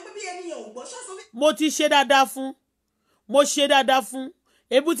ọ̀rọ̀ ẹ pé bí ẹnìyàn ò gbọ́ ṣọ́sọ́. Mo ti ṣe dáadáa fún. Mo ṣe dáadáa fún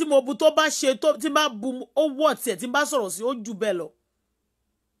ebú tí mo bu tó bá ṣe tó tí bá bu ó wọ̀ tiẹ̀ tí bá sọ̀rọ̀ sí ó jù bẹ́ẹ̀ lọ.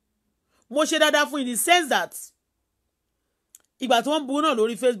 Mo ṣe dáadáa fún in the sense that ìgbà tí wọ́n bu náà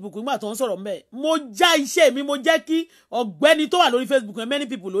lórí Facebook nígbà tí wọ́n sọ̀rọ̀ mẹ́ mo já iṣẹ́ mi mo jẹ́ kí ọ̀gbẹ́ni tó wà lórí Facebook and many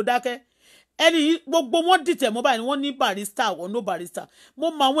people ló dákẹ́ ẹni gbogbo wọn dìtẹ̀ mọ́ báyìí ni wọ́n ní barrister àwọn no barrister mo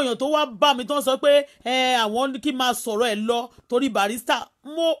mọ àwọn èèyàn tó wá bá mi tó ń sọ pé àwọn kí n máa sọ̀rọ̀ ẹ̀ lọ torí barrister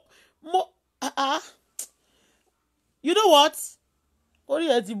you know what orí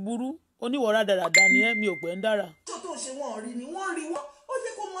ẹ ti burú oníwọ̀ra dáradára ni ẹ mi ò pẹ́ ń dára. tó ṣe wọ́n rí ni wọ́n rí wọ́n ó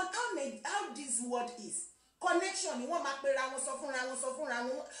yẹ kó mọ how this word is connection ni wọ́n máa pera wọn sọ fúnra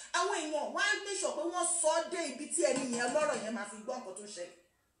wọn àwọn èèyàn wọ́n á make sure pé wọ́n sọ ọ́ dé ibi tí ẹni yẹn lọ́rọ̀ yẹn máa fi gbọ́ nǹkan tó ṣẹlẹ̀.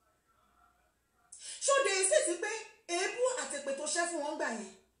 ṣóde ṣe ti pé èébú àtẹ̀pẹ̀ tó ṣẹ́ fún wọn gbà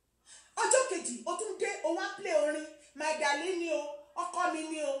yẹn ọjọ́ kejì ó tún dé ó wá play orin my darling ni o ọkọ mi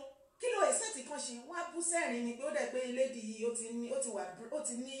ni o kí ló ẹsẹ̀ tí kan ṣe wọ́n á bú sẹ́rìn ni pé ó dẹ̀ pé lady yìí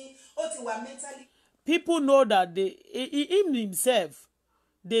ó ti wà mentally. people know that him himself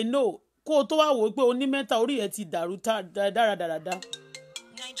they know kó o tó wá wò pé oní mẹ́ta orí ẹ̀ ti dàrú dáradára.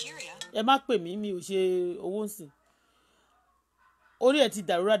 ẹ má pè mí mi ò ṣe owó nsìn orí ẹ̀ ti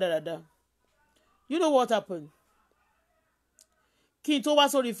dàrú dáradára. You know what happened? Kí n tó wá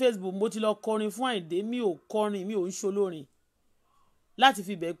sórí Facebook mo ti lọ kọrin fún Àyìndé mi ò kọrin mi ò ń ṣolórin láti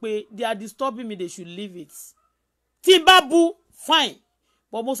fi bẹ̀ pé they are disturbing me they should leave it. Tí n bá bú fine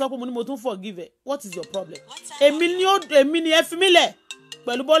but mo sọ pé mo ní mo tún forgive ẹ what is your problem? èmi ni ẹ fi mí lẹ̀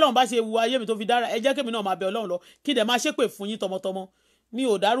pẹ̀lú bọ́lọ́run bá ṣe wu ayé mi tó fi dára ẹ jẹ́ kémi náà máa bẹ Ọlọ́run lọ kí dẹ̀ máa ṣépè fún yín tọmọtọmọ mi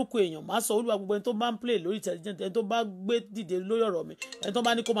ò dárúkọ èèyàn máa sọ olúwa gbogbo ẹni tó bá ń play lórí intelligent ẹni tó bá gbé dìde lórí ọ̀rọ̀ mi ẹni tó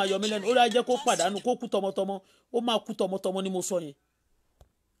bá ní kó máa yọ mí lẹ́nu ó rà jẹ́ kó pàdánù kó kú tọmọtọmọ ó máa kú tọmọtọmọ ni mo sọ yẹn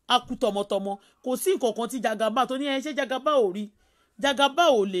á kú tọmọtọmọ kò sí nǹkan kan tí Jagaba tó ní ẹ ṣe Jagaba ò rí Jagaba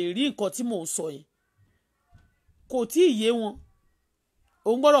ò lè rí nǹkan tí mò ń sọ yẹn kò tí ì yé wọn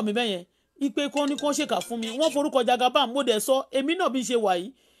òun gbọ́dọ̀ mi bẹ́yẹn ipe kan ní kán ṣèkà fún mi wọ́n forúkọ Jagaba mo dẹ̀ sọ èmi náà bí ṣe wà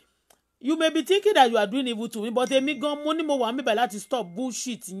yìí you may be thinking that you are doing evil to me but èmi gan mo ní mo wà níbẹ̀ láti stop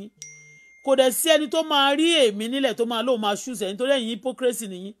bullshit yín kò dẹ̀ sí ẹni tó máa rí èmi nílẹ̀ tó máa lóun máa ṣùṣẹ̀ nítorí ẹ̀yin hypocrisy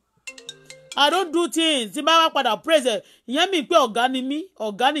nìyí I don't do things tí bá wá padà praise ẹ̀ ìyẹn mi pé ọ̀gá ni mí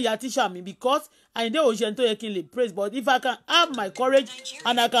ọ̀gá nìyá tíṣà mi because Àyìndé òṣèlú tó yẹ kí n lè praise but if I can have my courage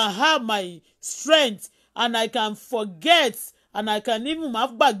and I can have my strength and I can forget and I can even máa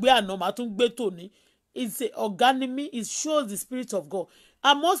gbàgbé àná máa tún gbé tòní it's a ọ̀gá ni mí it shows the spirit of God.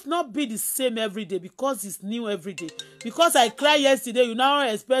 I must not be the same every day because it's new every day. Because I cried yesterday, you now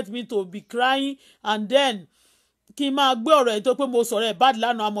expect me to be crying and then kí n máa gbé ọ̀rọ̀ ẹ̀ tó pé mo sọ̀rọ̀ ẹ̀ bad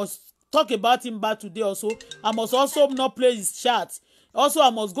lánàá. I must talk about him bad today also. I must also not play his chat. Also, I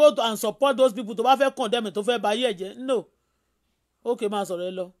must go and support those people tó bá fẹ́ condemn tó fẹ́ bà ayé ẹ̀ jẹ́. No. Okay, máa sọ̀rọ̀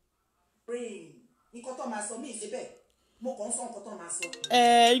ẹ lọ. Nǹkan tó máa sọ mí ìṣebẹ̀ mo kàn ń sọ nǹkan tó máa sọ.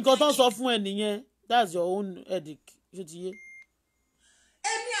 Nǹkan tó ń sọ fún ẹ nìyẹn that's your own headache ṣé ti yé.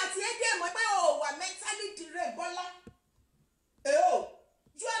 Èmi àti ẹgbẹ́ mọ̀ pé o wà mentally deranged Bọ́lá.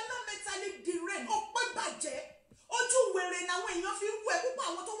 You are not mentally deranged. Ó pé bàjẹ́. Ojú wèrè làwọn èèyàn fi ń wẹ̀ púpọ̀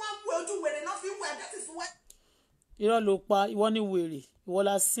àwọn tó wá ń wẹ̀ ojú wèrè náà fi ń wẹ̀ that is why. Irọ́ ló pa ìwọ ní wèrè ìwọ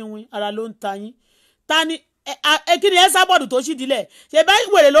la sínwín ara ló ń ta yín. Ta ni kí ni ẹ sábọ̀dù tó ṣì dílẹ̀ ṣe bá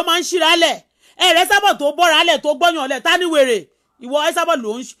wèrè ló máa ń ṣíra lẹ̀ rẹ sábọ̀dù tó bọ́ra lẹ̀ tó gbọ́yàn lẹ̀ ta ni wèrè ìwọ ẹ sábọ̀dù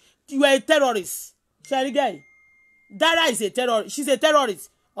ló ń you are a terrorist ṣẹ́rí gẹ́yì. Dara is a terrorist. She's a terrorist.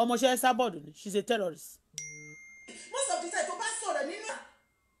 Ọmọọṣẹ́ Sábọ̀dù ni. She's a terrorist. Most of the time tó bá sọ̀rọ̀ nínú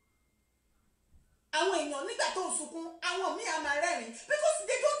àwọn èèyàn nígbà tó ń sunkún àwọn míì á máa rẹ́rìn because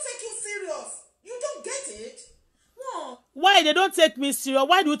they don't take you serious. You don't get it. Why they don't take me serious?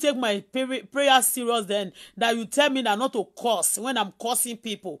 Why do you take my prayer serious then? That you tell me that not to curse when I'm cursing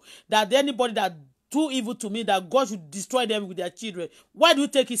people. That anybody that do evil to me that God should destroy them with their children. Why do you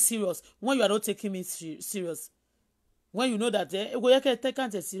take it serious when you are not taking me serious? When you know that take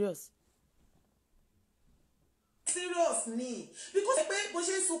it serious. Serious ni because pé bó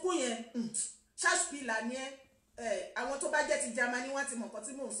ṣe ń sunkún yẹn church pillar ni àwọn tó bá jẹ́ ti Germany wọ́n ti mọ̀ nǹkan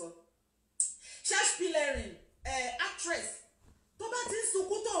tí mò ń sọ. Church pillaring actress tó bá ti ń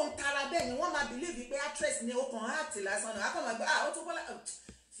sunkún tó ń tara bẹ́ẹ̀ ni wọ́n máa believe pé actress ni ó kàn act lásán náà akọ́ máa gbé Auto-Bola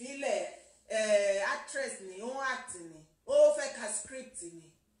filẹ̀ actress ni ó act ni ó fẹ́ ka script ni.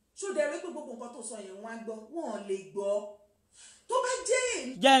 Ṣùgbọ́n rí pé gbogbo nǹkan tó sọ yẹn wọ́n á gbọ́ wọ́n lè gbọ́ tó bá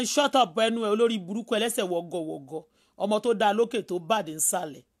jẹ́. Jẹ́ shut up ẹnu ẹ olórí burúkú ẹlẹ́sẹ̀ wọ̀gọ̀wọ̀gọ̀ ọmọ tó dáa lókè tó bad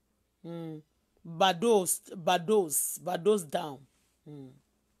nsàlẹ̀ bados down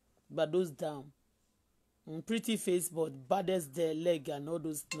bados down pretty face but baddest their leg and all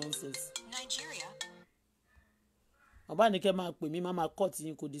those nonsense. Nigeria. Ọba ní kẹ́ máa pè mí máa cut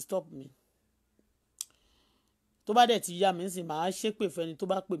yín kò disturb mi. Tó bá dẹ̀ ti yá mi nsìn máa ṣépè fẹ́ni tó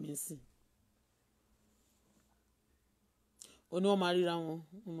bá pè mí nsìn. Ó ní wọ́n máa ríra wọn.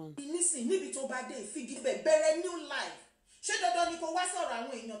 Nísìn níbi tó bá dé ìfigi bẹ̀rẹ̀ new life. Ṣé dandan ni kò wá sọ̀rọ̀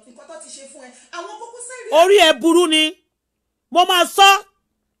àwọn èèyàn nǹkan tó ti ṣe fún ẹ? Àwọn kókó sẹ́rí. Orí ẹ burú ni. Mo máa sọ.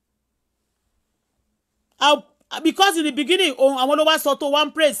 Because in the beginning àwọn ló wá sọ tó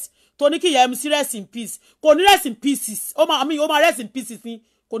one praise tó ní kí ìyá MC rest in peace. Kò ní rest in pieces. Ó máa rest in pieces ni.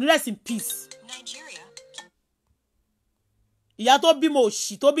 Kò ní rest in peace. Nigeria. Ìyá tó bímọ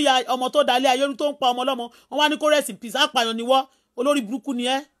òṣì tó bí ọmọ tó dalé ayé tó ń pa ọmọ lọ́mọ wọ́n wá ní kó rest in peace àpàyàn ni wọ́ olórí burúkú ni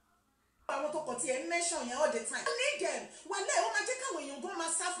ẹ́. Àwọn tó kọ̀ tí ẹ mention yẹn all the time. I need them. Wàlẹ́ ó máa jẹ́ káwọn èèyàn gan máa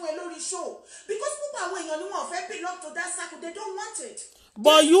sá fún ẹ lórí show because púpọ̀ àwọn èèyàn ni wọ́n fẹ́ belong to that circle they don't want it.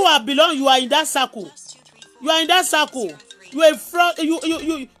 But you are in that circle. You are in that circle. You a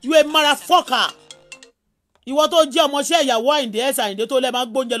motherfucker. Ìwọ tó jẹ́ ọmọọṣẹ́ ìyàwó Àyìndé ẹ̀sà Àyìndé tó lẹ́ máa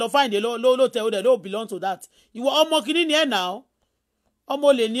gbóúnjẹ lọ fáìndé ló tẹ ó dẹ̀ ló belong to that. Ìwọ ọmọ kìíní ni ẹ̀ náà ọmọ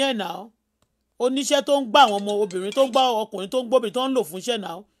olè ni ẹ̀ náà oníṣẹ́ tó ń gbà àwọn ọmọ obìnrin tó ń gbà ọkùnrin tó ń gbóbìnrin tó ń lò fúnṣẹ́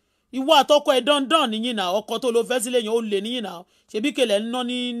náà ìwọ àtọkọ ẹ dandan níyìn náà ọkọ tó lọ fẹ́ sílé yẹn ó lè níyìn náà ṣebí kele ń ná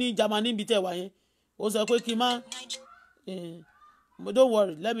ní Germany níbi tẹ̀ wá yẹn ó sọ pé kí n má don't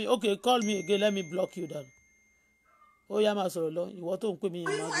worry let me okay call me again let me block you down ó yá máa sọ̀rọ̀ lọ ìwọ tó ń pè mí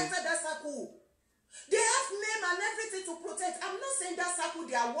yẹn máa gbé. They have name and everything to protect. I'm not saying that circle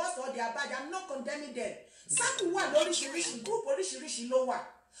they are worse or they are bad. I'm not condemning them. Circle wà lóríṣiríṣi, group oríṣiríṣi ló wà.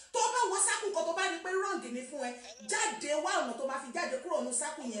 Tó bá wọ circle kan tó bá rí pé wrong ni fún ẹ, jáde wá ọ̀nà tó máa fi jáde kúrò ní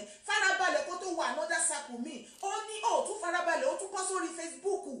circle yẹn. Farabalẹ̀ kó tó wà another circle mi. Ó ní ó tún farabalẹ̀ ó tún kọ́ sórí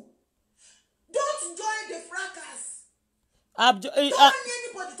Facebook. Don't join the fracas. Don't ní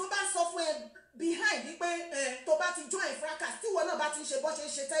anybody tó bá sọ fún ẹ behind wípé tó bá ti join fracas tí wọn náà bá ti ń ṣe bó ṣe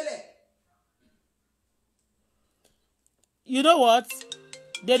ń ṣe tẹ́lẹ̀. You know what?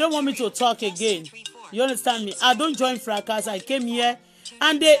 They don't want me to talk again. You understand me? I don't join fracas. I came here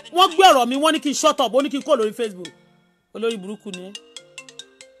and they wọ́n gbé ọ̀rọ̀ mi wọ́n ní kí n shut up wọ́n ní kí n kó lórí Facebook. Olórí burúkú ni.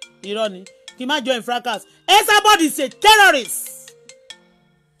 Irọ́ ni. Kí n má join fracas. Somebody is a terrorist.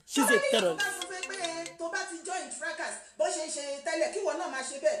 She's a terrorist. Tó bá ti join fracas bó ṣe ṣe tẹ́lẹ̀ kí wọ́n náà máa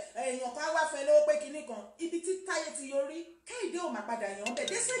ṣe bẹ́ẹ̀ èèyàn kan wá fẹ́ lówó pé kinní kan ibi tí táyé ti yọrí Kẹ́hìndé ò máa padà yàn bẹ́ẹ̀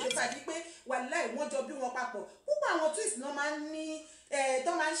dẹ́sẹ̀ lè tàbí pé wàláì wọ́n jọ bí wọn papọ̀ púpọ̀ àwọn twist náà máa ń ní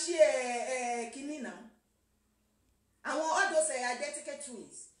tó máa ń ṣe kinní náà àwọn all those identical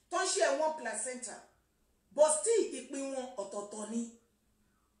twins tó ń ṣe one placenta but still ìpín wọn ọ̀tọ̀ọ̀tọ̀ ni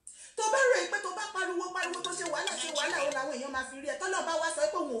tó bá rẹ̀ pé tó bá pariwo tó ṣe wàhálà ó làwọn èèyàn máa fi rí ẹ tọ́lọ́ bá wá sọ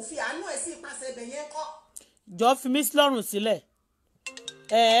pé òun ò fi àánú ẹ̀ sí ìpàṣẹ ibẹ̀ yẹn kọ́. Jọ fi mí lọ́rùn sílẹ̀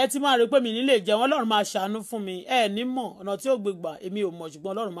ẹ ti máa rí pé mi nílé jẹun Ọlọ́run máa ṣàánú fún mi ẹ ní mọ̀ ọ̀nà tí ó gbé gbà èmi ò mọ̀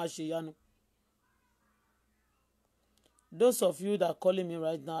ṣùgbọ́n Ọlọ́run máa ṣe ìyanu. Those of you that are calling me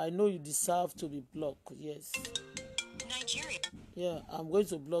right now, I know you deserve to be blocked. Yes. Nigeria. Yeah, I'm going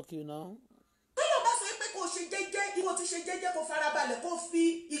to block you now. Tọ́lọ́ bá sọ pé kò ṣe jẹ́jẹ́ ìwọ ti ṣe jẹ́jẹ́ kó farabalẹ̀ kó fi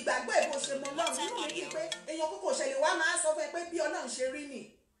ìgbàgbọ́ ẹ̀ bó ṣe mọ Ọlọ́run nínú mi pé èèyàn kókò ṣẹlẹ̀ wá máa sọ fún ẹ pé bí Ọlọ́run ṣe rí nì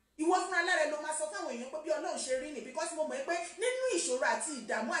ìwọ fúnra lára ló máa sọ fáwọn èèyàn pé bí Ọlọ́run ṣe rí nì because mo mọ̀ pé nínú ìṣòro àti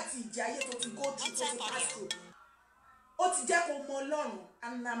ìdààmú àti ìjì ayé tó ti go through tó ti pass through ó ti jẹ́ kó mọ Ọlọ́run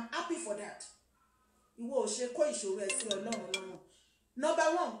and I'm happy for that. Ìwọ ò ṣe kó ìṣòro ẹ̀ sí Ọlọ́run lọ́rùn. Number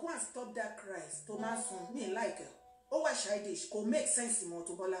one, go and stop that cries tó máa sùn mí like ó wà childish kò make sense mọ́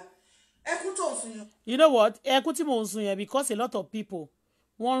Auto-Bola. Ẹkún tó ń sun yẹn. You know what? Ẹkún tí mò ń sun yẹn because a lot of people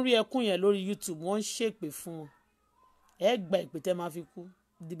wọ́n rí ẹkún yẹn lórí YouTube wọ́n ń ṣépè fún wọn. Ẹ gba ìpè tẹ́ máa fi kú.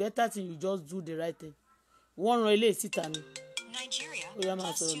 The better thing you just do the right thing. Wọ́n ran ilé síta ni. Nigeria. Ó yá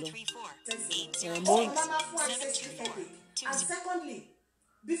máa sọ̀rọ̀ lọ. Mama fún access to headache. And secondly,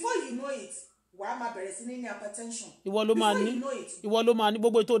 before you know it, wàá máa bẹ̀rẹ̀ sí ní hypertension. Ìwọ ló máa ní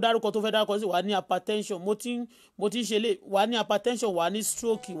gbogbo ètò dárúkọ tó fẹ́ dárúkọ sí wàá ní hypertension mo ti ń ṣe lè wàá ní hypertension wàá ní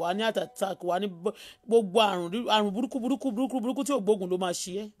stroke wàá ní heart attack wàá ní gbogbo àrùn burúkú tí ò gbógun ló máa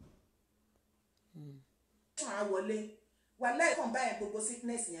ṣe é. Àwọlé wàláì kàn báyẹn gbogbo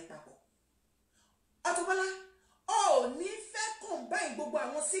sickness yẹn papọ̀. Auto-Bola ò ní fẹ́ kàn báyẹn gbogbo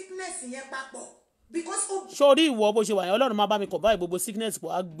àwọn sickness yẹn papọ̀. Sórí ìwọ bó ṣe wà yẹn Ọlọ́run máa bá mi kọ̀ báyìí gbogbo sickness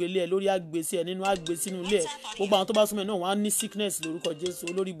pọ̀ àgbélé ẹ lórí àgbèsí ẹ nínú àgbèsí inú ilé ẹ gbogbo àwọn tó bá súnmọ́ ẹ náà wọ́n á ní sickness lórúkọ Jésù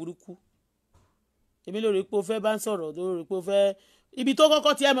olórí burúkú. Èmi lórí pé o fẹ́ bá ń sọ̀rọ̀ lórí pé o fẹ́ ibi tó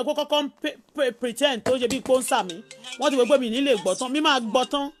kọ́kọ́ ti ẹ̀mọ́ kó kọ́kọ́ ń pretend tó ṣe bí kó ń sàmì wọ́n ti wọ́n pé mi nílé gbọ́ tán mi máa gbọ́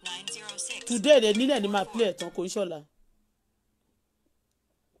tán today dẹ̀ nílẹ̀ ni máa play ẹ̀ tán kò ń ṣọ̀la.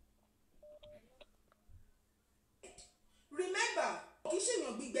 Remember kì í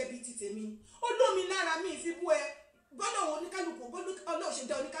ṣèyàn gbígbẹ́ bíi ti tèmi olómi lára mi fi bú ẹ gbọ́dọ̀ wọn oníkálukú Ọlọ́run ṣe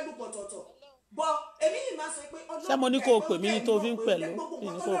dá oníkálukú ọ̀tọ̀ọ̀tọ̀ bọ èmi yìí máa sọ pé Ọlọ́run ṣé mo ní kó o pè mí ní tó fi ń pẹ̀lú ní kó o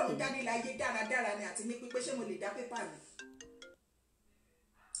pè mí. Ọlọ́run dání láyé dáradára ni àti ní pípé ṣé mo lè dá pépà mi.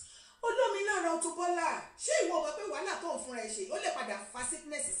 Olómi lára Auto-Bola ṣé ìwọ mọ̀ pé wàhálà tó ń fún ẹ ṣe ó lè padà fa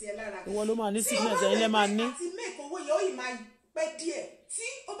sickness sí ẹ lára. Ìwọ ló máa ní sickness ẹ̀yin lẹ máa ní. àti make owó yẹn ó yìí máa pẹ́ díẹ̀ tí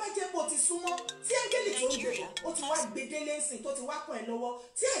ó bá jẹ́ pé o ti súnmọ́ tí áńgẹ́lì tó ń gbé o ti wá gbedele ńsìn tó ti wá kàn ẹ́ lọ́wọ́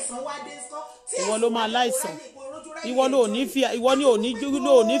tí àìsàn wá dé sán tí ìwọ ló máa láìsàn ìwọ ló ní fi ìwọ ní òní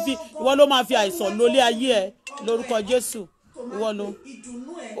ló ní fi ìwọ ló máa fi àìsàn lólé ayé ẹ lórúkọ Jésù ìwọ ló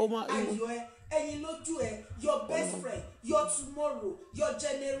ìdùnnú ẹ ayọ̀ ẹ ẹyin lójú ẹ your best friend your tomorrow your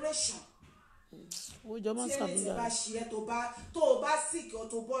generation ó jọ máa tí ẹni tí sàmúlò bá ṣe ẹ tó o bá sick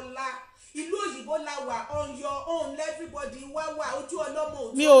Auto-Bola ìlú òyìnbó la wà on your own everybody wá wà ojú ọlọ́mọ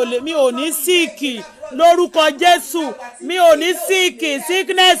òtún. mi ò ní síìkì lórúkọ Jésù mi ò ní síìkì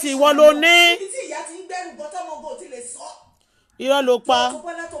sickness ìwọ ló ní. ibi tí ìyá ti ń gbẹ́rù bọ́ tọ́mọ bò ti lè sọ. irọ́ ló pa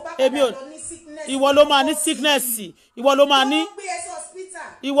èmi ò ìwọ ló máa ní sickness ìwọ ló máa ní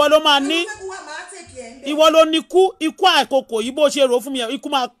ìwọ ló máa ní ìwọ ló ní ikú àkókò yìí bó ṣe rò fún mi ikú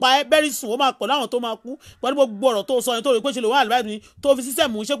máa pa ẹ́ bẹ́rí sùn ó máa pọ̀ láwọn tó máa kú pẹ̀lú gbogbo ọ̀rọ̀ tó sọ yẹn tó rí pé ṣe lè wá àlùbáyé mi tó fi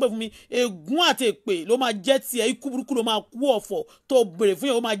sísẹ̀mù ṣépè fún mi ègún àti èpè ló máa jẹ́ tiẹ̀ ikú burúkú ló máa kú ọ̀fọ̀ tó béèrè fún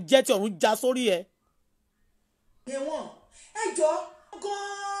yẹn ó máa jẹ́ ti ọ̀run já sórí ẹ̀. ẹ̀wọ̀n ẹjọ́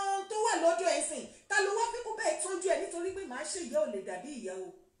gan-an tó wà lọ́dọ̀ ẹ̀sìn ta ló wá fẹ́ kó bẹ́ẹ̀ tọ́jú ẹ̀ nítorí pé màá ṣe ìyá ò lè dàbí ìyá o.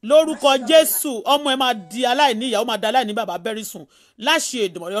 lórúkọ Jésù ọmọ ẹ máa di aláìní ìyá ó máa di aláìní bàbá bẹ́rí sùn láṣẹ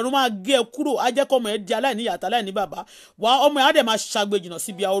Èdùmàrè ọ̀run máa gé ẹ kúrò á jẹ́ kó ọmọ ẹ di aláìní ìyá àtàláìní bàbá wà ọmọ ẹ á dẹ̀ máa ṣàgbé jìnnà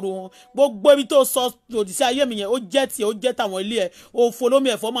síbi ahoro wọn gbogbo ibi tó sọ lòdì sí ayé mi yẹn ó jẹ́ tiẹ̀ ó jẹ́ tàwọn ilé ẹ òfò lómi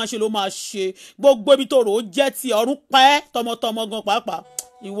ẹ̀fọ́ máa ṣe ló máa ṣe gbogbo ibi tó rò ó jẹ́ tiẹ̀ ọ̀run pa ẹ́ tọmọtọmọ gan pàápàá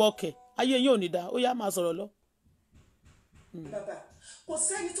ìwọ kẹ̀ ayé yín ò ní dá ó yá máa sọ̀rọ̀ lọ. bàbá kò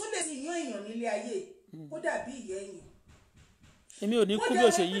sẹ́ni tó lè fi yan èèyàn nílé ayé kó dàbí ìyá èèyàn. èmi ò ní kú bí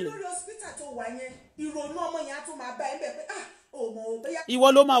ó ṣe yìí. lórí hospital tó wà yẹn ìrònú ọmọ yẹn á tún máa bá ẹ bẹ́ẹ̀ pé ò mọ̀ ò bẹ́yà. ìwọ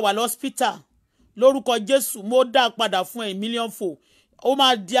ló máa wà lọ́spítà lórúkọ Jésù mo dá padà fún ẹ mílíọ̀n fò ó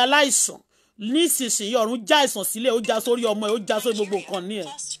máa di aláìsàn nísinsìnyí ọ̀run já àìsàn sílẹ̀ ó já sórí ọmọ ẹ ó já sórí gbogbo nǹkan ní ẹ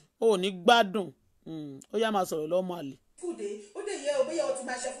ó ní gbádùn ó yá máa sọ̀rọ̀ lọ́mọ àlè. fúde ó dé yẹ ò bẹ́yà ó ti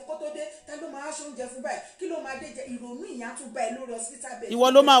máa ṣe fún kó tó dé ta ló máa ṣe oúnjẹ fún báyìí kí ló máa dé jẹ ìrònú ìyẹn á tún bá ẹ lórí hospital bed. ìwọ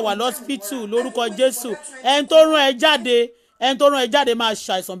ló máa wà lọ́spítù lórúkọ Jésù ẹni tó rán ẹ jáde máa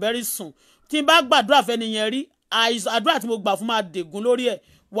ṣàìsàn bẹ́rí sùn tí n bá gbàdúrà fẹ́ni yẹn rí àdúrà tí mo gbà fún máa dègún lórí ẹ̀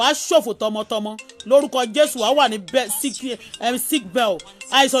wàá ṣòfò tọmọtọmọ lórúkọ Jésù wàá wà ní sick bell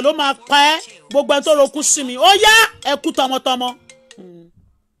àìsàn ló máa pa ẹ́ gbogbo ẹni tó rokú sí mi ó yá ẹ kú tọmọtọmọ.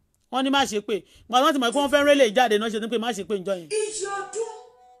 wọ́n ní má ṣe pé gbàgbọ́n wọn ti mọ̀ pé wọ́n fẹ́ rẹ́lẹ̀ jáde náà ṣe ní pé má ṣe pé ǹjọ́ yẹn. iye ọdún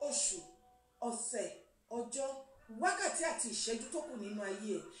oṣù ọ̀sẹ̀ ọjọ́ wákàtí àti ìṣẹ́jú tó kù nínú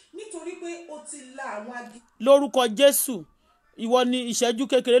ayé ẹ̀ nítorí pé ó ti la àwọn agi. lórúkọ Jésù ìwọ ni ìṣẹ́jú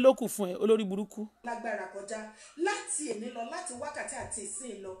kékeré ló kù fún ẹ olórí burúkú. lágbára kọjá láti èní lọ láti wákàtí àti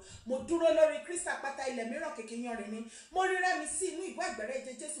ìsìn lọ mo dúró lórí Kristi àpáta ilẹ̀ mìíràn kékeré yanrìn ni mo ríra mi sí inú ìgbọ́ àgbẹ̀rẹ̀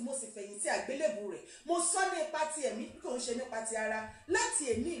ẹ̀jẹ̀ Jésù mo sì fẹ̀yìntì àgbélébù rẹ̀ mo sọ ní ipa ti ẹ̀mí kò ń ṣe nípa ti ara láti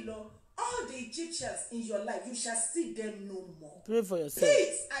èní lọ all the Egyptians in your life you shall see them no more. Pray for yourself.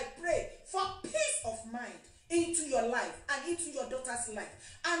 Please, I pray for peace of mind into your life and into your daughter's life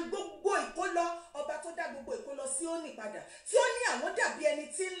and gbogbo ìkólọ ọba tó dá gbogbo ìkólọ sí ó ní padà tí ó ní àwọn dàbí ẹni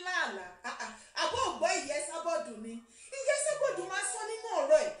tí ń láàlà àbọ̀ ògbọ́ ìyẹ́ sábọ̀dù ni ìyẹ́ sábọ̀dù máa sọ nínú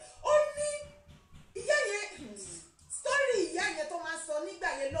ọ̀rọ̀ ẹ̀ ó ní ìyá yẹn story ìyá yẹn tó máa sọ nígbà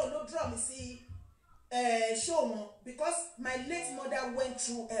yẹn ló draw mi sí show wọn because my late mother went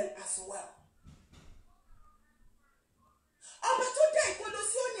through hell as well. ọba tó dá ìkólọ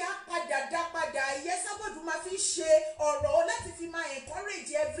sí ó ní dá padà ìyẹn sábọ̀dù máa fi ṣe ọ̀rọ̀ láti fi máa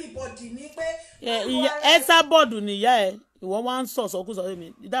encourage everybody ní pé. ẹ sábọ̀dù nìyá ẹ ìwọ wá ń sọ̀sọ́kú sọ mi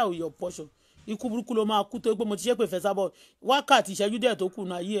that will your portion ikú burúkú ló máa kú tó pé mo ti ṣe pé fẹ́ sábọ̀dù wákàtí ìṣẹ́jú díẹ̀ tó kù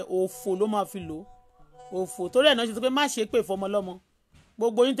náà yí ẹ òfò ló máa fi lò òfò torí ẹ̀ náà ṣe tó pé má ṣe pé fọmọ lọ́mọ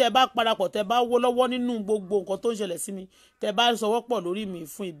gbogbo yín tẹ bá parapọ̀ tẹ bá wó lọ́wọ́ nínú gbogbo nǹkan tó ń ṣẹlẹ̀ sí mi tẹ bá sọwọ́ pọ̀ lórí mi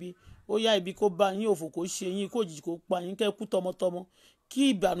fún ibi ó yá ibi kó bá yín òfò kó ṣe yín kó jìjì kó pa yín kẹ́ kú tọmọtọmọ kí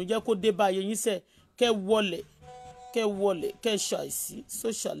ìbànújẹ́ kó dé bá ayé yín sẹ̀ kẹ́ wọlẹ̀ kẹ́ ṣàìsí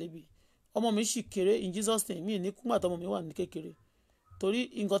sóṣàlébì ọmọ mi sì kéré in Jesus name mi ní kúgbà tọmọ mi wà ní kékeré torí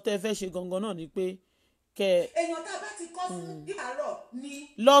nǹkan tẹ́ fẹ́ ṣe gangan náà ni pé kẹ́ èèyàn tá a bá ti kọ́ fún ìbàárọ̀ ni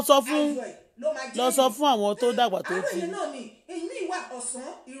lọ sọ fún àwọn tó dàgbà tó ti. àárọ̀ yẹn náà ni èyí wà ọ̀sán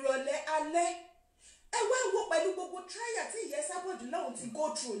ìrọ̀lẹ́ alẹ́ ẹ wá wo pẹ̀lú gbogbo trial tí ìyẹn sábọ̀dù lọ́hùn ti go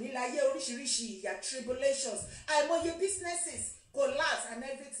through níláyé oríṣiríṣi ìyà tribulations àìmọye businesses collapse and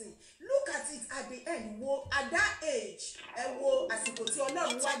everything look at it at the end wo at that age ẹ wo àsìkò tí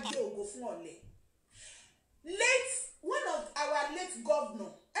Ọlọ́run wá gbé ògo fún ọ̀lẹ one of our late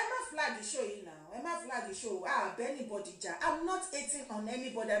governor ẹ má flag the show yìí now ẹ má flag the show bẹ anybody jà I'm not hating on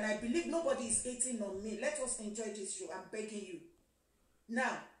anybody and I believe nobody is hating on me let us enjoy this show I'm begging you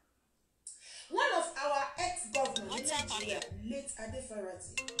now one of our ex-governors in Nigeria late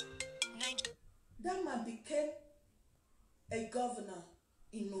Adefarati that man became a governor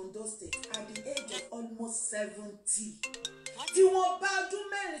in Ondo State at the age of almost 70. Tí wọ́n bá ọdún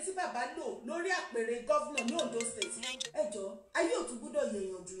mẹ́rin tí bàbá lò lórí àpèrè governor ní Ondo State. Ẹjọ́ ayé ò tún gbọ́dọ̀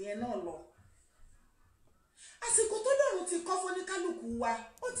yẹ̀yàn jù yẹn náà lọ. Àsìkò tó lọ́run ti kọ́ fóníkálùkù wa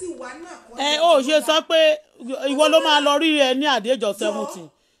ó ti wà náà kọ́. Ó ṣe sọ pé ìwọ ló máa lọ rí ẹ ní at the age of 70.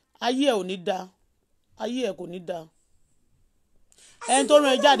 Ayé ẹ ò ní dáa ayé ẹ kò ní dáa ẹni tó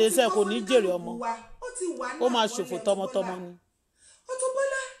rán ẹ jáde sẹ kò ní jèrè ọmọ ó máa ṣòfò tọmọtọmọ ni.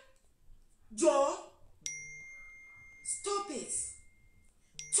 Auto-Bola jọ stop it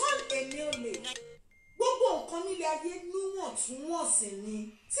turn a new leaf gbogbo nǹkan nílé ayé níwọ̀ntúnwọ̀nsì ni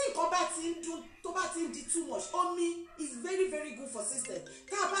tí nǹkan bá ti ń dún tó tó bá ti ń di too much omi is very very good for system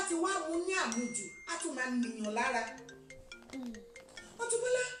tá a bá ti wá mu ní àmujù á tún máa nìyàn lára.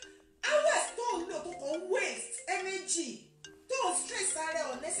 Auto-Bola hours tó ń lò tó kàn waste energy tó ń stress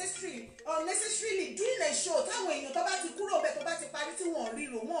ara unnecessarily doing a show táwọn èèyàn tó bá ti kúrò bẹ́ẹ̀ tó bá ti parí tí wọ́n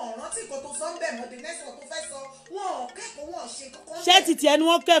ríro wọ́n rántí nǹkan tó sọ ń bẹ̀ mọ́ the next one tó fẹ́ sọ wọ́n kẹ́kọ̀ọ́ wọ́n ṣe kọ́kọ́. ṣé ti tiẹ̀ ni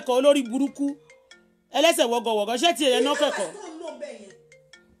wọ́n kẹ́kọ̀ọ́ lórí burúkú ẹlẹ́sẹ̀ wọ́gọ̀wọ́gọ̀ ṣé ti tiẹ̀ náà kẹ́kọ̀ọ́.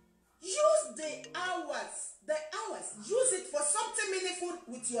 Use the hours use it for something meaningful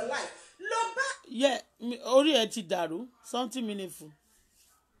with your life. Lọ bá. Orí ẹ ti dàrú something meaningful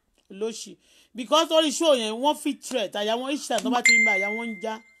lóṣì because orí show yẹn wọ́n fi threat àyà wọn each time tó bá ti rí bá àyà wọn ń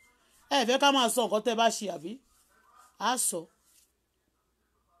já ẹ fẹ́ ká máa sọ nǹkan tẹ́ bá ṣe àbí á sọ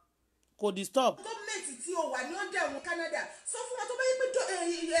kò disturb. gọ́ọ̀mẹ̀ntì tí o wà ní ọ̀dẹ̀ àwọn Canada sọ fún wọn tó bá yẹ pé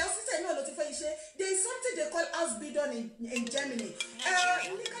hospital náà ló ti fẹ́ ṣe there is something they call house bidon in Germany.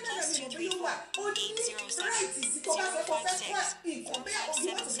 ní Canada mi ò bí yóò wà ó ní right sí tó bá fẹ́ kó fẹ́ kọ́ nǹkan bẹ́ẹ̀ o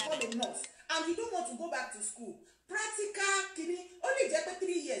you want to become a nurse and you don't want to go back to school practical kìíní ó lè jẹ́ pé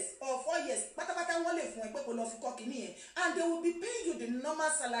 3 years or 4 years pátápátá wọ́n lè fún ẹ pé kó lọ fi kọ́ kìíní yẹn and they will be paying you the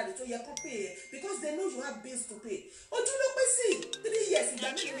normal salary tó yẹ kó pay ẹ because they know you have bills to pay. ojú ló pé sí 3 years ìgbà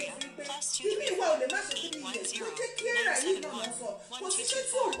mi ló fi pé kìíní ìwà ò lè má ṣe 3 years kó jẹ́ kí ẹ̀rà yìí náà lọ sọ kò sí ṣe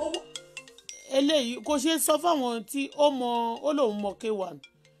tí ò owó. eléyìí kò ṣeé sọ fáwọn tí ó lóun mọ K1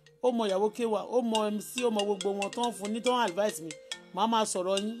 ó mọ ìyàwó K1 ó mọ MC ó mọ gbogbo wọn tó ń fún ní tó ń advice mi màá máa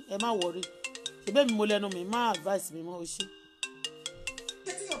sọ̀rọ̀ yín ẹ má wọrí ṣebí mi mo lẹ́nu mi má advice mi mọ́ o ṣe.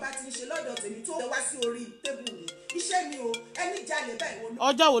 ṣé tíyàn bá ti ń ṣe lọ́dọ̀ tèmi tó wá sí orí tébù mi iṣẹ́ mi o ẹni jalè báyìí wo.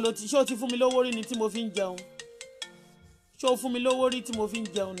 ọjọ́ wo ló ti ṣé o ti fún mi lówó rí ni tí mo fi ń jẹun ṣé o fún mi lówó rí tí mo fi ń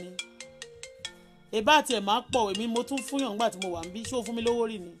jẹun ni èbá àti ẹ̀ máa pọ̀ èmi mo tún fún yàn nígbà tí mo wà ń bí ṣé o fún mi lówó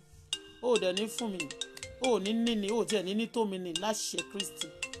rí ni o ò dẹ̀ ní fún mi o ò ní ní ni o ò tiẹ̀ ní tó mi ni láṣẹ Kristi.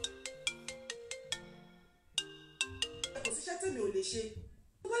 kò síṣẹ́ tèmi ò lè ṣe.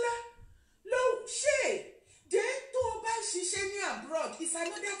 Bọ́lá ló ṣe dé tó o bá ṣiṣẹ́ ní abroad is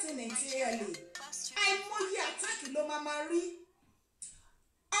another thing entirely. àìmọye àtàkì ló máa rí.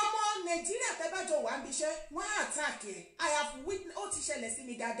 ọmọ Nàìjíríà tẹ́ bá jọ wà ń bíṣẹ́ wọ́n á àtàkì ẹ̀ I have witnessed ó ti ṣẹlẹ̀ sí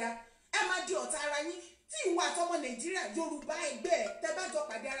mi dáadáa ẹ máa di ọ̀tá ara yín tí ìwà àtọmọ Nàìjíríà Yorùbá ẹgbẹ́ ẹ̀ tẹ́ bá jọ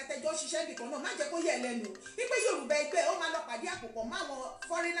pàdé ara tẹ́jọ́ ṣiṣẹ́ nìkan náà má jẹ́ kó yẹ lẹ́nu wípé Yorùbá ẹgbẹ́ ẹ̀ ó máa lọ pàdé àpòpọ̀ mọ́ àwọn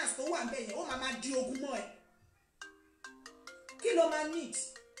foreigners tó wà ń bẹ̀ yẹn ó máa di ogun mọ́ ẹ̀. kí ló máa need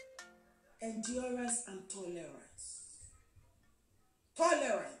endurance and tolerance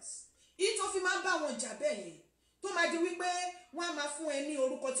yìí tó fi máa ń bá wọn jà bẹ́ẹ̀ yẹn tó máa di wípé wọ́n á máa fún ẹ ní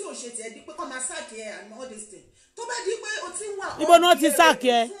orúkọ tí ò ṣe tiẹ̀ di pé kọ́ máa sáàkì ẹ and all this thing tó bá di pé o ti ń wà. ibo náà ti sáàkì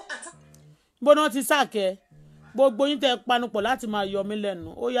ẹ ibo náà ti sáàkì ẹ gbogbo yín tẹ́ panupọ̀ láti máa yọ mí lẹ́nu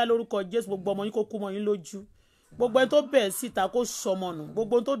ó yá lórúkọ Jésù gbogbo ọmọ yín kó kú mọ́ yín lójú gbogbo ẹni tó bẹ̀ẹ̀ síta kó sọmọ nù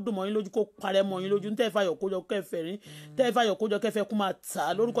gbogbo ẹni tó dùn mọ́ yín lójú kó parẹ́ mọ́ yín lójú tẹ́ ẹ fàyọ̀ kójọ kẹfẹ́ rí tẹ́ ẹ fàyọ̀ kójọ kẹfẹ́ kó máa tà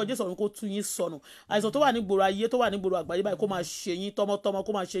á lórúkọ Jésù ọ̀run kó tú yín sọnù àìsàn tó wà ní gbòòrò ayé tó wà ní gbòòrò àgbáyé báyìí kó máa ṣe yín tọmọtọmọ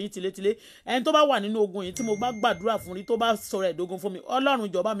kó máa ṣe yín tilétilé ẹni tó bá wà nínú ogun yìí tí mo bá gbàdúrà fún rí tó bá sọ̀rọ̀ ẹ̀dógún fún mi Ọlọ́run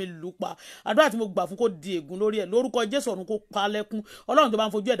jọ̀ọ́ mi lù pa àdúrà tí mo gbà fún kó di ègún lórí ẹ̀ lórúkọ Jésù ọ̀run kó pa lẹ́kún Ọlọ́run jọ̀ọ́ bá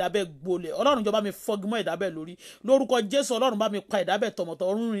mi fojú ẹ̀dá bẹ́ẹ̀ gbolẹ̀ Ọlọ́run jọ̀ọ́ bá mi fọgímọ́ ẹ̀dá bẹ́ẹ̀ lórí lórúkọ Jésù Ọlọ́run bá mi pa ẹ̀dá bẹ́ẹ̀ tọmọtọ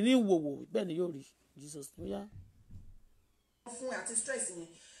ọ̀run rìn ní ìwòwò bẹ́ẹ̀ ni yóò rí Jesus níyà. fún àti stress yẹn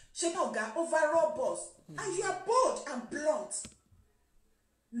ṣé náà ga overall boss and you are bold and blunt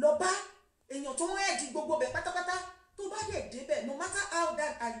lọ bá èèyàn tó ń ẹ̀dí gbogbo bẹ̀ pátápátá tó bá dẹ̀ débẹ̀ no matter how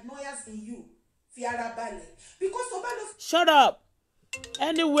that annoyance in you fi ara balẹ̀ because tó bá lọ. Shut up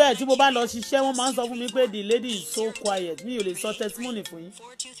anywhere tí mo bá lọ ṣiṣẹ́ wọ́n máa ń sọ fún mi pé the lady is so quiet mi ò lè sọ testimony fún yín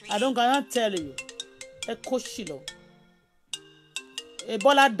I don't cannot tell you ẹ kó ṣì lọ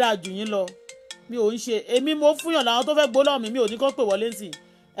Bọ́lá dáa jù yín lọ mi ò ń ṣe èmi mo fúnyàn làwọn tó fẹ́ gbólọ́ mi ò ní kó pè wọlé sí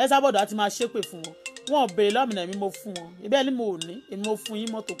ẹ sábọ̀dọ̀ àti máa ṣépè fún wọn wọn ò béèrè lọ́mìnà èmi mo fún wọn ibẹ̀ ni mo ò ní èmi mo fún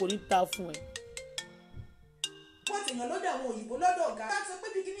yín mọ́tò kò ní ta fún ẹ. wọ́n ti yàn lọ́dọ̀ àwọn òyìnbó lọ́dọ̀ ọ̀gá bá sọ pé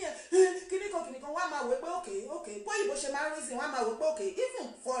bí kíní yẹn kíní kan wọ́n á máa wò pé okay bó òyìnbó ṣe máa ń rí sí wọ́n á máa wò pé okay even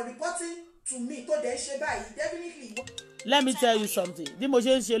for reporting to me tó dẹ̀ ṣe báyìí definitely. Let me tell you something bí mo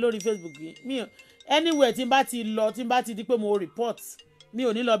ṣe ń ṣe lórí Facebook yìí anywhere tí n bá ti lọ tí n bá ti di pé mo report mi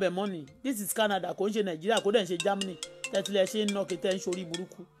ò ní lọ bẹ̀ mọ́ ni this is Canada kò ń ṣe Nàìjíríà kò dẹ̀ ń ṣe Germany tẹ́tílẹ̀ ṣe ń ná kí tẹ́ ń ṣorí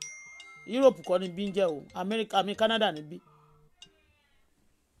burúkú Europe kọ́ ni bí ń jẹ́ o America mi Canada ni bí.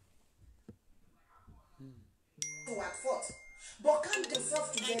 At fault, but calm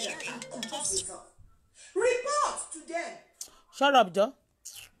yourself together and compose yourself. Report to them. Shut up, Joe.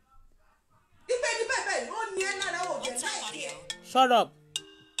 Shut up.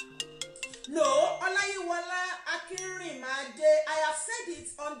 No, Ọláyíwọlá Akinrin Made, I have said it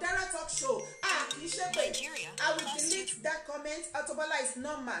on Dara Talk Show. Kì í ṣe pé I will delete that comment. Auto-Bola is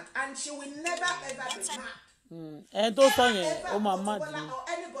not mad and she will never ever be mad. Ẹni tó sọ yẹn ó máa mad ni. Or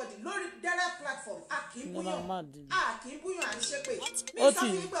anybody lórí Dara platform kì í búyàn kì í búyàn à ń ṣépè. Mi sọ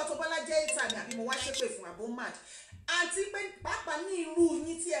fún yín pé Auto-Bola jẹ́ ìta mi àbí mo wá ṣépè fún àbó mad. Àǹtí pé pàápàá ní irú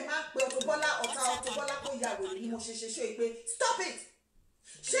yín tí ẹ máa ń pe Auto-Bola ọ̀tá Auto-Bola kó ya wèrè ni mo ṣe ṣe pé stop it.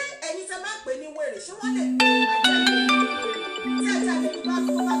 Ṣé ẹ̀yin tẹ́ máa ń pè ní wèrè ṣé wọ́n lè pè ní ajá ìlú tí ajá ìlú bá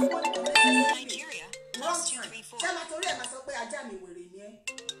tó bá tó ní Nigeria. wrong time ṣé máa torí ẹ̀ máa sọ pé ajá mi wèrè ni ẹ́.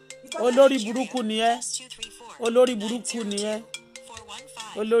 Olórí burúkú ni ẹ́. Olórí burúkú ni ẹ́.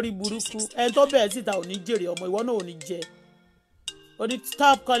 Olórí burúkú ẹni tó bẹ̀rẹ̀ síta ò ní jèrè ọmọ ìwọ náà ò ní jẹ. O ní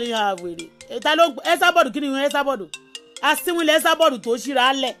stop calling her wèrè. Ẹ̀ta ló Ẹ́sàbọ̀dù kí ni ìwọ̀n Ẹ́sàbọ̀dù? Asínwìnlẹ̀ Ẹ́sàbọ̀dù tó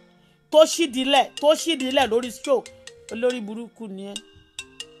ṣíra lẹ̀ tó ṣídìílẹ̀ lórí show. Olórí burúkú ni ẹ́.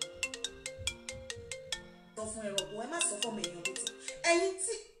 Sọ fún ẹ̀rọ ẹ má sọ fún ọmọ èèyàn létí. Ẹ̀yin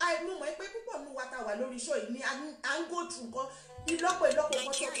tí mo mọ̀ pé púpọ̀ nínú wa tá wà lórí show yìí ni à ń go through nǹkan ìlọ́pọ̀ nǹkan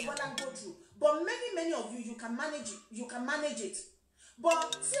tí Auto-Bola ń go through. But many of you can manage it.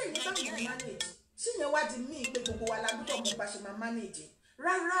 But tí èyí bá mọ̀ manage ṣé yẹn wá di mí pé gbogbo wa la gbọ́dọ̀ mọ̀ bá ṣe máa manage.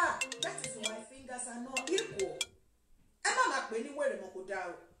 Rárá, that is why fingers are not equal. Ẹ má máa pè ní wèrè mọ́ kò dáa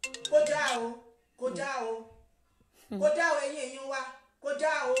o. Kò dáa o. Kò dáa o. Kò dáa o ẹ̀yin èèyàn wa. Kò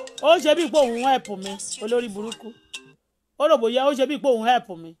dáa o. Ó ṣe bí pé òun help mi olórí burúkú. Ó rò bóyá ó ṣe bí pé òun help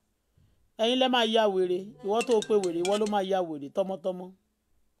mi. Ẹ̀yin lẹ máa ya wèrè. Ìwọ tó pé wèrè ìwọ ló máa ya wèrè tọmọtọmọ.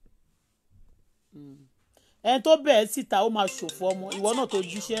 Ẹni tó bẹ̀ẹ́ síta ó máa ṣòfò ọmọ. Ìwọ náà tó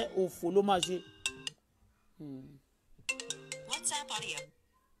jíṣẹ́ òfò ló máa ṣe. WhatsApp audio.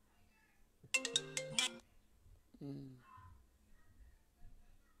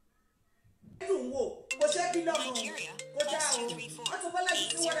 Dùn wò kò ṣe bí lọ́mọ kò dáa o. Auto-Bola you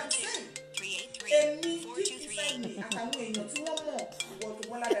see what I'm saying? Èmi kí ìfẹ́ mi àtàwọn èèyàn tí wọ́n mọ̀ ìwọ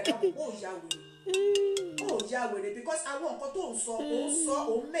Auto-Bola dáadáa ó yà wèrè. Ó yà wèrè because àwọn nǹkan tó ń sọ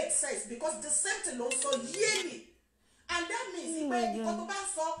òun make sense because the same thing ló ń sọ yearly and that means pé nǹkan tó bá ń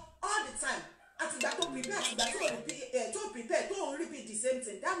sọ all the time àtìgbà tó prepare àtìgbà tó prepare tó ń repeat the same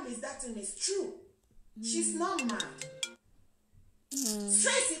thing that means that thing is true. She's not mad.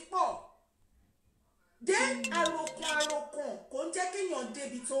 Stress pọ̀. Then àròkàn kò ń jẹ́ kéèyàn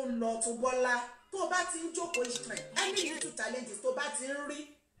débi tó ń lọ Auto-Bola tó bá ti ń jókòó strength any little challenges tó bá ti ń rí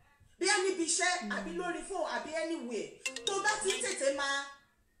bí a níbi iṣẹ́ àbí lórí fóònù àbí anywhere tó bá ti ń tètè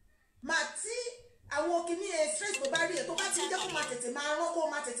máa tí àwọn kìíní stress tó bá rí ẹ̀ tó bá ti ń jẹ́ kó máa tètè máa rán kó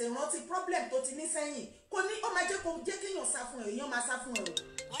máa tètè rántí problem tó ti ní sẹ́yìn kò ní ó máa jẹ́ kó jẹ́ kéèyàn sá fún ẹ èèyàn máa sá fún ẹ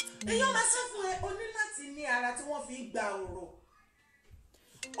o èèyàn máa sá fún ẹ o ní láti ní ara tí wọ́n fi gba ọ̀rọ̀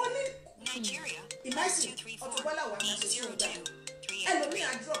ó ní imagine Auto-Bola wà máa ṣe sí ọgbà ẹlòmíì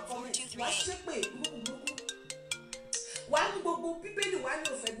á drop comment wà á ṣépè burúkú wà á ní gbogbo bíbélì wà á ní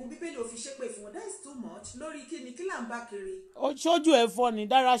òfẹ́gun bíbélì ò fi ṣépè fún wọn that is too much lórí kíni kí là ń bá kiri. Ṣojú ẹ fọ́ ni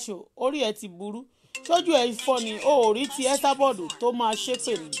Dara show orí ẹ ti burú ṣojú ẹ fọ́ ni o ò rí ti Ẹ́sàbọ̀dù tó máa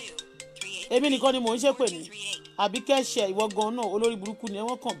ṣépè ni èmi nìkan ni mò ń ṣépè ni àbí kẹ́ṣẹ̀ ìwọ gan náà olórí burúkú ni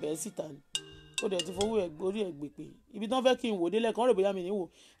wọ́n kàn bẹ́ẹ̀ síta ni ó dẹ̀ ti fowó orí ẹ̀ gbé pé ibi tí wọ́n fẹ́ kí n wò délẹ̀ kan rò bóyá mi ní wò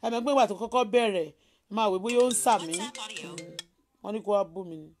ẹ̀mẹ́ pé ìgbà tó kọ́kọ́ bẹ̀rẹ̀ máa wò bóyá ó ń sà mí wọ́n ní kó wá bú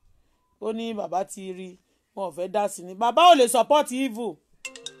mi ni ó ní bàbá ti rí wọn ò fẹ́ dá sí ni bàbá ò lè support evil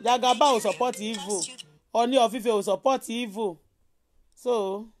Jagaba ò support evil Ọọ̀ni of Ifẹ̀ ò support evil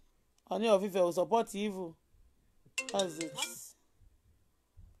so Ọọ̀ni of Ifẹ̀ ò support evil that's it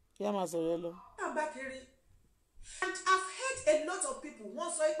kí á máa sọ̀rọ̀ ẹ lọ. And I've heard a lot of people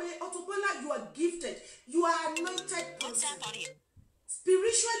once say, Auto-Bola, you are gifted. You are anointed person.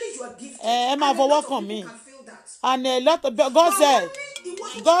 Spiritually, you are gifted. And a lot of people can feel that. And a lot of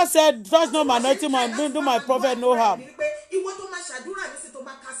God said, touch no man, nothing man, do my prophet no harm.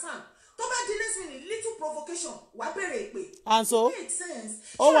 Little provocation. And so,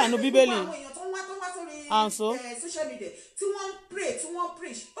 oh, I know Bíbélì. And so,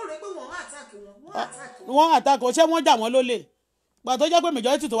 wọ́n attack ṣé wọ́n jà wọ́n lólè gbà tó jẹ́ pé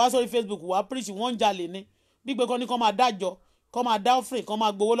majority tó wá sórí Facebook wá preach wọ́n ń jalè ní gbígbé kan ní kán máa dájọ́ kán máa dá offering kán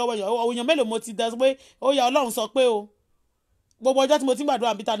máa gbowó lọ́wọ́ èèyàn mélòó mo ti dá pé ó yá Ọlọ́run sọ pé o gbogbo ọjọ́ tí mo ti ń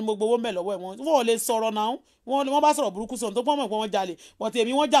gbàdúrà bí ta ni mo gbowó mẹ́ lọ́wọ́ ẹ̀ wọ́n ò lè sọ̀rọ̀ náà wọ́n bá sọ̀rọ̀ burúkú sọ̀rọ̀ tó pọ́nmọ̀ pé wọ́n jalè but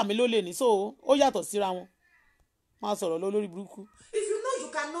èmi wọ́n jà mí lólè ní so ó yàtọ̀ síra wọn máa sọ̀rọ̀ lórí burúkú. If you know you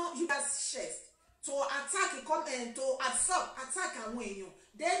cannot you can chest to attack a comment to attack àwọn èèyàn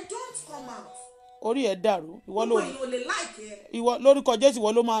then don't come out orí ẹ̀ dàrú ìwọ ló gbogbo èèyàn ò lè like ẹ. ìwọ lórúkọ Jésù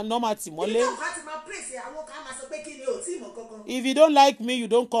ìwọ ló máa tì mọ́lé. ìdílé ọ̀gá ti máa praise àwọn kan máa sọ pé kí ni ò tí ì mọ̀ kankan. If you don't like me, you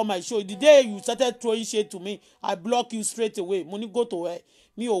don't call my show. The day you started throwing shade to me, I block you straight away. Mo ní go to where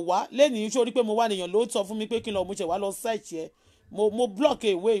mi ò wá lẹ́yìn sórí pé mo wà nìyàn ló sọ fún mi pé kí n lọ mo ṣe wá lọ search ẹ. Mo block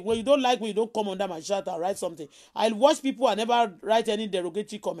away. When you don't like me, you don't come under my shirt and write something. I watch people and never write any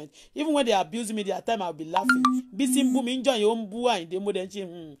derogatory comment. Even when they abuse me, there time I'll be laughing. Bí sí ń bú mi ń jọ yẹn ó ń bú Àyìndé mo dẹ̀ ń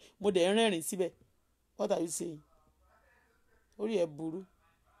ṣe mo dẹ̀ ń rẹ́rìn síbẹ̀. What are you saying? Orí ẹ̀ burú.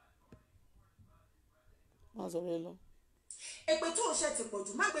 Má sọ rẹ lọ. Èpè tó ń ṣe ti pọ̀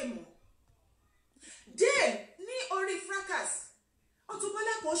jù má gbé mọ́. Díẹ̀ ní orí fracas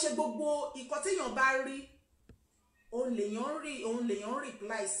Auto-Bola kò ṣe gbogbo ìkọ́ téèyàn bá rí òun lèèyàn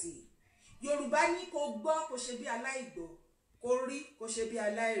reply sí. Yorùbá ní kó gbọ́ kó ṣe bí aláìgbọ́ kó rí kó ṣe bí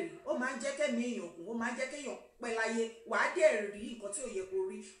aláìrí. Ó máa ń jẹ́ kẹ́mi èèyàn kún ó máa ń jẹ́ kéèyàn pẹ́ láyé wàá dẹ̀ rí nǹkan tí ò yẹ kó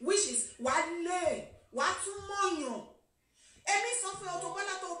rí which is wàá lè wàá tún mọ̀yàn. Èmi sọ fún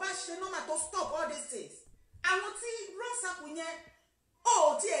Auto-Bola tó bá ṣe nọ́mà tó stop all these things. Àwọn tí rọ́ọ̀sàpù yẹn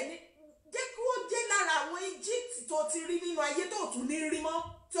ó tiẹ̀ ní jẹ́ kí ó jẹ́ lára àwọn Egypt tó ti rí nínú ayé tó tún ní rí mọ́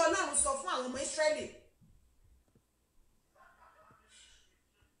tí Ọlọ́run sọ fún àwọn ọmọ Ísírẹ́lì.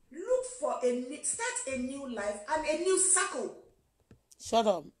 Look for start a new life and a new circle. Shut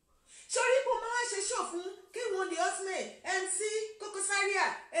up. Sori kò máa ṣe show fún K1 the Ultimate, MC Koko Zaria,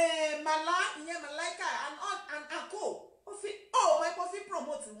 Mala ìyẹn Malaika and Ako. My coffee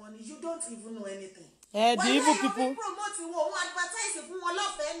promote one. You don't even know anything. The evil people.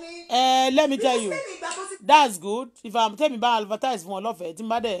 Let me tell you. That's good. If I'm telling me about advertise for love,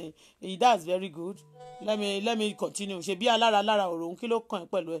 that's very good. Let me continue. Ṣé bí alára ọ̀rọ̀ kí ló kàn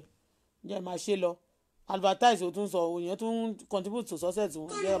pẹ̀lú ẹ. Jẹ́ máa ṣe lọ. Advertise o tún sọ òyìn tún contribute to success wọn.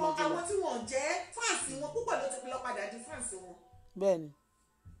 Jẹ́ máa ṣe lọ. Àwọn tí wọ́n jẹ́ fans wọn púpọ̀ ló ti lọ padà di fans wọn. Bẹ́ẹ̀ni.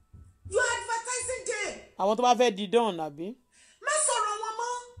 You are advertising them. Àwọn tó bá fẹ́ di dán àbí. Má sọ̀rọ̀ wọn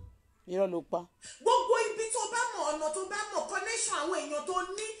mọ́. Irọ́ ló pa. Gbogbo ibi tó bá mọ̀ ọ̀nà tó bá mọ̀ connection àwọn èèyàn tó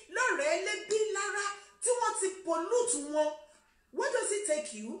ní lọ́rẹ̀ẹ́ lébí lára tí wọ́n ti pollute wọn. What does it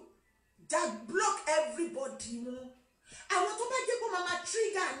take you? That block everybody wọn. Àwọn tó bá jẹ́ kó máa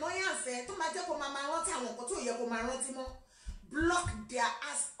trigger annoyance tó máa jẹ́ kó máa rántí àwọn nǹkan tó yẹ kó máa rántí mọ́. Block their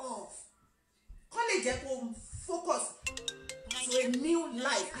ass off. Kọ́ lè jẹ́ kó focus to a new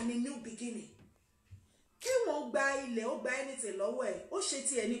life and a new beginning. Kí wọ́n gba ilẹ̀ ó gba anything lọ́wọ́ ẹ̀ ó ṣe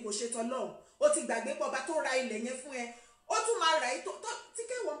tiẹ̀ ní kò ṣe tọ́lọ́hùn ó ti gbàgbé pọ̀ bá tó ra ilẹ̀ yẹn fún ẹ ó tún máa rà yìí tí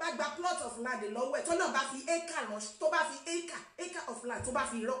kéwọ́n bá gba plot of land lọ́wọ́ ẹ̀ tọ́lọ́hùn bá fi acre ránṣẹ́ tó bá fi acre of land tó bá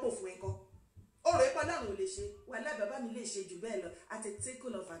fi rọ́pò fún ẹ kọ́ ó rò pé Ọlọ́run ò lè ṣe wàhálà bàbá mi lè ṣe jù bẹ́ẹ̀ lọ at a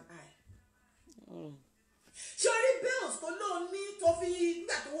tickle of an eye. Ṣé orí bills tó lóun ní tó fi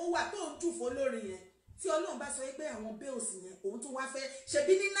nígbà tó wọ́n wà tó ń dùn fún olórin yẹn tí Ọlọ́run bá sọ pé àwọn bills yẹn òun tún wá fẹ́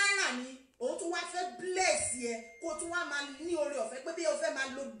ṣebí ní náírà ni òun tún wá fẹ́ bless yẹ kó tún wá máa ní oore ọ̀fẹ́ pé bí o fẹ́ máa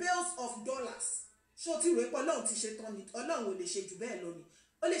lo bills of dollars ṣó tí rèé pé Ọlọ́run ti ṣe tán ni Ọlọ́run ò lè ṣe jù bẹ́ẹ̀ lọ ni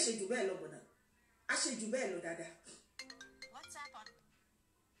ó lè ṣe jù bẹ́ẹ̀ lọ bọ̀dà á ṣe jù bẹ́ẹ̀ lọ dáadáa.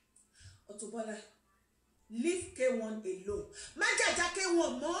 Auto-Bola leave K1 alone má jàjà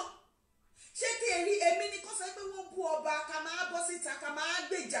K1 mọ́ ṣé kí èrí èmi ni kó sọ pé wọ́n bú ọba ká máa bọ́ síta ká máa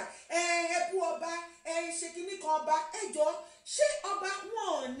gbèjà ẹ bú ọba ṣe kíní kan ọba ẹjọ́ ṣé ọba wọn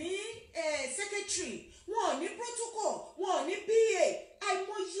ò ní secretary wọn ò ní protocol wọn ò ní PA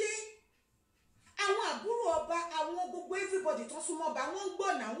àìmọye àwọn àbúrò ọba àwọn gbogbo everybody tó súnmọ́ ọba wọ́n ń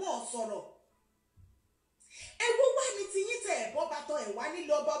gbọ̀nà wọn ò sọ̀rọ̀ ewu wá ní tiyín tẹ ẹ bọ́ bá tọ ẹ wá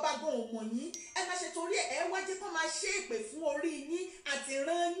nílò ọba ọba gan ò mọ̀ yín ẹ máa ṣe torí ẹ wá jẹ́ kó máa ṣe èpè fún orí yín àti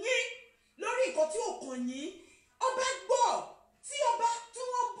ran yín lórí nǹkan tí ò kàn yín ọba gbọ́ tí ọba tí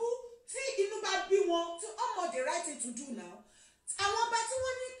wọ́n bú tí inú bá bí wọn tí ọmọ the right thing to do now àwọn ọba tí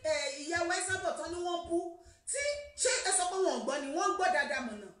wọ́n ní ìyàwó ẹ̀sàbọ̀ tán ni wọ́n bú tí ṣé ẹ sọ pé wọ́n gbọ́ ni wọ́n gbọ́ dáadáa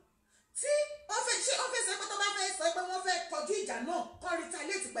mọ̀nà tí wọ́n fẹ́ ṣé wọ́n fẹ́ sọ pé tó bá fẹ́ sọ pé wọ́n fẹ́ kọjú ìjà náà kọ́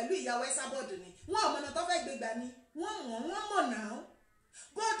retaliate pẹ̀lú ìyàwó ẹ̀sàbọ̀dù ni wọ́n ọ̀mọ̀nà tó fẹ́ gbégbá ni wọ́n mọ̀ náà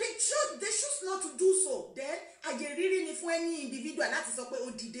but they choose not to do so then àyè rírí ni fún ẹni individual láti sọ pé ó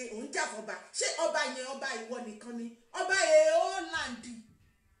dìde òun jà fọba ṣé ọba yẹn ọba ìwọ nìkan ni ọba èèó làǹdì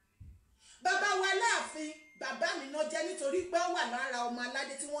bàbá wa láàfin bàbá mi náà jẹ́ nítorí pé ó wà lára ọmọ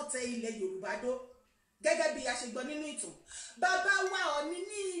aládé tí wọ́n tẹ ilẹ̀ Yorùbá dó gẹ́gẹ́ bí a ṣe gbọ́ nínú ìtàn bàbá wa Ọọ̀ni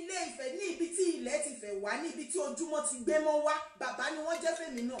ní Ilé Ifẹ̀ ní ibi tí ilẹ̀ ti fẹ̀ wá ní ibi tí ojúmọ́ ti gbé mọ́ wá bàbá ni wọ́n jẹ́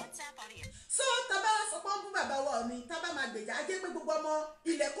fèmí náà so tábà wá sọ pé wọ́n bú bàbá wa Ọọ̀ni tábà máa gbèjà á jẹ́ pé gbogbo ọmọ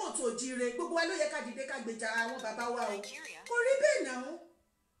ilẹ̀ kóòtù òjíire gbogbo wa ló yẹ ká dìde ká gbèjà àwọn bàbá wa o kò rí bẹ́ẹ̀ náà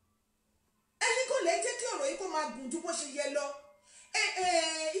ẹni kò lè jẹ́ kí ọ̀rọ̀ yìí kó máa gùn ju bó ṣe yẹ lọ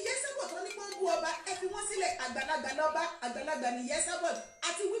ìyẹn sábọ̀ tó ní pé ń bú ọba ẹ fi wọ́n sílẹ̀ àgbàlagbà lọ́ba àgbàlagbà ní ìyẹn sábọ̀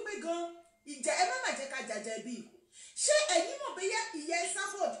àti wípé gan ìjà ẹ má má jẹ́ ká jàjà bí ṣé ẹ̀yin mọ̀ bóyá ìyá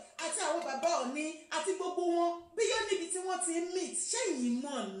Esabod àti àwọn bàbá Ọọ̀ni àti gbogbo wọn bí yóò níbi tí wọ́n ti meet ṣé ẹ̀yin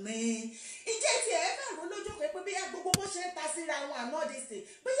mọ̀ ní ìjẹ́ ti ẹ̀ bá rò lójú pé bóyá gbogbo bó ṣe ń ta síra àwọn ànọ́dẹ̀sẹ̀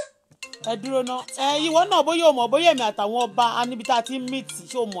bóyá. ẹ dúró ná ìwọ náà bóyá o mọ̀ bóyá èmi àtàwọn ọba a níbi tá a ti meet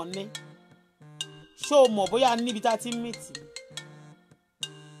ṣé o mọ̀ ní ṣé o mọ̀ bóyá a níbi tá a ti meet.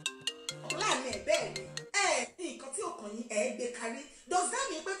 láàrin ẹ̀ bẹ́ẹ̀ ni nǹkan tí ò kàn yín ẹ̀ gbé kárí does that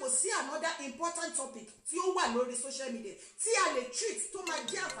mean pé kò sí another important topic tí ó wà lórí social media tí a lè treat tó máa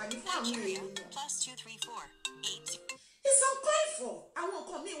jẹ́ àǹfààní fún àwọn èèyàn. It's uncalled for. Àwọn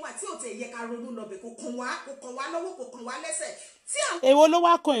nǹkan míì wà tí ò tẹ̀ yẹ ká ronú lọ́bẹ̀ kò kàn wá lọ́wọ́ kò kàn wá lẹ́sẹ̀. Èwo ló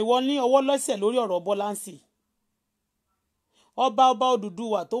wá kan ìwọ ní ọwọ́ lẹ́sẹ̀ lórí ọ̀rọ̀ Bọ́láńsì? Ọba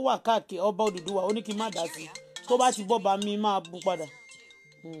Odùduwà tó wà káàkiri ọba Odùduwà ó ní kí n má dá sí tó bá ti bọ́ba mi máa bú padà.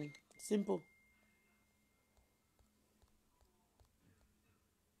 Simple.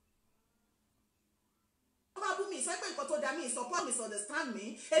 Ọba bú mi sọ pé nǹkan tó dá mi support misunderstand mi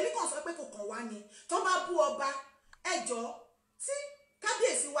èmi kàn sọ pé kò kàn wá ni tó bá bú ọba ẹjọ́ tí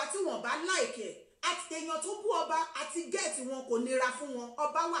kábíyèsí wa tí wọ́n bá láìkẹ̀ àti èèyàn tó bú ọba àti gẹ́ẹ̀tì wọn kò nira fún wọn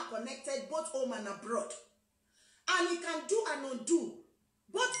ọba wà connected both home and abroad and he can do and undo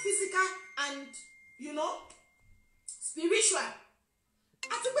both physical and spiritual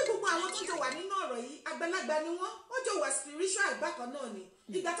àti pé gbogbo àwọn tó jọ wà nínú ọ̀rọ̀ yìí àgbàlagbà ni wọ́n ó jọ wà spiritual bákan náà ni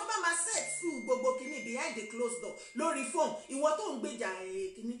ìgbà tó bá máa set through gbogbo kìíní behind the closed door lórí phone ìwọ tó ń gbèjà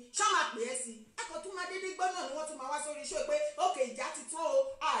kìíní ṣá máa pè é sí akọ tún máa dédé gbọ́ náà ni wọ́n tún máa wá sórí show pé okay ìjà ti tán o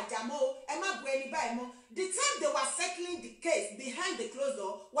àjàmọ́ o ẹ má bu ẹni báyìí mọ́ the time they were settling the case behind the closed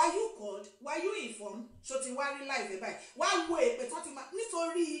door were you called were you informed ṣó ti wá rí live báyìí wá wo èpè tán ti máa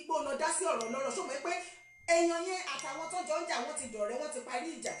nítorí ipò lọ dá sí ọ̀rọ̀ lọ́rọ̀ ṣó mọ̀ pé èèyàn yẹn àtàwọn tó jọ ń jà wọ́n ti dọ̀rẹ́ wọ́n ti parí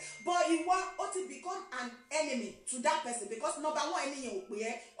ìjà but ìwọ ó ti become an enemy to that person because number one ẹni yẹn ò pè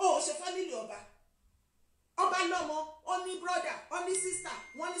ẹ́ ó ṣe family ọba lọ́mọ ó ní brother ó ní sister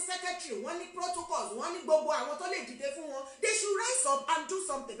wọ́n ní secretary wọ́n ní protocols wọ́n ní gbogbo àwọn tó lè dìde fún wọn they should rise up and do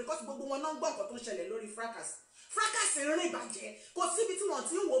something because gbogbo wọn náà ń gbọ́ nǹkan tó ń ṣẹlẹ̀ lórí fracas rìn ìbàjẹ́ kò síbi tí wọ́n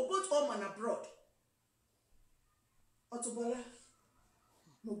ti ń wo both home and abroad. Auto-Bola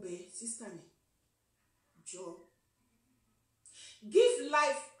mo bẹ̀ sister mi jọ give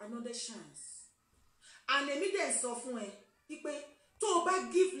life another chance and èmi dẹ̀ sọ fún ẹ wípé tó o bá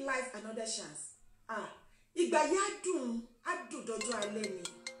give life another chance ìgbà yẹn á dùn dọjọ́ alẹ́ ni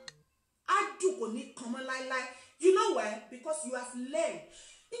á dùn kò ní kan mọ́ láéláé you know why because you have learned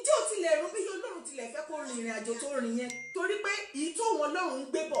ǹjẹ́ o tilẹ̀ rò pé Ọlọ́run tilẹ̀ fẹ́ kó rin ìrìn àjò tó rìn yẹn torí pé èyí tó wọn Ọlọ́run ń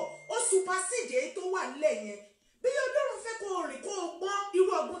gbé bọ̀ ó supersede èyí tó wà nílẹ̀ yẹn bí Ọlọ́run fẹ́ kó rìn kó gbọ́n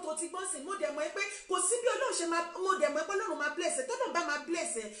irú ọgbọ́n tó ti gbọ́n sí mo dẹ̀ mọ̀ pé kò sí bí Ọlọ́run ṣe máa mo dẹ̀ mọ̀ pé Ọlọ́run máa bless ẹ tọ́lọ́run bá máa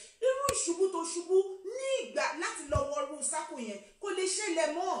bless ẹ irú ìṣubú tó ṣubú ní ìgbà láti lọ wọ irú sákò yẹn kò lè ṣẹlẹ̀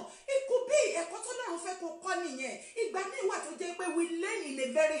mọ́ ikú bí ẹ̀kọ́ tọ́lọ́run fẹ́ kó kọ́ nìyẹn ìgbà míì wà tó jẹ́ pé we learn in a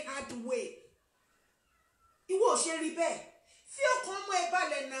very hard way ìwọ ò ṣe rí bẹ́ẹ̀ fi ọkàn ọmọ ẹ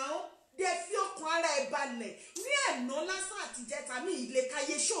balẹ̀ náà dẹ̀ fi ọkàn ara ẹ balẹ̀ ní ẹ̀nà lásán àtijẹ́ta mi ìlé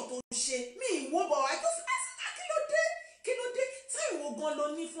káyé ṣó tó ń ṣe mi ìwọ́bọ̀ kí ló dé tí ìwọ gan ló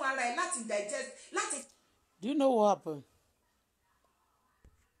ní fún ara ẹ láti digest láti. Do you know what happened?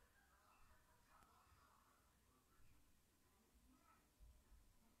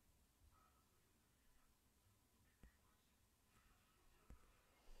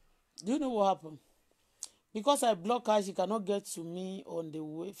 Do you know what happened? Because I block her, she cannot get to me on the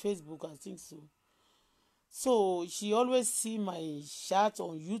way, Facebook, I think so. So she always see my chat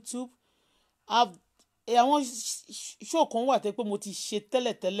on YouTube. Àwọn show kan wà tẹ́ pé mo ti ṣe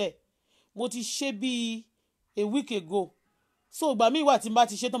tẹ́lẹ̀tẹ́lẹ̀ mo ti ṣe bí a week ago so ìgbà míì wà tí n bá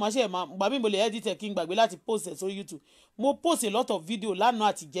ti ṣe tán máa ṣe máa ìgbà míì mo lè edit ẹ̀ kí n gbàgbé láti post ẹ̀ sórí YouTube mo post a lot of video lánàá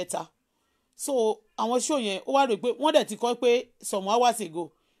àti jẹta so àwọn show yẹn ó wá rò pé wọ́n dẹ̀ ti kọ́ pé some hours ago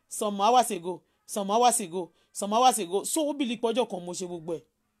so ó bìlí pọ́jọ́ kan mo ṣe gbogbo ẹ̀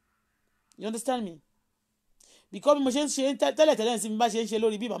you understand me because bí mo ṣe ń ṣe tẹ́lẹ̀tẹ́lẹ̀ sí mi bá ṣe ń ṣe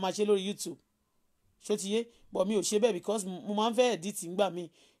lórí bí màmá ṣe lórí YouTube ṣó ti yé but mi ò ṣe bẹ́ẹ̀ because mo máa ń fẹ́ edit ngbà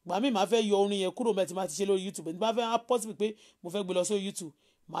mi máa fẹ́ yọ orin yẹn kúrò bẹ́ẹ̀ tí máa ti ṣe lórí YouTube nígbà fẹ́ possible pé mo fẹ́ gbé lọ sórí YouTube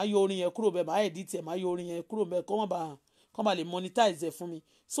máa yọ orin yẹn kúrò bẹ́ẹ̀ máa edit ẹ̀ máa yọ orin yẹn kúrò bẹ́ẹ̀ kọ́ bá lè monetize ẹ̀ fún mi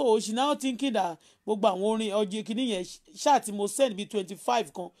so she now thinking that gbogbo àwọn orin ọjọ́ kìíní yẹn ṣáà tí mo send bí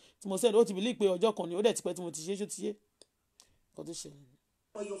 25 kan tí mo send ó ti believe pé ọjọ́ kan ni ó dẹ̀ ti pẹ́ tí mo ti ṣe ṣó ti yé kó tó ṣe.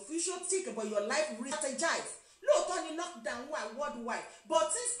 for your future think about your life re-strategize lóòótọ́ ni lockdown wà worldwide but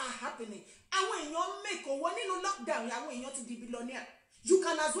things are happening àwọn èèyàn make owó nínú lockdown àwọn èèyàn ti di billionaire you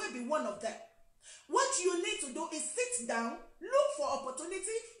can as well be one of them what you need to do is sit down look for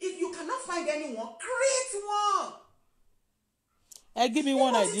opportunity if you cannot find anyone create one. Give me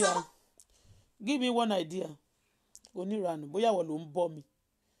one idea give me one idea onírànù bóyá wọ́n ló ń bọ́ mi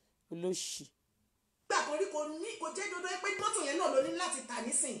olóṣì. gbà torí kò jẹ́ dandan pé mọ́tò yẹn náà ló ní láti tà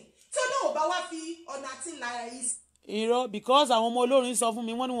nísìn tí Ọlọ́run bá wá fi ọ̀nà àti lára yìí. irọ́ because àwọn ọmọ olórin sọ fún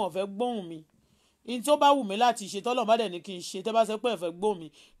mi wọ́n ní wọn ò fẹ́ gbóhùn mi ní tó bá wù mí láti ṣe tọ́lọ́run bá dẹ̀ ní kí n ṣe tẹ́ bá sọ pé ẹ fẹ́ gbóhùn mi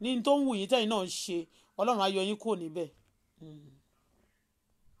ní tó ń wù yín tẹ́yìn náà ń ṣe Ọlọ́run á yọ yín kúrò níbẹ̀.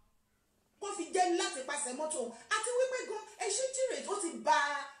 kó fi jẹ́ láti pàṣẹ mọ́tò àti wípé gan exchange rate ó ti bà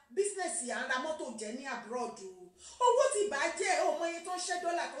bísínẹ́sì à ń ra mọ́tò jẹ́ ní abroad owó ti bà á jẹ́ ọmọ yẹn tó ń ṣẹ́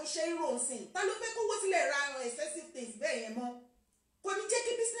dọ́là tó ń ṣe euro nsìn ta ló fẹ́ kówó sílẹ̀ ra excessive things bẹ́ẹ̀ yẹn mọ́ kò ní jẹ́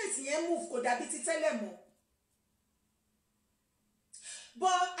kí bísínẹ́sì yẹn move kò dàbí ti tẹ́lẹ̀ mọ́.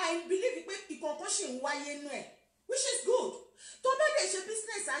 But I believe pé ìkọ̀ọ̀kan ṣì ń wáyé nú ẹ̀ which is good tó bá lè ṣe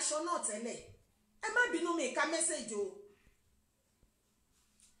business aṣọ náà tẹ́lẹ̀ ẹ má bínú mi ká message o.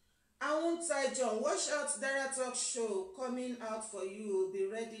 Àwọn tajà watch out Dara talk show coming out for you be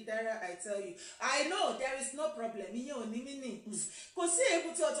ready Dara I tell you I know there is no problem ìyẹn ò ní mí kò sí èébú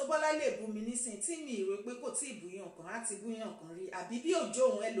tí Auto-Bola lè bú mi nísìn tí mi rò pé kò tí ì búyàn kan á ti búyàn kan rí àbí bí òjò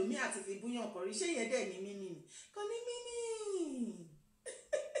òun ẹlòmíì àti fi búyàn kan rí ṣé yẹn dẹ̀ ní mí nì kò ní mí nì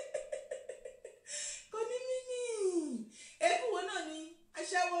kò ní mí nì èébú wo náà ni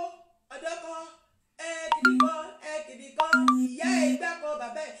aṣẹ́wó ọ̀dọ́ kan kìdìkan ìyá ìgbà kan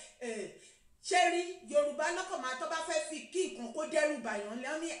bàbá ṣe rí Yorùbá lọ́kàn máa tó bá fẹ́ fi kí nǹkan kó dẹ́rù bàyàn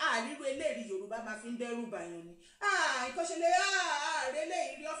lẹ́wọ́n ní àríro eléyìí Yorùbá máa fi ń dẹ́rù bàyàn ni ìkọ́ṣẹ́lẹ̀ ààrẹ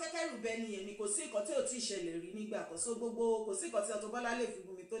eléyìí rí ọ́fẹ́ kẹ́rù bẹ́ẹ̀ ni èmi kò sí nǹkan tí ò tí ì ṣẹlẹ̀ rí nígbà kan só gbogbo kò sí nǹkan tí Auto-Bola lè fi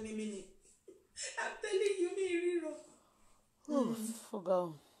gùn mi tó ní mí ni I'm telling you mi ríro.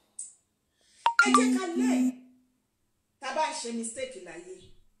 ẹ jẹ́ ká lẹ̀ tá a bá ń ṣe mistake láyé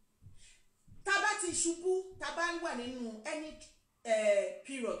tá a bá ti ṣubú tá a bá ń wà nínú any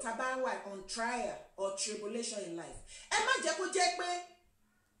period tá a bá ń wà on trial or tribulation in life ẹ má jẹ́ kó jẹ́ pé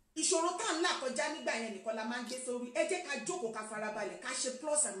ìṣòro tá à ń là kọjá nígbà yẹn nìkan la máa ń gbé sórí ẹ jẹ́ ká jókòó ká farabalẹ̀ ká ṣe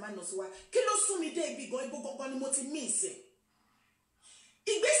plus and minus wa kí ló sún mi dé ibi gan ibo gangan ni mo ti miss ẹ̀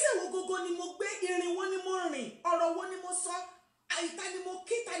ìgbésẹ̀ wo gangan ni mo gbé ìrìn wo ni mo rìn ọ̀rọ̀ wo ni mo sọ àìta ni mo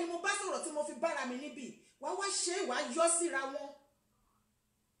kí ta ni mo bá sọ̀rọ̀ tí mo fi bára mi níbí wá wá ṣe wá yọ síra wọn.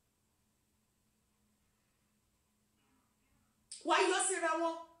 wá yọ síra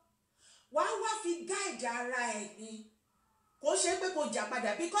wọn wá wá fi guide ara ẹ̀ ni kò ṣe pé kò jà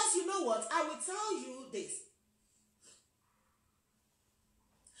padà because you know what I will tell you this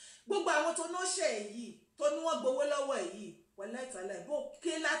gbogbo àwọn tó náà ṣe èyí tó ní wọ́n gbowó lọ́wọ́ èyí wọlé ìtàlẹ̀ bó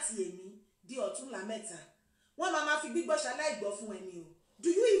ké láti èmi di ọ̀túnla mẹ́ta wọ́n máa fi gbígbọ́ ṣaláìgbọ́ fún ẹni o do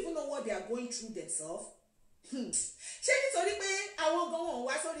you even know what they are going through themselves ṣé nítorí pé àwọn gan wọn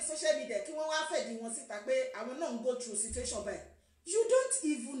wá sórí social media kí wọ́n wá fẹ̀dí wọn síta pé àwọn náà ń go through situation báyìí you don't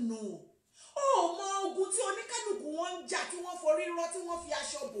even know ó mọ ogun tí oníkálukú wọn ń jà tí wọ́n forí rọ́ tí wọ́n fi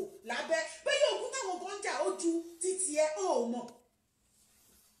aṣọ bò lábẹ́ bẹ́ẹ̀ ogun táwọn kan ń jà ó ju títí ẹ ó mọ̀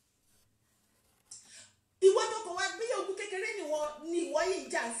ìwọ tó kàn wá bí ogun kékeré ni ìwọ yìí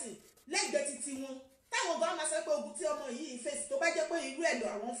jà sí lẹ́gbẹ̀ẹ́ títí wọn táwọn gan máa sọ pé ogun tí ọmọ yìí fèsì tó bá jẹ́ pé irú ẹ̀ lọ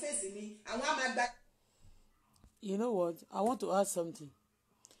àwọn fèsì ni àwọn á máa gba. You know what? I want to ask something.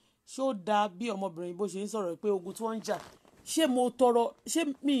 Ṣé ó dáa bí ọmọbìnrin bó ṣe ń sọ̀rọ̀ pé ogun tí wọ́n ń jà ṣé mo tọrọ ṣé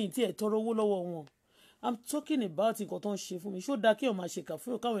mi ì tiẹ̀ tọrọ owó lọ́wọ́ wọn I'm talking about nǹkan tó ń ṣe fún mi ṣé ó dáa kí èèyàn máa ṣe kà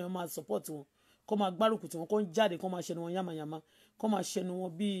fún káwọn èèyàn máa support wọn kó máa gbárùkù tí wọn kó ń jáde kó máa ṣẹnu wọn yàmàyàmà kó máa ṣẹnu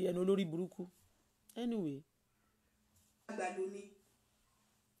wọn bí ẹnu olórí burúkú anyway. àgbàdo ni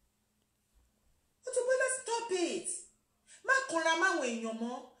Auto-Bola stop it má kanra máwọn èèyàn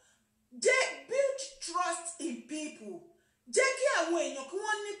mọ́ jẹ́ build trust in people jẹ́ kí àwọn èèyàn kí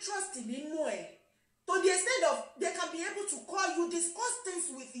wọ́n ní trust nínú ẹ̀ to the extent of they can be able to call you discuss things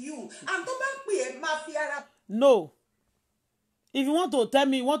with you and tó bá ń pè é máa fi ara. No, if you want to tell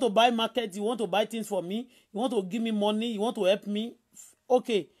me you want to buy market you want to buy things for me you want to give me money you want to help me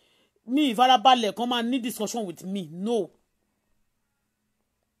okay me ìfarabalẹ̀ kan máa need discussion with me no.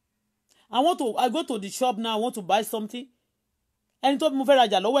 I go to the shop now I want to buy something ẹni tó mo fẹ́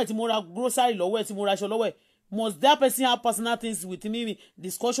rajà lọ́wọ́ ẹ̀ tí mo ra grocery lọ́wọ́ ẹ̀ tí mo ra aṣọ lọ́wọ́ ẹ̀ must that person have personal things with me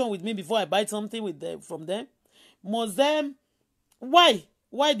discussion with me before I buy something with them from them must them why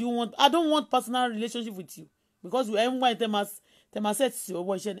do you want I don't want personal relationship with you because you ain't want them as set sí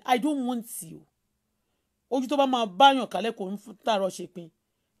ọwọ́ iṣẹ́ ni I don't want you ojú tó bá máa báyàn kálẹ̀ kò ń tààrọ̀ ṣe pin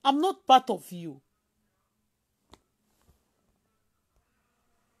I'm not part of you.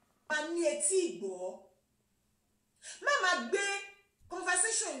 a ní etí ìgbọ́ má máa gbé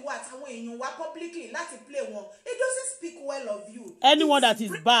conversation wa àtàwọn èèyàn wa publicly láti play wọn it doesn't speak well of you. anyone that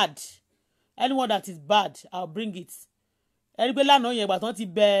is bad I'll bring it. ẹni pé lánàá yẹn ìgbà tán ti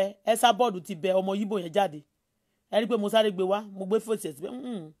bẹ ẹsà bọ́ọ̀dù ti bẹ ọmọ yíbò yẹn jáde ẹni pé mo sáré gbé wá mo gbé fòsì ẹ̀ sí pé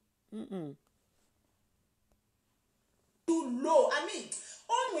too low. I mean,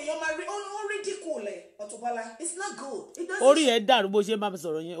 ó ridicule Auto-Bola. It's not good. It doesn't. Orí ẹ̀ dàrú bó ṣe máa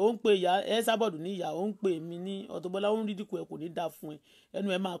sọ̀rọ̀ yẹn. Ó ń pe ìyá ẹ sábọ̀dù ní ìyá, ó ń pe èmi ní Auto-Bola, ó ń ridicule ẹ kò ní dá fún ẹ. Ẹnu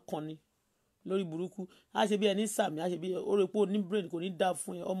ẹ máa kan ni lórí burúkú. Á ṣe bí ẹni sàmì, á ṣe bí ó rò pé ó ní brain kò ní dá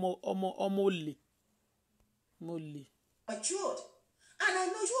fún ẹ. Ọmọ olè. Mo lè. Matured. And I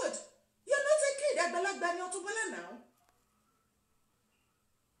know you would. You're not a kid. Àgbàlagbà ni Auto-Bola now.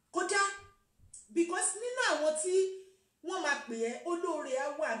 Kódà because nínú àwọn tí wọ́n máa pè ẹ́ olóore á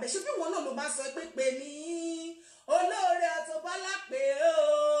wà bẹ́ẹ̀ ṣé bí wọn náà ló máa sọ pé ní olóore Auto-Bola pé ó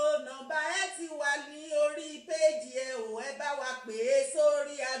nọ́mbà ẹ ti wà ní orí péjì ẹ ò ẹ bá wa pè é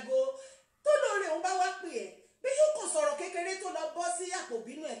sórí aago tó lóore òun bá wá pè ẹ́ bí yóò kàn sọ̀rọ̀ kékeré tó lọ bọ́ sí àpò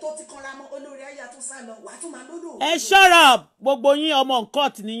bínú ẹ̀ tó ti kanra mọ́ olóore ayé tó sá lọ wàá tún máa lódò. Ẹ shut up gbogbo yín ọmọ nǹkan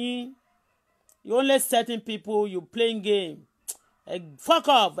tì níyín. You only certain people you playing game. Fuck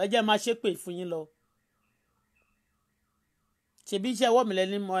off ẹ jẹ́ máa ṣépè fún yín lọ. Ṣebí iṣẹ́ ọwọ́ mi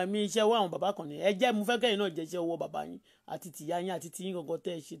lẹ́ni mọ ẹ̀mí iṣẹ́ ọwọ́ àwọn bàbá kan ni ẹ jẹ́ mo fẹ́ kẹ́yìn náà jẹ́ iṣẹ́ ọwọ́ bàbá yín àti tìyá yín àti tiyín gangan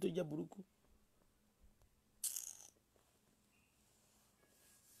tẹ́ ẹ ṣe tó jẹ́ burúkú.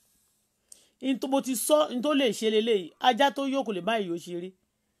 In tó mo ti sọ in tó lè ṣe leléyìí ajá tó yóò kò lè bá ìyó ṣeré.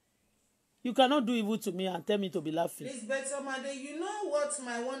 You cannot do evil to me and tell me to be laughing. Lisbeth Omade, you know what,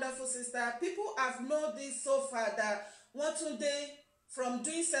 my wonderful sister? People have known this so far that one today, from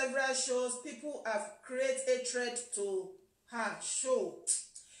doing several shows, people have created hatred to her show.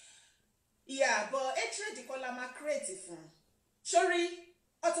 Yeah, but hatred kọ́ la máa create fún. Sorry,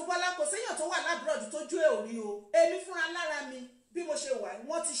 Auto-Bola kò séyàn tó wà lábúròdù tójú ẹ̀ ò rí o. Èmi fúnra lára mi bí mo ṣe wà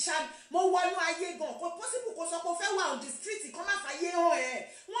wọ́n ti ṣá mo wọnú ayé gan kò possible kó sọ pé ó fẹ́ wà on the street kan má fàyè hàn ẹ̀.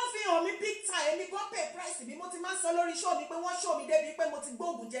 Wọ́n fi hàn mí big time èmi gan pay price bí mo ti máa ń sọ lórí show mi pé wọ́n show mi débi pé mo ti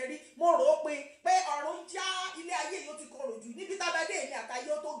gbóògùn jẹ rí mo rò ó pé ọ̀run já ilé ayé yóò ti korò jù níbi tábàdé èmi àtàyè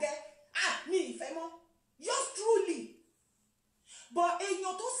ó tó gẹ́ mi ìfẹ́ mọ́ yours truly. But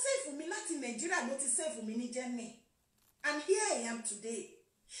èèyàn tó save mi láti Nàìjíríà ló ti save mi ní Germany and here I am today.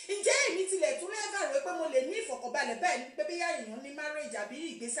 Ǹjẹ́ èmi tilẹ̀ tún lẹ́ẹ̀fà rẹ̀ pé mo lè ní ìfọ̀kànbalẹ̀ bẹ́ẹ̀ ni pé bíyà èèyàn ní marriage àbí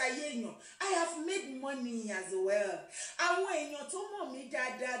ìgbésí ayé èèyàn. I have made money as well. Àwọn èèyàn tó mọ̀ mí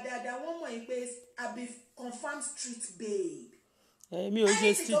dáadáa wọ́n mọ̀ pé I be confirmed street babe. Mi ò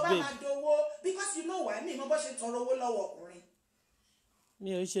ṣe street babe. Ẹni tí tó bá máa dowó because you know why mi mo bó ṣe tọrọ owó lọ́wọ́ ọkùnrin.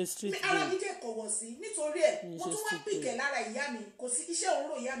 Mi ò ṣe street babe. Ara mi jẹ́ kọ̀wọ̀ sí nítorí ẹ̀ mo tún wá pìkẹ̀ lára ìyá mi kò sí iṣẹ́ òun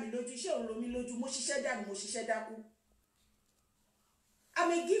rò ìyá mi lójú iṣẹ́ òun rò mí lójú mo ṣiṣẹ́ dànù mo ṣiṣẹ́ dákú. I'm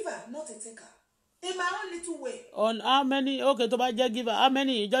a giver, not a taker. In my own little way. On how many? Okay, tó bá jẹ́ giver. How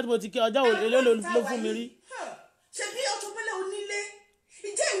many? Ìjọ́ tí mo ti kí ọjọ́ wo èló ló fún mi rí? Ṣé bí Auto-Bola onílé?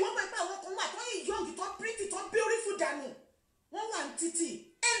 Ǹjẹ́ ìwọ́n pẹ́ pé àwọn kan wà tó yìí young tó pretty tó beautiful dànù? Wọ́n wà ní títì.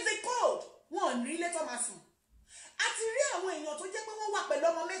 In the cold. Wọ́n ò ní ilé tó máa sùn. A ti rí àwọn èèyàn tó jẹ́ pé wọ́n wà pẹ̀lú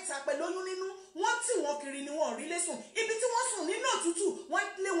ọmọ mẹ́ta pẹ̀lú oyún nínú. Wọ́n tì wọ́n kiri ni wọ́n ò rí ilé sùn. Ibi tí wọ́n sùn nínú òtútù wọ́n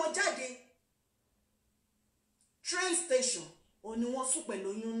lé wọn jáde. Train station. Oni wọ́n sùn pẹ̀lú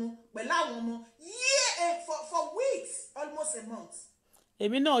oyún nú pẹ̀lú àwọn ọmọ for weeks almost a month.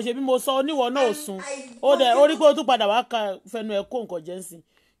 Èmi náà ṣe bí mo sọ oníwọ náà sùn ó dẹ̀ ó rí pé ó tún padà wá ka fẹnu ẹ̀ kó nǹkan jẹ́ sí.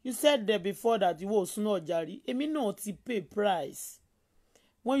 You said there before that ìwọ òsùn náà jàrí èmi náà ti pay price.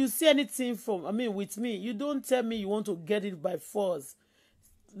 When you see anything with me you don't tell me you want to get it by force.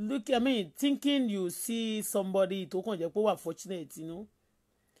 Look thinking you see somebody tó kàn jẹ́ pé wà fortunate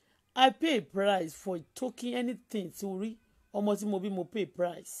I pay price for talking anything tí o rí. Ọmọ tí mo bí mo pay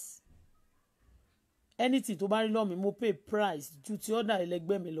price anything tó bá rí lọ́mí mo pay price ju ti ọ̀dà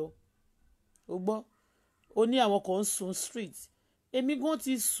ẹlẹgbẹ́ mi lọ o gbọ́ o ní àwọn kan ń sùn street èmi gan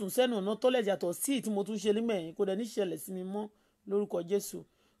ti sùn sẹ́nu ọ̀nà tọ́lẹ̀ yàtọ̀ sí tí mo tún ṣe nígbà yẹn kò dẹ̀ ní ṣẹlẹ̀ sí mi mọ́ lórúkọ Jésù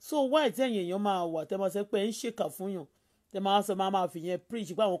so why tẹ̀yìn èèyàn máa wà tẹ́ máa sẹ́ pé ń ṣèkà fún yàn tẹ́ máa sọ máa fi yẹn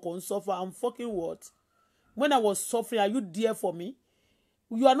preach pé àwọn kan ń suffer I'm fucking what when I was suffering are you there for me?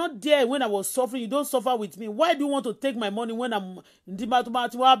 You are not there when I was suffering. You don't suffer with me. Why do you want to take my money when I'm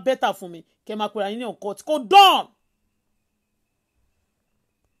better for me? Kemakura in your court. Go down.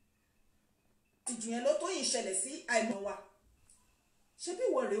 Ìjìyàn ló tó yìí ṣẹlẹ̀ sí àìmọ̀ wa. Ṣé bí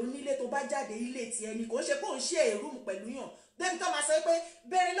wọ̀rẹ̀ onílé tó bá jáde ilé tí ẹni kò ṣe pé òun ṣe èrúmù pẹ̀lú yàn. Débi tó máa sọ pé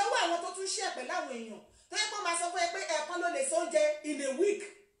bẹ̀rẹ̀ lọ́wọ́ àwọn tó tún ṣe pẹ̀lú àwọn èèyàn. Tó yẹ kó máa sọ fún ẹ pé ẹ̀ẹ̀kan ló lè sóúnjẹ in a week.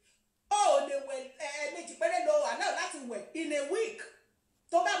 Ó lè wẹ̀ ẹ̀ẹ̀mejì péré lo àná láti wẹ̀ in a week.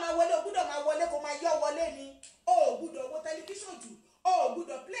 Tó bá máa wọlé o gbúdọ̀ máa wọlé kó máa yọ wọlé ni o gbúdọ̀ wo tẹlifíṣàn jù o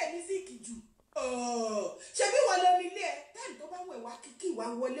gbúdọ̀ play music jù ṣe bí wọlé onílé ẹ táìmù tó bá wẹ̀ wá kíkì wá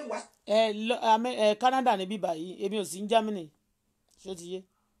wọlé wá. Canada níbí báyìí èmi ò sí ní Germany ṣé ti yé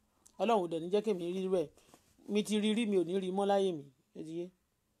Ọlọ́run ò dẹ̀ ní jẹ́ kí mi rí rẹ̀ mi ti rí mi ò ní rí mọ́ láyé mi ṣé ti yé.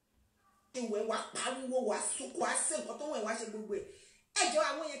 ìwẹ̀ wá pariwo wá sunkún á sí nǹkan tó wẹ̀ wá ṣe gbogbo ẹ̀ ẹjọ́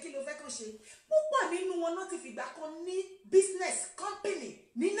àwọn yẹn kí ló fẹ́ kàn ṣe púpọ̀ nínú wọn náà ti fìgbà kan ní business company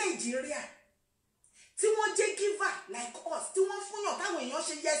ní Nàìjíríà tí wọ́n jẹ́ giver like us tí wọ́n fúnyàn táwọn èèyàn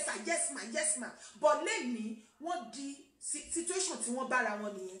ṣe yes sir yes ma but lẹ́ni wọ́n di situation tí wọ́n bára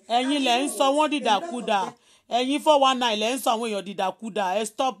wọn nìyẹn. ẹ̀yin lẹ ń sọ wọ́n dìdàkudà ẹ̀yin 419 lẹ ń sọ àwọn èèyàn dìdàkudà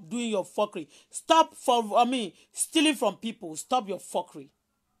stop doing your fuckery stop stealing from people stop your fuckery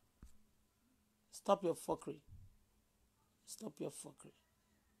stop your fuckery stop your fuckery.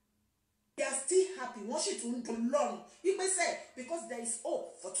 They are still happy wọ́n sì tún dùn lọ́rùn wípé sẹ́ because there is hope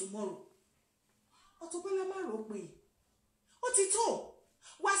for tomorrow. Auto-Bola má rò pé ó ti tó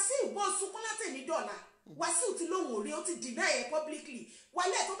Wàsíù bó sunkún látẹ̀ní dọ́là Wàsíù ti lóhùn orí ó ti deny ẹ̀ publicly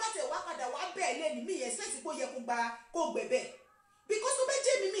wálẹ̀ tó bá tẹ̀ wá padà wá bẹ́ẹ̀ lẹ́ni mí yẹn sẹ́ẹ̀tì kó yẹ kó gbẹ̀bẹ̀ because tó bẹ́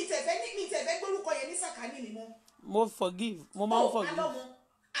jẹ́ mi mi ìtẹ̀fẹ́ gbórúkọ yẹn ní sàkání mi mọ́. Mo forgive mo máa ń forgive.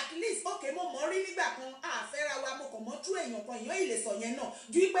 At least okay mo mọ̀ rí nígbà kan àfẹ́ra wa mo kàn mọ́ tú èèyàn kan èèyàn ìlè sọ yẹn náà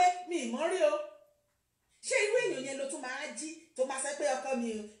ju pé mi ì mọ̀ rí o ṣé irú èèyàn yẹn ló tún máa jí tó máa sẹ́ pé ọkọ mi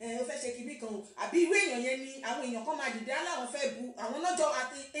ò fẹ́ ṣe kinní kan o àbí irú èèyàn yẹn ni àwọn èèyàn kan máa dìde aláwọn fẹ́ bu àwọn lọ́jọ́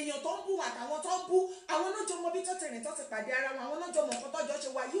àti èèyàn tó ń bú àtàwọn tó ń bú àwọn lọ́jọ́ mọ bí tó ti rìn tó ti pàdé ara wọn àwọn lọ́jọ́ mọ nǹkan tọ́jọ́ ṣe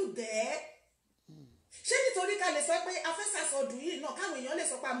wà yóò dẹ́ ṣé nítorí ká lè sọ pé afẹ́sàsọdù yìí náà káwọn èèyàn lè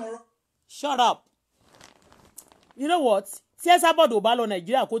sọ pé àmọ̀rọ̀. Shut up. You know what? Tí ẹ sábọ̀dọ̀ bá lọ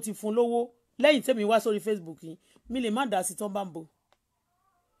Nàìjíríà kó ti fún lówó lẹ́yìn tẹ́mi wá sórí Facebook yìí mi lè má dá sí tán bá ń bò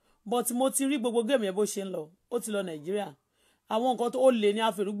but mo ti rí gbogbo géèmù yẹn bó ṣe ń lọ ó ti lọ Nàìjíríà àwọn nǹkan tó ó lè ní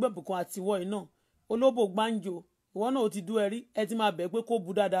àfẹrúgbẹ̀bùkún àtiwọ́ iná olóbò gbáǹjò ìwọ náà ó ti dú ẹrí ẹ ti máa bẹ̀ pé kó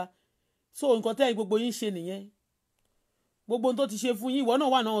bu dáadáa so nǹkan tẹ́ gbogbo yín ṣe nìyẹn gbogbo ohun tó ti ṣe fún yín ìwọ náà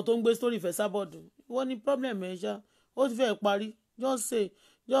wà náà tó ń gbé story ìfẹ́ sábọ̀dù ìwọ ní problem ẹ̀ ṣá ó ti fẹ́ parí just say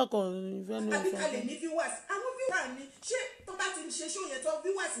jọ́ kan ìfẹ́ ní ìfẹ́. àbíkalẹ̀ ní viewers àwọn viewers ni ṣé tó bá ti ṣe show yẹn tó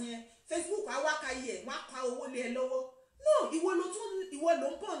viewers yẹn Facebook awákayé ẹ̀ wọ́n á pa owó lé ẹ lọ́wọ́ no ìwọ ló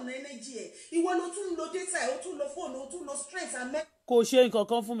ń pọ̀ ní energy ẹ̀ ìwọ ló tún ń lo data ẹ̀ ó tún lo phone ó tún lo strength and kò ṣe nǹkan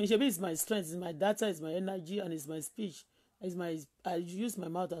kan fún mi ṣebí it's my strength it's my data it's my energy and it's my speech I use my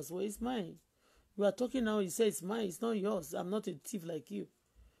mouth as well it's mine you are talking now you say it's mine it's not yours I'm not a thief like you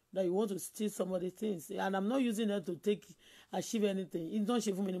that you want to steal somebody's things and I'm not using it to achieve anything it's not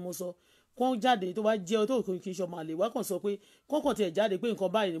ṣe fún mi ni mo sọ kó jáde tó bá jẹ́ tó kì í ṣọmọ àlè wá kàn sọ pé kọ́kàn tiẹ̀ jáde pé nǹkan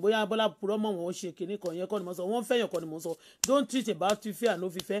báyìí ni bóyá Bọ́lá purọ́ mọ́ wọn ṣe kinní kan yẹn kọ́ ni mo sọ wọ́n fẹ́yàn kọ́ ni mo sọ don't treat about fífẹ́ àná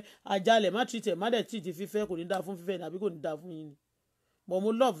fífẹ́ àjálẹ̀ má treat ẹ̀ má dẹ̀ treat fífẹ́ kò ní dáa fún fífẹ́ àbí kò ní dáa fún yín ni but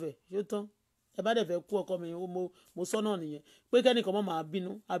mo love ẹ̀ yóò tán ẹ bá dẹ̀ fẹ́ kú ọkọ mi mo sọ náà nìyẹn pé kẹ́nìkan má máa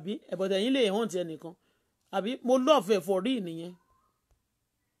bínú àbí ẹ̀bọ̀dẹ̀ yín lè hàn tiẹ̀ nìkan àbí mo love ẹ̀ for real nìyẹn.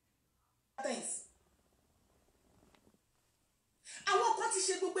 àwọn kan ti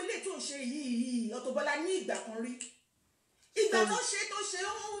ṣe gbogbo ilé tó ń ṣe yìí Auto-Bola ní ìgbà kan rí ìgbà tó ṣe ó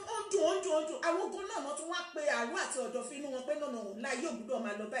ń dùn àwọn ogun náà tún wá pé àrò àti ọ̀dọ̀ fi inú wọn pé náà òun láì yóò gbúdọ̀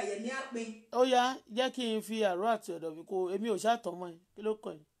máa lọ bá ẹ̀yẹ ní àpín. ó yá jẹ́ kí n fi àrò àti ọ̀dọ̀ fi kó èmi ò ṣàtọ̀mọ́ ẹ̀ kí ló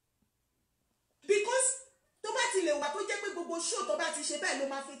kàn yín. because tó bá ti lè wà tó jẹ́ pé gbogbo show tó bá ti ṣe bẹ́ẹ̀ ló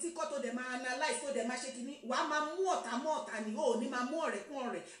máa fi tíkọ́ tó dẹ̀ máa analyse tó dẹ̀ máa ṣe kínní wàá máa mú ọ̀tá mọ́ ọ̀tá ni ó ní máa mú ọ̀rẹ́ kún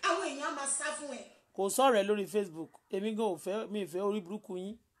ọ̀rẹ́ àwọn èèyàn á máa sá fún ẹ. kò sọ̀rọ̀ lórí Facebook èmi gan ò fẹ́ mi ìfẹ́ orí burúkú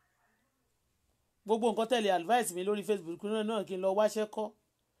yín gbogbo nǹkan tẹ̀lé advice mi lórí Facebook náà kí n lọ wáṣẹ́ kọ́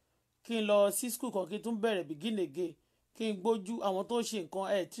kí n lọ sí school kan kí n tún bẹ̀rẹ̀ begin again kí n gbójú àwọn tó ń ṣe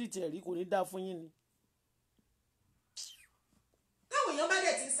nǹkan treat ẹ̀ rí kò ní dáa fún yín ni. táwọn èèyàn bá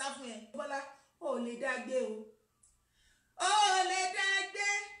dẹ̀ ti sá fún ẹ Bọ́lá ò lè dá gbé o ò lè dá gbé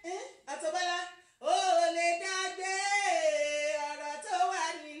Auto-Bola ò lè dá gbé ọ̀rọ̀ tó wà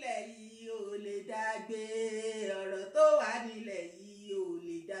nílẹ̀ yìí ò lè dá gbé ọ̀rọ̀ tó wà nílẹ̀ yìí ò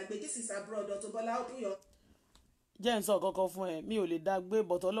lè dá gbé this is abroad Auto-Bola ó dúyọ. jẹ́ ń sọ kankan fún ẹ mi ò lè dá gbé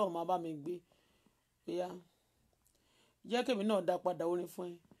bọ̀tọ̀ Ọlọ́run máa bá mi gbé bóyá jẹ́ kèmi náà dá padà orin fún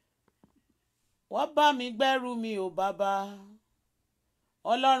ẹ. wọ́n bá mi gbẹ́rù mi ò bàbá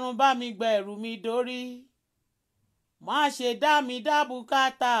Ọlọ́run bá mi gbẹ́rù mi dórí má ṣe dá mi dá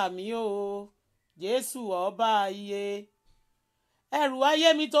bùkátà mi o Jésù ọba iye ẹrù ayé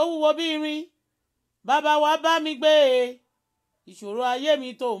mi tó wúwo bí irin bàbá wa bá mi gbé ìṣòro ayé mi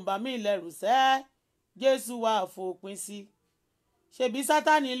tó ń bà mí lẹ́rù sẹ́ Jésù wá fòpin sí ṣebí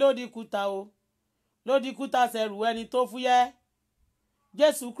Sátánì lódìkúta o lódìkúta sẹ̀rù ẹni tó fúyẹ́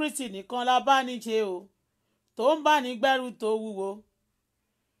Jésù Kristi nìkan la bá ní ṣe o tó ń bá ní gbẹ́rù tó wúwo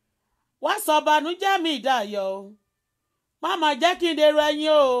wá sọ bànújẹ́ mi dayọ̀ o má má jẹ́ kí n dèrò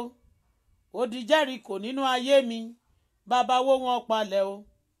ẹ̀yìn o ó di Jẹ́ríkò nínú ayé mi bàbá wó wọn palẹ̀ o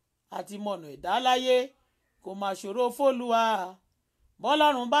àti mọ̀nà ẹ̀dá láyé kò má ṣòro fÓlúwa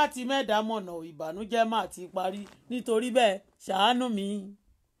bọ́lọ́run bá ti mẹ́ẹ̀dá mọ̀nà ìbànújẹ́ má ti parí nítorí bẹ́ẹ̀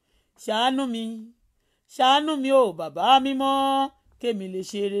ṣàánú mi o bàbá mímọ́ kémi lè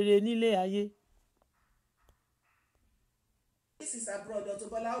ṣe rere nílé ayé. This is abroad.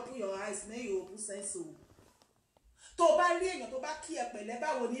 Auto-Bola, open your eyes, may you open sense. Tó bá rí èèyàn tó bá kí ẹ pẹ̀lẹ́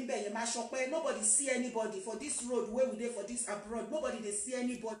báwo níbẹ̀ yẹn máa ṣọpẹ́. Nobody see anybody for this road where we dey for this abroad. Nobody dey see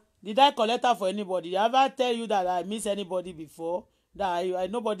anybody. Did I collect her for anybody? Did I ever tell you that I miss anybody before? That I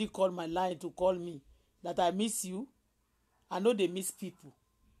nobody called my line to call me. That I miss you? I know they miss people.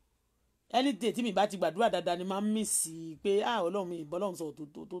 Any day tí mi bá ti gbàdúrà dáadáa ni máa miss pé Ọlọ́run mi ìbọ́lọ́run sọ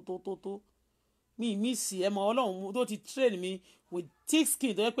tó. Me miss ẹ mọ Ọlọ́run tó ti train me with thick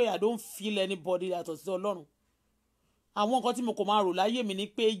skin tó yẹ pé I don't feel anybody yàtọ̀ sí Ọlọ́run. Àwọn nǹkan tí mo kò máa rò láyé mi ni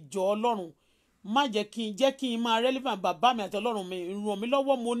pé jọ Ọlọ́run má jẹ́ kí n máa relevant bàbá mi àti Ọlọ́run mi ràn mí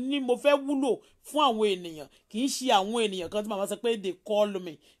lọ́wọ́ mo fẹ́ wúlò fún àwọn ènìyàn kì í ṣe àwọn ènìyàn kan tí màmá sọ pé they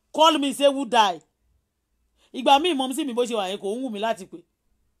call me say who die. Ìgbà míì mọ̀ sí mi bó ṣe wà yẹn kò ń wù mí láti pè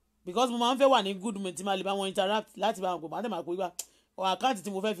because mo máa ń fẹ́ wà ní good mood tí máa lè bá wọn interact láti bá wọn pè máa tẹ̀ máa pè wá àkáǹtì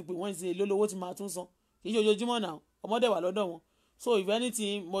tí mo fẹ́ fi pè wọ́n ṣe lólówó tí máa tún san kì í ṣe ojoojúmọ́ náà ọmọdé wà lọ́dọ̀ wọn so if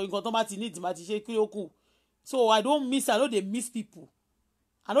anything mo nǹkan tó bá ti need máa ti ṣe kí ó kù so I no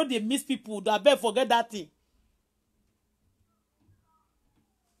dey miss people that beg forget that thing.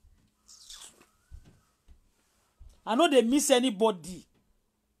 I no dey miss anybody.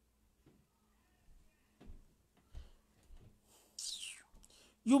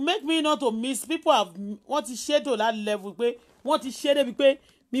 You make me not to miss people have wọ́n ti ṣe to that level pé wọ́n ti ṣe débi pé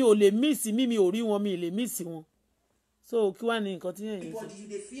mi ò lè miss mi ò rí wọn mi lè miss wọn so kí wá ní nǹkan tí yẹn everybody you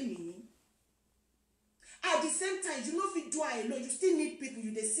dey feel me at the same time you no fit do am alone you still need people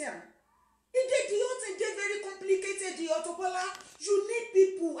you dey see am the whole thing dey very complicated the Auto-Bola you need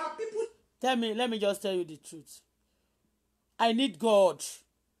people and people. Let me just tell you the truth. I need God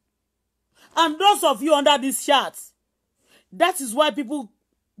and those of you under this chat that is why people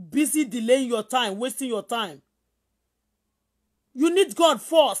busy delaying your time wasting your time. You need God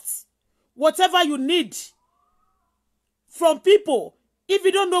first. Whatever you need from people. If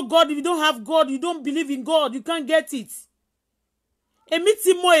you don't know God, if you don't have God, you don't believe in God, you can't get it. Èmi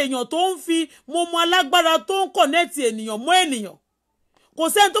tí mọ èèyàn tó ń fi mo mọ alágbára tó ń connect ènìyàn mọ́ ènìyàn. Kò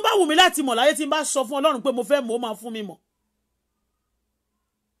sẹ́ni tó bá wù mí láti mọ̀ láyé tí n bá sọ fún Ọlọ́run pé mo fẹ́ mọ̀ ó máa fún mi mọ̀.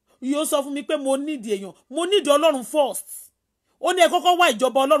 Yóò sọ fún mi pé mo need èèyàn, mo need Ọlọ́run first. Ó ní ẹ kọ́kọ́ wá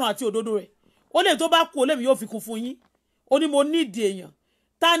ìjọba Ọlọ́run àti òdodo rẹ̀. Ó lè tó bá kú ó lè mi yóò fi kún fún yín. Ó ní mo need èèyàn.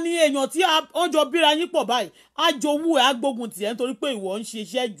 Ta ni èèyàn tí ó jọ bíra yín pọ̀ báyìí á jowú ẹ̀ á gbógun tiẹ̀ nítorí pé ìwọ ń ṣe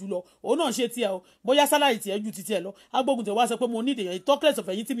iṣẹ́ jù lọ òun náà ṣe tiẹ̀ o bóyá sálárì tiẹ̀ ju ti tiẹ̀ lọ á gbógun tiẹ̀ wá sọ pé mo ní èèyàn talkless of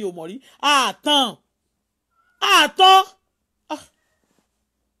ẹ̀yìn tí mi ò mọ̀ rí àtàn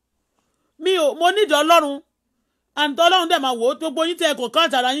mo nídìí Ọlọ́run and Ọlọ́run dẹ̀ máa wò ó gbogbo yín tẹ́ ẹ̀kọ́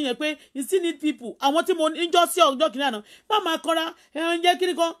káàtà ara yín yẹn pé you still need people àwọn tí mo níjọ́ sí ọjọ́ kìnìún àná má máa kanra ẹ̀rọ jẹ́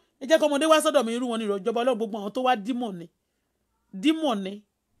kíní kan ẹ jẹ́ kọ́ ọmọdé wá sọ́dọ̀ mi irú wọn ní ìrọ̀jọba Ọlọ́run gbogbo àwọn tó wá dímọ̀ ni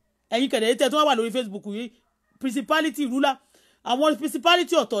ẹ̀yin kẹ̀dẹ̀ tẹ́ tó wà lórí Facebook yìí principality ruler àwọn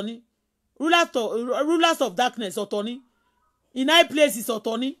principality ọ̀tọ̀ ni rulers of darkness ọ̀tọ̀ ni in high places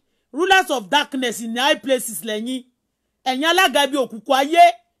ọ̀tọ̀ ni rulers of darkness in high places lẹ́yìn ẹ̀yin alága ibi òkùnkùn ayé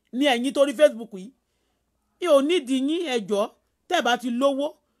ni ẹ̀yin torí Facebook yìí mi ò nídìí yín ẹjọ́ tẹ́ bá ti lówó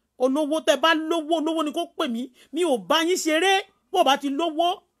olówó tẹ́ bá lówó ni kó pè mí mi ò bá yín ṣeré bó bá ti lówó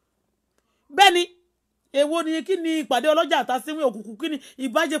bẹ́ẹ̀ ni èwo ni kí ni ìpàdé ọlọ́jà àtàsíwìn òkùnkùn kí ni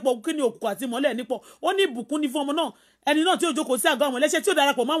ìbájẹpọ̀ kí ni òkùnkùn àti ìmọ́lẹ̀ nípọ̀ ó ní ìbùkún ní fún ọmọ náà ẹni náà tí ó jókòó sí àgọ́ àwọn ẹlẹ́ṣẹ̀ tí ó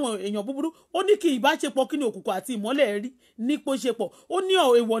darapọ̀ mọ́ àwọn èèyàn búburú ó ní kí ìbáṣepọ̀ kí ni òkùnkùn àti ìmọ́lẹ̀ rí nípò ṣepọ̀ ó ní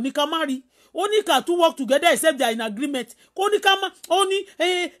èèwọ̀ ní ká má rí ó ní ká to work together except they are in agreement kó ní ká má ó ní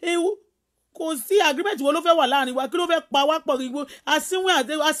kò sí agreement wo ló fẹ́ wà láàrin wa kí ló fẹ́ pa wá pọ̀ gbogbo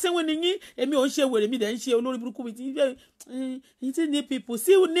asínwín ni yín èmi ò ń ṣe wèrè mi dẹ̀ ń ṣe olórí burúkú mi ti ní people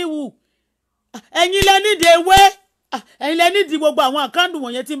sí níwù ẹ̀yin lẹ nídìí ewé ẹ̀yin lẹ nídìí gbogbo àwọn àkáǹtì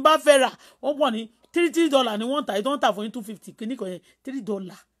wọ̀nyẹn tí n bá fẹ́ rà wọ́n pọ̀ ní $3 ni wọ́n tà èyí tó ń tà fún yín $250 kìíní kan yẹn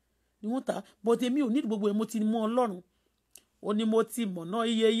 $3 ni wọ́n tà but èmi ò nídìí gbogbo ẹ̀ mo ti mọ Ọlọ́run ó ní mo ti mọ̀nà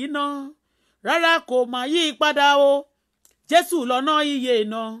iye yìí náà rárá kò máa yí padà o Jésù lọ́nà iye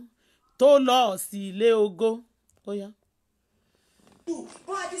náà tó lọ sí ilé ògo ó yá.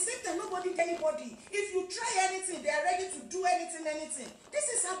 But at the same time, nobody, anybody. If you try anything, they are ready to do anything. This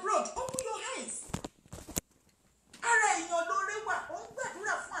is abroad. Open your eyes. Ara èèyàn lóore wà, ó ń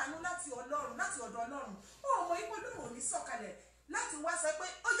gbàdúrà fún àánú láti Ọlọ́run, láti ọ̀dọ̀ Ọlọ́run. Ó mọ ipò lóhùn ò ní sọ̀kalẹ̀ láti wá sọ pé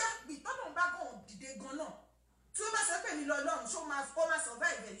ó yá bí tọ́nà bá gàn dìde gan náà. Tí ó bá sọ pé mi lọ Ọlọ́run, ṣó máa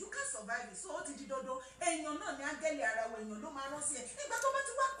survive it. You can't survive it. So ó ti di dandan. Èèyàn náà ni áńgẹ́lì ara wa èèyàn ló máa rán sí ẹ. Nígbà tó bá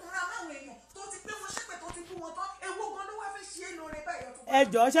ti wá kúnra máwọn èèyàn tó ti pé wọn ṣépè tó ti bú wọn tán, èwo gan ló wá fẹ́ ṣe é lóore báyìí ọ̀tún. Ẹ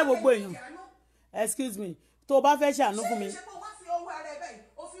jọ̀ọ́ ṣé gbogbo èèyàn excuse me tó o bá fẹ́ ṣàánú fún mi. ṣé kó wá fi ọwọ́ ara ẹ báyìí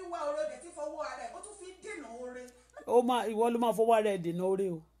ó fi ń wá oore dẹ̀ tí fọwọ́ ara ẹ ó tún fi ń dènà oore má ó máa ìwọ ló máa fọwọ́ rẹ̀ dènà orí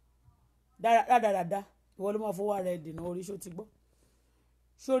o dáradára ìwọ ló máa fọwọ́ rẹ̀ dènà orí ṣó ti gbọ́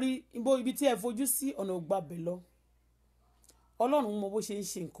sórí ibi tí ẹ fojú sí ọ̀nà ògbàbẹ̀ lọ ọlọ́run mọ bó ṣe ń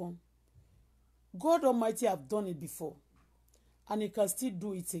ṣe nǹkan God Almighty have done it before and he can still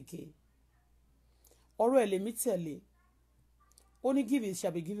do it again ọ̀rọ̀ ẹ̀ lèmi tẹ̀lé ó ní give it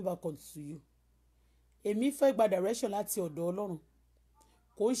shall be given back unto you èmi fẹ́ gba direction láti ọ̀dọ̀ ọlọ́run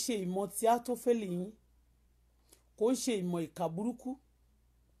kò ń ṣe ìmọ̀ tí a tó fẹ́ lè yín kò ń ṣe ìmọ̀ ìkà burúkú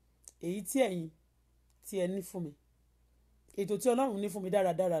èyí tí ẹ̀yin tí ẹ ní fún mi ètò tí ọlọ́run ní fún mi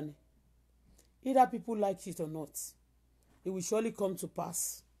dáradára ni either people like it or not it will surely come to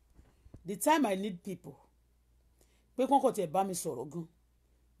pass the time I need people pé kọ́kọ́ tí ẹ bá mi sọ̀rọ̀ gan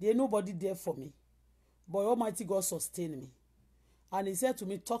there nobody there for me but Almighty God sustain me and he said to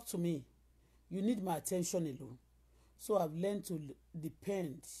me talk to me you need my attention alone so I've learned to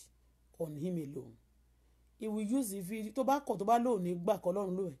depend on him alone he will use if tó bá kọ̀ tó bá lóun ní gbà kọ́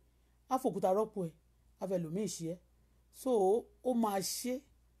lọ́run ló ẹ̀ á fòkúta rọ́pò ẹ̀ á fẹ́ lòmíì ṣe ẹ́ so ó máa ṣe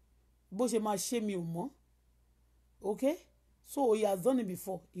bó ṣe máa ṣe mi ò mọ̀ okay so he has done it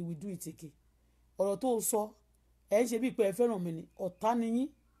before he will do it again ọ̀rọ̀ tó sọ ẹ̀ ń ṣe bíi pé ẹ fẹ́ràn mi ni ọ̀tá ni yín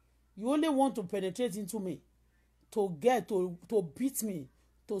you only want to penetrate into me to get to beat me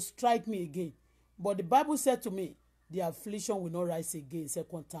to strike me again but the Bible said to me the affliction will not rise again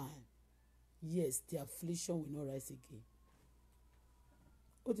second time yes the affliction will not rise again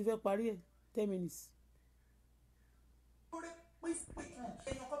ó ti fẹ́ parí ẹ̀ 10 minutes.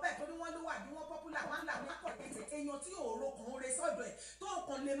 èèyàn kan bẹ́ẹ̀ tó ní wọ́n ló wà bí wọ́n popular wọ́n là wọ́n kọ̀ tètè èèyàn tí òòrò kan ó re sọ́dọ̀ ẹ̀ tó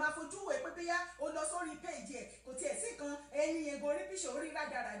kàn lè máa fojú wẹ̀ pé bíyá o lọ sórí péjì ẹ̀ kò tiẹ̀ sí kan ẹni yẹn gorí bíṣọ̀ orí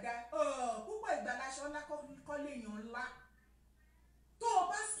rádaràda púpọ̀ ìgbàlaṣọ ńlá kọ́ léèyàn ńlá tó o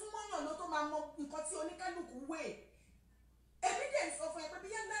bá súnmọ́yàn ló tó máa mọ nǹkan tí oníkálukú wé evidence sọ fún ẹ pé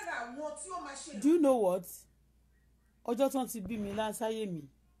bíyá lára àwọn tí ó máa ṣe. do you know what ọjọ́ tán ti bí mi lásáyé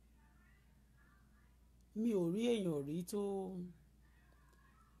mi ò rí èèyàn rí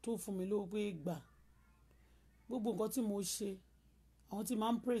tó fún mi lówó pé gbà gbogbo nǹkan tí mo ṣe àwọn tí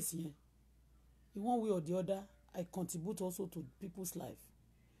máa ń praise yẹn in one way or the other I contribute also to people's life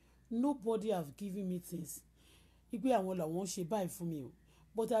nobody have given me things ipe àwọn làwọn ṣe báyìí fún mi o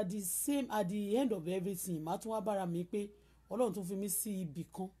but at the end of everything màá tún wá bára mi pé ọlọ́run tún fi mí sí ibì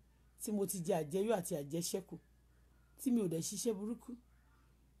kan tí mo ti jẹ àjẹyó àti àjẹṣẹ́kù tí mi ò dẹ̀ ṣiṣẹ́ burúkú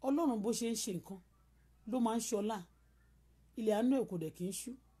ọlọ́run bó ṣe ń ṣe nǹkan ló máa ń ṣọlá ilẹ̀ àánú ẹ̀ kò dẹ̀ kí ń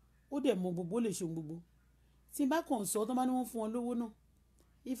ṣú ó dẹ̀ mọ gbogbo lè ṣe gbogbo tí n bá kàn sọ tó bá ní wọ́n fún wọn lówó náà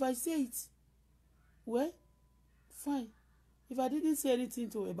if I say it well fine if I didn't say anything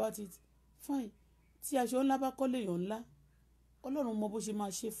about it fine tí aṣọ ńlá bá kọ́ léèyàn ńlá ọlọ́run mọ bó ṣe máa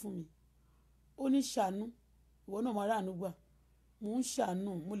ṣe fún mi ó ní ṣàánú ìwọ náà máa ráàánú gbà mò ń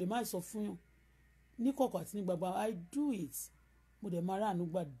ṣàánú mo lè má sọ fún yàn ní kọ̀kọ̀ àti ní gbagba I do it mo dẹ̀ máa ráàánú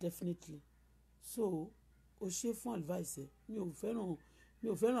gbà definitely so o ṣe fún advice ẹ mi ò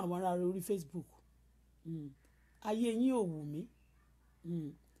fẹ́ràn àwọn ará orí Facebook ayé yín ò wù mí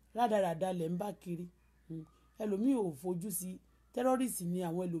rádaràda lẹ̀ ń bá kiri ẹlòmíì ò fojú sí terrorist ni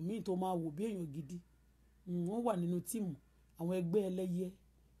àwọn ẹlòmíì tó máa wò bí èèyàn gidi wọ́n wà nínú tíìmù àwọn ẹgbẹ́ ẹlẹ́yẹ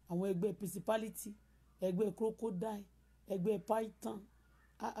àwọn ẹgbẹ́ principality ẹgbẹ́ crocodile ẹgbẹ́ python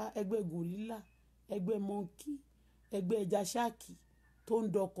ẹgbẹ́ gorilla ẹgbẹ́ monkey ẹgbẹ́ ẹja ṣáàkì tó ń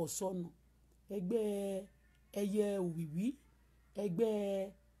dọkọ̀ sọnù ẹgbẹ́ ẹyẹ òwìwí ẹgbẹ́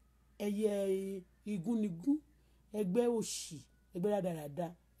ẹyẹ igúnnigún ẹgbẹ́ òṣì ẹgbẹ́ rádaràda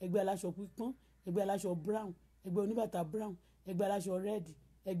ẹgbẹ́ aláṣọ pípọ́n ẹgbẹ́ aláṣọ brown ẹgbẹ́ oníbàtà brown ẹgbẹ́ aláṣọ red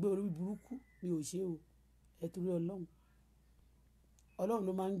ẹgbẹ́ orí burúkú mi ò ṣe o ẹ torí ọlọ́run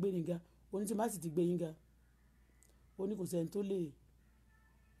ló máa ń gbé yín ga oní tí má sì ti gbé yín ga oní kò sẹ́ni tó lè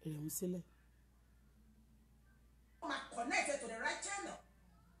rẹ̀hún sílẹ̀. Connected to the right channel.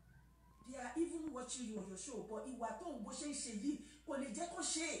 They are even watching you on your show but ìwà tó ń bó ṣe ń ṣe yìí kò lè jẹ́ kó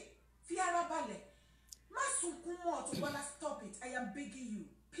ṣe é fi ara balẹ̀ má sunkún mọ́ Auto-Bola stop it I am begging you.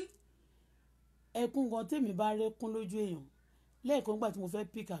 ẹkún gan tèmi bá rẹ́kún lójú èèyàn lẹ́ẹ̀kan gbà tí mo fẹ́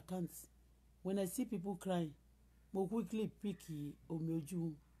pick account when I see people crying mo quickly pick omi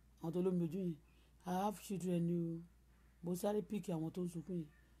ojú àwọn tó lómi ojú yẹn I have children ni mo sáré pick àwọn tó ń sunkún yẹn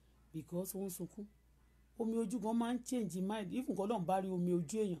because wọ́n ń sunkún omi ojú gan máa ń change mind if nǹkan lọ́n bá rí omi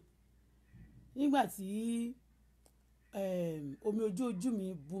ojú èèyàn nígbà tí omi ojú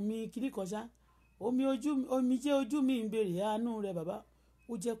mi bù mí kiri kan ṣá omi jẹ́ ojú mi ń béèrè àánú rẹ bàbá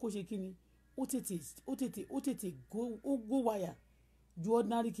ó jẹ́ kó ṣe kíni ó tètè go wáyà ju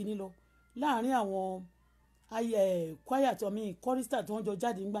ordinary kíní lọ láàárín àwọn choir tó mi chorister tó ń jọ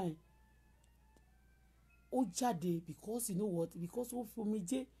jáde nígbà yẹn ó jáde because you know what because ó fomi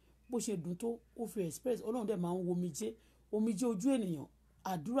jẹ́ bó ṣe dùn tó ó fi express ọlọ́run dẹ̀ máa ń wo omijé ojú ènìyàn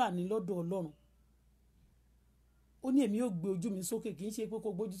àdúrà ní lọ́dọ̀ ọlọ́run. Ó ní èmi yóò gbé ojú mi sókè, kì í ṣe pé kó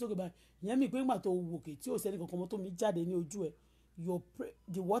gbójú sókè báyìí ìyẹn mi pé nígbà tó wòkè tí ò sẹ́ni kankan mọ́ tó mi jáde ní ojú ẹ̀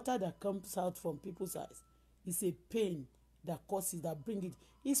the water that comes out from people's eyes is a pain that causes that bring it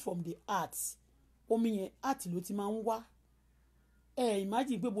is from the heart. Omi yẹn heart ló ti máa ń wá.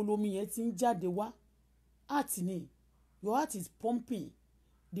 Imagine pé bolo omi yẹn ti ń jáde wá heart ni. Your heart is pumping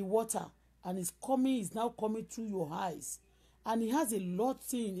the water and is now coming through your eyes, and it has a lot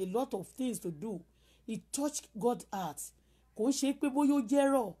of things to do. It touched God's heart. Kò ń ṣe pé bóyá ó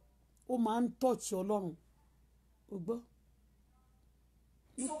jẹ́rọ̀ ó máa ń touch Ọlọ́run. O gbọ́?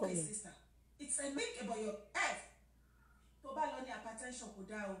 It's okay, sister. It's a make about your health. Tó bá lọ ní hypertension kò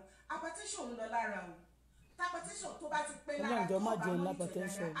dáa o. Hypertension ń lọ lára o. Hypertension tó bá ti pẹ́ lára tó bá mọ́ nítorí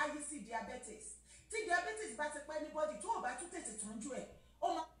ayé sí diabetes. Tí diabetes bá ti pẹ́ ní body tó o bá tún tètè tọ́jú ẹ̀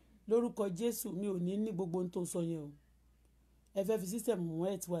ó máa. Lórúkọ Jésù mi ò ní gbogbo ohun tó sọ yẹn o. Ẹ fẹ́ fi system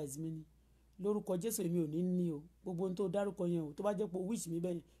health wise mi ni. Lórúkọ Jésù mi ò ní o gbogbo ohun tó dárúkọ yẹn o tó bá jẹ́ pé o wish mi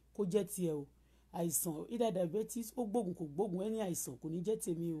bẹ́ẹ̀ kó jẹ́ tiẹ̀ o. Àìsàn either diabetes ó gbógun kò gbógun ẹni àìsàn kò ní jẹ́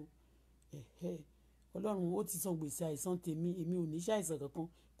tèmi o. Ọlọ́run ó ti san gbèsè àìsàn tèmi, èmi ò ní ṣe àìsàn kankan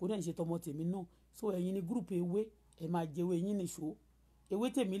kó dẹ̀ ń ṣe tọmọ tèmi náà. So ẹ̀yin ní group ewé ẹ máa jẹ ewé yín nìṣó. Ewé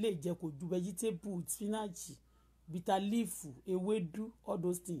tèmi lè jẹ kò ju vegetable spinach bitter leaf ewédú all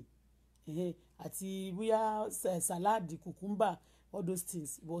those things àti bóyá salad cucumber all those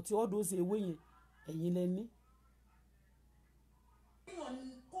things but all those ewé yẹn ẹ̀yin lẹ ní.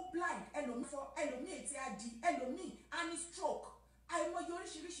 Ó blind ẹlòmíì tí a di ẹlòmíì a ní stroke àìmọye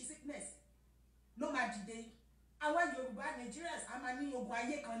oríṣiríṣi sickness ló máa dìde. Àwa Yorùbá Nigerians a máa ní ogun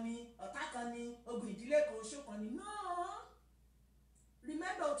ayé kan ní ọ̀tá kan ní ogun ìdílé kan oṣó kan ní. No,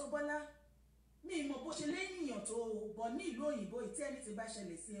 remember Auto-Bola mi mọ̀ bó ṣe lẹ́yìn èèyàn tó bọ̀ ní ìlú òyìnbó tí ẹni tí bá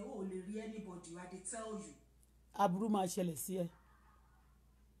ṣẹlẹ̀ sí ẹ ó lè rí anybody I dey tell you. Aburú máa ṣẹlẹ̀ sí ẹ.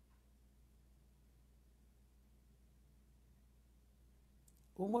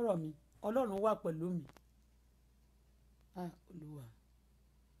 Ó mọ̀rọ̀ mi Ọlọ́run wà pẹ̀lú mi. Olúwa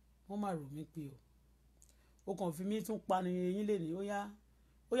wọ́n máa rò mí pé o kàn fi mí tún pani eyín lè ní ó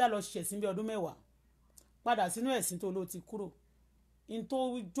yá lọ ṣẹ̀sìn bí ọdún 10 padà sínú ẹ̀sìn tó ló ti kúrò in tó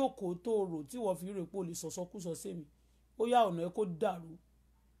jókòó tó rò tí wọ́n fi rò pé o lè sọ̀sọ́kúsọ sí mi ó yá ọ̀nà ẹ kó dàrú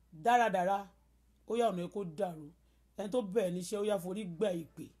dáradára ó yá ọ̀nà ẹ kó dàrú ẹni tó bẹ̀ẹ̀ níṣẹ́ ó yá forí gbà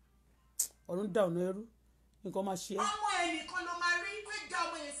ìpè ọ̀run dà ọ̀nà ẹrú nǹkan máa ṣe é. Ọmọ ẹnìkan ló máa rí pé dá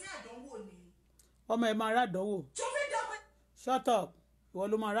ọmọ yẹn sí àdánwò ni. Ọmọ ẹ máa rádánwò. Tó fi dá ọmọ. Shut up ìwọ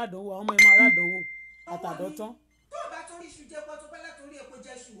ló máa rádánwò àwọn ọmọ ẹ máa rádánwò àtàdọ́tán. Tó o bá torí iṣu jẹ pọ́ tó bá látòrí epo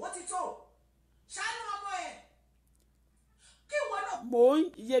jẹ ṣù ó ti tó ṣàánú ọmọ ẹ̀ kí ìwọ náà. Mo ń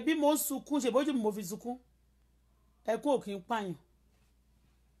yẹ bí mo sunkún ṣe bójú mi mo fi sunkún ẹkún ò kí ń pààyàn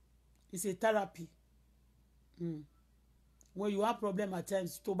it's a therapy. When you have problem at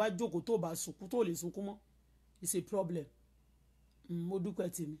times tó bá jókòó tó bá sunkún tó lè sunkún mọ́ it's a problem. Mo dúpẹ́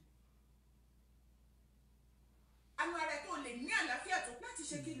tèmi. Àwọn ará tó lè ní àlàáfíà tó láti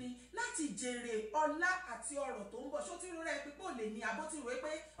ṣe kí ni láti jèrè ọlá àti ọrọ̀ tó ń bọ̀ ṣó tí rírẹ́ pé kò lè ní abó tí rò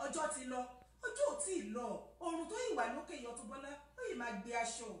pé ọjọ́ ti lọ ọjọ́ ò tí ì lọ oòrùn tó yìí wà lókè yìí Auto-Bola ó yìí máa gbé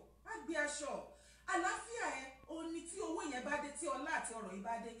aṣọ àlàáfíà ẹ òní tí owó yẹn bá dé tí ọlá àti ọrọ̀ yìí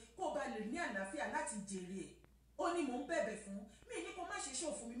bá dé kó o bá lè ní àlàáfíà láti jèrè ẹ̀ ó ní mò ń bẹ̀bẹ̀ fún mi ní kó má ṣe ṣó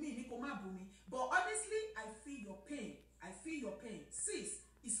fún mi ní kó má bù mí but honestly I feel your pain sis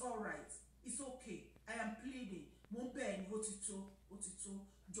it's alright it's okay I am pleading mo ń bẹ̀ ni ó ti tó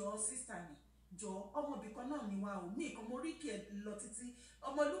jọ sísà mi jọ ọmọbì kan náà ni wá o ní nǹkan mo rí kí ẹ lọ títí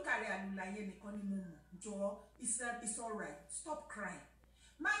ọmọ lúkàrẹ àlùláyé nìkan ni mo mọ̀ jọ it's alright stop crying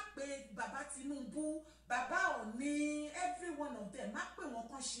má pe bàbá Tinubu bàbá Ọọ̀ni every one of them má pè wọ́n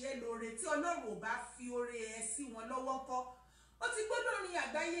kàn ṣe é lóore tí Ọlọ́run ò bá fi oore ẹ sí wọn lọ́wọ́ kọ́ ó ti gbọ́dọ̀ rin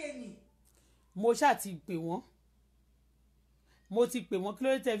àgbáyé ni. Mo ṣáà ti pè wọ́n kí ló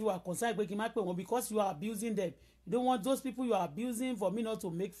dé tẹ́ fi wà concerned pé kí n má pè wọ́n because you are abusing them you don't want those people you are abusing for me not to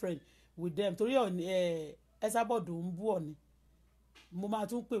make friends with them torí ẹsàbọ̀dù ń bú Ọọ̀ni mo máa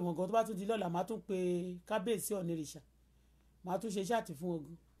tún pè wọ́n gan tó bá tún di lọ́la máa tún pe kábíyèsí Ọ̀nìrìṣà máa tún ṣe ṣáàtì fún wọn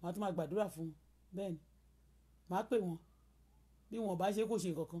gan máa tún máa gbàdúrà fún wọn bẹ́ẹ̀ ni máa pè wọ́n bí wọ́n bá ṣe kò ṣe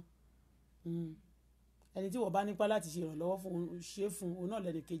kankan ẹni tí wọ́n bá nípa láti ṣe ìrànlọ́wọ́ fún un ṣe fún un náà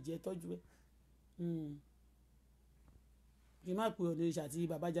lẹ́nu kejì ẹ̀ tọ́jú ẹ̀ kí n má pe Ọ̀nìrìṣà àti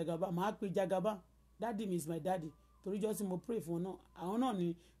bàbá Jagaba máa pe Jagaba daddy mi is my daddy toríjọ́ tí mo pray fún wọn náà àwọn náà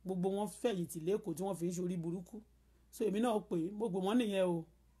ni gbogbo wọn fẹ̀yìntì lẹ́kọ̀ọ́ tí wọ́n fi ń ṣorí burúkú so èmi náà pè gbogbo wọn nìyẹn o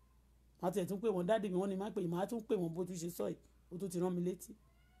màá tẹ̀ tún pè wọ́n dáàdì mi wọ́n ni máa pè màá tún pè wọ́n bó tún ṣe sọ yìí ó tún ti rán mi létí.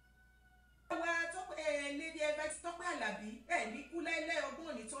 àwa Lady Evans Tọ́pẹ́ Àlàbí ní kú láì láéláé ọgbọ́n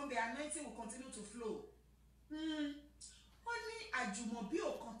òní tó ń bẹ anointing will continue to flow. Ó ní àjùmọ̀bí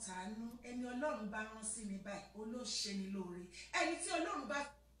òkan tàánú ẹni Ọlọ́run bá rán sí mi báyìí olóṣè ni lóore ẹni tí Ọlọ́run bá.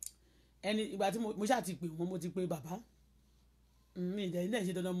 ẹni ìgbà tí mo ṣáà ti pè wọ́n mo ti pè bàbá mi ìdẹ̀ ilé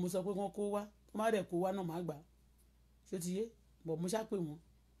ìṣe dandan mo sọ pé wọ́n kó wá wọ́n má dẹ̀ kó wá náà má gbà ṣó ti yé bọ̀ mo ṣáà pè wọ́n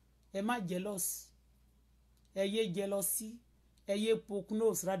ẹ má jealous ẹ yé jealousy ẹ yé poke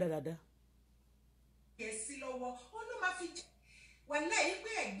nose rádaràda. Yẹ sí lọ́wọ́ ó ló máa fi jẹ́ wà lẹ́yìn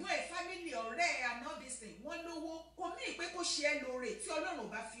pé ẹ̀gbọ́n ẹ̀ fámìlì ọ̀rẹ́ ẹ̀ anọ́bìsìn wọ́n lówó kò mí pé kó ṣe ẹ́ lóore tí Ọlọ́run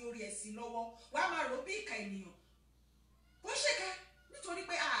bá fi orí ẹ̀ sí lọ́wọ́ wàá máa rò bí ìka ènìyàn kó ṣèkà nítorí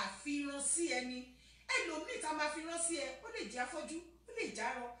pé àfihàn sí ẹni ẹlòmíì tá a máa fi rán sí ẹ ó lè jẹ́ afọ́jú ó lè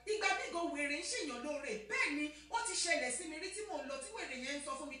járọ ìgbà bígo wèrè ń ṣèyàn lóore bẹ́ẹ̀ ni ó ti ṣẹlẹ̀ sí mi rí tí mò ń lọ tí wèrè yẹn ń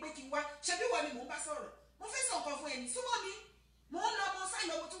sọ fún mi pé kí n wá ṣebí wọ́n ni mò ń bá sọ̀rọ̀ mo fẹ́ sọ nǹkan fún ẹni súnmọ́ mi mo ń lọ mo sá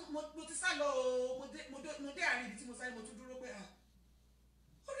lọ mo ti sá lọ mo dé àárín ibi tí mo sáré mo tún dúró pé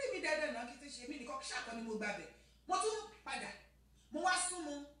orí mi dandan náà kí ti ṣe mí nìkan ṣàkọ ni mo gbàbẹ̀ mo tún padà mo wá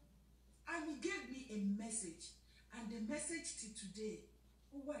súnmọ́ and he gave me a message and the message till today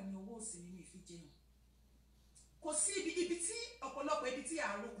ó wà ní ọwọ́ òsì nínú ìfijẹun kò sí ibi tí ọ̀pọ̀lọpọ̀ ibi tí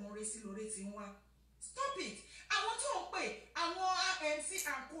àròkùn rẹ̀ sí lóore ti ń wá stop it àwọn tó ń pè àwọn amc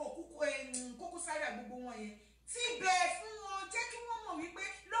àǹkó kókó sáré gbogbo wọn yẹn ti bẹ̀ fún wọn jẹ́ kí wọ́n mọ̀ wípé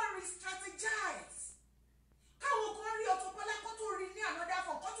lórí strategize káwọn kan rí Auto-Bola kó tó rí ní another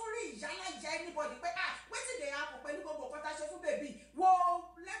phone kó tó rí ìyálà ìyá anybody pé wetin dey happen pẹ̀lú gbogbo nǹkan tá a ṣe fún bèbí wo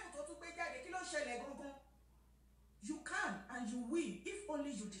level tó tún gbé jáde kí ló ṣẹlẹ̀ gangan you can and you will if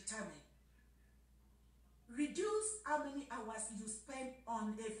only you determine. Reduce how many hours you spend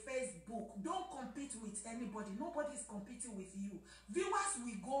on a Facebook. Don't compete with anybody. Nobody is competing with you. Viewers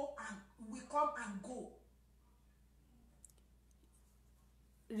will go and will come and go.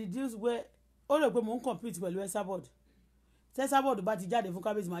 Reduce where ó lè pé mò ń compete pẹ̀lú Esabod. Esabod bá ti jáde fún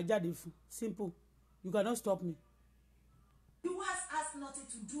kábíyèsí máa jáde fún. Simple. You cannot stop me. Viewers has nothing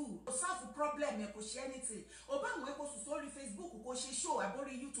to do. O solve problem ẹ kò ṣe anything. O bá àwọn ẹ̀kọ́ sùn sórí Facebook kò ṣe show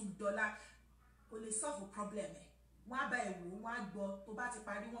àbórí YouTube $. Kò lè solve problem ẹ wọ́n á bá ẹ wò wọ́n á gbọ́ tó bá ti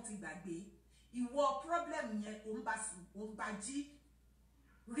parí wọ́n ti gbàgbé ìwọ problem yẹn ò ń bá jí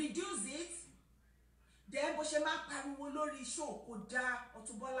reduce it then bó ṣe máa pariwo lórí show kò dáa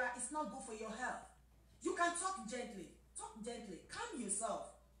Auto-Bola it's not good for your health you can talk gently calm yourself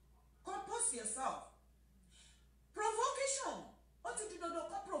compose yourself provocation ó ti di dandan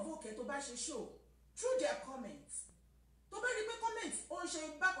kó provoke ẹ tó bá ṣe show through their comments tó bá rí pé comment ó ń ṣe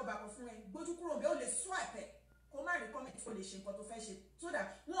bákọ̀bákọ̀ fún ẹ gbójú kúrò bí ó lè swipe ẹ kó má rí comment ó lè ṣe nǹkan tó fẹ́ ṣe so that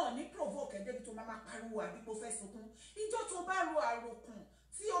wọn ò ní provoke ẹ débi tó máa pariwo àbí kó fẹ́ sunkún ìjọ tó bá ro àròkùn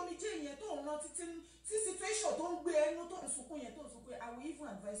tí omijé yẹn tó ń rántí tí situation tó ń gbé ẹnu tó ń sunkún yẹn tó ń sunkún I will even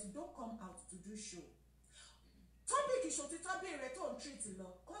advise you don't come out to do show topic ìṣòtítọ́ bí rẹ tó ń treat lọ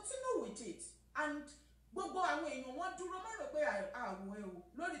continue with it and gbogbo àwọn èèyàn wọn dúró má rò pé àwọ̀ ẹ o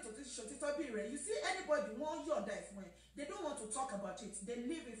lórí ìṣòtítọ́ bí rẹ you see anybody wọ́n yọ̀ǹda ẹ̀ fún ẹ they don't want to talk about it they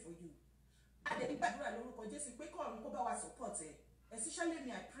leave it for you àdèmí gbàdúrà lórúkọ Jésù pé kọ́ọ̀run kó bá wa support ẹ especially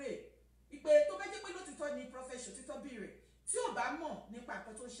me I pray ìpè tó bá jẹ́ pé lótìtọ́ ni prophet ìṣòtítọ́ bí rẹ tí ò bá mọ̀ nípa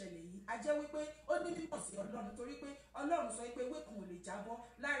nǹkan tó ṣẹlẹ̀ yìí a jẹ́ wípé ó ní mímọ̀ sí Ọlọ́run torí pé Ọlọ́run sọ pé ewé kan ò lè jábọ́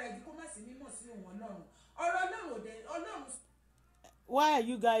lára igi kó má sí mímọ̀ sí òun Ọlọ́run ọ̀rọ̀ Ọlọ́run òde Ọlọ́run. Why are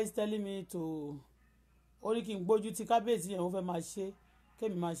you guys telling me to orí kí n gbójú tí kábíyèsí yẹn wọ́n fẹ́ máa ṣe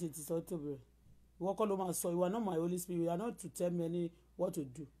kémi máa ṣe ti sọ tó bẹ̀rẹ̀ ìwọ kọ́ ló máa sọ you are not my Holy Spirit you are not to tell me what to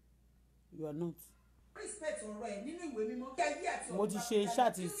do you are not. respect ọ̀rọ̀ ẹ̀ nínú ìwé mímọ́ kí ayé àti mo ti ṣe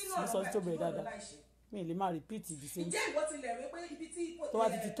ṣáàtì sọ tó bẹ̀rẹ̀ dáadáa mi ì lè máa repeat the same. ǹjẹ́ ìwọ tilẹ̀ rí pé ibi tí ipò tó wá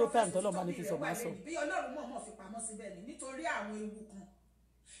ti tó time tọ́lọ́ bá ní kí n sọ máa sọ. bí Ọlọ́run mọ̀ọ́mọ̀ fi pamọ́ síbẹ̀ ni nítorí àwọn ewu kan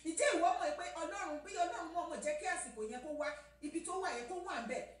ǹjẹ́ ìwọ mọ̀ pé Ọlọ́run mọ̀ọ́mọ̀ jẹ́ kí àsìkò yẹn kó wá ibi tó wà yẹn kó wà ń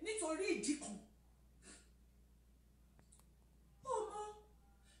bẹ̀ nítorí ìdí kan. ó mọ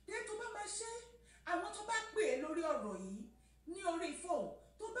dé tó bá máa ṣe àwọn tó bá pè é lórí ọ̀rọ̀ yìí ní orí fóònù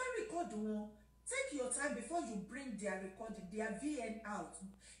tó bá rìkọ́dù wọn take your time before you bring their recording their VN out.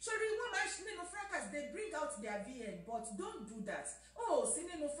 Sorry, one man nínú fracas they bring out their VN but don't do that. Oh, sí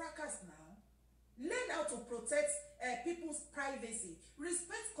nínú fracas now. Learn how to protect people's privacy.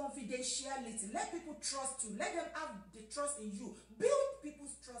 Respect confidentiality. Let people trust you. Let them have the trust in you. Build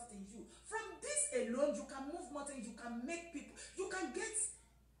people's trust in you. From this alone, you can move mountains. You can make people. You can get.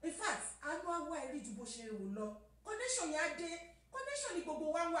 In fact, I know why I read you connection yẹn dé. Connection ni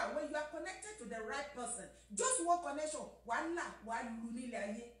gbogbo wa wà when you are connected to the right person. Just one connection. Wàá lu nílé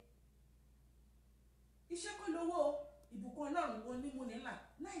ayé. Iṣẹ́ kọ́ lówó ìbùkún Ọlọ́run onímúnilà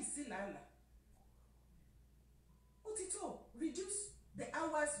láìsí làálàá. Ó ti tó reduce the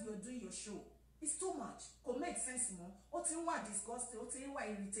hours you are doing your show. it's too much kò make sense mọ́ ó ti ń wà disgusting ó ti ń wà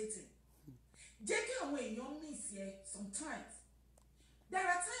irritating jẹ́ kí àwọn èèyàn miss yẹ sometimes there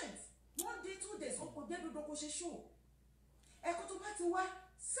are times 1 day 2 days ó kò dé dúdú kó ṣe show ẹ̀kọ́ tó bá ti wá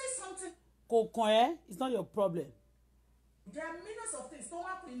say something. kò kàn ẹ́ it's not your problem. There are millions of things tó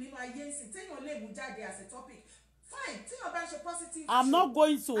happen nínú ayé ńsìn téèyàn lè mú jáde as a topic fine téèyàn bá ń ṣe positive. I'm not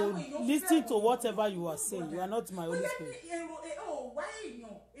going to listen to whatever you are saying. You are not my Holy Spirit.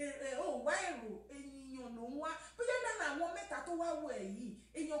 wá èrò èèyàn ló ń wá bóyá lára àwọn mẹ́ta tó wá wọ ẹ̀ yìí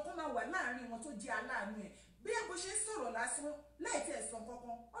èèyàn kan máa wà láàrin wọn tó jẹ́ aláàánú ẹ̀ bí ẹ bó ṣe ń sọ̀rọ̀ lásán láì tí ẹ̀ sọ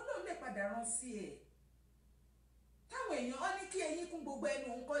kankan Ọlọ́run lè padà rán sí ẹ̀ táwọn èèyàn ọ ní kí eyín kún gbogbo ẹnu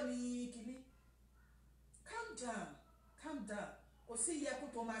òun kọ́ ní kínní calm down kò sí iye ẹkún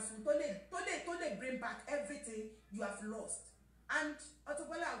tó máa sùn tó lè bring back everything you have lost and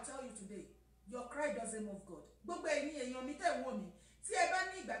Auto-Bola I'll tell you today your cry doesn't move God gbogbo ẹ̀yin èèyàn mi tẹ́ wò mí tí ẹ bá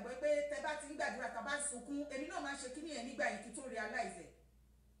ní ìgbàgbọ́ pé tẹ́ bá ti ń gbàdúrà tá bá sunkún èmi náà máa ń ṣe kíní ẹ̀ nígbà yìí kí tó realize it.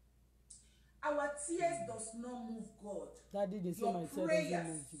 Our tears does not move God. Daddy, they say my your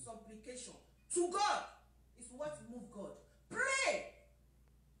prayers supplication to God is what move God. Pray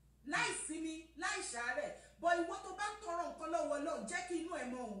láì sinmi láì ṣàárẹ̀ bọ̀ ìwọ tó bá ń tọrọ nǹkan lọ́wọ́ Ọlọ́run jẹ́ kí inú ẹ̀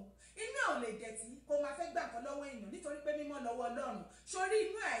mọ́ òun inú ẹ̀ ò lè dẹ̀tí kó máa fẹ́ gbà nǹkan lọ́wọ́ èèyàn nítorí pé mímọ́ lọ́wọ́ Ọlọ́run sórí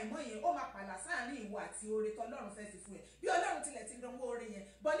inú àìmọ́ yẹn ó máa pàlà sáàrin ìwọ àti oore tọ́lọ́run fẹ́ fi fún ẹ bí Ọlọ́run tilẹ̀ ti dánwó oore yẹn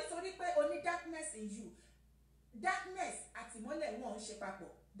bọ̀ nítorí pé o ní darkness in you darkness àti ìmọ́lẹ̀ wọn ń ṣe papọ̀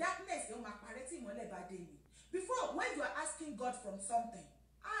darkness yẹn ó máa parẹ́ tí ìmọ́lẹ̀ bá dé ni before when you are asking God from something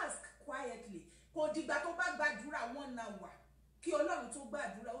ask quietly kò dìgbà tó bá gbàdúrà 1 hour kí Ọlọ́run tó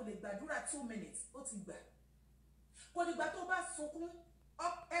gbàdúrà ó lè gbàdúrà 2 minutes ó ti gbà kò dìgbà tó bá sunkún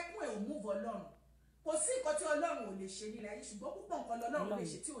ẹkún ẹ̀ ò move Ọlọ́run kò sí nǹkan tí Ọlọ́run ò lè ṣe nílẹ̀ ayé ṣùgbọ́n púpọ̀ nǹkan lọ́lọ́run lè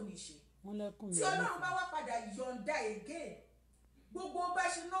ṣe tí ò ní ṣe tí Ọlọ́run bá wá padà yọ̀ǹda again gbogbo bá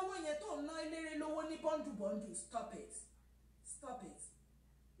ṣe náwó yẹn tó ń ná eléré lówó ní bọ́ndù stop it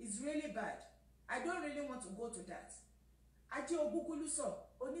it's really bad I don't really want to go to that ajé ogúngúlú sọ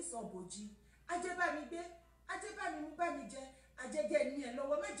onísọ̀bòjì ajé bá mi gbé ajé bá mi mú bá mi jẹ ajẹjẹ ní ẹ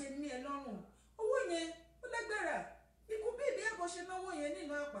lọ́wọ́ méje ní ẹ lọ́rùn owó yẹn ó lágbára ikú bí ìbí ẹ̀kọ́ ṣe náwó yẹn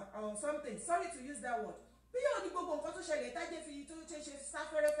nínú àpà or something sorry to use that word bí yóò ní gbogbo nǹkan tó ṣẹlẹ̀ tájé fi tó ṣe sá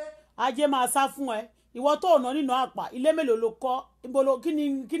fẹ́rẹ́fẹ́. ajé máa sá fún ẹ ìwọ tó ná nínú àpà ilé mélòó ló kọ́ ibolo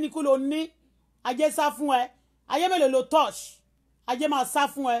kíni kú ló ní ajé sá fún ẹ ayé mélòó ló touch ajé máa sá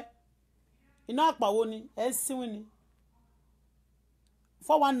fún ẹ iná àpà wo ni ẹ ń sínwín ni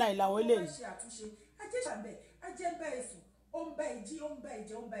 419 làwọn eléyìí. wọ́n ṣe àtúnṣe ajé ṣàbẹ̀ ajé ń bá ẹ sùn ó ń bá ẹ jí ó ń bá ẹ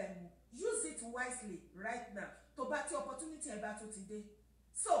jẹ ó ń bá ẹ mu use it wisely right now tó bá tí opportunity ẹ bá tó ti dé.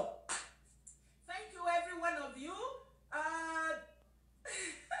 So thank you every one of you.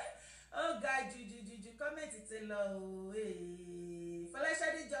 Oh God, you comment it alone. Hey.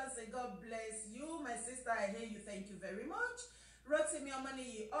 Falashadi Johnson, God bless you. My sister, I hear you. Thank you very much. Rotimi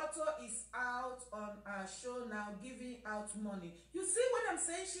Omani, Auto is out on our show now, giving out money. You see what I'm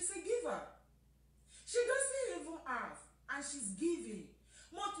saying? She's a giver. She doesn't even have, and she's giving.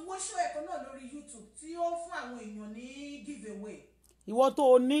 Mo wo show ẹ̀kọ́ náà lórí YouTube tí ó fún àwọn èèyàn ní giveaway. Ìwọ tó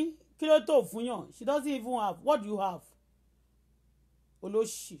o ní kí ló tó fún yàn? She doesn't even have. What do you have?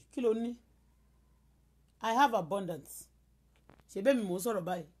 Olóṣì kí ló ní? I have abundance. Ṣé bẹ́ẹ̀ mi mò ń sọ̀rọ̀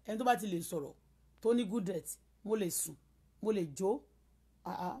báyìí? Ẹni tó bá ti lè sọ̀rọ̀ tó ní good health, mo lè sùn, mo lè jó,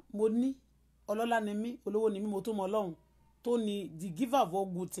 mo ní ọlọ́lá ni mí, olówó ni mí, mo tó mọ Ọlọ́run tó ní the giver of all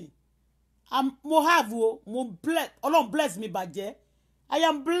good thing. Mo have o, mo bless, Ọlọ́run bless mi bàjẹ́. I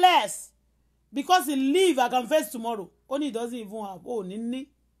am blessed because he live, I can face tomorrow. Only he doesn't even have. Oh, ní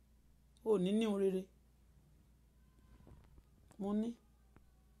orere. Money.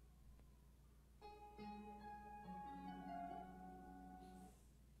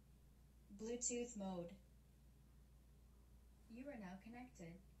 Bluetooth mode. You are now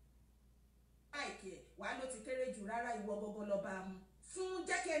connected. Àìkè wà ló ti kéré jù rárá ìwọ gbogbo lọ bá mu. Fún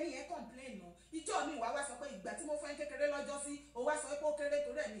jẹ́ kí ẹni yẹn complain nù. Ìjọ mi wá sọ pé ìgbà tí mo fẹ́ kékeré lọ́jọ́ sí, ó wá sọ pé ó kéré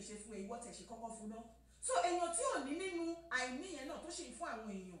torí ẹ̀mí ṣe fún ìwọ tẹ̀ ṣe kọ́kọ́ fún náà. So èèyàn tí ò ní nínú àìní yẹn náà tó ṣe fún àwọn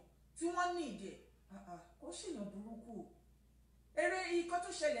èèyàn tí wọ́n ní ìdè. Kò ṣèyàn burúkú. Eré ikọ́ tó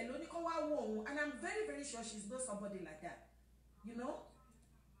ṣẹlẹ̀ lóní kó wá wo òun, and I'm very very sure she's not somebody like that. You know?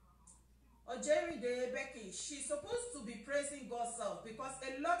 Ojerinde Becky, she's supposed to be praising God's self because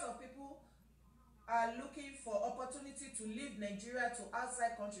a lot of people are looking for opportunity to leave Nigeria to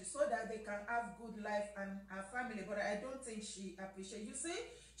outside countries so that they can have good life and her family. But I don't think she appreciates. You see,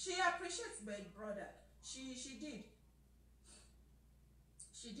 she appreciates my brother. She did.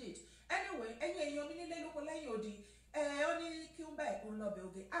 She did. Anyway, èèyàn mi nílé lóko lẹ́yìn odi. Ó ní kí n bá ẹ̀kún lọ bẹ̀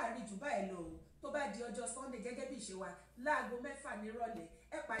oge. Àárín jù báyìí lọ o. Tó bá di ọjọ́ Sunday gẹ́gẹ́ bí ìṣe wa láago 6 nírọ̀lẹ́.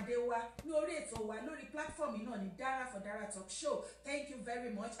 ẹ pàdé wa ní orí ètò wa lórí platform náà ní Dara for Dara Talk Show. Thank you very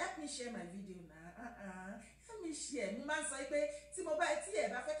much. Help me share my video now. Help me share. Mo máa ń sọ pé tí mo bá tí ẹ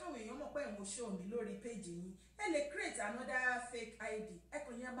bá fẹ́ káwọn èèyàn mọ̀ pé mo show mi lórí page yín, ẹ lè create another fake ID. Ẹ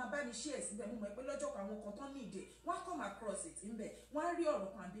kàn yẹn máa bá mi share síbẹ̀. Mo mọ̀ pé lọ́jọ́ kan àwọn kan tán ní ìdè wọ́n come across it ńbẹ̀. Wọ́n á rí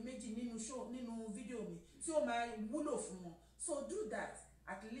ọ̀rọ̀ kan àbí méjì nínú show nínú fídíò mi tí ó máa wúlò fún wọn. So do that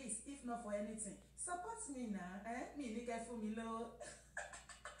at least if not for anything. Support me now. Mi ní kẹ́ fún mi lọ́wọ́.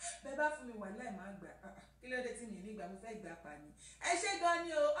 Bẹ́ẹ̀ bá fún mi wà láì máa gbà. Kí ló dé tí mi nígbà mo fẹ́ gbà pa ni. Ẹ ṣé gan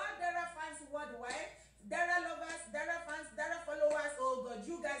ni o, all Dara fans worldwide, Dara lovers, Dara fans, Dara followers. Oh God,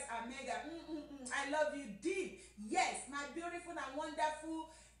 you guys are mega. I love you deep. Yes, my beautiful and wonderful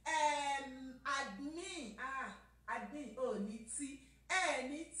admin. Admin ní tí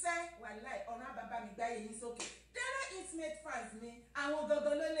ní tẹ́ wàláì ọ̀run bàbá mi gbáyé yín sókè. Dara intimate fans mi, àwọn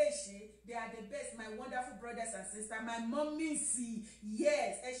gangan ló lè ṣe. They are the best, my wonderful brothers and sisters, my mummies.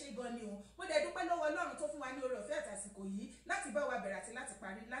 Yes, ẹ ṣé gan ni o. Mo dẹ̀ dúpẹ́ lọ́wọ́ Ọlọ́run tó fún wa ní oore ọ̀fẹ́ àtàsìkò yìí láti bá wa bẹ̀rẹ̀ àti láti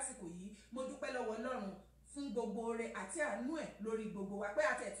parí lásìkò yìí. Mo dúpẹ́ lọ́wọ́ Ọlọ́run fún gbogbo oore àti àánú ẹ̀ lórí gbogbo wa pé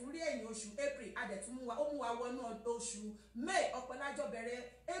àtẹ̀tún rí ẹ̀yìn oṣù April adẹ̀tún mú wa wọnú oṣù May ọ̀pọ̀lájọ́ bẹ̀rẹ̀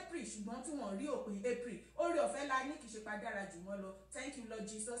April ṣùgbọ́n tí wọ́n rí òpin April oore ọ̀fẹ́ la ní kì í ṣe pa dára jù wọ́n lọ. Thank you Lord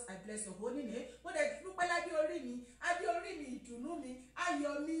Jesus, I bless your holy name. Mo dẹ̀ dúpẹ́ ládé orí mi, adé orí mi, ìdùnnú mi,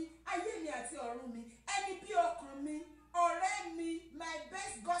 ayọ̀ mi, ayé mi àti ọ̀run mi, ẹni bí ọkàn mi, ọ̀rẹ́ mi, my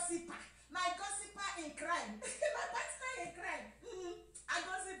best gossiper, my gossiper in crime, my partner in crime.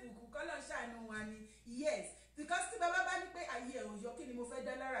 Agọ́sìpù kù kọ́lọ̀ ṣàánú wa ni. Yes, because tí bàbá bá ní pé ayé ẹ̀ òyọ́ kí ni mo fẹ́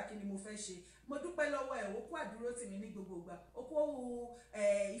dá lára kí ni mo fẹ́ ṣe. Mo dúpẹ́ lọ́wọ́ ẹ̀ ó kú àdúró tì mí ní gbogbo ìgbà ó kú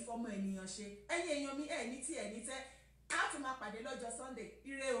ìfọmọ ènìyàn ṣe. Ẹ̀yin èèyàn mi ẹ̀ ní tí ẹ̀ ní tẹ́ á tún máa pàdé lọ́jọ́ Sunday.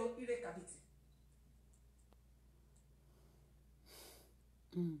 Ire o, ire kàbìtì.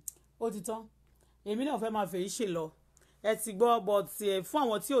 Ó ti tán èmi náà fẹ́ máa fèyí ṣe lọ ẹ ti gbọ́ but fún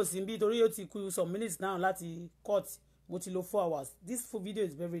àwọn tí ò sí níbí torí ó ti kú some minutes now láti court mo ti lò 4 hours. This full video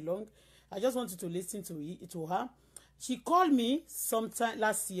is very long. I just want you to listen to her. She called me sometime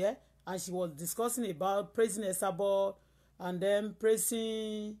last year and she was discussing about praising Esabod and then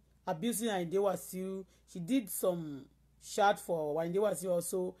praising, abusing Ayinde Wasiu. She did some chat for Ayinde Wasiu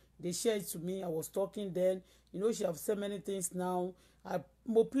also. They shared it to me. I was talking then. You know, she have said many things now.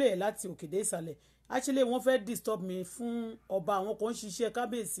 Mo play láti òkè dé ìsàlẹ̀. Actually, wọ́n fẹ́ disturb me fún ọba àwọn kan ṣiṣẹ́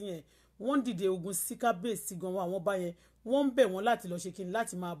kábíyèsí yẹn. Wọ́n dìde ogun sí kábíyèsí gan àwọn ọba yẹn. Wọ́n bẹ̀ wọ́n láti lọ ṣe kíni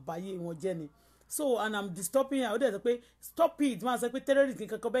láti máa báyé wọn jẹ́ ni. So and I'm disturbing her. Ó dẹ̀ sọ pé stop it. Máa sọ pé terrorist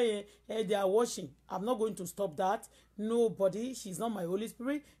nǹkan kan bẹ́ẹ̀ yẹn they are watching. I'm not going to stop that. Nobody. She's not my Holy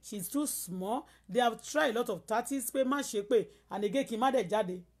Spirit. She's too small. They have tried a lot of tactics pé má ṣe pé and again kí n má dẹ̀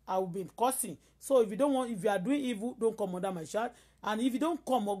jáde. I will be cursing. So if you are doing evil, don't come under my shadow. And if you don't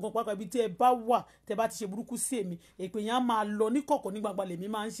come ọgbọ́n pápá ibi tí ẹ bá wà tẹ bá ti ṣe burúkú sí èmi èpè yẹn á máa lọ ní kọ̀kọ̀ ní gbangba lèmi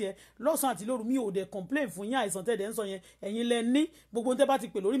máa ń ṣe lọ́sàn-án àti lóru mi ò dẹ̀ complain fún yín àìsàn tẹ̀dẹ̀ ń sọ yẹn ẹ̀yin lẹ ní gbogbo tẹ́ bá ti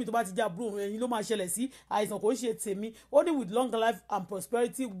pè lórí mi tó bá ti já burú ẹ̀yin ló máa ṣẹlẹ̀ sí àìsàn kò ń ṣe tèmi only with long life and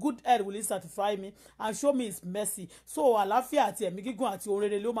prosperity good health will satisfy me and show me his mercy. So àlàáfíà àti ẹ̀mí gígùn àti ohun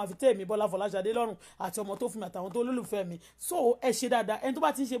rere ló máa fi tẹ́ èmi Bọ́lá Fọláṣadé lọ́rùn àti ọmọ tó fún mi àtàwọn tó lólùfẹ́ mi. So ẹ ṣe dáadáa ẹni tó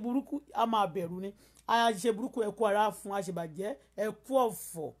bá ti ń ṣe burúkú á máa bẹ̀rù ni àṣe burúkú ẹkú ara fún àṣebàjẹ́ ẹkú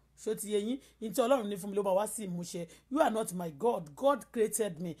ọ̀fọ̀ ṣó ti yé yín ní tí Ọlọ́run ní fún mi ló máa wá sí ìmúṣẹ. You are not my God. God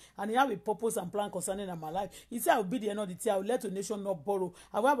created me and he have a purpose and plan concerning my life. He said I will be the end of the day. I will let a nation not borrow.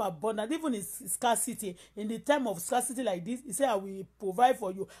 I will have abundance even in scarcity. In the time of scarcity like this, he said I will provide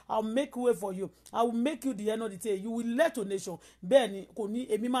for you. I will make way for you. I will make you the end of the day. You will let a nation. Bẹ́ẹ̀ni kò ní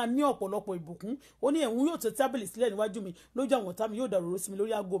èmi máa ní ọ̀pọ̀lọpọ̀ ìbùkún. Ó ní ẹ̀hún yóò tẹ tábìlì sílẹ̀ níwájú mi lójú àwọn ọ̀tá mi yóò dàrú sí mi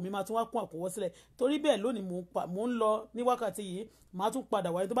lórí aago mi máa tún wá kún àkọ́wọ́ sílẹ̀. Torí bẹ́ẹ̀ lónìí mò ń lọ ní wákàtí yìí màá tún padà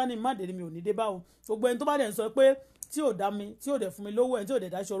wáyé tó bá ní má dé mi ò ní dé báwo gbogbo ẹni tó bá dẹ̀ ń sọ pé tí ò dá mi tí ò dẹ̀ fún mi lówó ẹni tí ò dẹ̀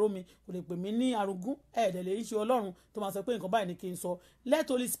dáṣọ ró mi kò lè pè mí ní arúgún ẹ̀ẹ́dẹ̀ lè ṣe Ọlọ́run tó máa sọ pé nǹkan báyìí ni kí n sọ let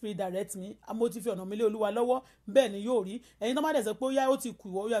Holy Spirit direct me mo ti fi ọ̀nà mi lé Olúwa lọ́wọ́ bẹ́ẹ̀ ni yóò rí ẹ̀yin tó bá dẹ̀ sọ pé ó yá ó ti kù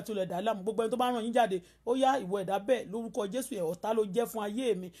ìwọ ó yá tó lẹ̀ dá láàmú gbogbo ẹni tó bá ràn yín jáde ó yá ìwọ ẹ̀dá bẹ́ẹ̀ lórúkọ Jésù ẹ̀ ọ̀tá ló jẹ́ fún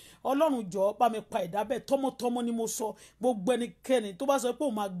ayé mi Ọlọ́run jọ̀ọ́ bá mi pa ẹ̀dá bẹ́ẹ̀ tọmọtọmọ ni mo sọ gbogbo ẹnikẹ́ni tó bá sọ pé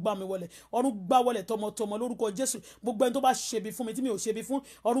òun máa gbá mi wọlẹ̀ ọ̀run gbá wọlẹ̀ tọmọtọmọ lórúkọ Jésù gbogbo ẹni tó bá ṣebi fún mi tí mi ò ṣebi fún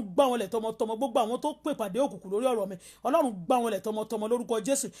ọ̀run gbá wọlẹ̀ tọmọtọmọ gbogbo àwọn tó pè pàdé òkùnkùn lórí ọ̀rọ̀ mi Ọlọ́run gbá wọlẹ̀ tọmọtọmọ lórúkọ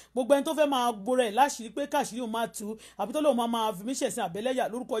Jésù gbogbo ẹni tó fẹ́ máa gbóra ẹ̀ láṣìírí pé káṣírí òun máa tú àbí tó lóun máa fi mí ṣẹ̀sìn àbẹ́lẹ́yà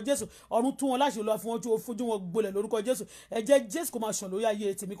lórúkọ Jésù ọ̀run tú wọn láṣìírí lọ fún ojú wọn gbolẹ̀ lórúkọ Jésù ẹ̀jẹ̀ Jésù kó máa ṣàn lórí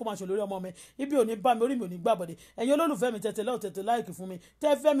ayé tèmi kó máa ṣàn lórí ọmọ mi ibi ò ní bá mi orí mi ò ní gbàbọ̀dẹ̀ ẹ̀yin olólùfẹ́ mi tẹ̀tẹ̀ lọ́wọ́ tẹ̀tẹ̀ láìkì fún mi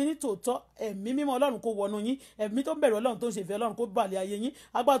tẹ́ fẹ́ mi ní tòótọ́ ẹ̀mí mímọ́ Ọlọ́run kó wọnú yín ẹ̀mí tó ń bẹ̀rù Ọlọ́run tó ń ṣe ìfẹ́ Ọlọ́run kó bàlẹ̀ ayé yín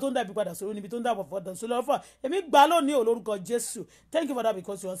agbára tó ń dàbí padà sórí níbi tó ń dàbọ̀ padà sórí ọ̀fà èmi gbà lónìí ò lórúkọ Jésù thank you for that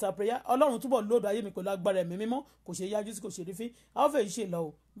because you answer prayer Ọlọ́run túbọ̀ lóòdù ayé mi pẹ̀lú agbára ẹ̀mí mímọ́ kò kò ṣe yájú sí kò ṣe rí fín àwọn fèyí ṣe lọ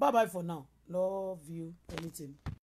o bye bye for now love you anything.